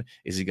team.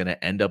 Is he going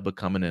to end up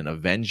becoming an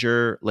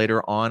Avenger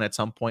later on at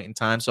some point in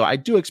time? So I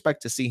do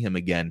expect to see him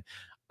again.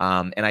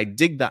 And I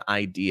dig the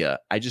idea.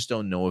 I just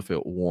don't know if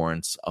it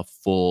warrants a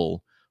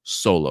full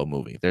solo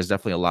movie. There's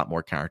definitely a lot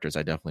more characters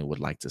I definitely would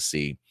like to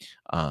see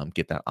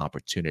get that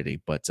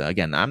opportunity. But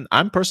again,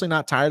 I'm personally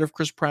not tired of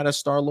Chris Pratt as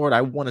Star-Lord.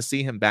 I want to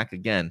see him back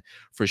again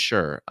for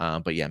sure.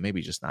 But yeah,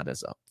 maybe just not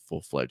as a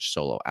full-fledged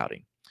solo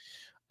outing.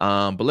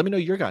 But let me know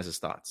your guys'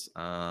 thoughts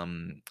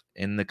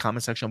in the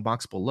comment section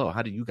box below.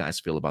 How do you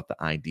guys feel about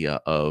the idea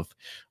of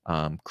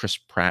Chris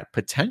Pratt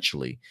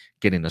potentially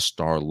getting a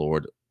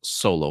Star-Lord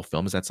solo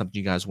film? Is that something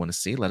you guys want to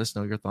see? Let us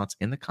know your thoughts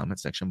in the comment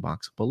section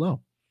box below.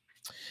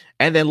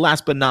 And then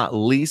last but not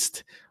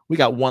least, we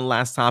got one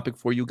last topic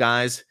for you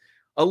guys.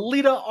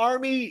 Alita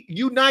Army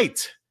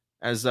Unite,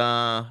 as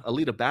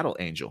Alita Battle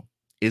Angel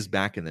is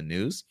back in the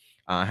news.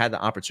 I had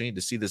the opportunity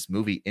to see this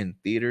movie in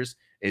theaters.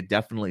 It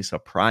definitely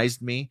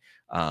surprised me.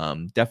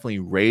 Definitely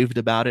raved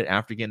about it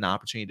after getting the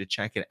opportunity to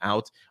check it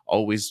out.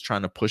 Always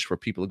trying to push for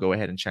people to go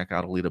ahead and check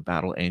out Alita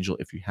Battle Angel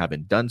if you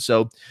haven't done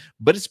so.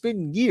 But it's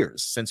been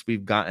years since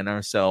we've gotten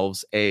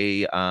ourselves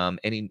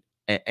any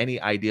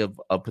idea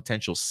of a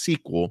potential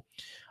sequel.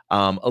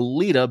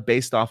 Alita,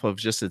 based off of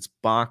just its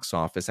box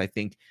office, I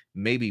think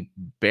maybe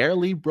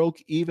barely broke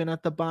even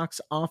at the box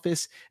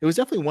office. It was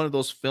definitely one of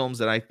those films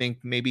that I think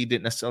maybe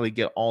didn't necessarily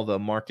get all the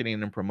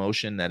marketing and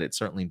promotion that it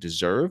certainly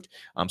deserved.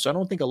 So I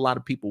don't think a lot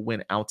of people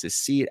went out to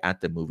see it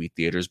at the movie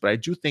theaters, but I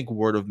do think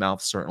word of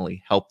mouth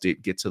certainly helped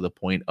it get to the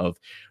point of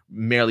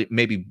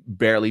maybe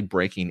barely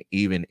breaking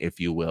even, if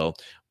you will.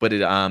 But it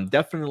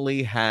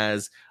definitely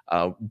has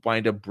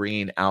wind up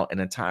bringing out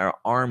an entire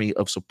army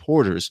of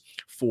supporters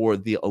for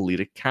the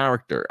Alita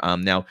character.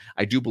 Now,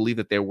 I do believe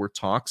that there were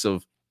talks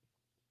of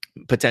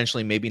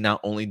potentially maybe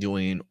not only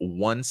doing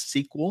one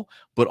sequel,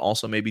 but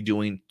also maybe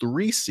doing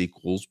 3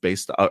 sequels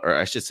or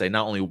I should say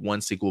not only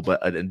one sequel,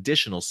 but an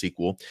additional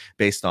sequel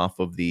based off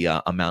of the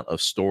amount of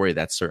story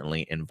that's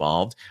certainly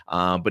involved.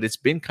 But it's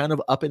been kind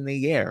of up in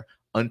the air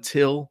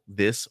until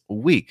this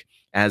week,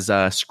 as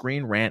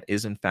Screen Rant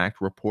is in fact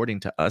reporting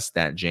to us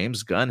that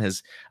James Cameron,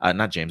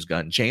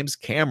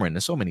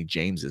 there's so many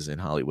Jameses in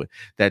Hollywood,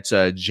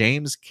 that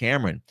James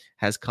Cameron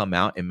has come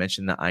out and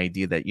mentioned the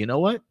idea that, you know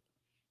what,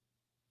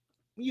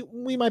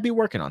 we might be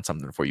working on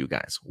something for you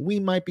guys. We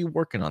might be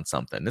working on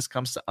something. This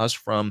comes to us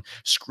from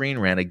Screen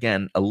Rant.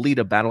 Again,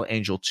 Alita Battle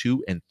Angel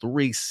 2 and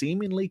 3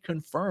 seemingly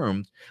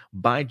confirmed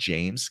by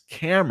James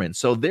Cameron.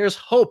 So there's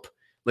hope,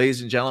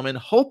 ladies and gentlemen.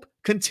 Hope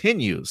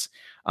continues.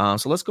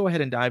 So let's go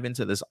ahead and dive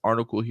into this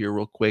article here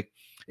real quick.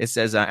 It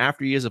says,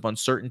 after years of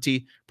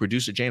uncertainty,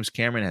 producer James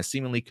Cameron has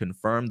seemingly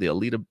confirmed the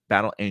Alita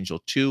Battle Angel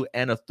 2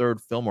 and a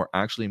third film are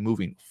actually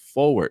moving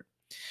forward.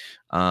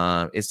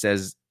 It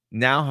says,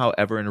 now,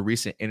 however, in a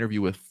recent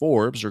interview with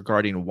Forbes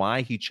regarding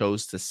why he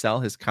chose to sell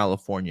his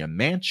California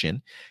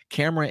mansion,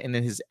 Cameron,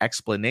 in his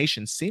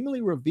explanation, seemingly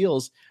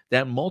reveals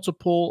that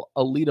multiple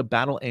Alita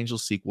Battle Angel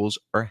sequels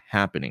are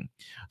happening.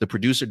 The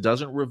producer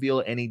doesn't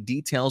reveal any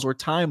details or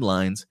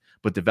timelines,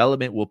 but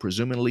development will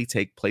presumably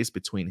take place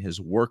between his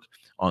work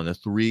on the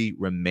 3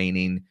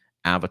 remaining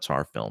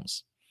Avatar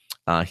films.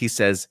 He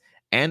says,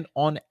 and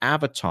on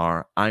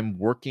Avatar, I'm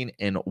working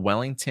in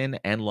Wellington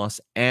and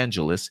Los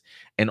Angeles.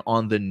 And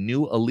on the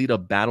new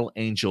Alita Battle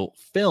Angel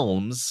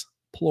films,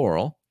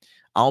 plural,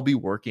 I'll be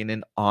working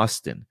in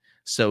Austin.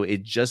 So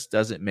it just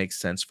doesn't make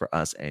sense for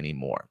us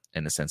anymore,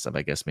 in the sense of,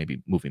 I guess,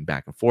 maybe moving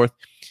back and forth.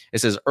 It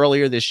says,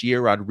 earlier this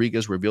year,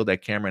 Rodriguez revealed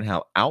that Cameron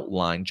had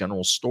outlined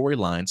general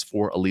storylines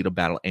for Alita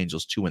Battle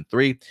Angels 2 and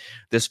 3.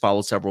 This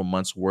followed several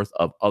months' worth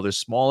of other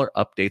smaller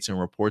updates and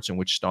reports in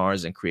which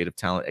stars and creative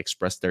talent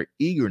expressed their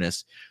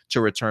eagerness to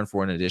return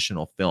for an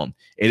additional film.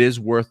 It is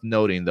worth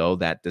noting, though,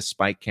 that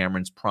despite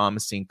Cameron's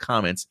promising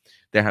comments,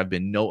 there have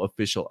been no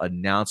official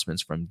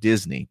announcements from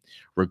Disney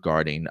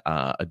regarding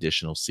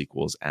additional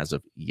sequels as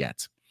of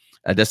yet.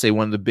 They say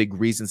one of the big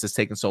reasons it's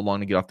taken so long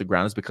to get off the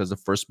ground is because the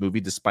first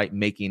movie, despite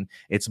making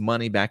its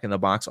money back in the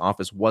box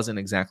office, wasn't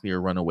exactly a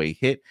runaway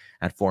hit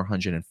at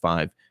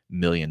 $405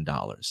 million.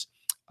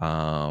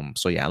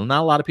 So yeah,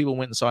 not a lot of people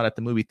went and saw it at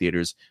the movie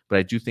theaters, but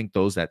I do think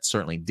those that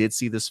certainly did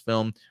see this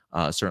film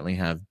certainly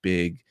have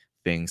big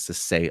things to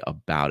say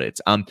about it.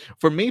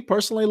 For me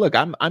personally, look,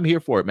 I'm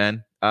here for it,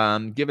 man.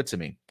 Give it to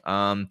me.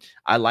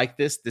 I like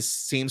this. This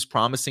seems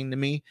promising to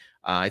me.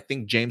 I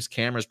think James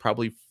Cameron is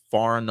probably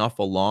far enough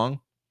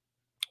along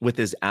with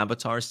his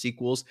Avatar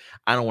sequels.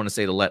 I don't want to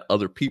say to let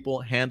other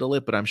people handle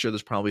it, but I'm sure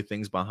there's probably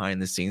things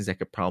behind the scenes that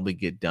could probably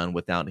get done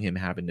without him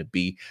having to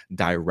be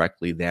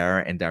directly there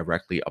and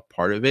directly a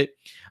part of it.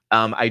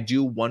 I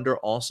do wonder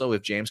also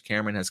if James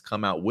Cameron has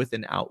come out with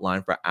an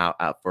outline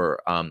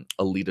for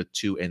Alita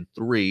 2 and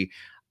 3.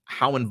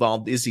 How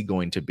involved is he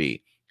going to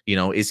be?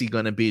 Is he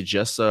going to be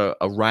just a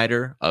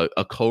writer,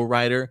 a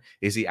co-writer?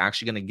 Is he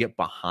actually going to get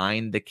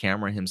behind the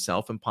camera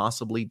himself and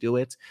possibly do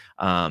it?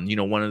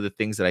 One of the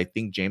things that I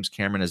think James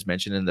Cameron has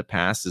mentioned in the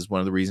past is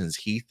one of the reasons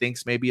he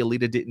thinks maybe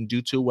Alita didn't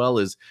do too well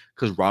is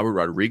because Robert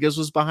Rodriguez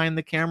was behind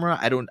the camera.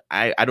 I don't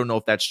know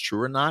if that's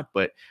true or not,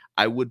 but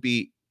I would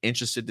be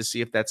interested to see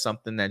if that's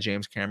something that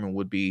James Cameron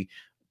would be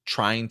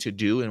trying to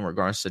do in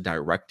regards to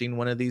directing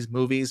one of these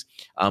movies.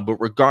 But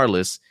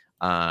regardless,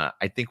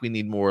 I think we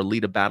need more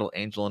Alita Battle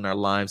Angel in our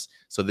lives.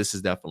 So this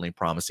is definitely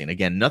promising.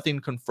 Again, nothing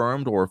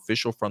confirmed or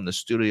official from the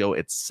studio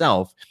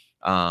itself.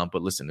 But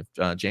listen,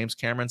 if James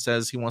Cameron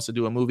says he wants to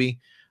do a movie,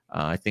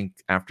 I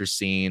think after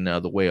seeing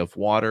The Way of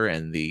Water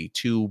and the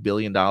 $2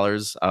 billion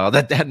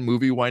that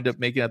movie wind up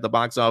making at the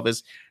box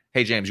office,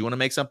 hey, James, you want to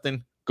make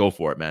something? Go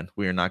for it, man.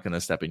 We are not going to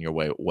step in your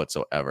way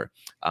whatsoever.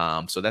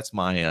 So that's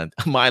my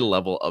my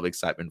level of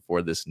excitement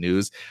for this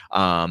news.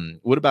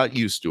 What about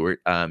you,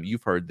 Stuart?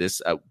 You've heard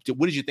this.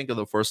 What did you think of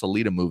the first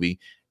Alita movie?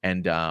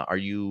 And are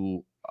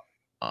you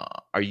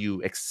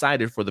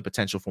excited for the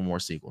potential for more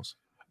sequels?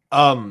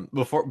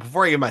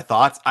 Before I give my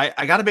thoughts,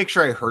 I got to make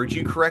sure I heard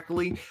you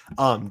correctly.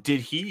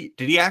 Did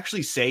he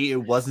actually say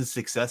it wasn't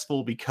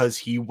successful because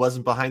he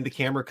wasn't behind the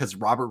camera because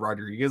Robert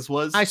Rodriguez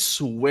was? I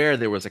swear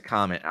there was a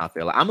comment out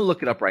there. I'm gonna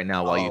look it up right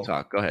now while you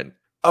talk. Go ahead.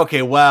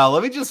 Okay, well,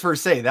 let me just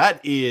first say that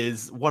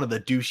is one of the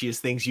douchiest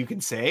things you can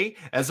say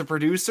as a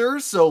producer.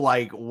 So,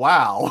 like,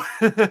 wow.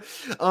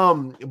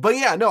 But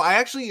yeah, no, I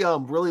actually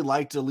really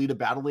liked Alita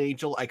Battle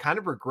Angel. I kind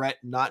of regret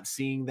not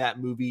seeing that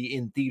movie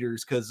in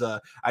theaters because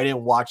I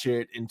didn't watch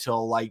it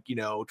until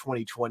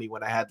 2020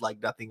 when I had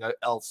nothing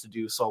else to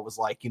do. So I was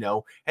like,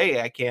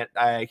 hey, I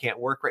can't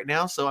work right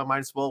now, so I might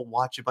as well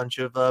watch a bunch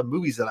of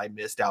movies that I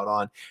missed out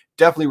on.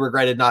 Definitely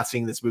regretted not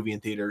seeing this movie in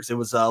theaters. It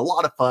was a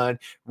lot of fun,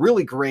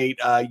 really great,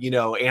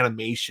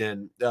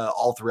 animation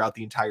all throughout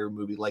the entire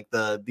movie. Like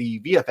the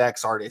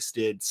VFX artist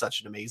did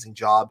such an amazing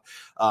job.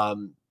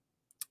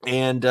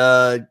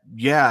 It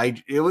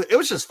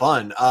was just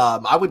fun.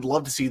 I would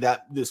love to see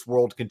this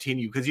world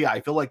continue because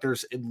I feel like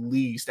there's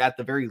at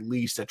the very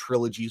least a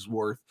trilogy's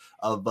worth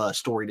of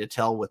story to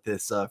tell with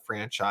this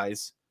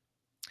franchise.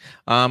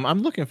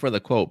 I'm looking for the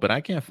quote, but I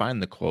can't find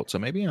the quote. So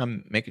maybe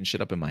I'm making shit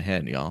up in my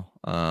head, y'all.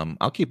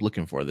 I'll keep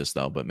looking for this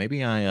though, but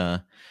maybe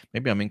I'm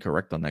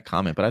incorrect on that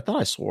comment. But I thought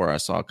I swore I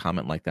saw a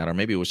comment like that, or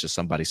maybe it was just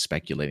somebody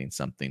speculating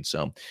something.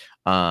 So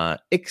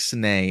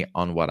ixnay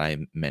on what I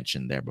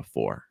mentioned there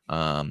before.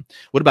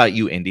 What about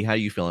you, Indy? How are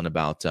you feeling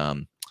about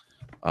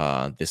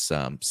this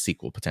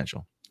sequel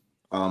potential?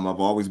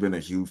 I've always been a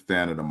huge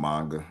fan of the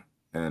manga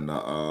and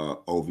the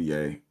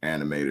OVA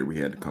animated we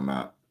had to come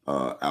out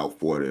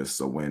for this.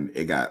 So when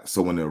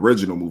the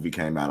original movie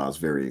came out, I was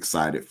very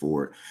excited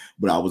for it,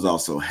 but I was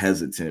also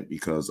hesitant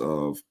because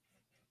of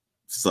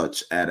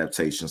such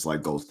adaptations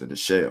like Ghost in the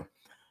Shell.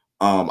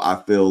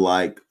 I feel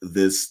like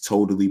this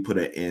totally put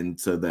an end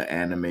to the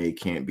anime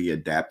can't be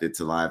adapted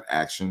to live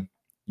action.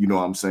 You know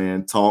what I'm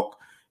saying? Talk.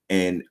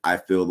 And I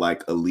feel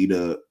like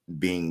Alita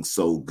being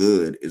so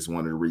good is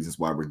one of the reasons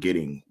why we're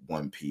getting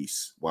One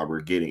Piece, why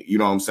we're getting,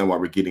 why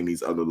we're getting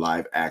these other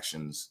live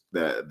actions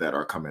that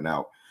are coming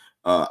out.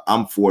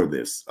 I'm for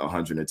this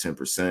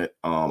 110%.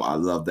 I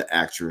love the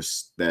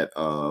actress that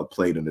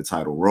played in the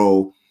title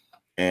role,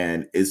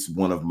 and it's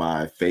one of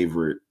my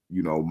favorite,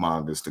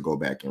 mangas to go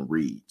back and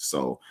read.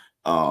 So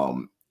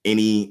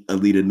any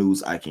Alita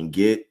news I can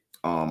get,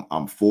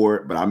 I'm for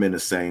it, but I'm in the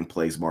same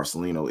place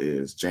Marcelino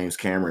is. James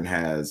Cameron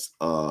has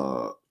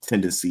a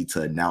tendency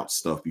to announce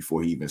stuff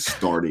before he even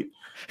started,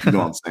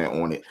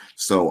 on it.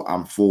 So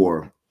I'm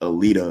for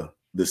Alita,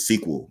 the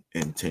sequel,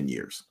 in 10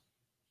 years.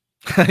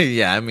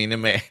 Yeah, I mean,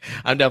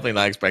 I'm definitely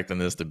not expecting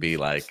this to be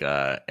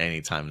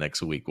anytime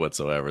next week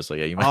whatsoever. So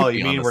yeah, you might. Oh,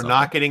 you mean we're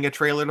not getting a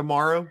trailer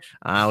tomorrow?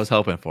 I was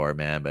hoping for it,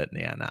 man, but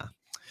yeah, nah.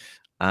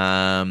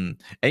 And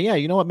yeah,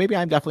 you know what? Maybe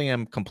I definitely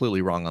am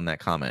completely wrong on that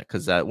comment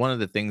because one of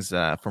the things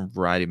from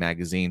Variety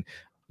magazine,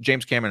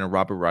 James Cameron and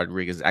Robert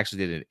Rodriguez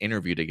actually did an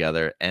interview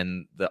together,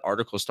 and the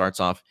article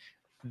starts off,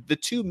 "The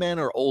two men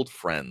are old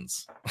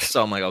friends."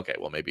 So I'm like, okay,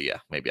 well, maybe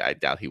I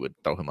doubt he would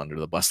throw him under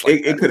the bus.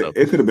 It could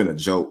have been a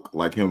joke,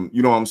 like him,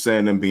 you know what I'm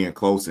saying, them being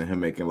close and him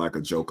making like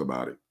a joke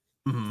about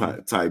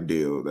it, type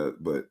deal.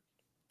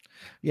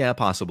 Yeah,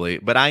 possibly.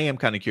 But I am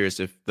kind of curious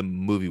if the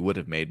movie would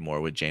have made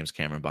more with James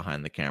Cameron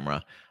behind the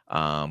camera.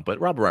 But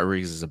Robert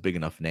Rodriguez is a big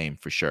enough name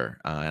for sure.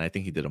 And I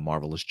think he did a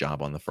marvelous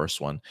job on the first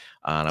one.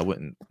 And I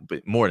wouldn't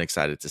be more than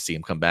excited to see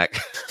him come back.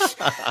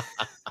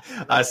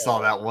 I saw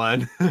that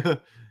one.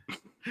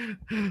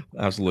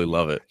 Absolutely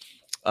love it.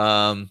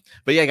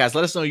 But yeah, guys,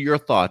 let us know your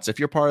thoughts. If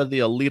you're part of the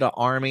Alita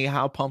army,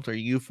 how pumped are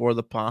you for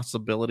the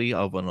possibility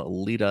of an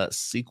Alita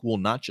sequel?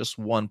 Not just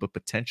one, but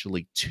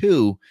potentially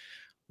two.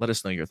 Let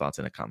us know your thoughts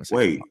in the comments.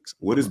 Wait,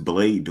 what is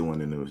Blade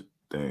doing in the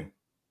thing?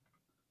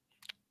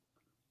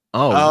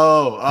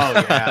 Oh,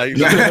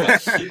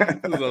 yeah.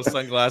 Those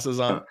sunglasses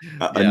on.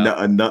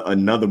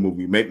 Another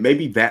movie.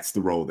 Maybe that's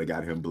the role that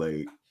got him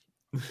Blade.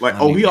 Like,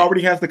 he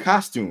already has the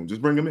costume.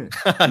 Just bring him in.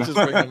 Just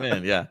bring him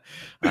in. Yeah.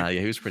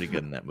 He was pretty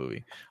good in that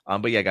movie.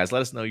 But yeah, guys,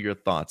 let us know your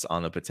thoughts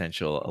on the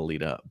potential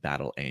Alita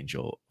Battle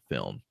Angel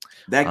film.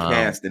 That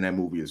cast in that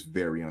movie is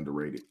very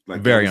underrated.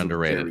 Like, very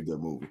underrated. Very good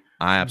movie.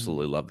 I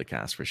absolutely love the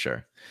cast for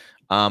sure.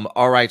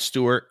 All right,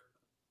 Stuart.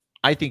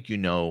 I think you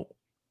know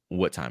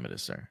what time it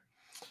is, sir.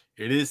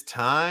 It is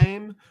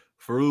time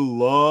for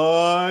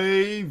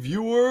live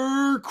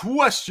viewer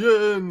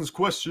questions.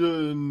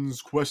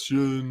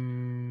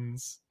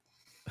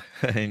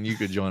 And you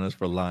could join us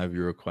for live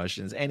viewer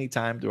questions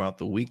anytime throughout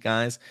the week,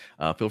 guys.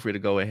 Feel free to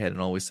go ahead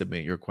and always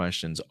submit your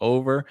questions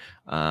over.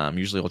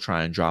 Usually I'll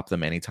try and drop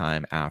them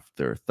anytime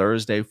after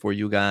Thursday for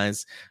you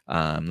guys.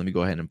 Let me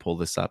go ahead and pull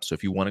this up. So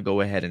if you want to go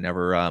ahead and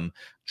ever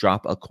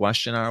drop a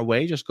question our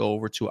way, just go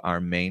over to our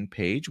main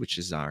page, which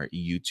is our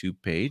YouTube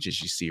page,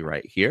 as you see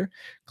right here.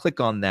 Click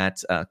on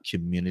that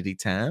community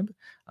tab.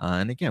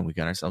 And again, we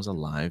got ourselves a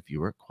live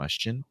viewer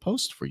question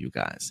post for you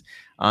guys.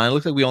 It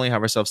looks like we only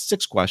have ourselves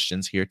 6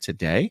 questions here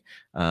today.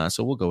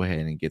 So we'll go ahead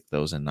and get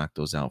those and knock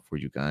those out for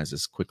you guys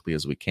as quickly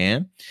as we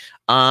can.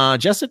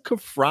 Jessica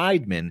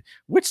Friedman,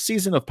 which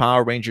season of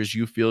Power Rangers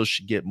you feel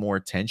should get more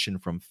attention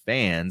from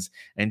fans?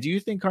 And do you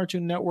think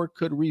Cartoon Network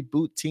could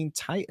reboot Teen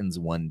Titans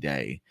one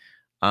day?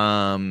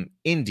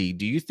 Indy,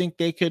 do you think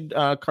they could,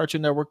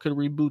 Cartoon Network could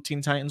reboot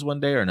Teen Titans one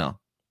day or no?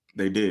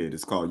 They did.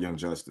 It's called Young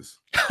Justice.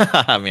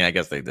 I mean, I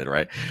guess they did,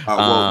 right?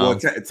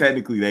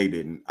 Technically they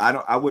didn't.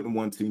 I wouldn't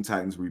want Teen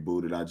Titans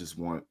rebooted. I just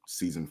want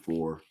season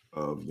 4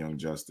 of Young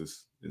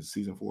Justice. Is it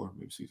season 4?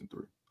 Maybe season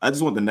 3. I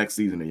just want the next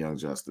season of Young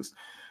Justice.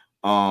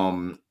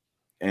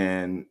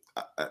 And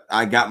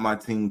I got my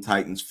Teen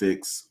Titans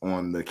fix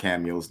on the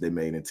cameos they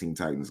made in Teen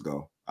Titans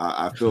Go.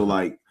 I feel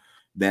like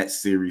that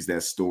series,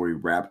 that story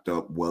wrapped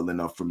up well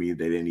enough for me.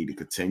 They didn't need to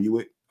continue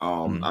it.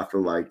 I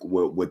feel like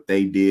what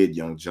they did,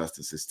 Young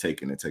Justice is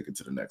taken it to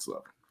the next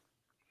level.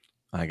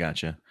 I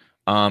gotcha.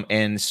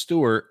 And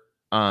Stuart,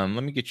 let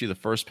me get you the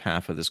first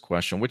half of this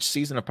question. Which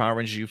season of Power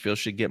Rangers you feel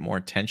should get more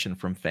attention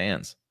from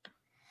fans?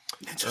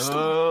 Mystic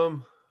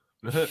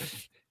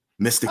Force.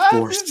 Mystic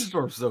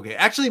Force is okay.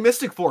 Actually,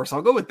 Mystic Force.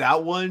 I'll go with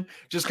that one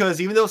just because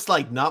even though it's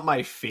like not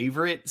my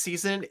favorite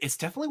season, it's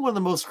definitely one of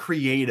the most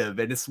creative,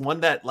 and it's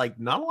one that like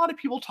not a lot of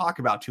people talk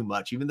about too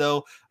much, even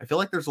though I feel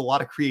like there's a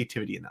lot of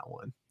creativity in that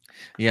one.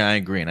 Yeah, I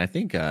agree. And I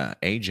think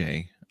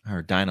AJ,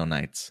 or Dino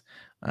Knights,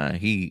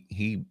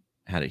 he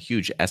had a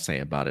huge essay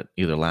about it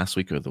either last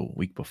week or the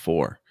week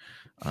before,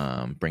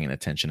 bringing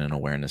attention and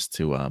awareness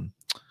to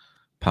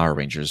Power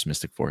Rangers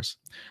Mystic Force.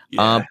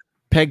 Yeah.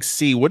 Peg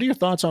C, what are your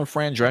thoughts on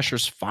Fran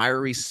Drescher's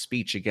fiery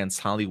speech against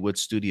Hollywood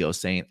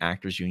studios, saying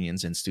actors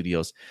unions and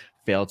studios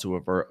failed to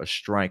avert a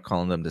strike,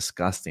 calling them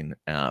disgusting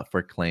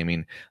for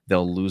claiming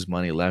they'll lose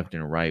money left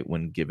and right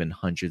when given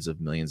hundreds of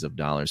millions of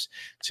dollars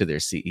to their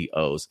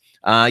CEOs?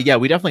 Yeah,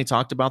 we definitely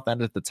talked about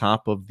that at the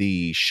top of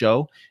the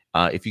show.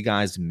 If you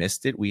guys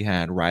missed it, we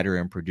had writer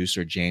and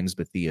producer James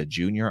Bethea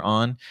Jr.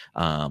 on,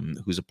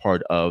 who's a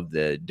part of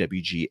the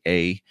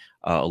WGA,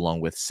 along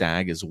with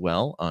SAG as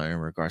well, in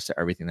regards to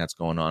everything that's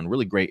going on.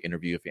 Really great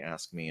interview, if you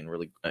ask me, and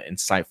really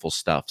insightful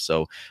stuff.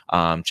 So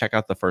check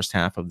out the first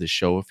half of the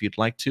show if you'd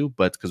like to,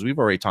 but because we've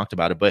already talked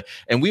about it.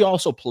 And we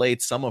also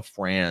played some of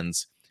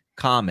Fran's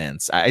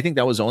comments. I think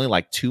that was only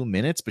like 2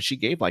 minutes, but she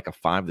gave like a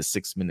 5 to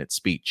 6 minute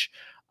speech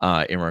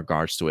in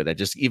regards to it. That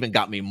just even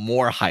got me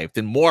more hyped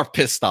and more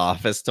pissed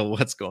off as to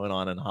what's going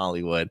on in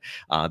Hollywood.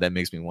 That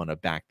makes me want to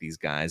back these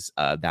guys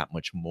that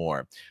much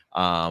more.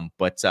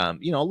 But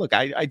look,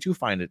 I do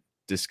find it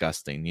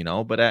disgusting,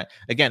 but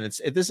again, this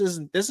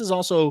is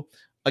also,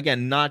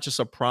 again, not just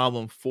a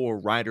problem for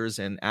writers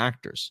and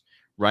actors,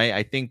 right?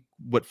 I think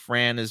what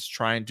Fran is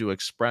trying to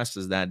express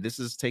is that this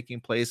is taking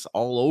place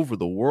all over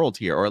the world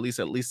here, or at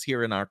least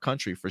here in our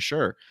country for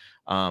sure.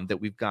 That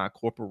we've got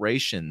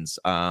corporations,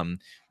 that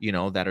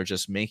are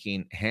just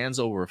making hands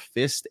over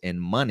fist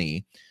and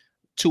money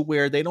to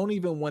where they don't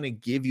even want to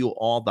give you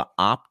all the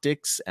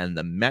optics and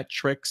the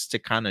metrics to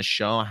kind of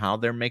show how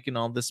they're making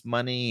all this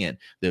money and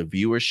the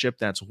viewership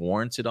that's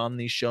warranted on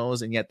these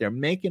shows. And yet they're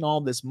making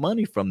all this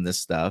money from this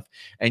stuff.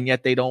 And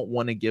yet they don't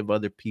want to give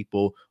other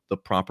people the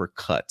proper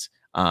cut.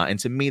 And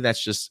to me,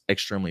 that's just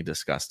extremely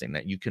disgusting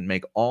that you can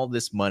make all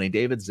this money.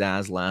 David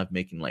Zaslav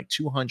making like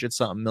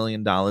 $200-something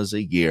million a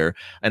year.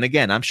 And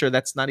again, I'm sure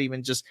that's not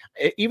even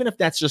if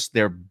that's just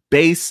their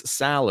base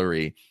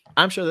salary,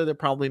 I'm sure that they're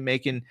probably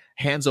making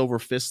hands over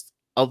fist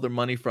other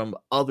money from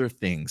other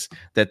things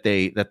that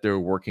they're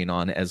working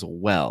on as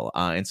well.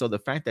 And so the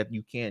fact that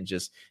you can't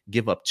just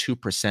give up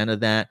 2% of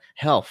that,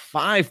 hell,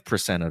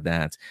 5% of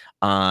that,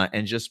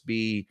 and just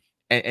be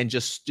and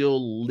just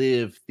still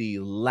live the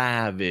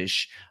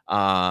lavish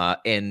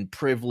and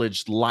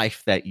privileged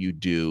life that you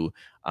do,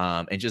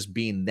 and just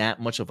being that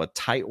much of a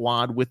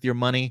tightwad with your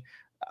money,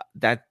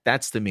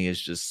 that's to me is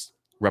just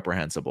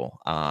reprehensible.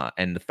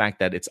 And the fact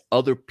that it's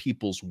other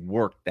people's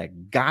work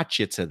that got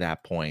you to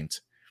that point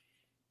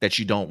that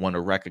you don't want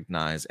to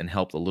recognize and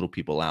help the little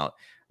people out.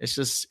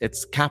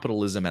 It's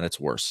capitalism at its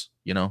worst,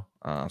 you know?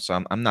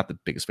 So I'm not the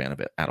biggest fan of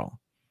it at all.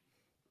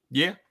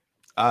 Yeah.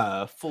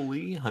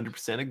 Fully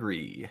 100%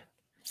 agree.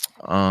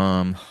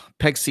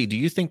 Peg C, do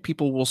you think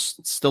people will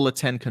still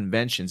attend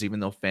conventions even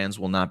though fans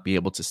will not be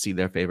able to see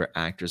their favorite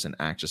actors and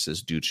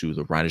actresses due to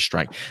the writer's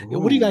strike?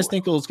 What do you guys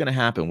think is going to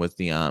happen with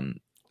the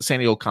San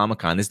Diego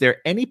Comic-Con? Is there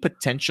any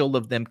potential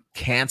of them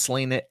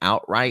canceling it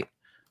outright?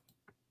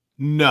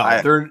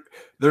 No,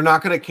 they're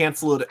not going to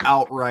cancel it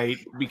outright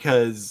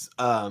because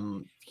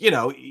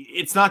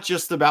it's not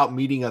just about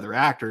meeting other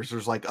actors.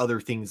 There's like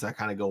other things that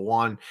kind of go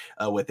on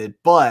with it.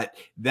 But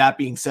that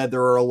being said,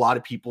 there are a lot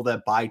of people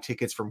that buy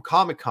tickets from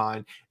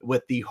Comic-Con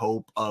with the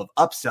hope of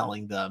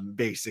upselling them,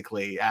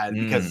 basically,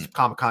 because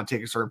Comic-Con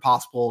tickets are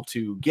impossible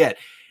to get.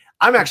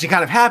 I'm actually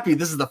kind of happy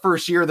this is the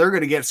first year they're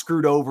going to get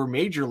screwed over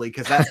majorly,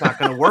 because that's not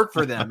going to work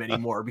for them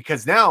anymore,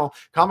 because now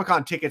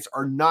Comic-Con tickets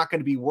are not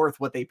going to be worth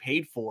what they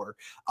paid for.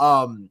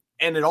 And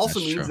it also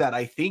means that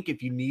I think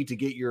if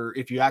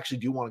you actually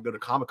do want to go to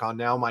Comic-Con,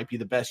 now might be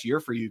the best year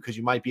for you, because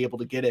you might be able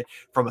to get it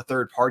from a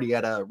third party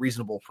at a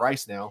reasonable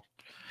price now.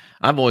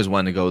 I've always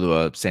wanted to go to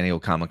a San Diego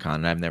Comic-Con,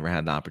 and I've never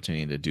had the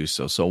opportunity to do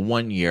so. So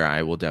one year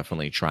I will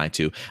definitely try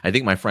to. I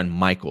think my friend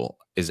Michael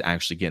is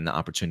actually getting the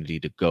opportunity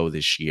to go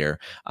this year.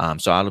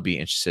 So I'll be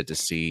interested to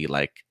see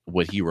like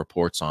what he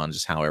reports on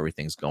just how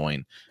everything's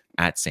going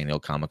at San Diego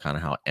Comic-Con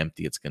and how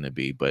empty it's going to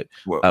be. But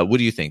what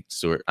do you think,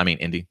 Stuart? I mean,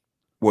 Indy?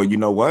 Well, you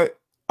know what?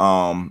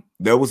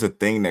 There was a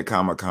thing that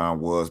Comic-Con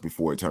was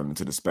before it turned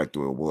into the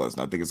spectacle it was.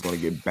 And I think it's going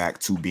to get back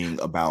to being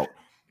about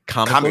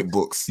comic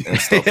books and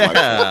stuff like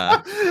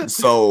that.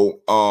 So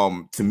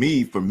for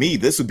me,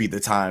 this would be the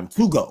time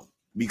to go,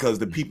 because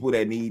the people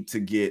that need to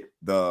get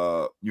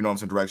the,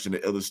 direction,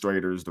 the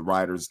illustrators, the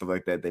writers, stuff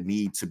like that, that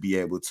need to be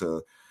able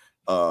to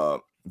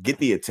get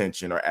the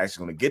attention are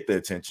actually going to get the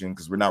attention,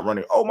 because we're not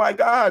running, oh my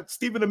God,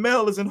 Stephen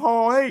Amell is in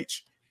Hall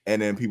H.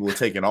 And then people are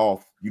taking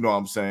off,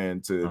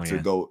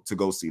 to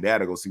go see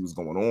that or go see what's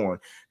going on.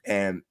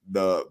 And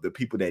the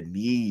people that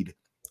need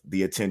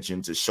the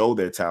attention to show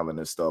their talent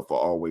and stuff are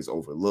always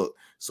overlooked.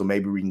 So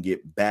maybe we can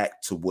get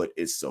back to what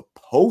it's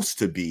supposed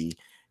to be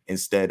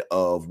instead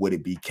of what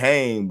it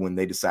became when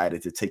they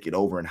decided to take it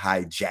over and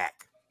hijack,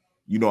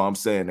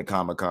 the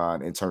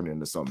Comic-Con and turn it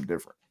into something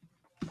different.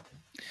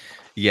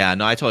 Yeah,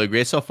 no, I totally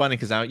agree. It's so funny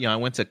because I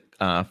went to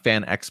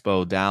Fan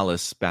Expo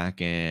Dallas back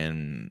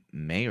in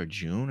May or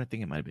June. I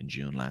think it might have been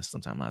June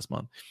sometime last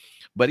month.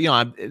 But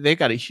they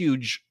got a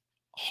huge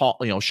hall,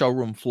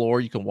 showroom floor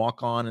you can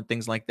walk on and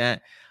things like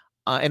that.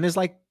 And there's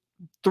like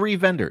 3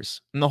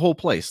 vendors in the whole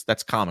place.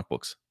 That's comic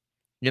books,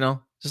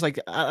 just like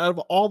out of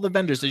all the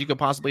vendors that you could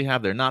possibly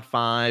have there, not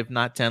 5,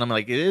 not 10. I'm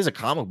like, it is a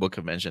comic book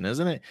convention,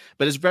 isn't it?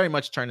 But it's very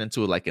much turned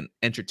into like an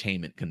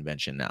entertainment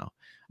convention now.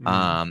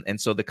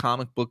 And so the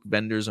comic book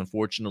vendors,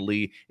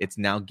 unfortunately, it's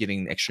now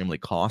getting extremely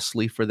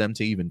costly for them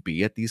to even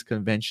be at these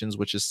conventions,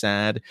 which is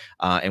sad.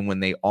 And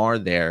when they are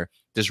there,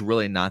 there's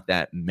really not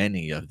that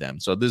many of them.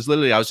 So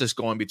I was just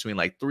going between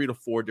like 3 to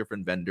 4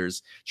 different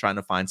vendors trying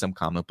to find some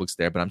comic books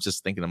there. But I'm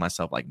just thinking to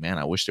myself, like, man,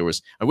 I wish there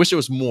was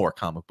more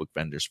comic book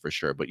vendors for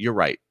sure. But you're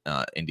right,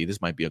 Indy,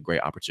 this might be a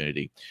great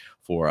opportunity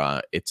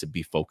for it to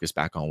be focused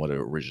back on what it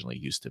originally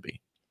used to be.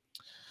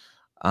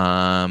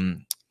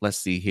 Let's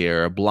see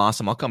here.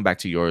 Blossom, I'll come back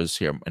to yours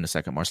here in a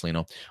second,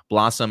 Marcelino.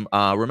 Blossom,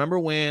 remember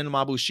when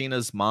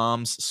Mabushina's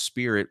mom's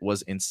spirit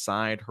was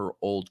inside her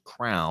old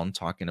crown,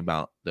 talking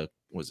about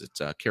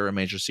Kara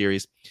Major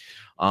series?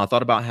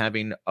 Thought about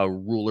having a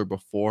ruler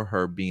before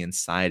her be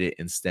inside it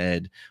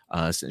instead,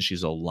 since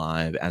she's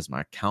alive, as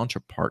my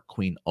counterpart,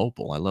 Queen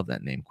Opal. I love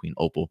that name, Queen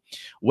Opal.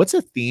 What's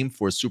a theme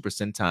for Super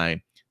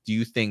Sentai do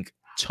you think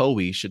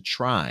Toei should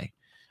try?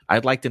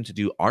 I'd like them to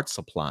do art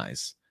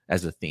supplies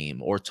as a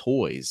theme, or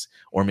toys,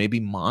 or maybe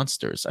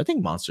monsters. I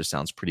think monsters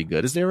sounds pretty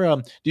good. Is there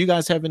do you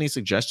guys have any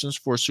suggestions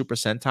for Super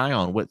Sentai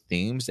on what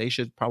themes they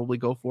should probably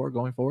go for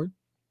going forward?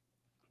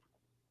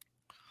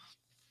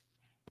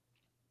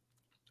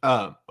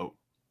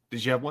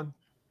 Did you have one?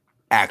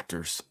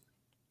 Actors.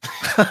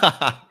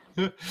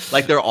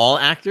 Like they're all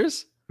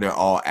actors? They're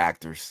all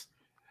actors.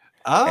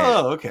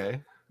 Oh,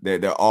 okay.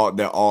 They're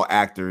all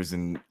actors,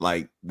 and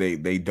like they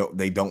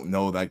don't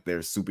know like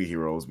they're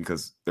superheroes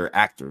because they're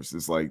actors.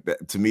 It's like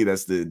that, to me,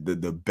 that's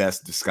the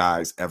best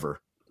disguise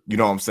ever. You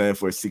know what I'm saying?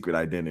 For a secret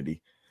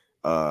identity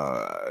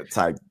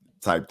type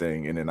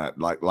thing. And then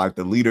like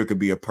the leader could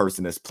be a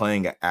person that's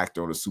playing an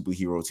actor on a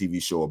superhero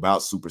TV show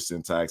about Super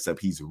Sentai,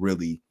 except he's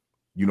really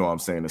you know what I'm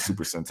saying, a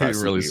Super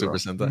Sentai really superhero.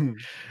 Super Sentai.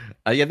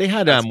 Yeah, they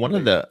had That's one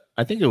of the,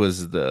 I think it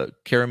was the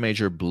Kara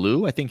Major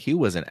Blue. I think he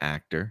was an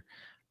actor.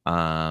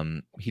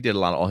 He did a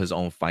lot of all his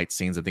own fight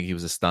scenes. I think he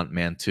was a stunt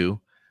man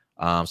too.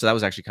 So that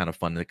was actually kind of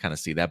fun to kind of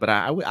see that. But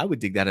I would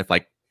dig that if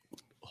like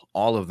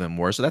all of them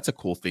were. So that's a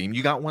cool theme.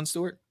 You got one,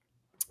 Stuart?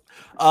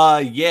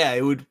 Yeah,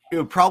 it would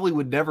probably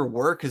would never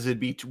work because it'd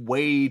be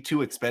way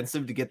too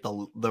expensive to get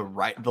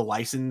the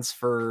license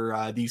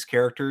for these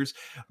characters.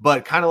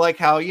 But kind of like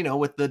how, you know,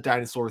 with the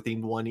dinosaur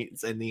themed one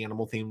and the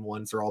animal themed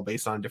ones are all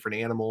based on a different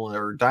animal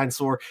or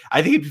dinosaur.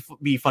 I think it'd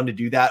be fun to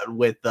do that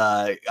with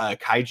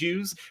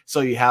kaijus.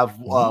 So you have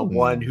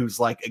one who's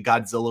like a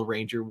Godzilla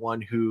Ranger,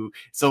 one who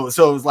so it's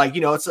like,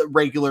 you know, it's a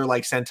regular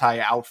like Sentai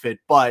outfit,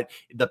 but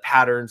the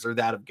patterns are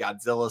that of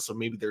Godzilla. So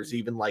maybe there's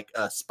even like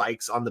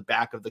spikes on the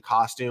back of the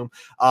costume.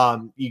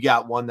 You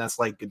got one that's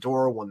like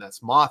Ghidorah, one that's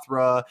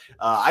Mothra.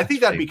 I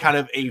think that'd be kind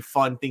of a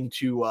fun thing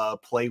to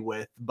play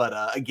with, but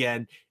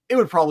again, it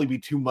would probably be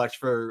too much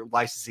for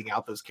licensing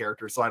out those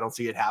characters, so I don't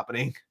see it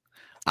happening.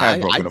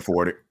 Hasbro can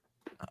afford it.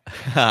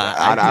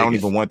 I don't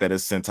even want that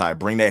as Sentai.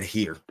 Bring that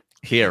here.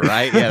 Here,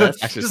 right? Yeah, that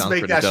actually just sounds make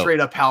pretty that dope. straight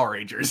up Power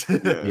Rangers.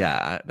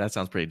 Yeah, that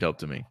sounds pretty dope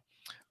to me.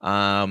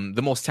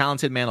 The most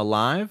talented man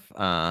alive.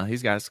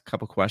 He's got a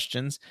couple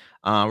questions.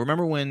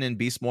 Remember when in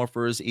Beast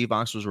Morphers,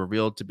 Evox was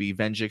revealed to be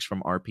Venjix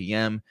from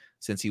RPM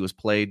since he was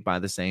played by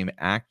the same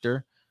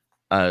actor?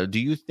 Do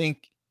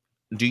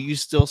you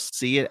still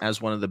see it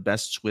as one of the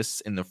best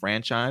twists in the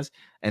franchise?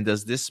 And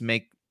does this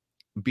make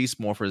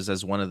Beast Morphers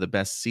as one of the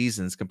best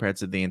seasons compared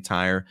to the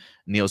entire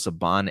Neo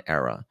Saban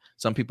era?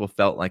 Some people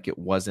felt like it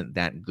wasn't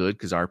that good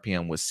because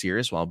RPM was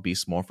serious while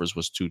Beast Morphers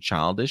was too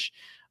childish.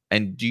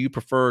 And do you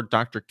prefer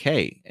Dr.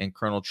 K and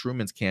Colonel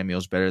Truman's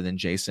cameos better than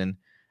Jason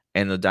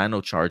and the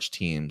Dino Charge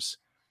team's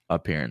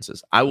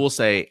appearances? I will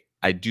say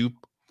I do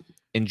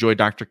enjoy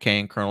Dr. K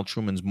and Colonel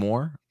Truman's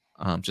more,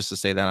 just to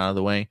say that out of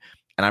the way.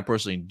 And I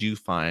personally do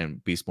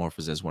find Beast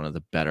Morphers as one of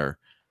the better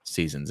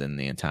seasons in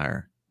the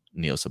entire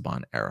Neo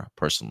Saban era,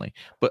 personally.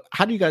 But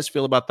how do you guys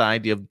feel about the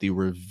idea of the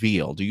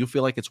reveal? Do you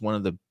feel like it's one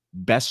of the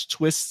best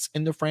twists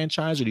in the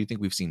franchise, or do you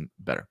think we've seen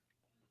better?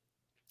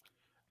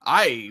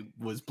 I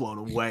was blown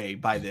away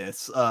by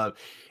this.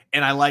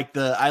 And I liked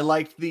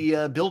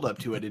the build up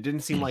to it. It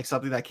didn't seem like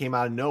something that came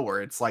out of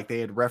nowhere. It's like they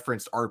had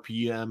referenced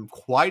RPM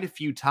quite a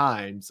few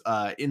times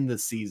in the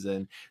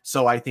season.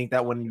 So I think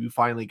that when you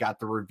finally got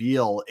the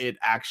reveal, it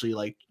actually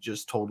like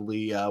just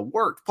totally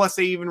worked. Plus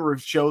they even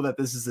show that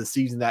this is a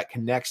season that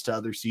connects to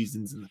other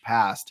seasons in the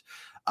past.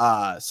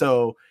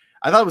 So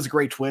I thought it was a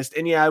great twist.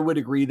 And yeah, I would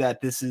agree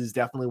that this is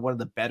definitely one of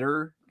the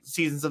better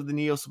seasons of the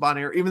Neo Saban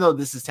era, even though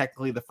this is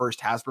technically the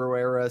first Hasbro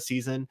era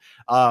season.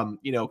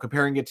 You know,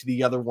 comparing it to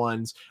the other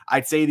ones,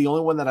 I'd say the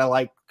only one that I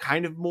like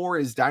kind of more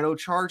is Dino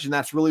Charge, and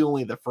that's really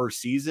only the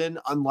first season.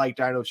 Unlike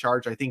Dino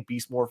Charge, I think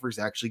Beast Morphers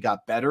actually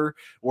got better,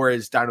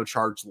 whereas Dino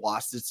Charge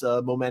lost its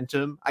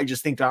momentum. I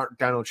just think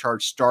Dino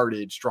Charge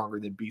started stronger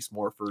than Beast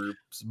Morphers,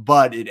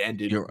 but it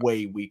ended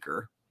way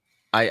weaker.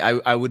 I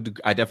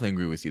definitely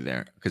agree with you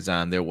there, because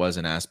there was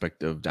an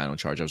aspect of Dino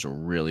Charge I was a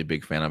really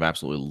big fan of.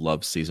 Absolutely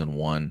loved season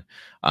 1,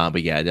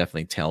 but yeah, it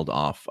definitely tailed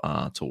off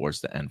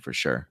towards the end for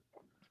sure.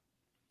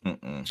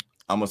 I'm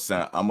gonna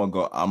sound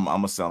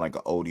like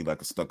an oldie,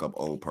 like a stuck-up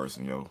old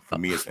person, yo. For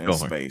me, it's in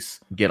space.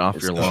 Get off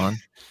your lawn.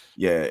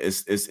 Yeah,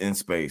 it's in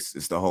space.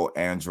 It's the whole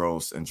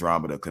Andros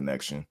Andromeda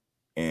connection,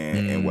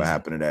 and what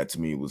happened to that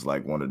to me was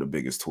like one of the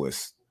biggest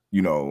twists.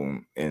 You know,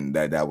 and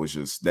that was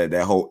just that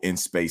whole in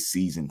space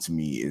season to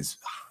me is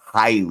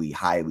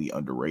highly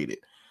underrated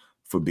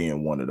for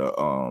being one of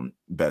the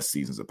best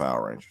seasons of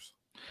Power Rangers.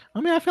 I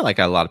mean, I feel like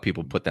a lot of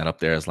people put that up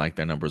there as like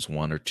their numbers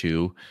 1 or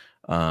 2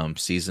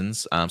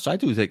 seasons. So I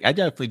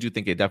definitely do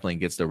think it definitely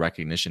gets the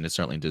recognition it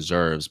certainly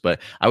deserves. But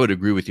I would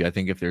agree with you. I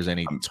think if there's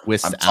any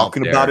twist, I'm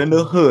talking about in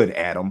the hood,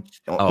 Adam.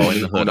 Oh,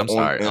 in the hood. I'm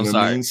sorry. I'm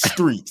sorry.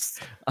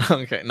 Streets.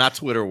 Okay, not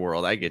Twitter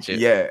world. I get you.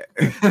 Yeah,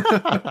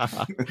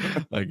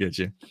 I get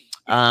you.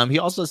 He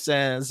also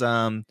says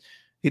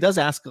he does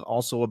ask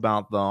also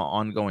about the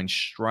ongoing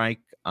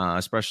strike,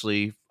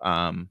 especially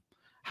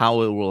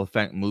how it will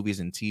affect movies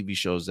and TV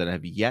shows that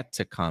have yet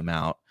to come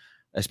out,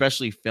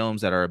 especially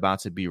films that are about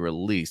to be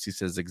released. He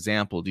says,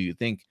 example, do you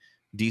think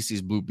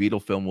DC's Blue Beetle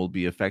film will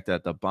be affected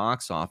at the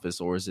box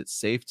office, or is it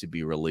safe to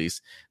be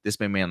released? This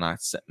may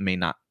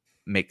not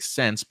make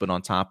sense, but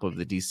on top of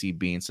the DC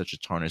being such a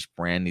tarnished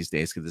brand these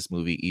days, could this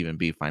movie even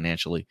be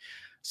financially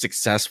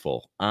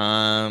successful?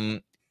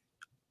 You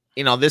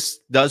know, this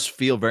does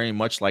feel very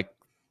much like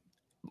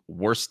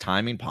worst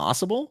timing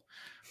possible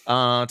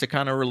to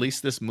kind of release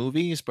this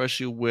movie,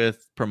 especially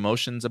with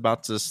promotions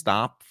about to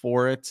stop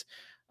for it.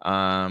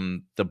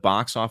 The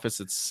box office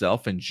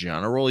itself in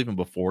general, even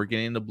before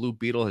getting the Blue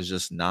Beetle, has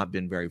just not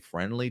been very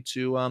friendly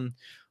to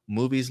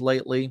movies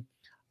lately.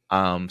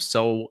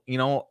 So, you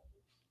know,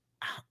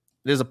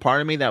 there's a part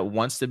of me that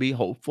wants to be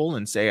hopeful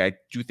and say I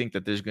do think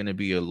that there's going to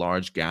be a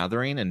large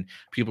gathering and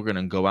people are going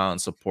to go out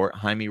and support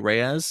Jaime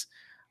Reyes.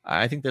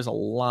 I think there's a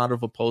lot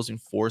of opposing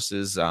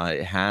forces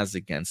it has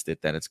against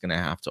it that it's going to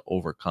have to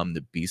overcome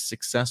to be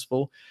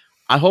successful.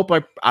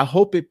 I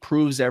hope it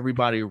proves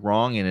everybody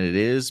wrong, and it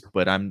is,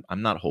 but I'm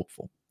not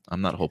hopeful.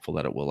 I'm not hopeful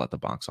that it will at the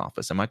box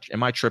office. Am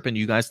I tripping?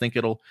 You guys think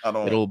it'll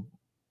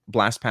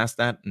blast past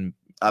that and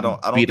I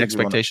don't beat think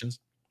expectations?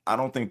 I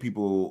don't think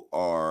people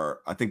are.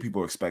 I think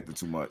people are expecting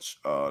too much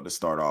to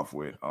start off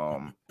with.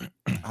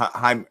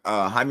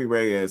 Jaime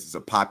Reyes is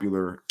a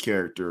popular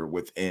character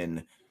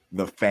within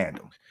the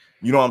fandom.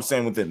 You know what I'm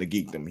saying? Within the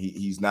geekdom,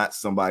 he's not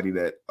somebody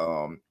that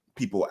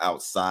people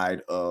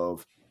outside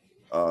of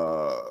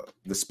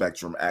the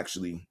spectrum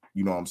actually,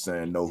 you know what I'm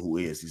saying, know who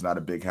he is. He's not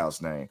a big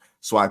house name.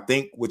 So I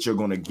think what you're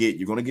going to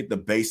get the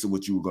base of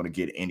what you were going to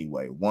get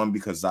anyway. One,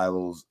 because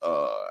Xylo's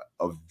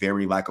a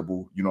very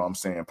likable, you know what I'm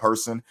saying,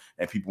 person,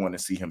 and people want to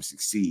see him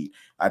succeed.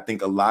 I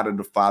think a lot of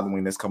the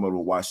following that's coming to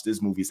watch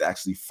this movie is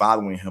actually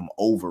following him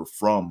over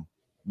from,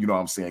 you know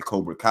what I'm saying,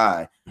 Cobra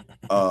Kai,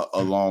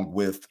 along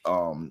with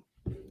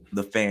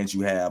the fans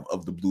you have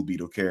of the Blue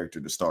Beetle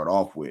character to start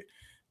off with.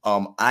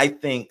 I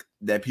think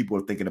that people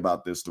are thinking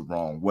about this the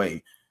wrong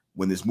way.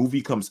 When this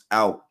movie comes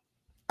out,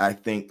 I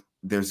think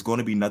there's going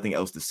to be nothing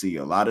else to see.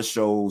 A lot of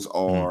shows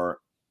are,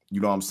 you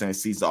know what I'm saying,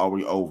 seasons are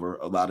already over.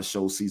 A lot of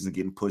shows season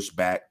getting pushed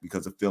back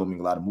because of filming.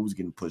 A lot of movies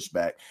getting pushed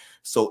back.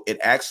 So it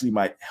actually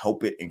might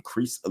help it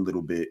increase a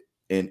little bit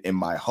in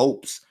my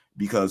hopes,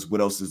 because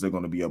what else is there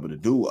going to be able to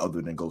do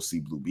other than go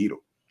see Blue Beetle?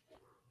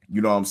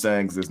 You know what I'm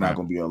saying? Because there's not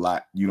going to be a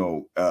lot, you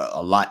know,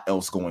 a lot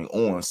else going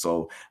on.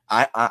 So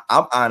I'm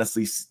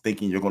honestly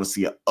thinking you're going to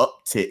see an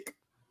uptick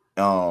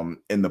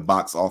in the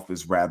box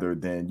office rather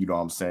than, you know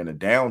what I'm saying, a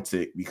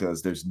downtick,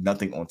 because there's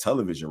nothing on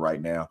television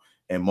right now,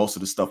 and most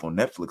of the stuff on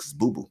Netflix is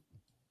boo-boo.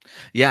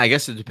 Yeah, I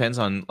guess it depends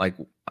on, like,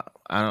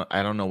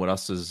 I don't know what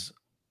else is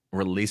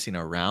releasing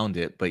around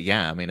it, but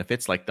yeah, I mean, if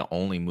it's like the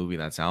only movie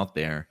that's out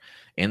there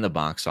in the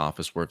box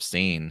office worth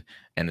seeing,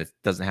 and it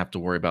doesn't have to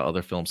worry about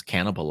other films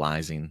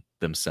cannibalizing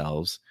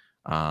themselves,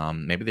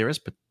 maybe there is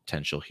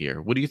potential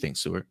here. What do you think,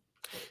 Stuart?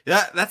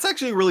 Yeah, that's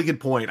actually a really good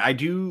point. I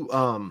do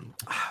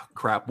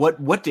crap.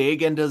 What day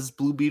again does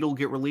Blue Beetle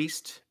get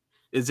released?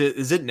 Is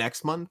it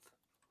next month?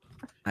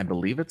 I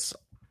believe it's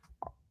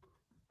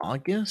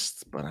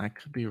August, but I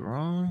could be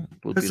wrong.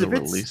 Blue Beetle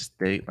release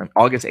date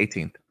August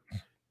 18th.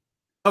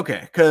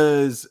 Okay,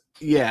 because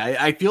yeah,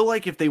 I feel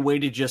like if they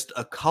waited just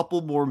a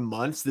couple more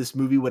months, this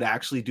movie would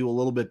actually do a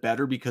little bit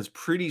better, because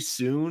pretty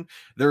soon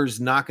there's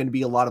not going to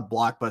be a lot of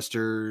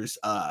blockbusters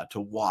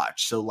to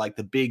watch. So like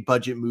the big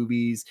budget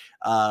movies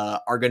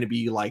are going to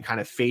be like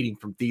kind of fading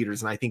from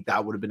theaters, and I think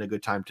that would have been a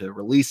good time to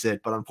release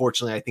it. But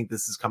unfortunately, I think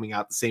this is coming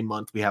out the same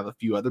month we have a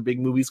few other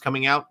big movies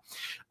coming out.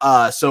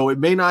 So it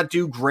may not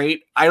do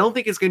great. I don't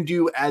think it's going to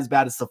do as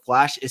bad as The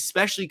Flash,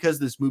 especially because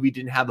this movie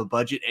didn't have a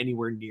budget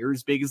anywhere near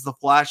as big as The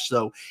Flash.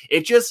 So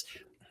it just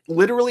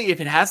literally, if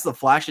it has the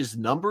Flash's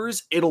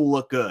numbers, it'll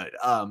look good.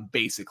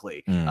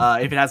 Basically,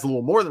 if it has a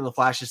little more than the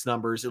Flash's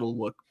numbers, it'll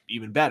look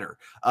even better.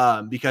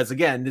 Because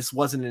again, this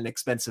wasn't an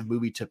expensive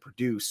movie to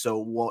produce,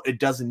 so it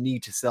doesn't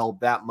need to sell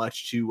that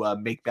much to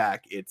make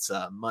back its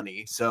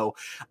money. So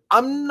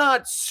I'm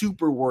not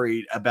super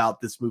worried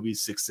about this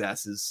movie's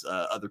success as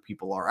other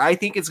people are. I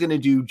think it's going to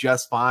do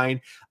just fine.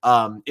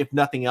 If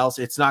nothing else,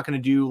 it's not going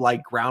to do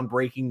like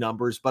groundbreaking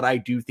numbers, but I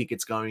do think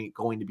it's going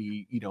to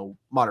be, you know,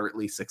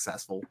 moderately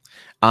successful.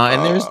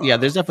 And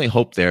there's definitely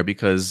hope there,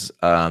 because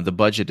the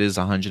budget is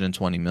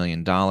 $120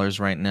 million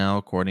right now,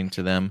 according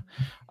to them.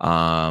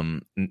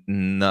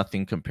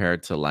 Nothing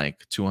compared to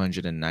like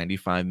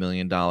 $295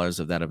 million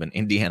of that of an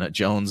Indiana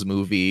Jones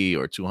movie,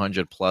 or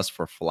 200 plus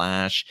for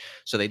Flash.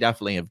 So they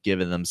definitely have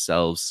given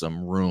themselves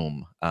some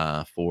room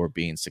for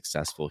being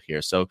successful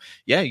here. So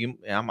yeah,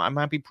 I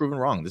might be proven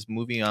wrong. This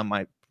movie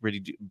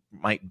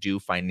might do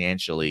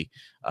financially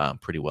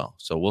pretty well.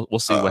 So we'll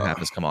see what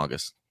happens come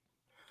August.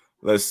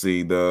 Let's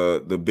see,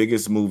 the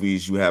biggest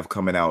movies you have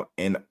coming out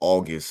in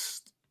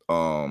August: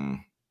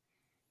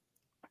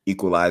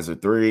 Equalizer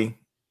 3,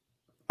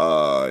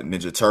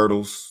 Ninja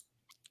Turtles.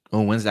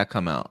 Oh, when's that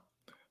come out?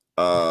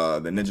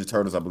 The Ninja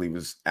Turtles, I believe,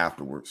 is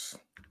afterwards.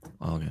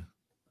 Okay.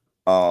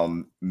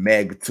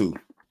 Meg 2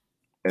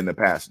 and The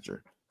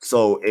Passenger.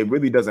 So it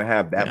really doesn't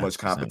have that much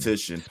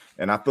competition.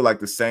 And I feel like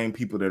the same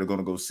people that are going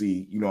to go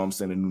see, you know what I'm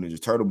saying, the new Ninja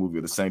Turtle movie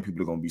are the same people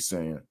that are going to be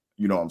saying,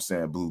 you know what I'm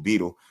saying, Blue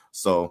Beetle.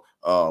 So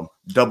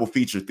double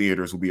feature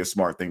theaters will be a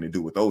smart thing to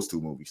do with those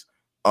two movies.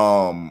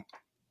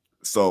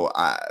 So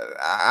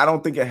I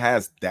don't think it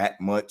has that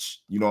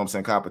much, you know what I'm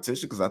saying,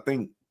 competition, because I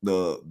think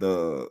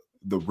the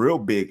real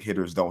big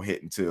hitters don't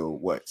hit until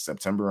what,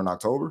 September and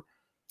October.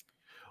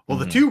 Well,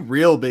 the two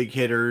real big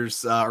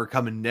hitters are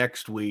coming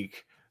next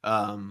week,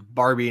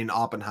 Barbie and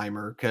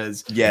Oppenheimer,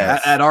 because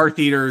at our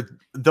theater,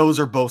 those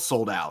are both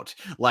sold out.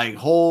 Like,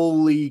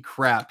 holy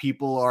crap,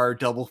 people are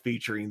double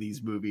featuring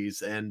these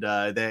movies, and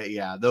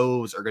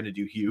those are going to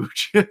do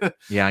huge.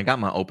 Yeah, I got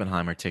my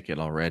Oppenheimer ticket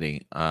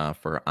already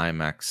for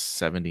IMAX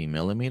 70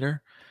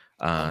 millimeter.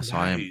 So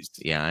nice.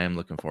 I am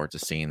looking forward to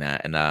seeing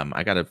that, and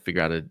I got to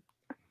figure out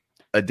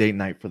a date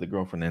night for the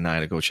girlfriend and I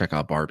to go check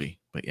out Barbie.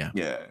 But yeah,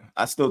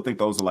 I still think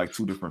those are like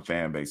two different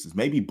fan bases.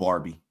 Maybe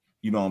Barbie,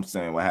 you know what I'm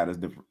saying, will have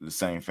the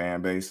same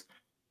fan base.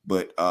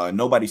 but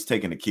nobody's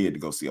taking a kid to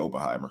go see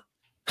Oppenheimer.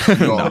 You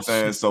know what I'm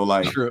saying? So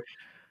like, True.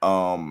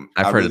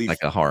 I've heard it's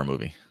like a horror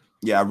movie.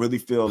 Yeah, I really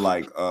feel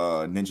like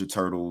Ninja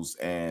Turtles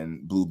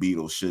and Blue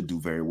Beetle should do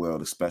very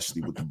well,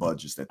 especially with the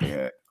budgets that they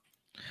had.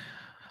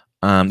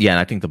 Yeah, and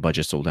I think the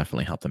budgets will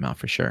definitely help them out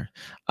for sure.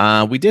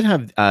 We did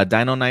have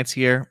Dino Knights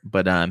here,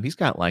 but he's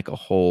got like a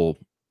whole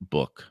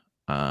book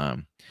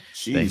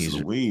Jeez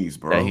Louise,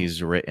 bro. that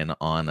he's written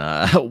on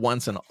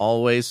Once and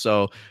Always.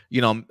 So,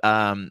 yeah,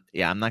 I'm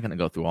not going to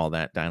go through all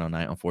that Dino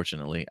Knight,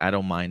 unfortunately. I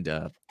don't mind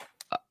a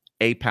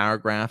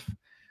paragraph,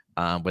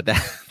 but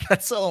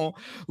that's the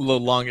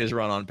longest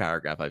run on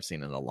paragraph I've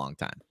seen in a long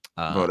time.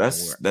 Bro,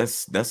 that's a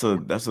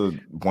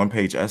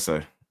 1-page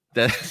essay.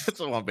 That's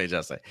a 1-page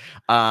essay.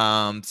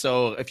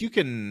 So if you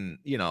can,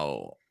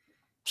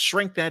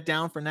 shrink that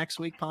down for next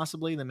week,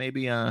 possibly, then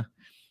maybe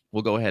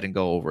we'll go ahead and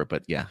go over it.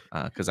 But yeah,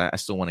 because I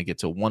still want to get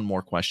to one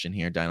more question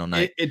here, Dino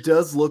Knight. It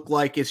does look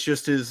like it's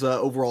just his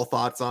overall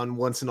thoughts on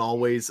Once and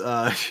Always,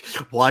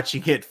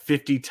 watching it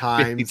 50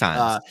 times,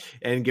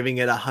 and giving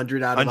it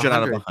 100 out of 100. 100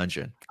 out of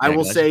 100. I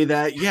will say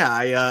that,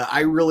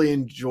 I really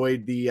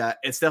enjoyed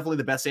it's definitely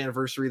the best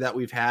anniversary that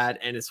we've had.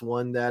 And it's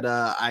one that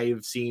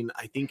I've seen.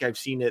 I think I've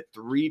seen it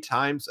 3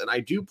 times, and I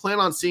do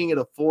plan on seeing it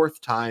a 4th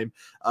time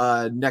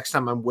next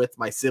time I'm with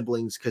my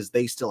siblings, because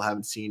they still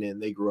haven't seen it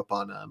and they grew up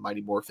on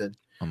Mighty Morphin.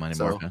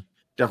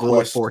 Definitely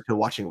look forward to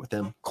watching it with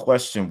them.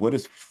 Question: what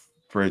is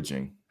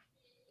fridging?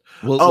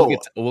 We'll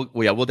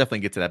definitely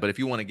get to that. But if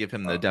you want to give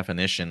him the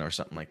definition or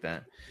something like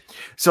that.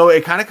 So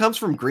it kind of comes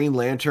from Green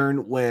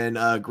Lantern, when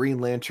Green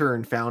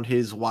Lantern found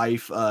his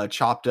wife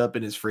chopped up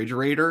in his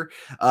refrigerator.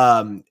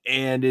 And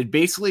it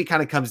basically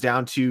kind of comes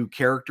down to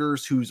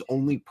characters whose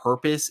only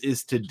purpose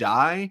is to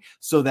die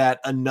so that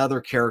another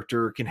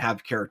character can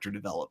have character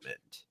development.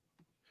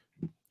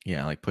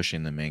 Yeah, like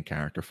pushing the main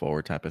character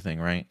forward type of thing,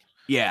 right?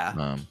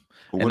 Yeah.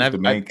 But what if the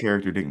main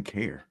character didn't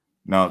care?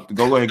 No,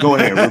 go ahead.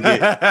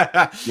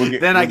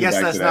 Then I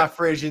guess that's not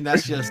fridging.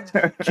 That's just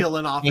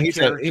killing off a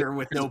character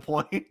with no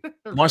point.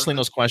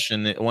 Marcelino's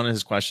question, one of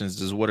his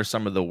questions is, what are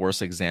some of the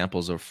worst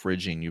examples of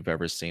fridging you've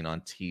ever seen on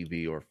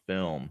TV or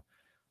film?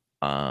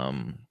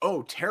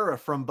 Tara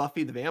from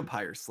Buffy the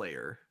Vampire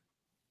Slayer.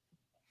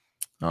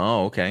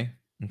 Oh, okay.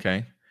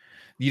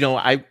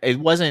 It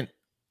wasn't,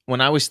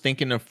 when I was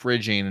thinking of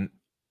fridging,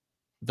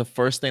 the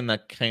first thing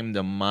that came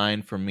to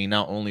mind for me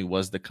not only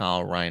was the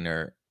Kyle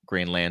Reiner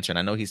Green Lantern.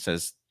 I know he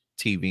says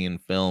TV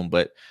and film,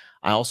 but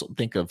I also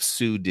think of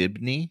Sue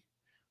Dibney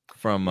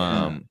from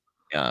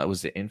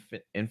was the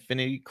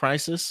Infinity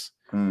Crisis,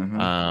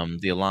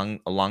 the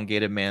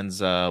elongated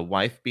man's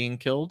wife being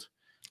killed.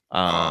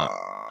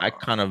 I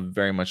kind of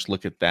very much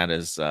look at that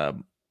as a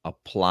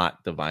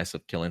plot device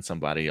of killing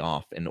somebody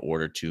off in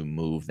order to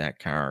move that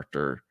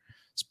character's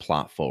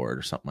plot forward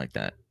or something like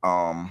that.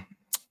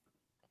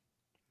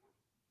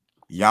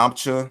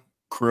 Yamcha,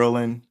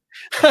 Krillin,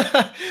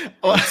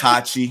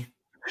 Itachi.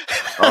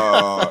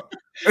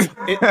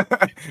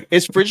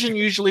 Is fridging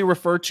usually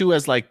referred to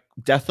as like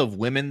death of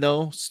women,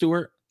 though,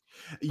 Stuart?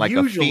 Like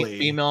usually a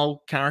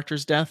female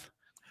character's death?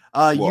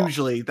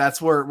 Usually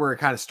that's where it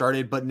kind of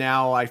started, but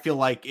now I feel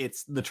like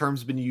the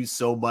term's been used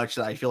so much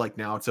that I feel like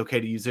now it's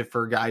okay to use it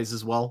for guys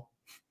as well.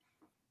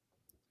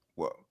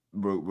 Well,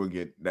 we'll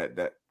get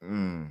that.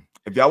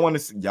 If y'all want to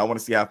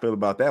see how I feel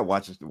about that,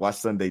 watch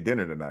Sunday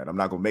Dinner tonight. I'm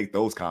not gonna make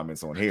those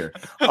comments on here.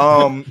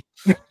 But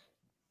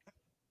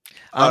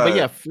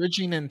yeah,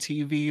 fridging in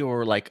TV,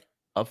 or like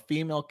a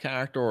female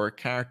character or a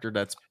character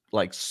that's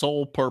like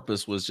sole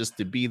purpose was just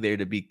to be there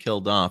to be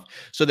killed off.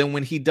 So then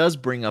when he does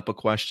bring up a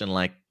question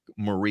like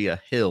Maria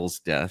Hill's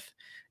death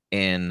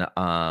in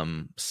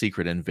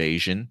Secret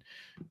Invasion,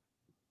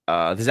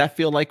 does that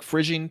feel like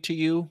fridging to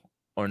you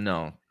or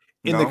no?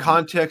 In the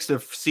context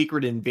of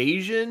Secret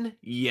Invasion,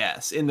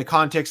 yes. In the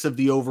context of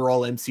the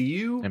overall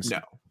MCU,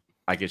 no.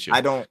 I get you. I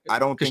don't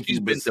think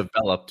she's been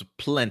developed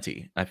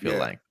plenty, I feel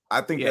like.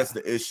 I think that's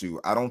the issue.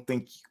 I don't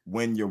think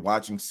when you're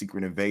watching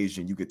Secret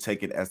Invasion, you could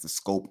take it as the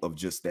scope of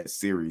just that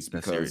series,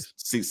 because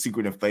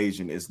Secret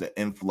Invasion is the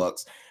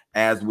influx,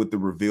 as with the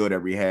reveal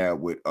that we had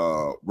with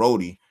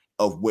Rhodey,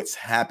 of what's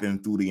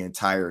happened through the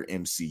entire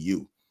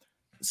MCU.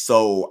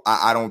 So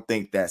I don't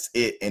think that's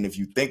it. And if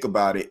you think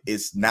about it,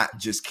 it's not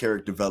just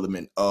character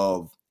development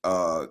of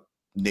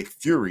Nick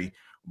Fury,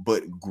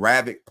 but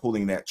Gravik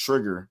pulling that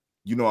trigger,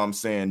 you know what I'm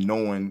saying,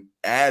 knowing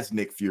as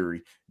Nick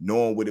Fury,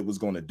 knowing what it was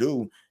going to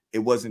do. It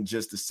wasn't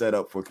just a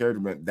setup for character,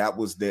 but that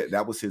was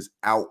his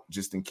out,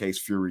 just in case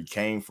Fury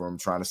came for him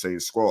trying to say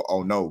his scroll.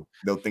 Oh no,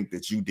 they'll think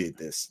that you did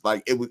this.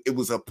 Like it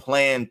was a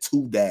plan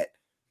to that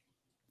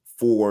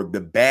for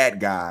the bad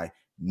guy,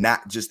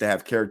 not just to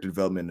have character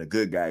development in a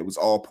good guy. It was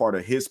all part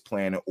of his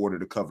plan in order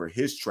to cover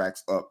his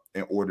tracks up,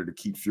 in order to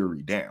keep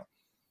Fury down.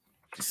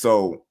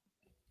 So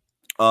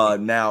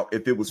now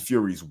if it was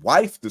Fury's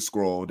wife, the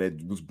scroll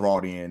that was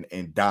brought in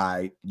and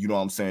died, you know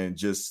what I'm saying,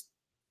 just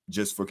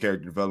for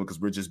character development,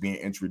 because we're just being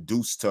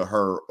introduced to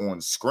her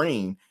on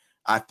screen,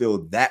 I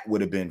feel that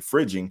would have been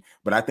fridging.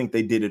 But I think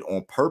they did it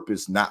on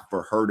purpose, not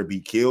for her to be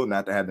killed,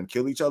 not to have them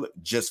kill each other,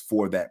 just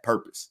for that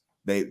purpose.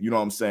 They, you know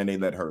what I'm saying? They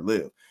let her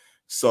live.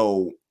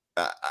 So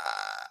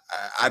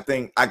I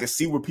think I can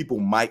see where people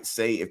might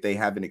say, if they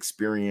haven't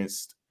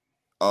experienced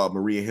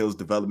Maria Hill's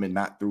development,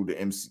 not through the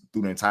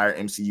entire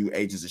MCU,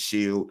 Agents of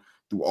Shield,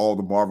 through all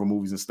the Marvel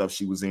movies and stuff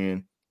she was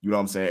in, you know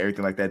what I'm saying,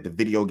 everything like that, the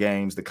video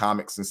games, the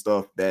comics and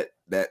stuff that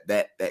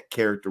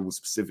character was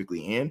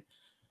specifically in.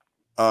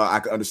 I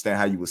can understand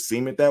how you would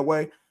seem it that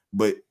way,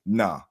 but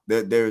nah,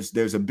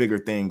 there's a bigger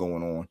thing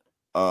going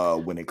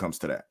on when it comes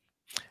to that.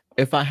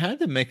 If I had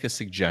to make a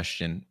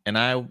suggestion, and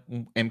I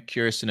am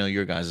curious to know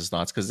your guys'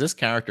 thoughts, because this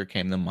character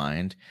came to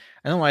mind,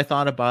 and when I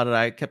thought about it,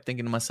 I kept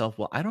thinking to myself,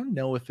 well, I don't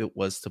know if it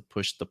was to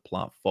push the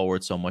plot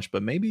forward so much,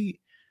 but maybe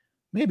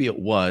it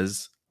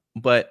was.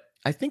 But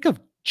I think of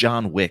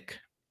John Wick.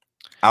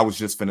 I was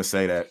just finna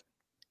say that.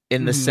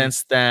 In the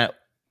sense that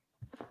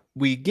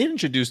we get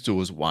introduced to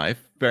his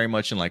wife very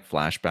much in like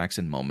flashbacks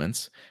and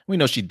moments. We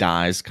know she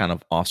dies kind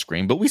of off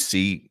screen, but we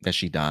see that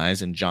she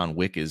dies, and John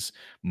Wick is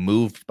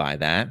moved by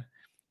that.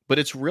 But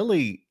it's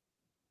really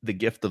the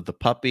gift of the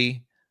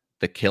puppy,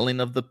 the killing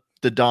of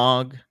the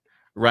dog,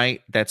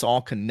 right? That's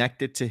all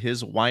connected to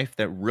his wife,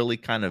 that really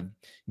kind of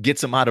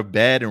gets him out of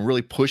bed and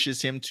really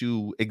pushes him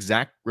to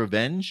exact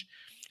revenge.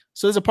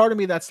 So there's a part of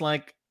me that's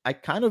like, I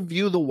kind of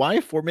view the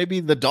wife or maybe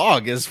the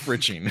dog as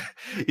Fritching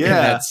in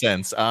that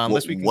sense.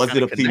 Was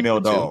it a female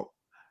dog?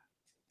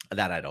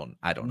 That I don't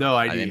No know.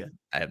 idea.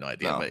 I have no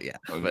idea, No. but yeah.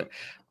 Okay.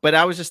 But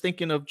I was just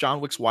thinking of John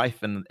Wick's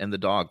wife and the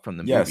dog from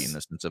the movie, Yes. in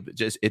the sense of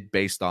it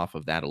based off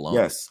of that alone.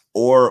 Yes.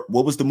 Or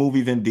what was the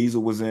movie Vin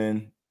Diesel was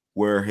in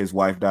where his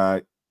wife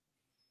died,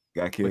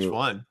 got killed? Which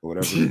one? Or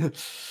whatever.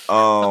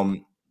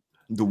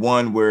 The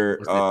one where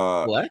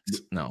Flex?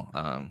 No.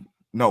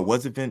 no,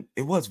 was it Vin?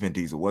 It was Vin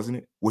Diesel, wasn't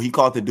it? Where he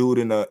caught the dude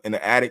in the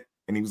attic,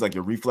 and he was like,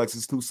 "Your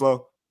reflexes too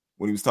slow."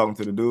 When he was talking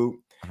to the dude,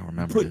 I don't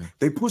remember.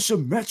 They push a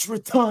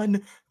metric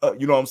ton.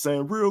 You know what I'm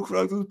saying? Real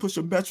crazy. Push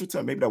a metric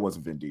ton. Maybe that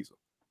wasn't Vin Diesel.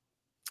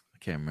 I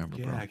can't remember.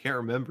 Yeah, bro. I can't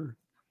remember.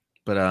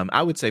 But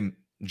I would say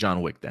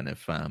John Wick then,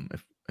 if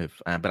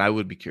but I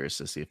would be curious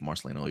to see if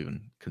Marcelino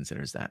even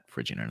considers that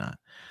Phrygian or not.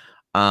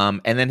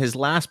 And then his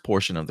last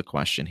portion of the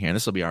question here, and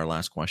this will be our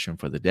last question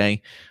for the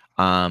day.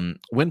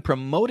 When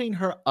promoting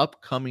her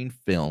upcoming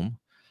film,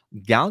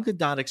 Gal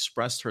Gadot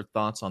expressed her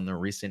thoughts on the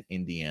recent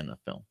Indiana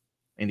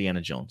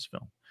Jones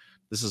film.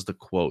 This is the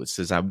quote. It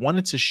says, "I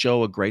wanted to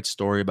show a great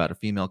story about a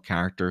female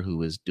character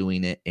who is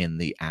doing it in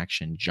the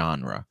action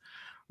genre.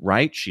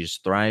 Right? She's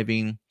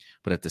thriving,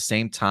 but at the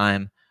same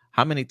time,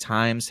 how many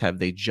times have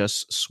they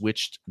just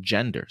switched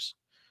genders?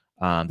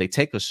 They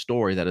take a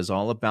story that is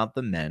all about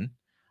the men,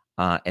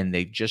 and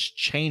they just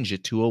change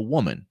it to a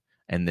woman,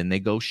 and then they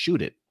go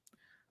shoot it.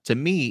 To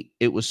me,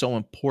 it was so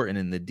important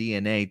in the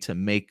DNA to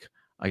make,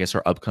 I guess,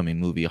 her upcoming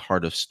movie,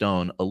 Heart of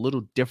Stone, a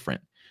little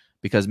different,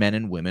 because men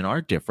and women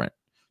are different.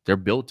 They're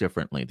built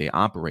differently. They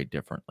operate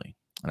differently."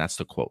 And that's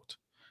the quote.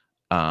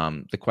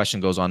 The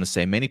question goes on to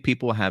say, many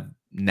people have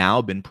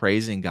now been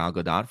praising Gal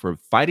Gadot for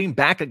fighting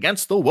back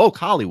against the woke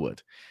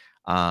Hollywood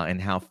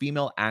and how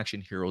female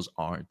action heroes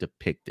are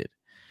depicted.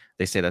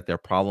 They say that their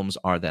problems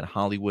are that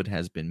Hollywood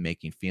has been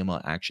making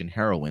female action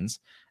heroines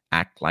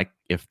act like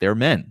if they're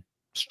men,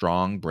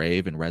 strong,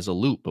 brave, and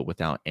resolute, but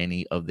without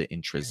any of the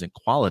intrinsic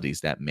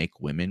qualities that make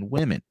women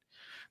women.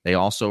 They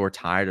also are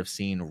tired of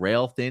seeing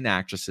rail-thin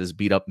actresses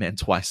beat up men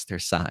twice their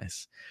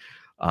size.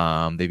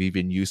 They've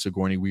even used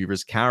Sigourney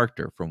Weaver's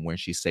character from when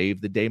she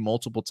saved the day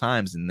multiple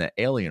times in the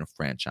Alien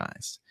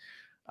franchise.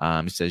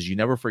 He says, "You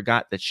never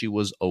forgot that she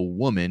was a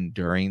woman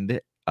during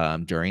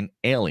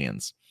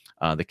Aliens.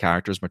 The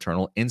character's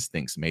maternal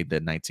instincts made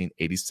the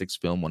 1986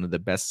 film one of the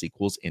best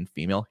sequels in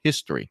female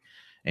history."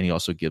 And he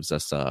also gives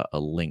us a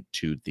link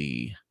to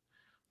the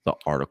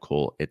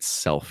article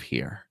itself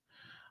here.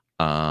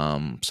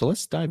 So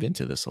let's dive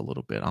into this a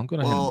little bit. I'm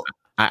going to.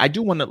 I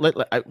do want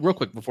to real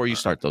quick before you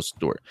start those,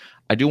 Stuart.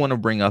 I do want to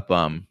bring up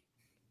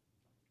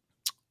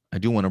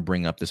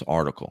this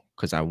article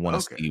because I want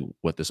to see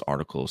what this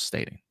article is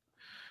stating.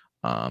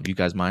 You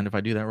guys mind if I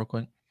do that real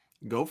quick?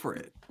 Go for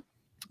it.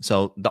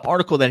 So the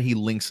article that he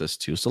links us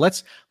to. So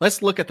let's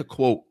look at the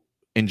quote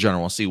in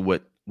general and see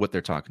what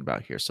they're talking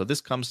about here. So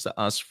this comes to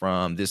us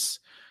from this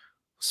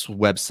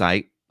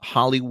website,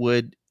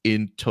 Hollywood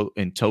in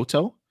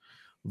Toto.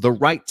 The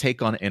right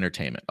take on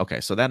entertainment. Okay,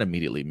 so that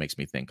immediately makes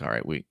me think, all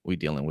right, we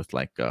dealing with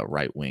like a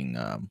right-wing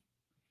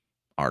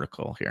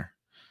article here.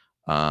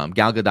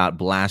 Gal Gadot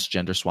blasts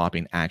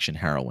gender-swapping action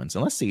heroines.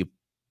 And let's see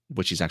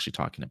what she's actually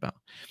talking about.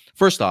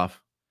 First off,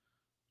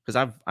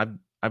 because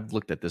I've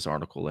looked at this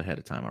article ahead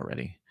of time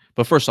already.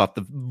 But first off,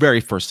 the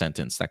very first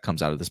sentence that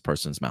comes out of this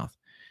person's mouth.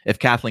 If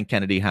Kathleen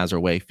Kennedy has her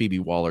way, Phoebe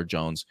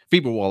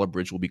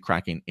Waller-Bridge will be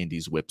cracking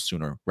Indy's whip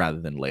sooner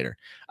rather than later.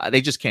 They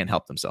just can't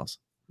help themselves.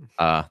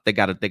 They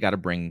got to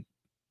bring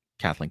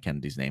Kathleen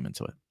Kennedy's name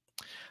into it.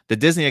 The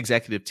Disney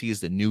executive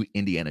teased the new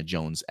Indiana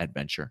Jones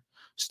adventure,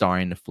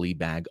 starring the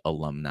Fleabag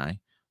alumni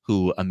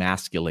who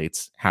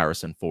emasculates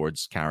Harrison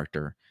Ford's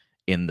character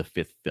in the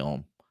 5th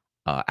film,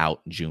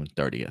 out June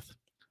 30th.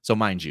 So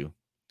mind you,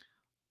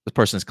 the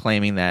person is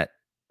claiming that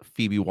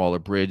Phoebe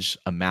Waller-Bridge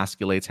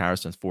emasculates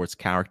Harrison Ford's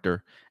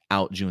character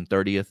out June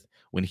 30th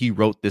when he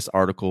wrote this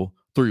article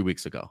 3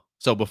 weeks ago.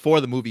 So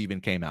before the movie even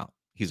came out,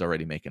 he's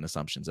already making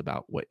assumptions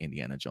about what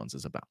Indiana Jones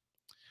is about.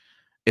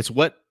 It's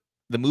what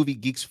the movie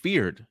geeks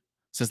feared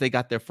since they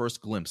got their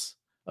first glimpse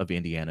of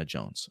Indiana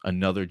Jones,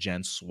 another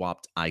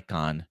gen-swapped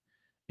icon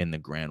in the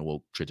grand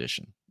woke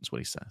tradition, is what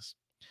he says.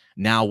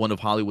 Now, one of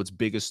Hollywood's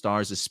biggest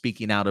stars is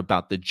speaking out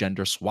about the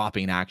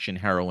gender-swapping action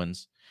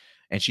heroines,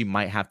 and she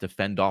might have to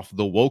fend off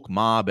the woke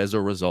mob as a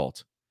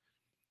result.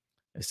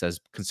 It says,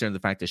 considering the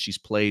fact that she's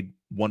played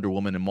Wonder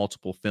Woman in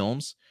multiple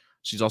films,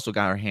 she's also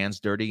got her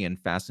hands dirty in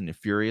Fast and the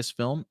Furious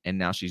film, and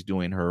now she's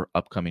doing her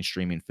upcoming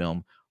streaming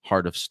film,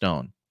 Heart of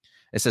Stone.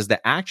 It says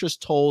the actress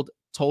told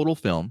Total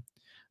Film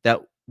that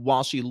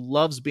while she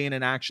loves being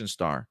an action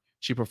star,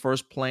 she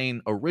prefers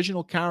playing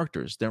original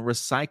characters than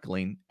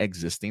recycling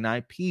existing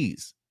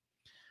IPs.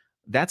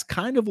 That's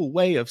kind of a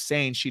way of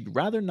saying she'd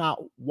rather not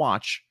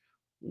watch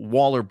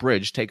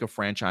Waller-Bridge take a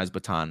franchise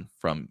baton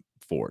from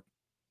Ford.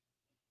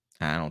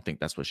 I don't think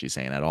that's what she's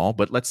saying at all,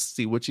 but let's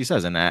see what she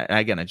says. And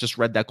again, I just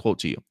read that quote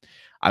to you.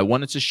 I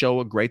wanted to show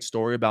a great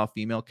story about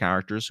female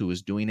characters who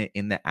is doing it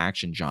in the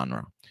action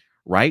genre.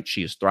 Right?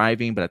 She is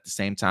thriving, but at the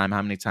same time,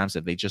 how many times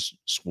have they just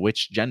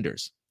switched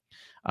genders?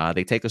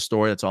 They take a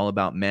story that's all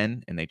about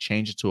men and they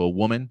change it to a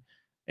woman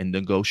and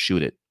then go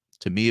shoot it.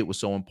 To me, it was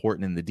so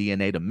important in the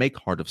DNA to make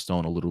Heart of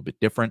Stone a little bit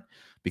different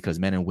because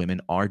men and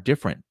women are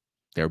different.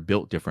 They're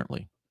built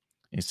differently.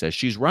 And he says,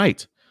 she's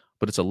right,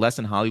 but it's a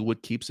lesson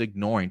Hollywood keeps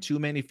ignoring. Too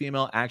many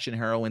female action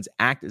heroines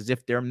act as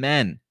if they're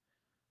men.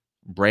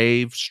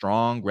 Brave,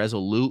 strong,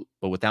 resolute,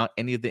 but without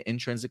any of the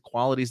intrinsic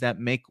qualities that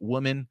make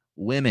women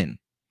women.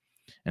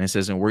 And it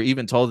says, and we're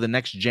even told the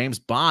next James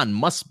Bond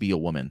must be a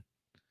woman.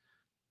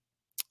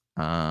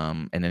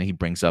 And then he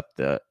brings up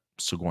the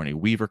Sigourney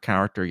Weaver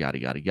character, yada,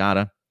 yada,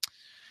 yada.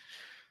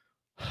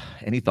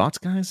 Any thoughts,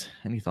 guys?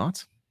 Any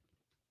thoughts?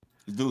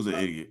 This dude's an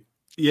idiot.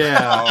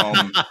 Yeah.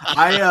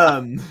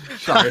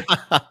 Sorry.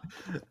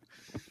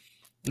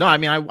 No, I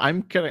mean,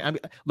 I'm kidding.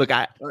 Look,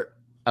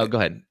 oh, go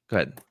ahead. Go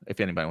ahead. If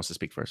anybody wants to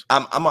speak first.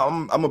 I'm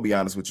gonna be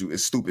honest with you.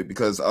 It's stupid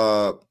because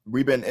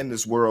we've been in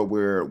this world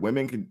where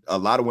a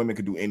lot of women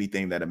can do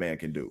anything that a man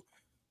can do.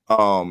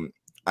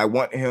 I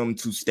want him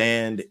to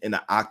stand in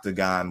an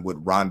octagon with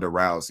Ronda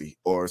Rousey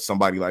or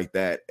somebody like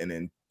that, and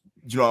then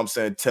you know what I'm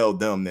saying, tell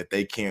them that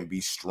they can't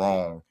be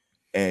strong,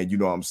 and you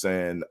know what I'm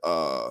saying,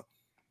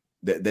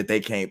 that they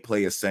can't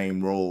play a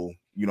same role,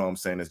 you know what I'm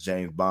saying, as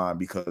James Bond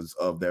because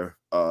of their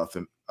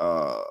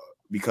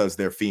because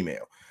they're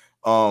female.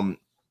 I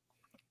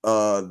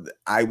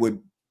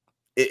would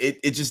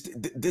it just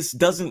this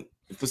doesn't,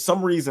 for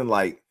some reason,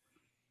 like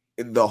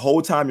the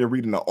whole time you're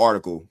reading the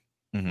article,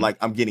 like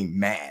I'm getting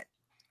mad.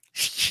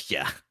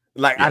 Yeah.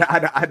 Like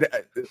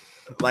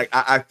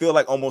I feel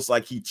like almost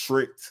like he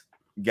tricked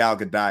Gal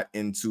Gadot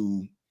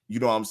into, you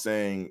know what I'm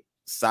saying,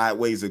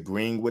 sideways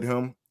agreeing with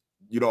him,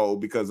 you know,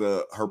 because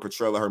of her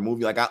portrayal of her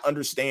movie. Like I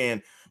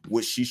understand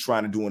what she's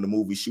trying to do in the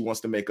movie. She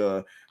wants to make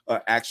a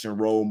action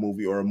role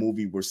movie or a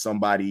movie where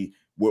somebody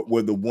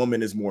where the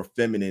woman is more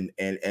feminine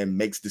and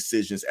makes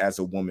decisions as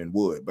a woman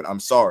would. But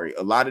I'm sorry,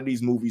 a lot of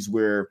these movies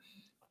where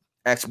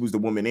actually moves the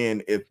woman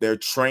in, if they're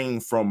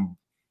trained from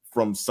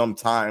some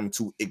time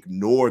to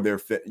ignore their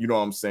you know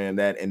what I'm saying,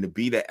 that and to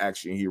be that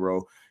action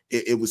hero,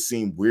 it would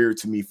seem weird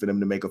to me for them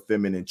to make a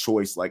feminine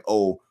choice, like,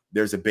 oh,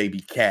 there's a baby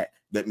cat,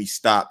 let me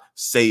stop,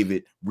 save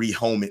it,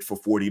 rehome it for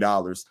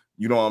 $40,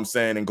 you know what I'm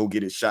saying, and go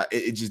get it shot.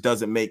 It just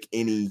doesn't make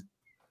any,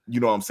 you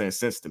know what I'm saying,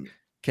 sense to me.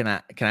 Can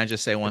I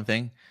just say one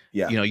thing?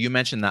 Yeah. You know, you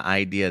mentioned the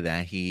idea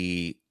that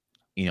he,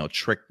 you know,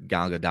 tricked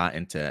Gal Gadot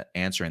into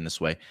answering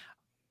this way.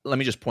 Let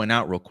me just point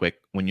out real quick,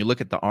 when you look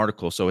at the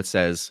article, so it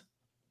says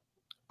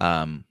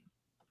the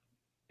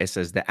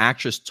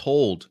actress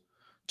told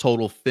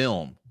Total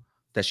Film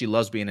that she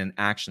loves being an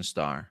action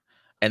star.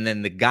 And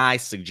then the guy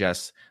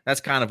suggests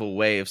that's kind of a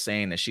way of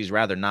saying that she's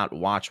rather not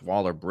watch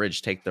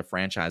Waller-Bridge take the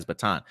franchise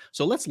baton.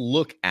 So let's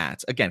look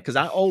at, again, because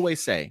I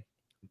always say,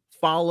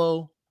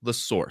 follow the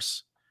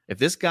source. If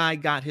this guy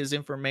got his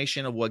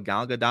information of what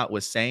Gal Gadot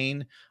was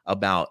saying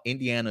about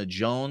Indiana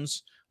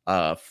Jones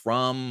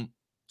from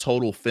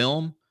Total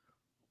Film,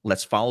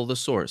 let's follow the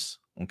source,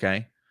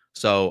 okay?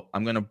 So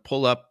I'm going to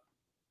pull up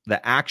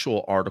the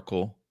actual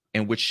article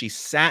in which she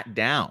sat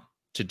down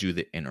to do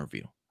the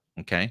interview,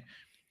 okay?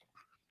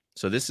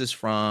 So this is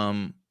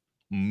from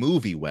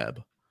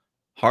MovieWeb.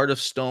 Heart of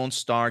Stone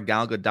star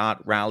Gal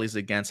Gadot rallies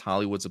against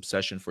Hollywood's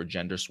obsession for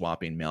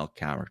gender-swapping male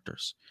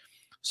characters.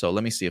 So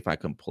let me see if I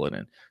can pull it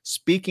in.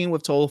 Speaking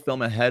with Total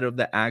Film ahead of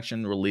the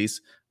action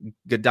release,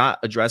 Gadot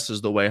addresses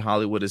the way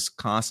Hollywood is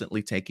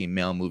constantly taking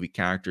male movie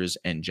characters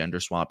and gender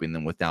swapping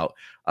them without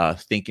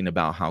thinking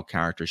about how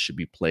characters should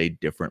be played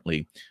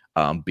differently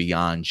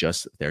beyond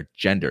just their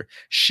gender.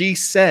 She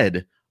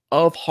said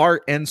of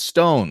Heart and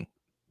Stone,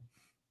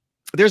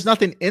 there's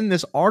nothing in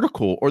this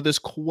article or this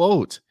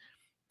quote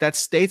that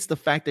states the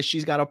fact that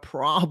she's got a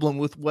problem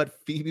with what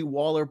Phoebe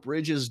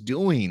Waller-Bridge is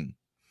doing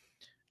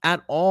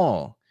at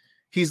all.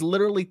 He's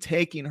literally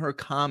taking her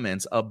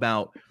comments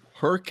about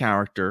her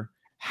character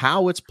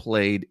how it's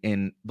played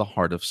in The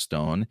Heart of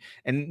Stone.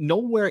 And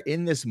nowhere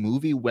in this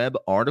movie web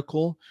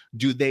article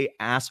do they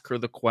ask her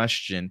the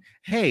question,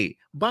 hey,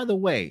 by the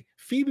way,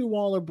 Phoebe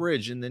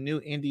Waller-Bridge in the new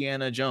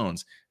Indiana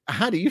Jones,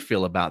 how do you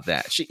feel about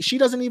that? She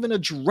doesn't even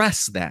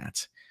address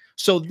that.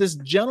 So this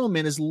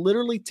gentleman is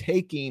literally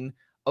taking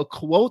a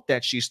quote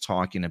that she's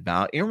talking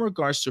about in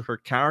regards to her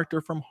character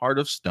from Heart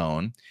of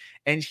Stone,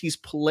 and he's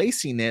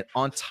placing it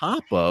on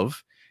top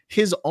of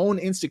his own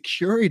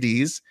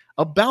insecurities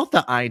about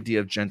the idea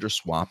of gender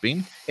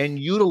swapping and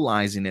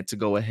utilizing it to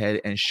go ahead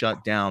and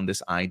shut down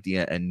this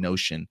idea and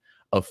notion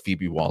of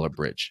Phoebe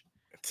Waller-Bridge.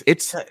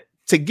 It's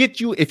to get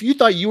you, if you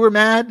thought you were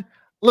mad,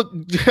 look,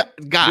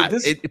 God,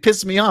 it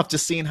pisses me off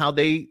just seeing how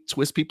they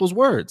twist people's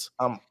words.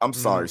 I'm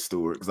sorry,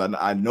 Stuart, because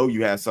I know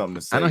you had something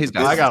to say. I know he's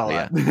got. I got a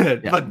lot.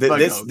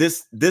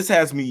 Yeah. This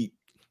has me.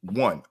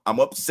 One, I'm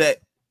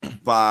upset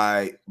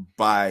by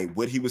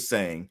what he was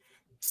saying.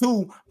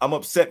 Two, I'm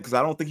upset because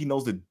I don't think he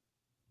knows the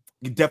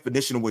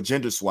definition of what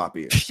gender swap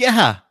is.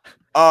 Yeah.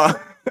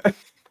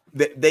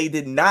 They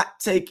did not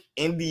take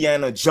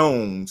Indiana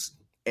Jones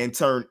and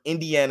turn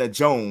Indiana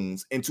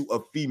Jones into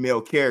a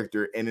female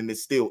character, and then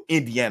it's still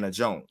Indiana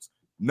Jones.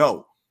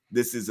 No,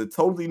 this is a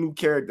totally new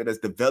character that's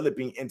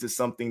developing into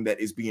something that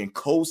is being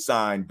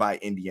co-signed by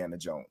Indiana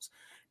Jones.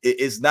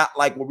 It's not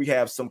like where we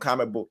have some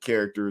comic book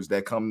characters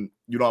that come,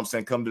 you know what I'm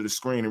saying, come to the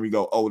screen and we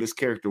go, oh, this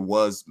character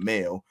was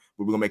male,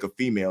 but we're gonna make a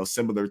female,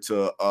 similar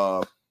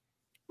to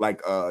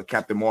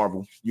Captain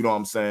Marvel. You know what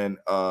I'm saying?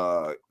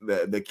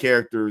 The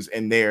characters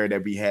in there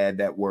that we had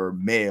that were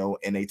male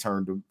and they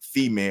turned to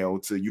female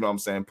to, you know what I'm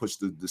saying, push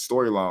the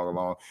storyline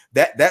along.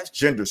 That's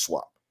gender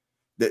swap.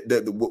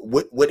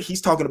 What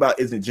he's talking about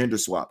isn't gender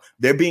swap.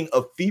 There being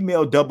a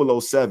female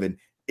 007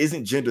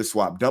 isn't gender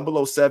swap.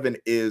 007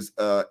 is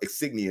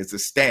insignia. It's a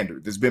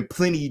standard. There's been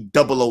plenty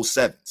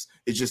 007s.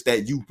 It's just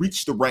that you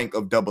reach the rank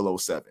of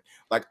 007.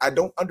 Like, I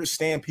don't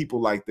understand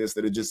people like this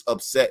that are just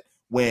upset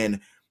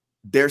when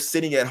they're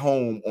sitting at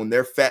home on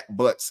their fat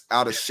butts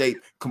out of shape,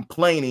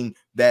 complaining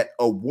that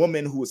a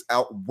woman who is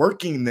out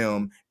working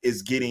them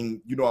is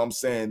getting, you know what I'm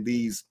saying,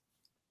 these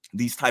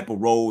type of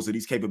roles or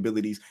these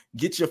capabilities.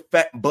 Get your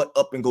fat butt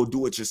up and go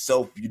do it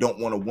yourself. You don't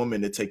want a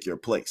woman to take your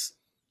place.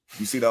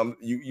 You see them?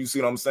 You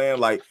see what I'm saying?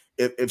 Like,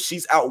 if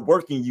she's out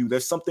working you,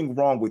 there's something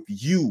wrong with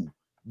you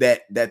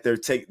that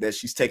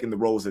she's taking the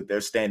roles that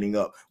they're standing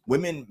up.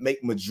 Women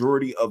make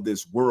majority of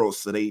this world,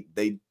 so they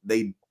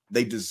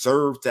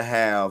deserve to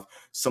have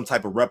some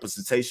type of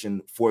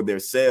representation for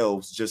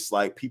themselves, just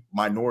like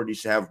minorities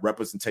should have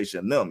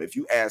representation in them. If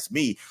you ask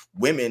me,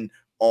 women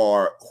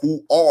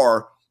who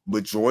are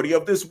majority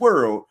of this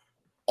world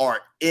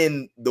are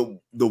in the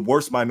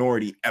worst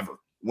minority ever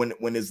when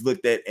it's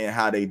looked at and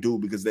how they do,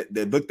 because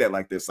they're looked at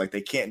like this, like they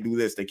can't do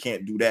this, they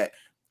can't do that.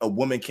 A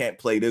woman can't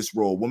play this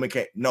role. Woman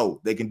can't. No,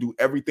 they can do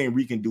everything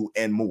we can do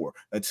and more.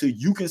 Until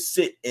you can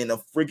sit in a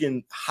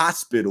friggin'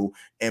 hospital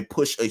and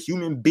push a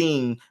human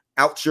being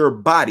out your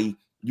body,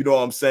 you know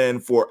what I'm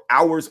saying, for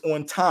hours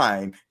on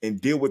time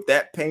and deal with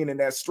that pain and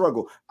that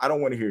struggle. I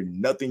don't want to hear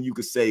nothing you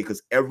could say,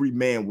 because every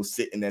man will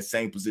sit in that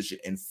same position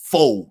and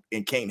fold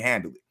and can't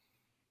handle it.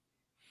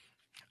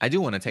 I do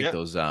want to take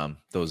those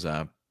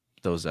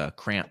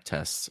cramp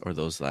tests, or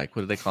those, like,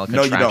 what do they call it?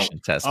 No, contraction you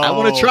don't. tests. I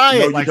want to try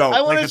it. No, you don't.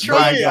 I want to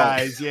try it,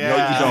 guys.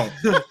 Yeah.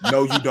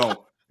 No, you don't.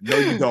 No,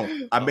 you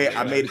don't. I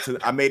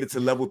made it to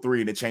level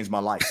 3 and it changed my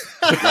life.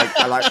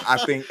 I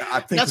think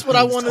that's what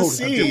I want to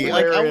see.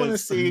 Like, I want to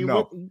see.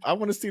 No. I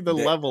want to see the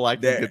level I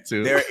can get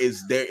to. There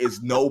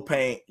is no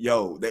pain,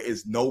 yo. There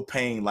is no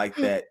pain like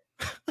that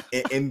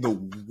in the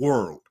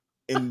world.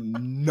 And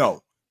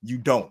no, you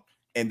don't.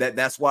 And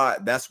that's why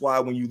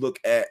when you look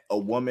at a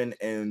woman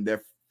and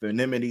their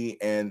femininity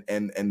and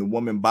the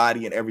woman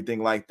body and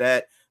everything like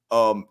that,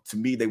 to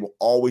me, they will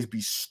always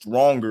be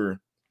stronger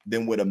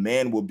than what a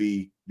man will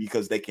be,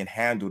 because they can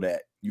handle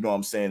that, you know what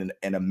I'm saying,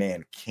 and a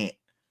man can't.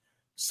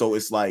 So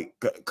it's like,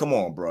 come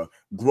on, bro,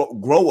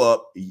 grow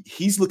up.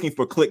 He's looking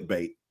for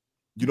clickbait,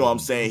 you know what I'm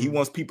saying. He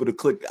wants people to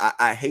click.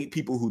 I hate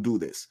people who do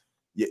this.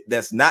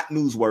 That's not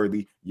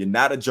newsworthy. You're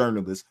not a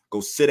journalist.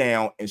 Go sit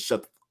down and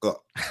shut the fuck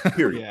up,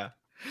 period. Yeah.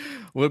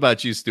 What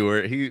about you,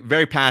 Stuart? He's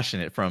very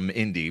passionate from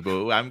Indy,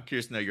 but I'm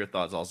curious to know your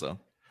thoughts also.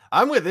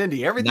 I'm with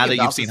Indy. Everything now that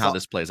you've seen how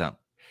this plays out.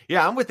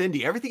 Yeah, I'm with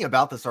Indy. Everything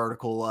about this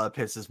article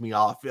pisses me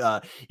off.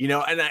 And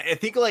I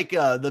think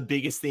the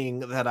biggest thing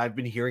that I've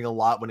been hearing a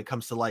lot when it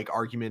comes to like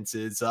arguments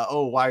is,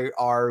 why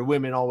are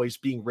women always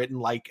being written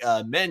like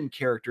men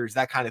characters,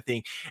 that kind of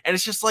thing. And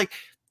it's just like,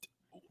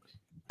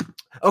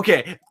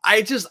 okay,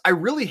 I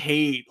really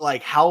hate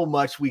like how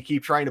much we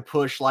keep trying to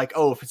push like,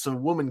 oh, if it's a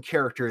woman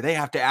character, they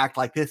have to act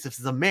like this. If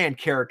it's a man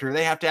character,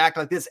 they have to act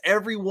like this.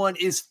 Everyone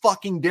is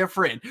fucking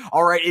different.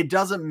 All right. It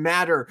doesn't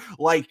matter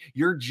like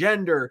your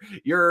gender,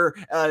 your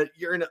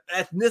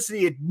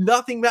ethnicity,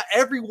 nothing.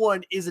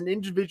 Everyone is an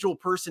individual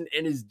person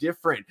and is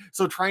different.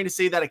 So trying to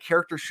say that a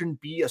character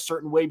shouldn't be a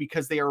certain way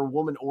because they are a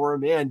woman or a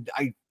man,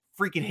 I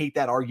freaking hate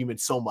that argument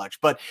so much.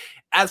 But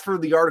as for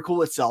the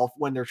article itself,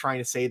 when they're trying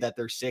to say that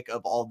they're sick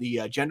of all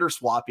the gender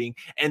swapping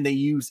and they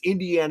use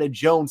Indiana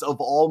Jones of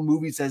all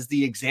movies as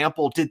the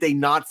example, did they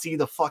not see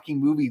the fucking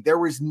movie? There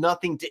was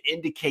nothing to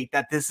indicate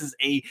that this is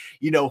a,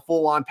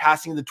 full on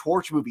passing the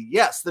torch movie.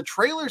 Yes, the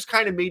trailers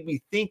kind of made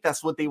me think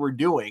that's what they were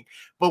doing.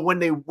 But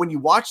when you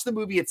watch the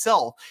movie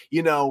itself,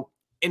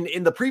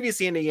 in the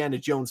previous Indiana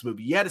Jones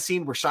movie, you had a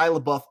scene where Shia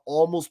LaBeouf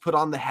almost put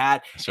on the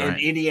hat and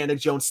Indiana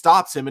Jones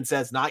stops him and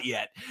says, "Not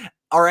yet."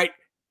 All right.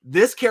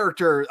 This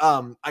character,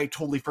 I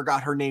totally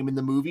forgot her name in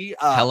the movie.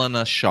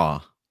 Helena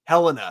Shaw.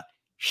 Helena.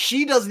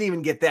 She doesn't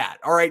even get that.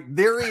 All right.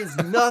 There is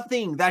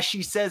nothing that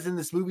she says in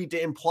this movie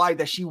to imply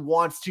that she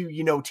wants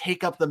to,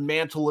 take up the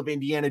mantle of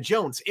Indiana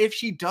Jones. If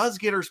she does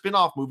get her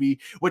spinoff movie,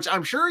 which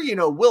I'm sure,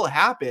 will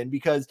happen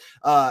because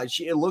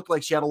it looked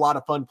like she had a lot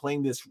of fun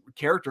playing this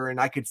character. And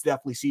I could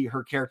definitely see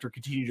her character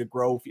continue to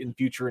grow in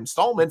future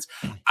installments.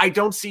 I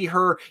don't see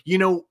her,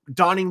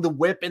 donning the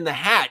whip and the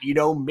hat,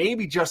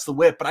 maybe just the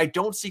whip, but I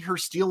don't see her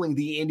stealing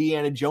the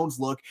Indiana Jones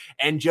look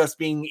and just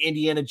being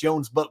Indiana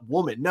Jones, but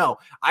woman. No,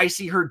 I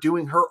see her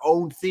doing her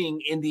own thing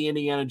in the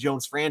Indiana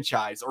Jones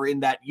franchise or in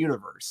that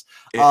universe.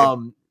 If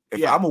I'm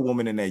a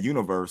woman in that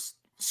universe,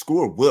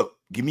 screw a whip,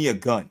 give me a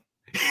gun.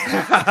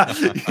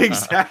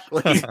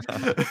 Exactly.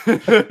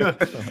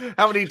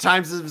 How many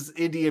times has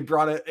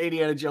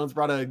Indiana Jones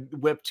brought a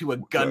whip to a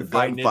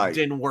gunfight and it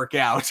didn't work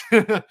out?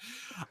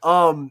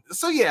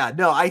 So yeah,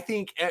 no, I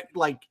think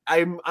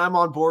I'm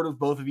on board with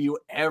both of you.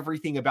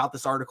 Everything about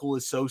this article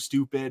is so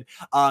stupid.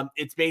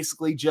 It's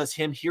basically just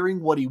him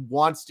hearing what he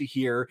wants to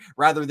hear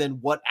rather than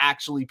what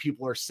actually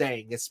people are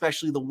saying,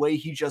 especially the way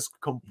he just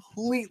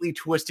completely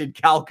twisted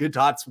Gal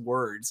Gadot's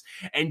words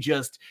and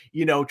just,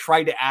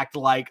 try to act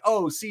like,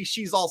 oh, see,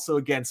 she's also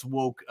against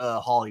woke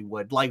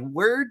Hollywood. Like,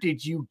 where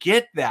did you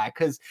get that?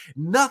 Because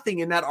nothing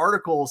in that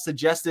article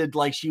suggested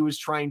like she was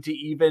trying to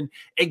even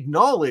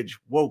acknowledge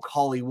woke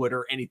Hollywood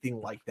or anything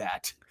like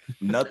that.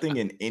 Nothing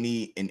in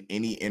any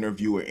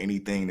interview or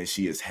anything that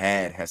she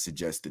has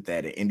suggested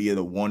that. In any of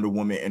the Wonder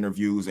Woman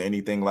interviews or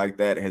anything like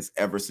that has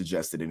ever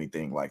suggested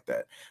anything like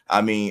that.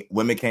 I mean,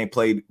 women can't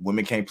play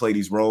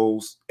these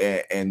roles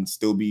and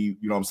still be,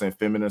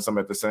 feminine some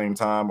at the same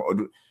time.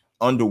 Or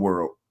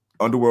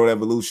Underworld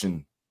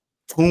Evolution,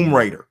 Tomb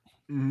Raider.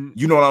 Mm-hmm.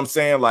 You know what I'm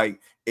saying? Like,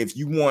 if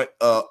you want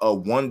a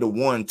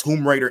 1-to-1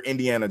 Tomb Raider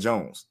Indiana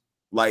Jones,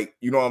 like,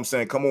 you know what I'm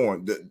saying? Come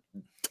on, the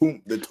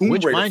Tomb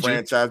Raider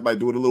franchise might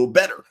do it a little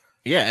better.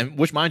 Yeah, and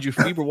which, mind you,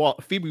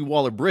 Phoebe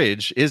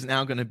Waller-Bridge is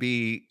now going to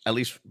be at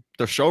least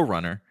the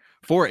showrunner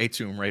for a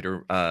Tomb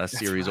Raider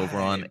series over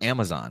on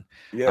Amazon.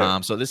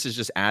 Yeah. So this is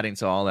just adding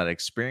to all that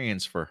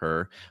experience for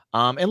her.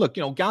 And look,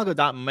 Gal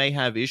Gadot may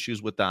have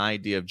issues with the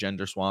idea of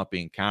gender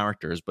swapping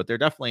characters, but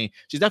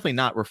she's definitely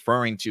not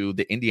referring to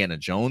the Indiana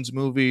Jones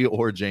movie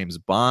or James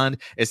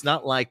Bond. It's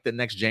not like the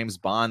next James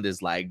Bond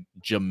is like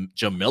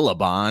Jamila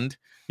Bond,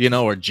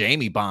 or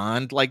Jamie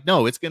Bond. Like,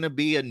 no, it's going to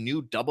be a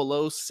new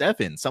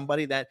 007,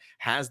 somebody that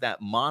has that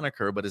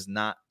moniker, but is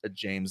not a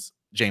James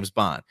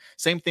Bond.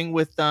 Same thing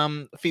with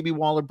Phoebe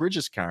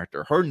Waller-Bridge's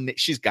character.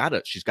 She's got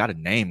a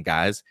name,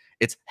 guys.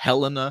 It's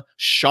Helena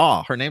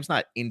Shaw. Her name's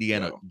not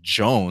Indiana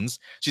Jones.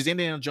 She's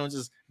Indiana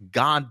Jones's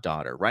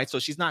goddaughter, right? So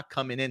she's not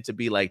coming in to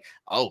be like,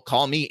 oh,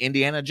 call me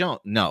Indiana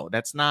Jones. No,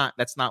 that's not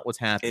what's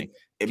happening.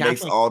 It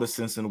makes all the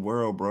sense in the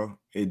world, bro.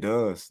 It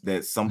does.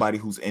 That somebody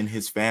who's in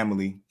his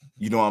family,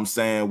 you know what I'm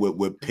saying,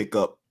 would pick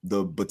up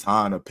the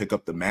baton or pick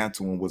up the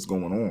mantle and what's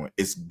going on.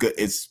 It's good.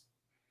 It's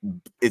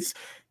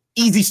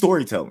easy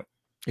storytelling.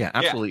 Yeah,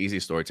 absolutely easy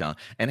storytelling.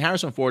 And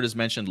Harrison Ford has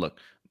mentioned, look,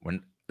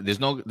 there's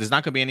not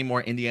going to be any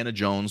more Indiana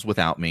Jones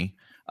without me.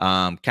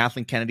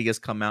 Kathleen Kennedy has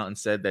come out and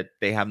said that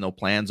they have no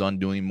plans on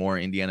doing more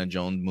Indiana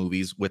Jones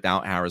movies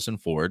without Harrison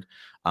Ford.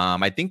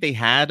 I think they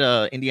had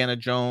a Indiana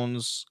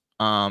Jones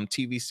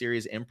TV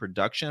series in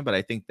production, but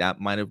I think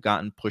that might have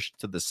gotten pushed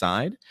to the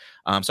side.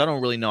 So I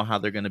don't really know how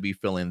they're going to be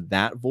filling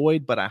that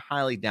void, but I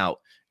highly doubt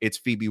it's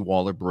Phoebe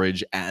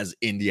Waller-Bridge as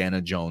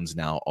Indiana Jones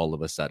now all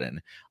of a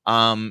sudden.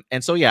 And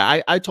so,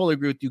 yeah, I totally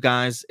agree with you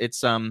guys.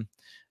 It's,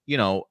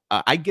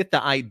 I get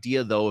the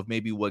idea, though, of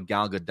maybe what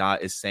Gal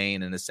Gadot is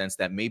saying in the sense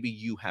that maybe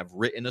you have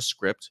written a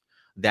script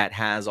that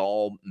has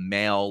all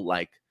male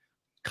like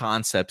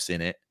concepts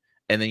in it.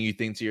 And then you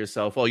think to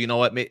yourself, oh, you know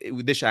what?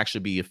 This should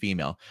actually be a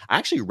female. I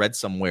actually read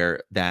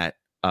somewhere that,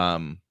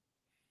 and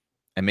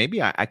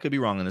maybe I could be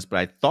wrong on this, but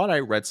I thought I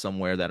read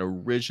somewhere that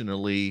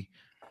originally,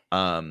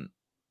 I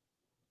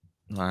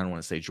don't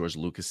want to say George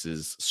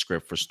Lucas's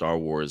script for Star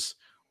Wars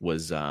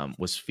was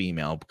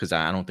female, because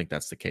I don't think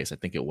that's the case. I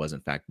think it was in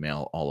fact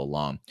male all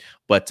along.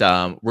 But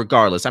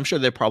regardless, I'm sure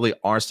there probably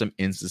are some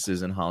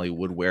instances in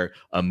Hollywood where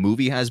a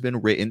movie has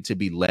been written to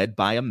be led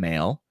by a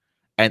male,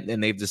 and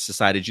then they've just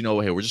decided, hey,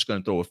 we're just going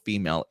to throw a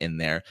female in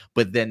there,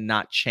 but then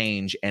not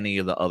change any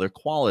of the other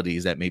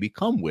qualities that maybe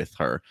come with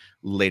her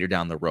later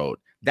down the road.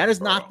 That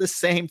is not the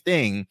same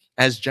thing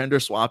as gender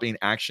swapping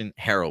action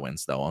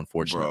heroines, though,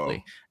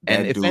 unfortunately.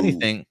 And if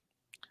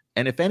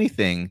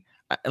anything,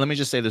 let me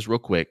just say this real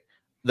quick.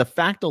 The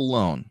fact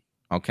alone,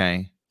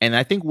 okay, and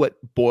I think what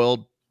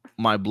boiled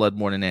my blood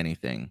more than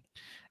anything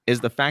is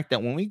the fact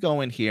that when we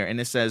go in here and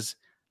it says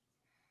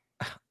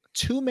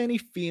too many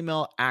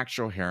female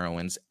actual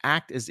heroines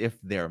act as if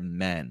they're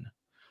men,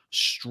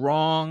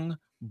 strong,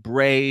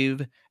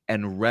 brave,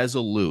 and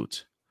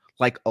resolute.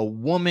 Like a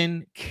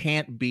woman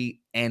can't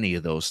be any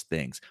of those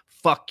things.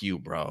 Fuck you,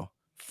 bro.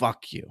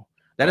 Fuck you.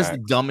 That is the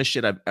dumbest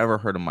shit I've ever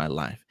heard in my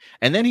life.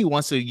 And then he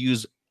wants to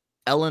use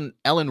Ellen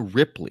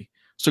Ripley,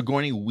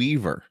 Sigourney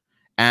Weaver,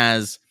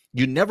 as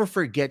you never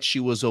forget she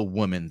was a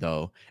woman,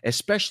 though,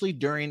 especially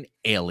during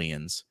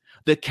Aliens.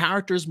 The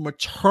character's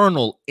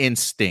maternal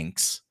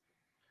instincts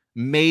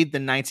made the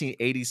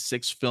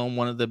 1986 film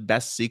one of the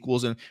best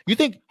sequels. And you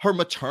think her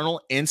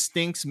maternal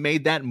instincts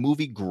made that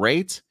movie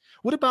great?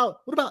 What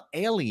about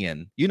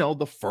Alien? You know,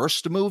 the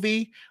first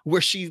movie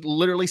where she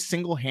literally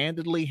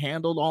single-handedly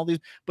handled all these,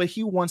 but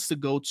he wants to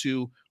go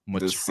to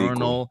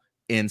maternal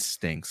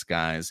instincts,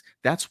 guys.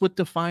 That's what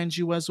defines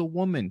you as a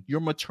woman. Your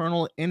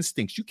maternal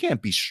instincts. You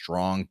can't be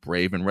strong,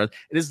 brave, and it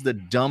is the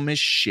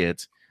dumbest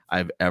shit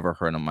I've ever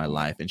heard in my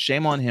life. And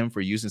shame on him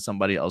for using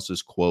somebody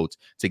else's quote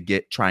to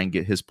try and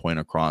get his point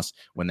across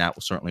when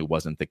that certainly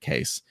wasn't the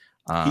case.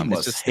 He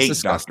must hate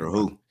Doctor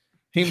Who.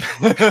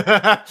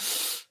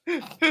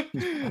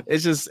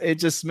 It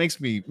just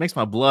makes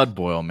my blood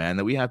boil, man,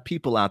 that we have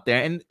people out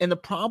there. And the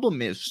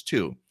problem is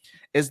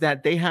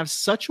that they have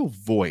such a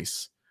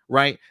voice,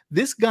 right?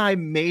 This guy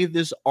made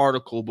this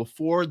article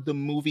before the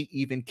movie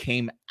even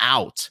came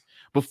out,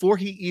 before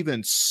he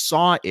even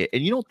saw it.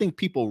 And you don't think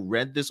people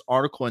read this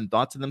article and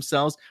thought to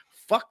themselves,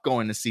 fuck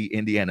going to see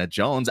Indiana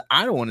Jones.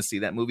 I don't want to see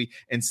that movie,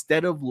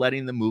 instead of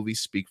letting the movie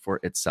speak for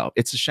itself.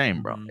 It's a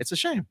shame, bro. It's a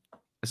shame.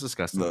 It's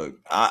disgusting. Look,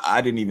 I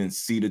didn't even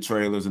see the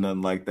trailers and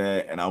nothing like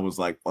that. And I was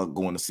like, fuck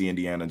going to see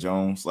Indiana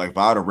Jones. Like, if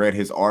I would have read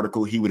his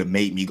article, he would have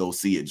made me go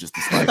see it just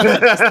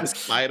to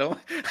spite him.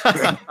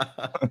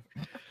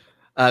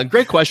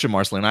 Great question,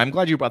 Marceline. I'm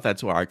glad you brought that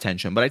to our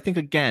attention. But I think,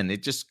 again,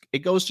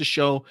 it goes to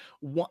show,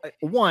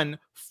 one,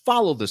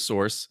 follow the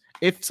source.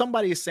 If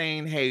somebody is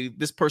saying, hey,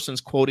 this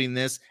person's quoting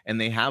this and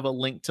they have a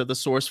link to the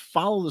source,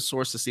 follow the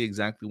source to see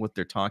exactly what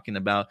they're talking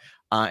about.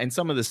 And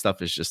some of this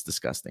stuff is just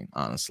disgusting,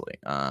 honestly.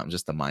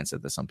 Just the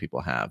mindset that some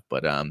people have.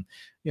 But,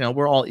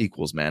 we're all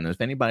equals, man. And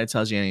if anybody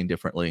tells you anything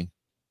differently,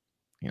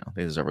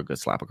 they deserve a good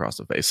slap across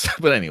the face.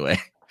 But anyway,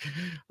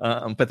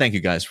 but thank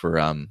you guys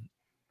for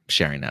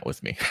sharing that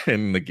with me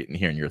and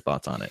hearing your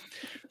thoughts on it.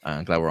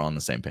 I'm glad we're all on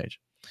the same page.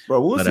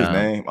 Bro, what's his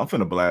name? I'm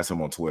finna blast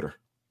him on Twitter.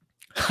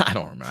 I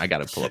don't remember. I got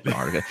to pull up the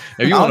article.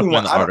 If you want to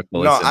find the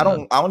article, I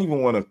don't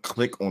even want to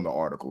click on the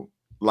article.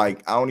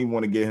 Like, I don't even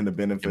want to give him the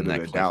benefit of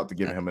the doubt to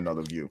give him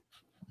another view.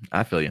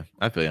 I feel you.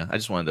 I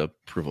just wanted to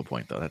prove a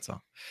point, though. That's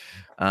all.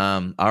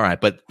 All right.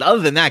 But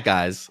other than that,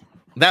 guys,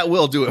 that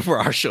will do it for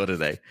our show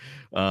today.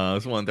 I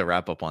just wanted to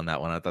wrap up on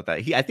that one. I thought that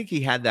I think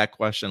he had that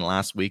question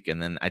last week,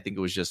 and then I think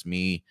it was just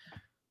me.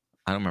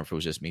 I don't remember if it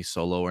was just me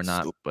solo or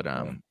not, but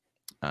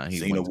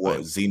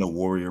Xena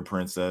Warrior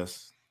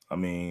Princess. I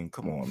mean,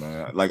 come on,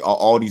 man. Like,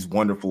 all these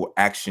wonderful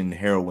action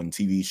heroine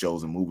TV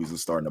shows and movies are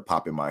starting to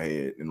pop in my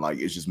head, and like,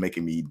 it's just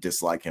making me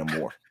dislike him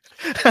more.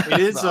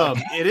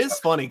 It is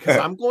funny because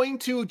I'm going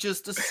to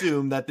just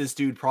assume that this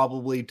dude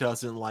probably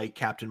doesn't like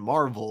Captain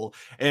Marvel,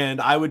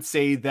 and I would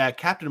say that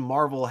Captain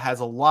Marvel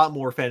has a lot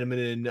more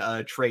feminine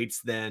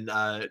traits than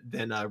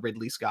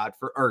Ridley Scott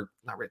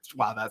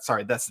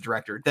that's the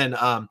director, than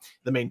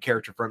the main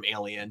character from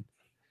Alien.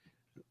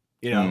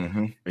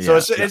 So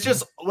it's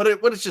just what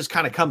it just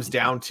kind of comes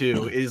down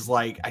to is,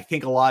 like, I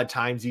think a lot of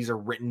times these are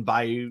written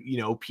by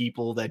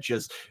people that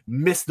just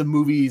miss the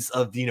movies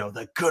of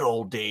the good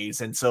old days,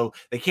 and so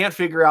they can't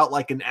figure out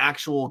like an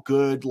actual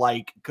good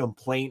like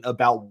complaint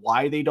about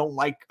why they don't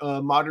like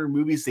modern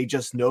movies. They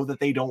just know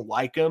that they don't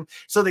like them,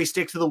 so they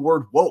stick to the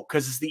word woke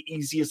because it's the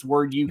easiest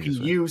word you can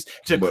use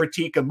to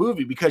critique a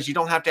movie, because you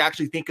don't have to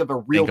actually think of a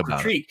real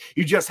critique.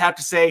 You just have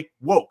to say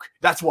woke.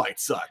 That's why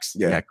it sucks.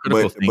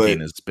 Critical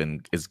thinking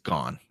is gone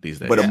these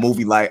days. But a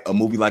movie like A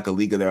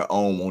League of Their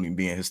Own won't even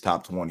be in his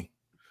top 20.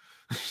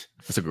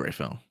 That's a great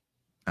film.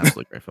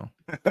 Absolutely great film.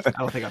 I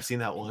don't think I've seen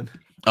that one.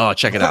 Oh,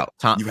 check it out.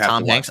 Tom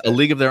Hanks, A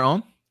League of Their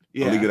Own.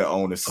 Yeah. A League of Their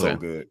Own is so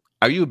good.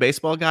 Are you a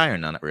baseball guy or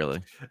not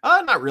really?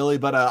 Not really,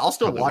 but I'll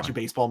still watch a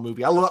baseball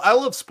movie. I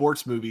love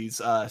sports movies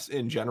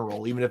in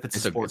general, even if it's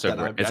a sport that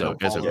I don't it's a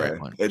follow.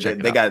 great one.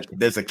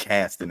 There's a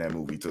cast in that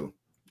movie too.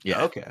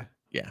 Yeah. Okay.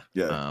 Yeah.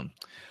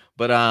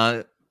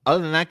 But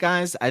other than that,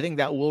 guys, I think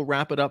that will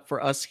wrap it up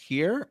for us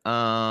here.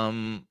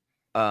 Most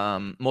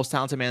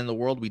talented man in the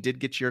world. We did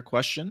get your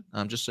question.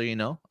 Just so you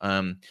know,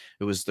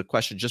 it was the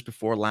question just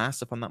before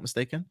last, if I'm not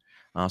mistaken.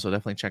 So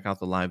definitely check out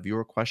the live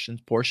viewer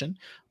questions portion.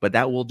 But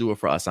that will do it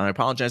for us. And I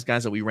apologize,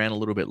 guys, that we ran a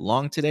little bit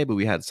long today, but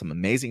we had some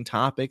amazing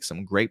topics,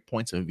 some great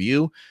points of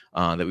view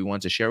that we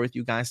wanted to share with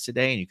you guys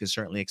today. And you can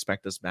certainly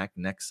expect us back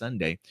next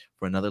Sunday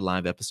for another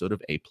live episode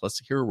of A+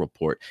 Hero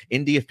Report.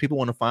 Indy, if people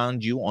want to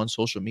find you on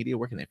social media,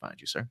 where can they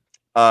find you, sir?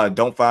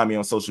 Don't find me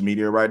on social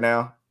media right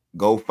now.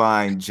 Go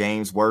find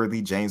James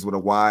Worthy, James with a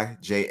Y,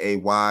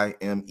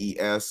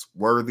 Jaymes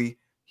Worthy.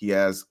 He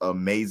has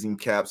amazing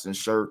caps and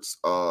shirts,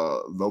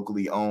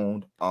 locally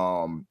owned.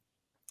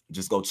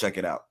 just go check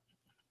it out.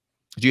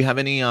 Do you have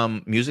any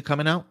music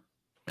coming out?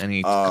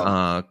 Any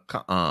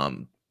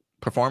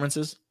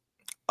performances?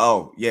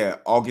 Oh yeah,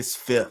 August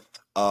 5th,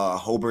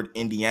 Hobart,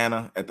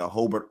 Indiana, at the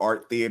Hobart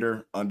Art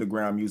Theater,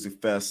 Underground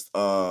Music Fest 3.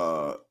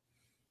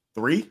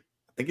 I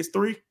think it's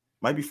 3,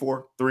 might be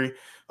 4, 3.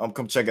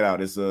 Come check it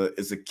out. It's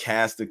a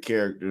cast of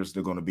characters that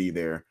are going to be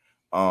there.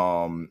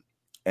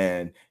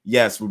 And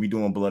yes, we'll be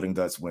doing Blood and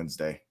Guts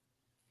Wednesday.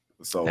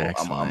 So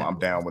I'm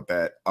down with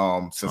that.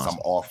 Since Awesome. I'm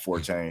off for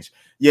a change.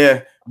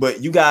 Yeah,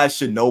 but you guys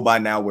should know by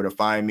now where to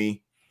find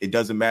me. It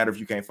doesn't matter if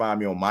you can't find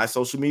me on my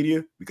social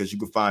media, because you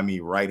can find me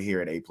right here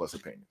at A+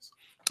 Opinions.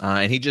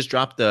 And he just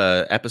dropped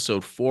the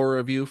episode 4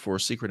 review for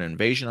Secret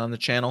Invasion on the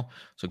channel.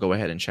 So go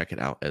ahead and check it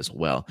out as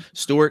well.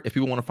 Stuart, if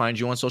people want to find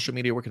you on social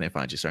media, where can they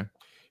find you, sir?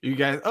 You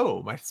guys,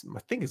 my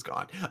thing is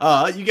gone.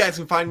 You guys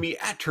can find me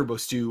at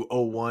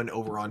TurboStew01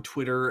 over on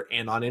Twitter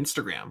and on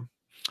Instagram.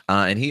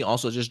 And he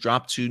also just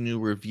dropped 2 new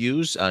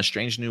reviews,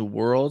 Strange New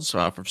Worlds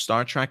from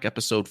Star Trek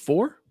episode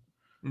 4.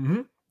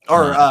 Mm-hmm.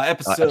 Or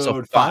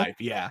episode 5,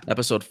 yeah.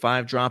 Episode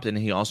 5 dropped, and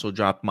he also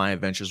dropped My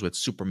Adventures with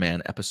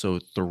Superman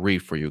episode 3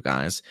 for you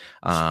guys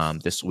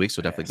this week.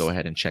 So definitely go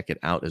ahead and check it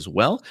out as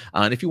well.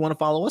 And if you want to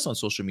follow us on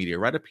social media,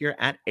 right up here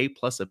at A+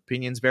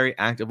 Opinions, very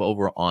active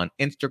over on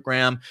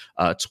Instagram,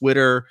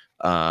 Twitter,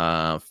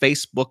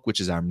 Facebook,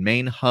 which is our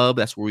main hub.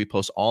 That's where we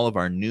post all of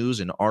our news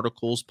and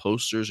articles,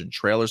 posters, and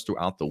trailers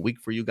throughout the week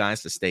for you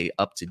guys to stay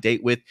up to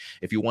date with.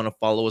 If you want to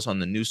follow us on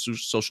the new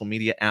social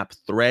media app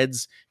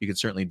Threads, you can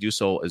certainly do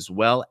so as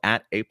well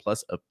at A+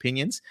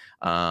 Opinions.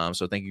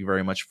 So thank you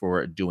very much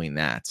for doing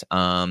that.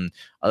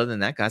 Other than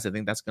that, guys, I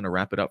think that's going to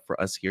wrap it up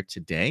for us here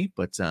today.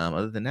 But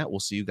other than that, we'll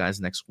see you guys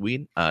next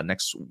week,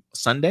 next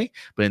Sunday.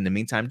 But in the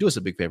meantime, do us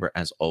a big favor,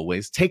 as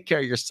always. Take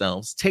care of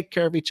yourselves, take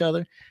care of each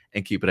other,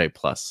 and keep it A+.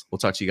 We'll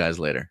talk to you guys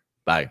later.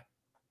 Bye.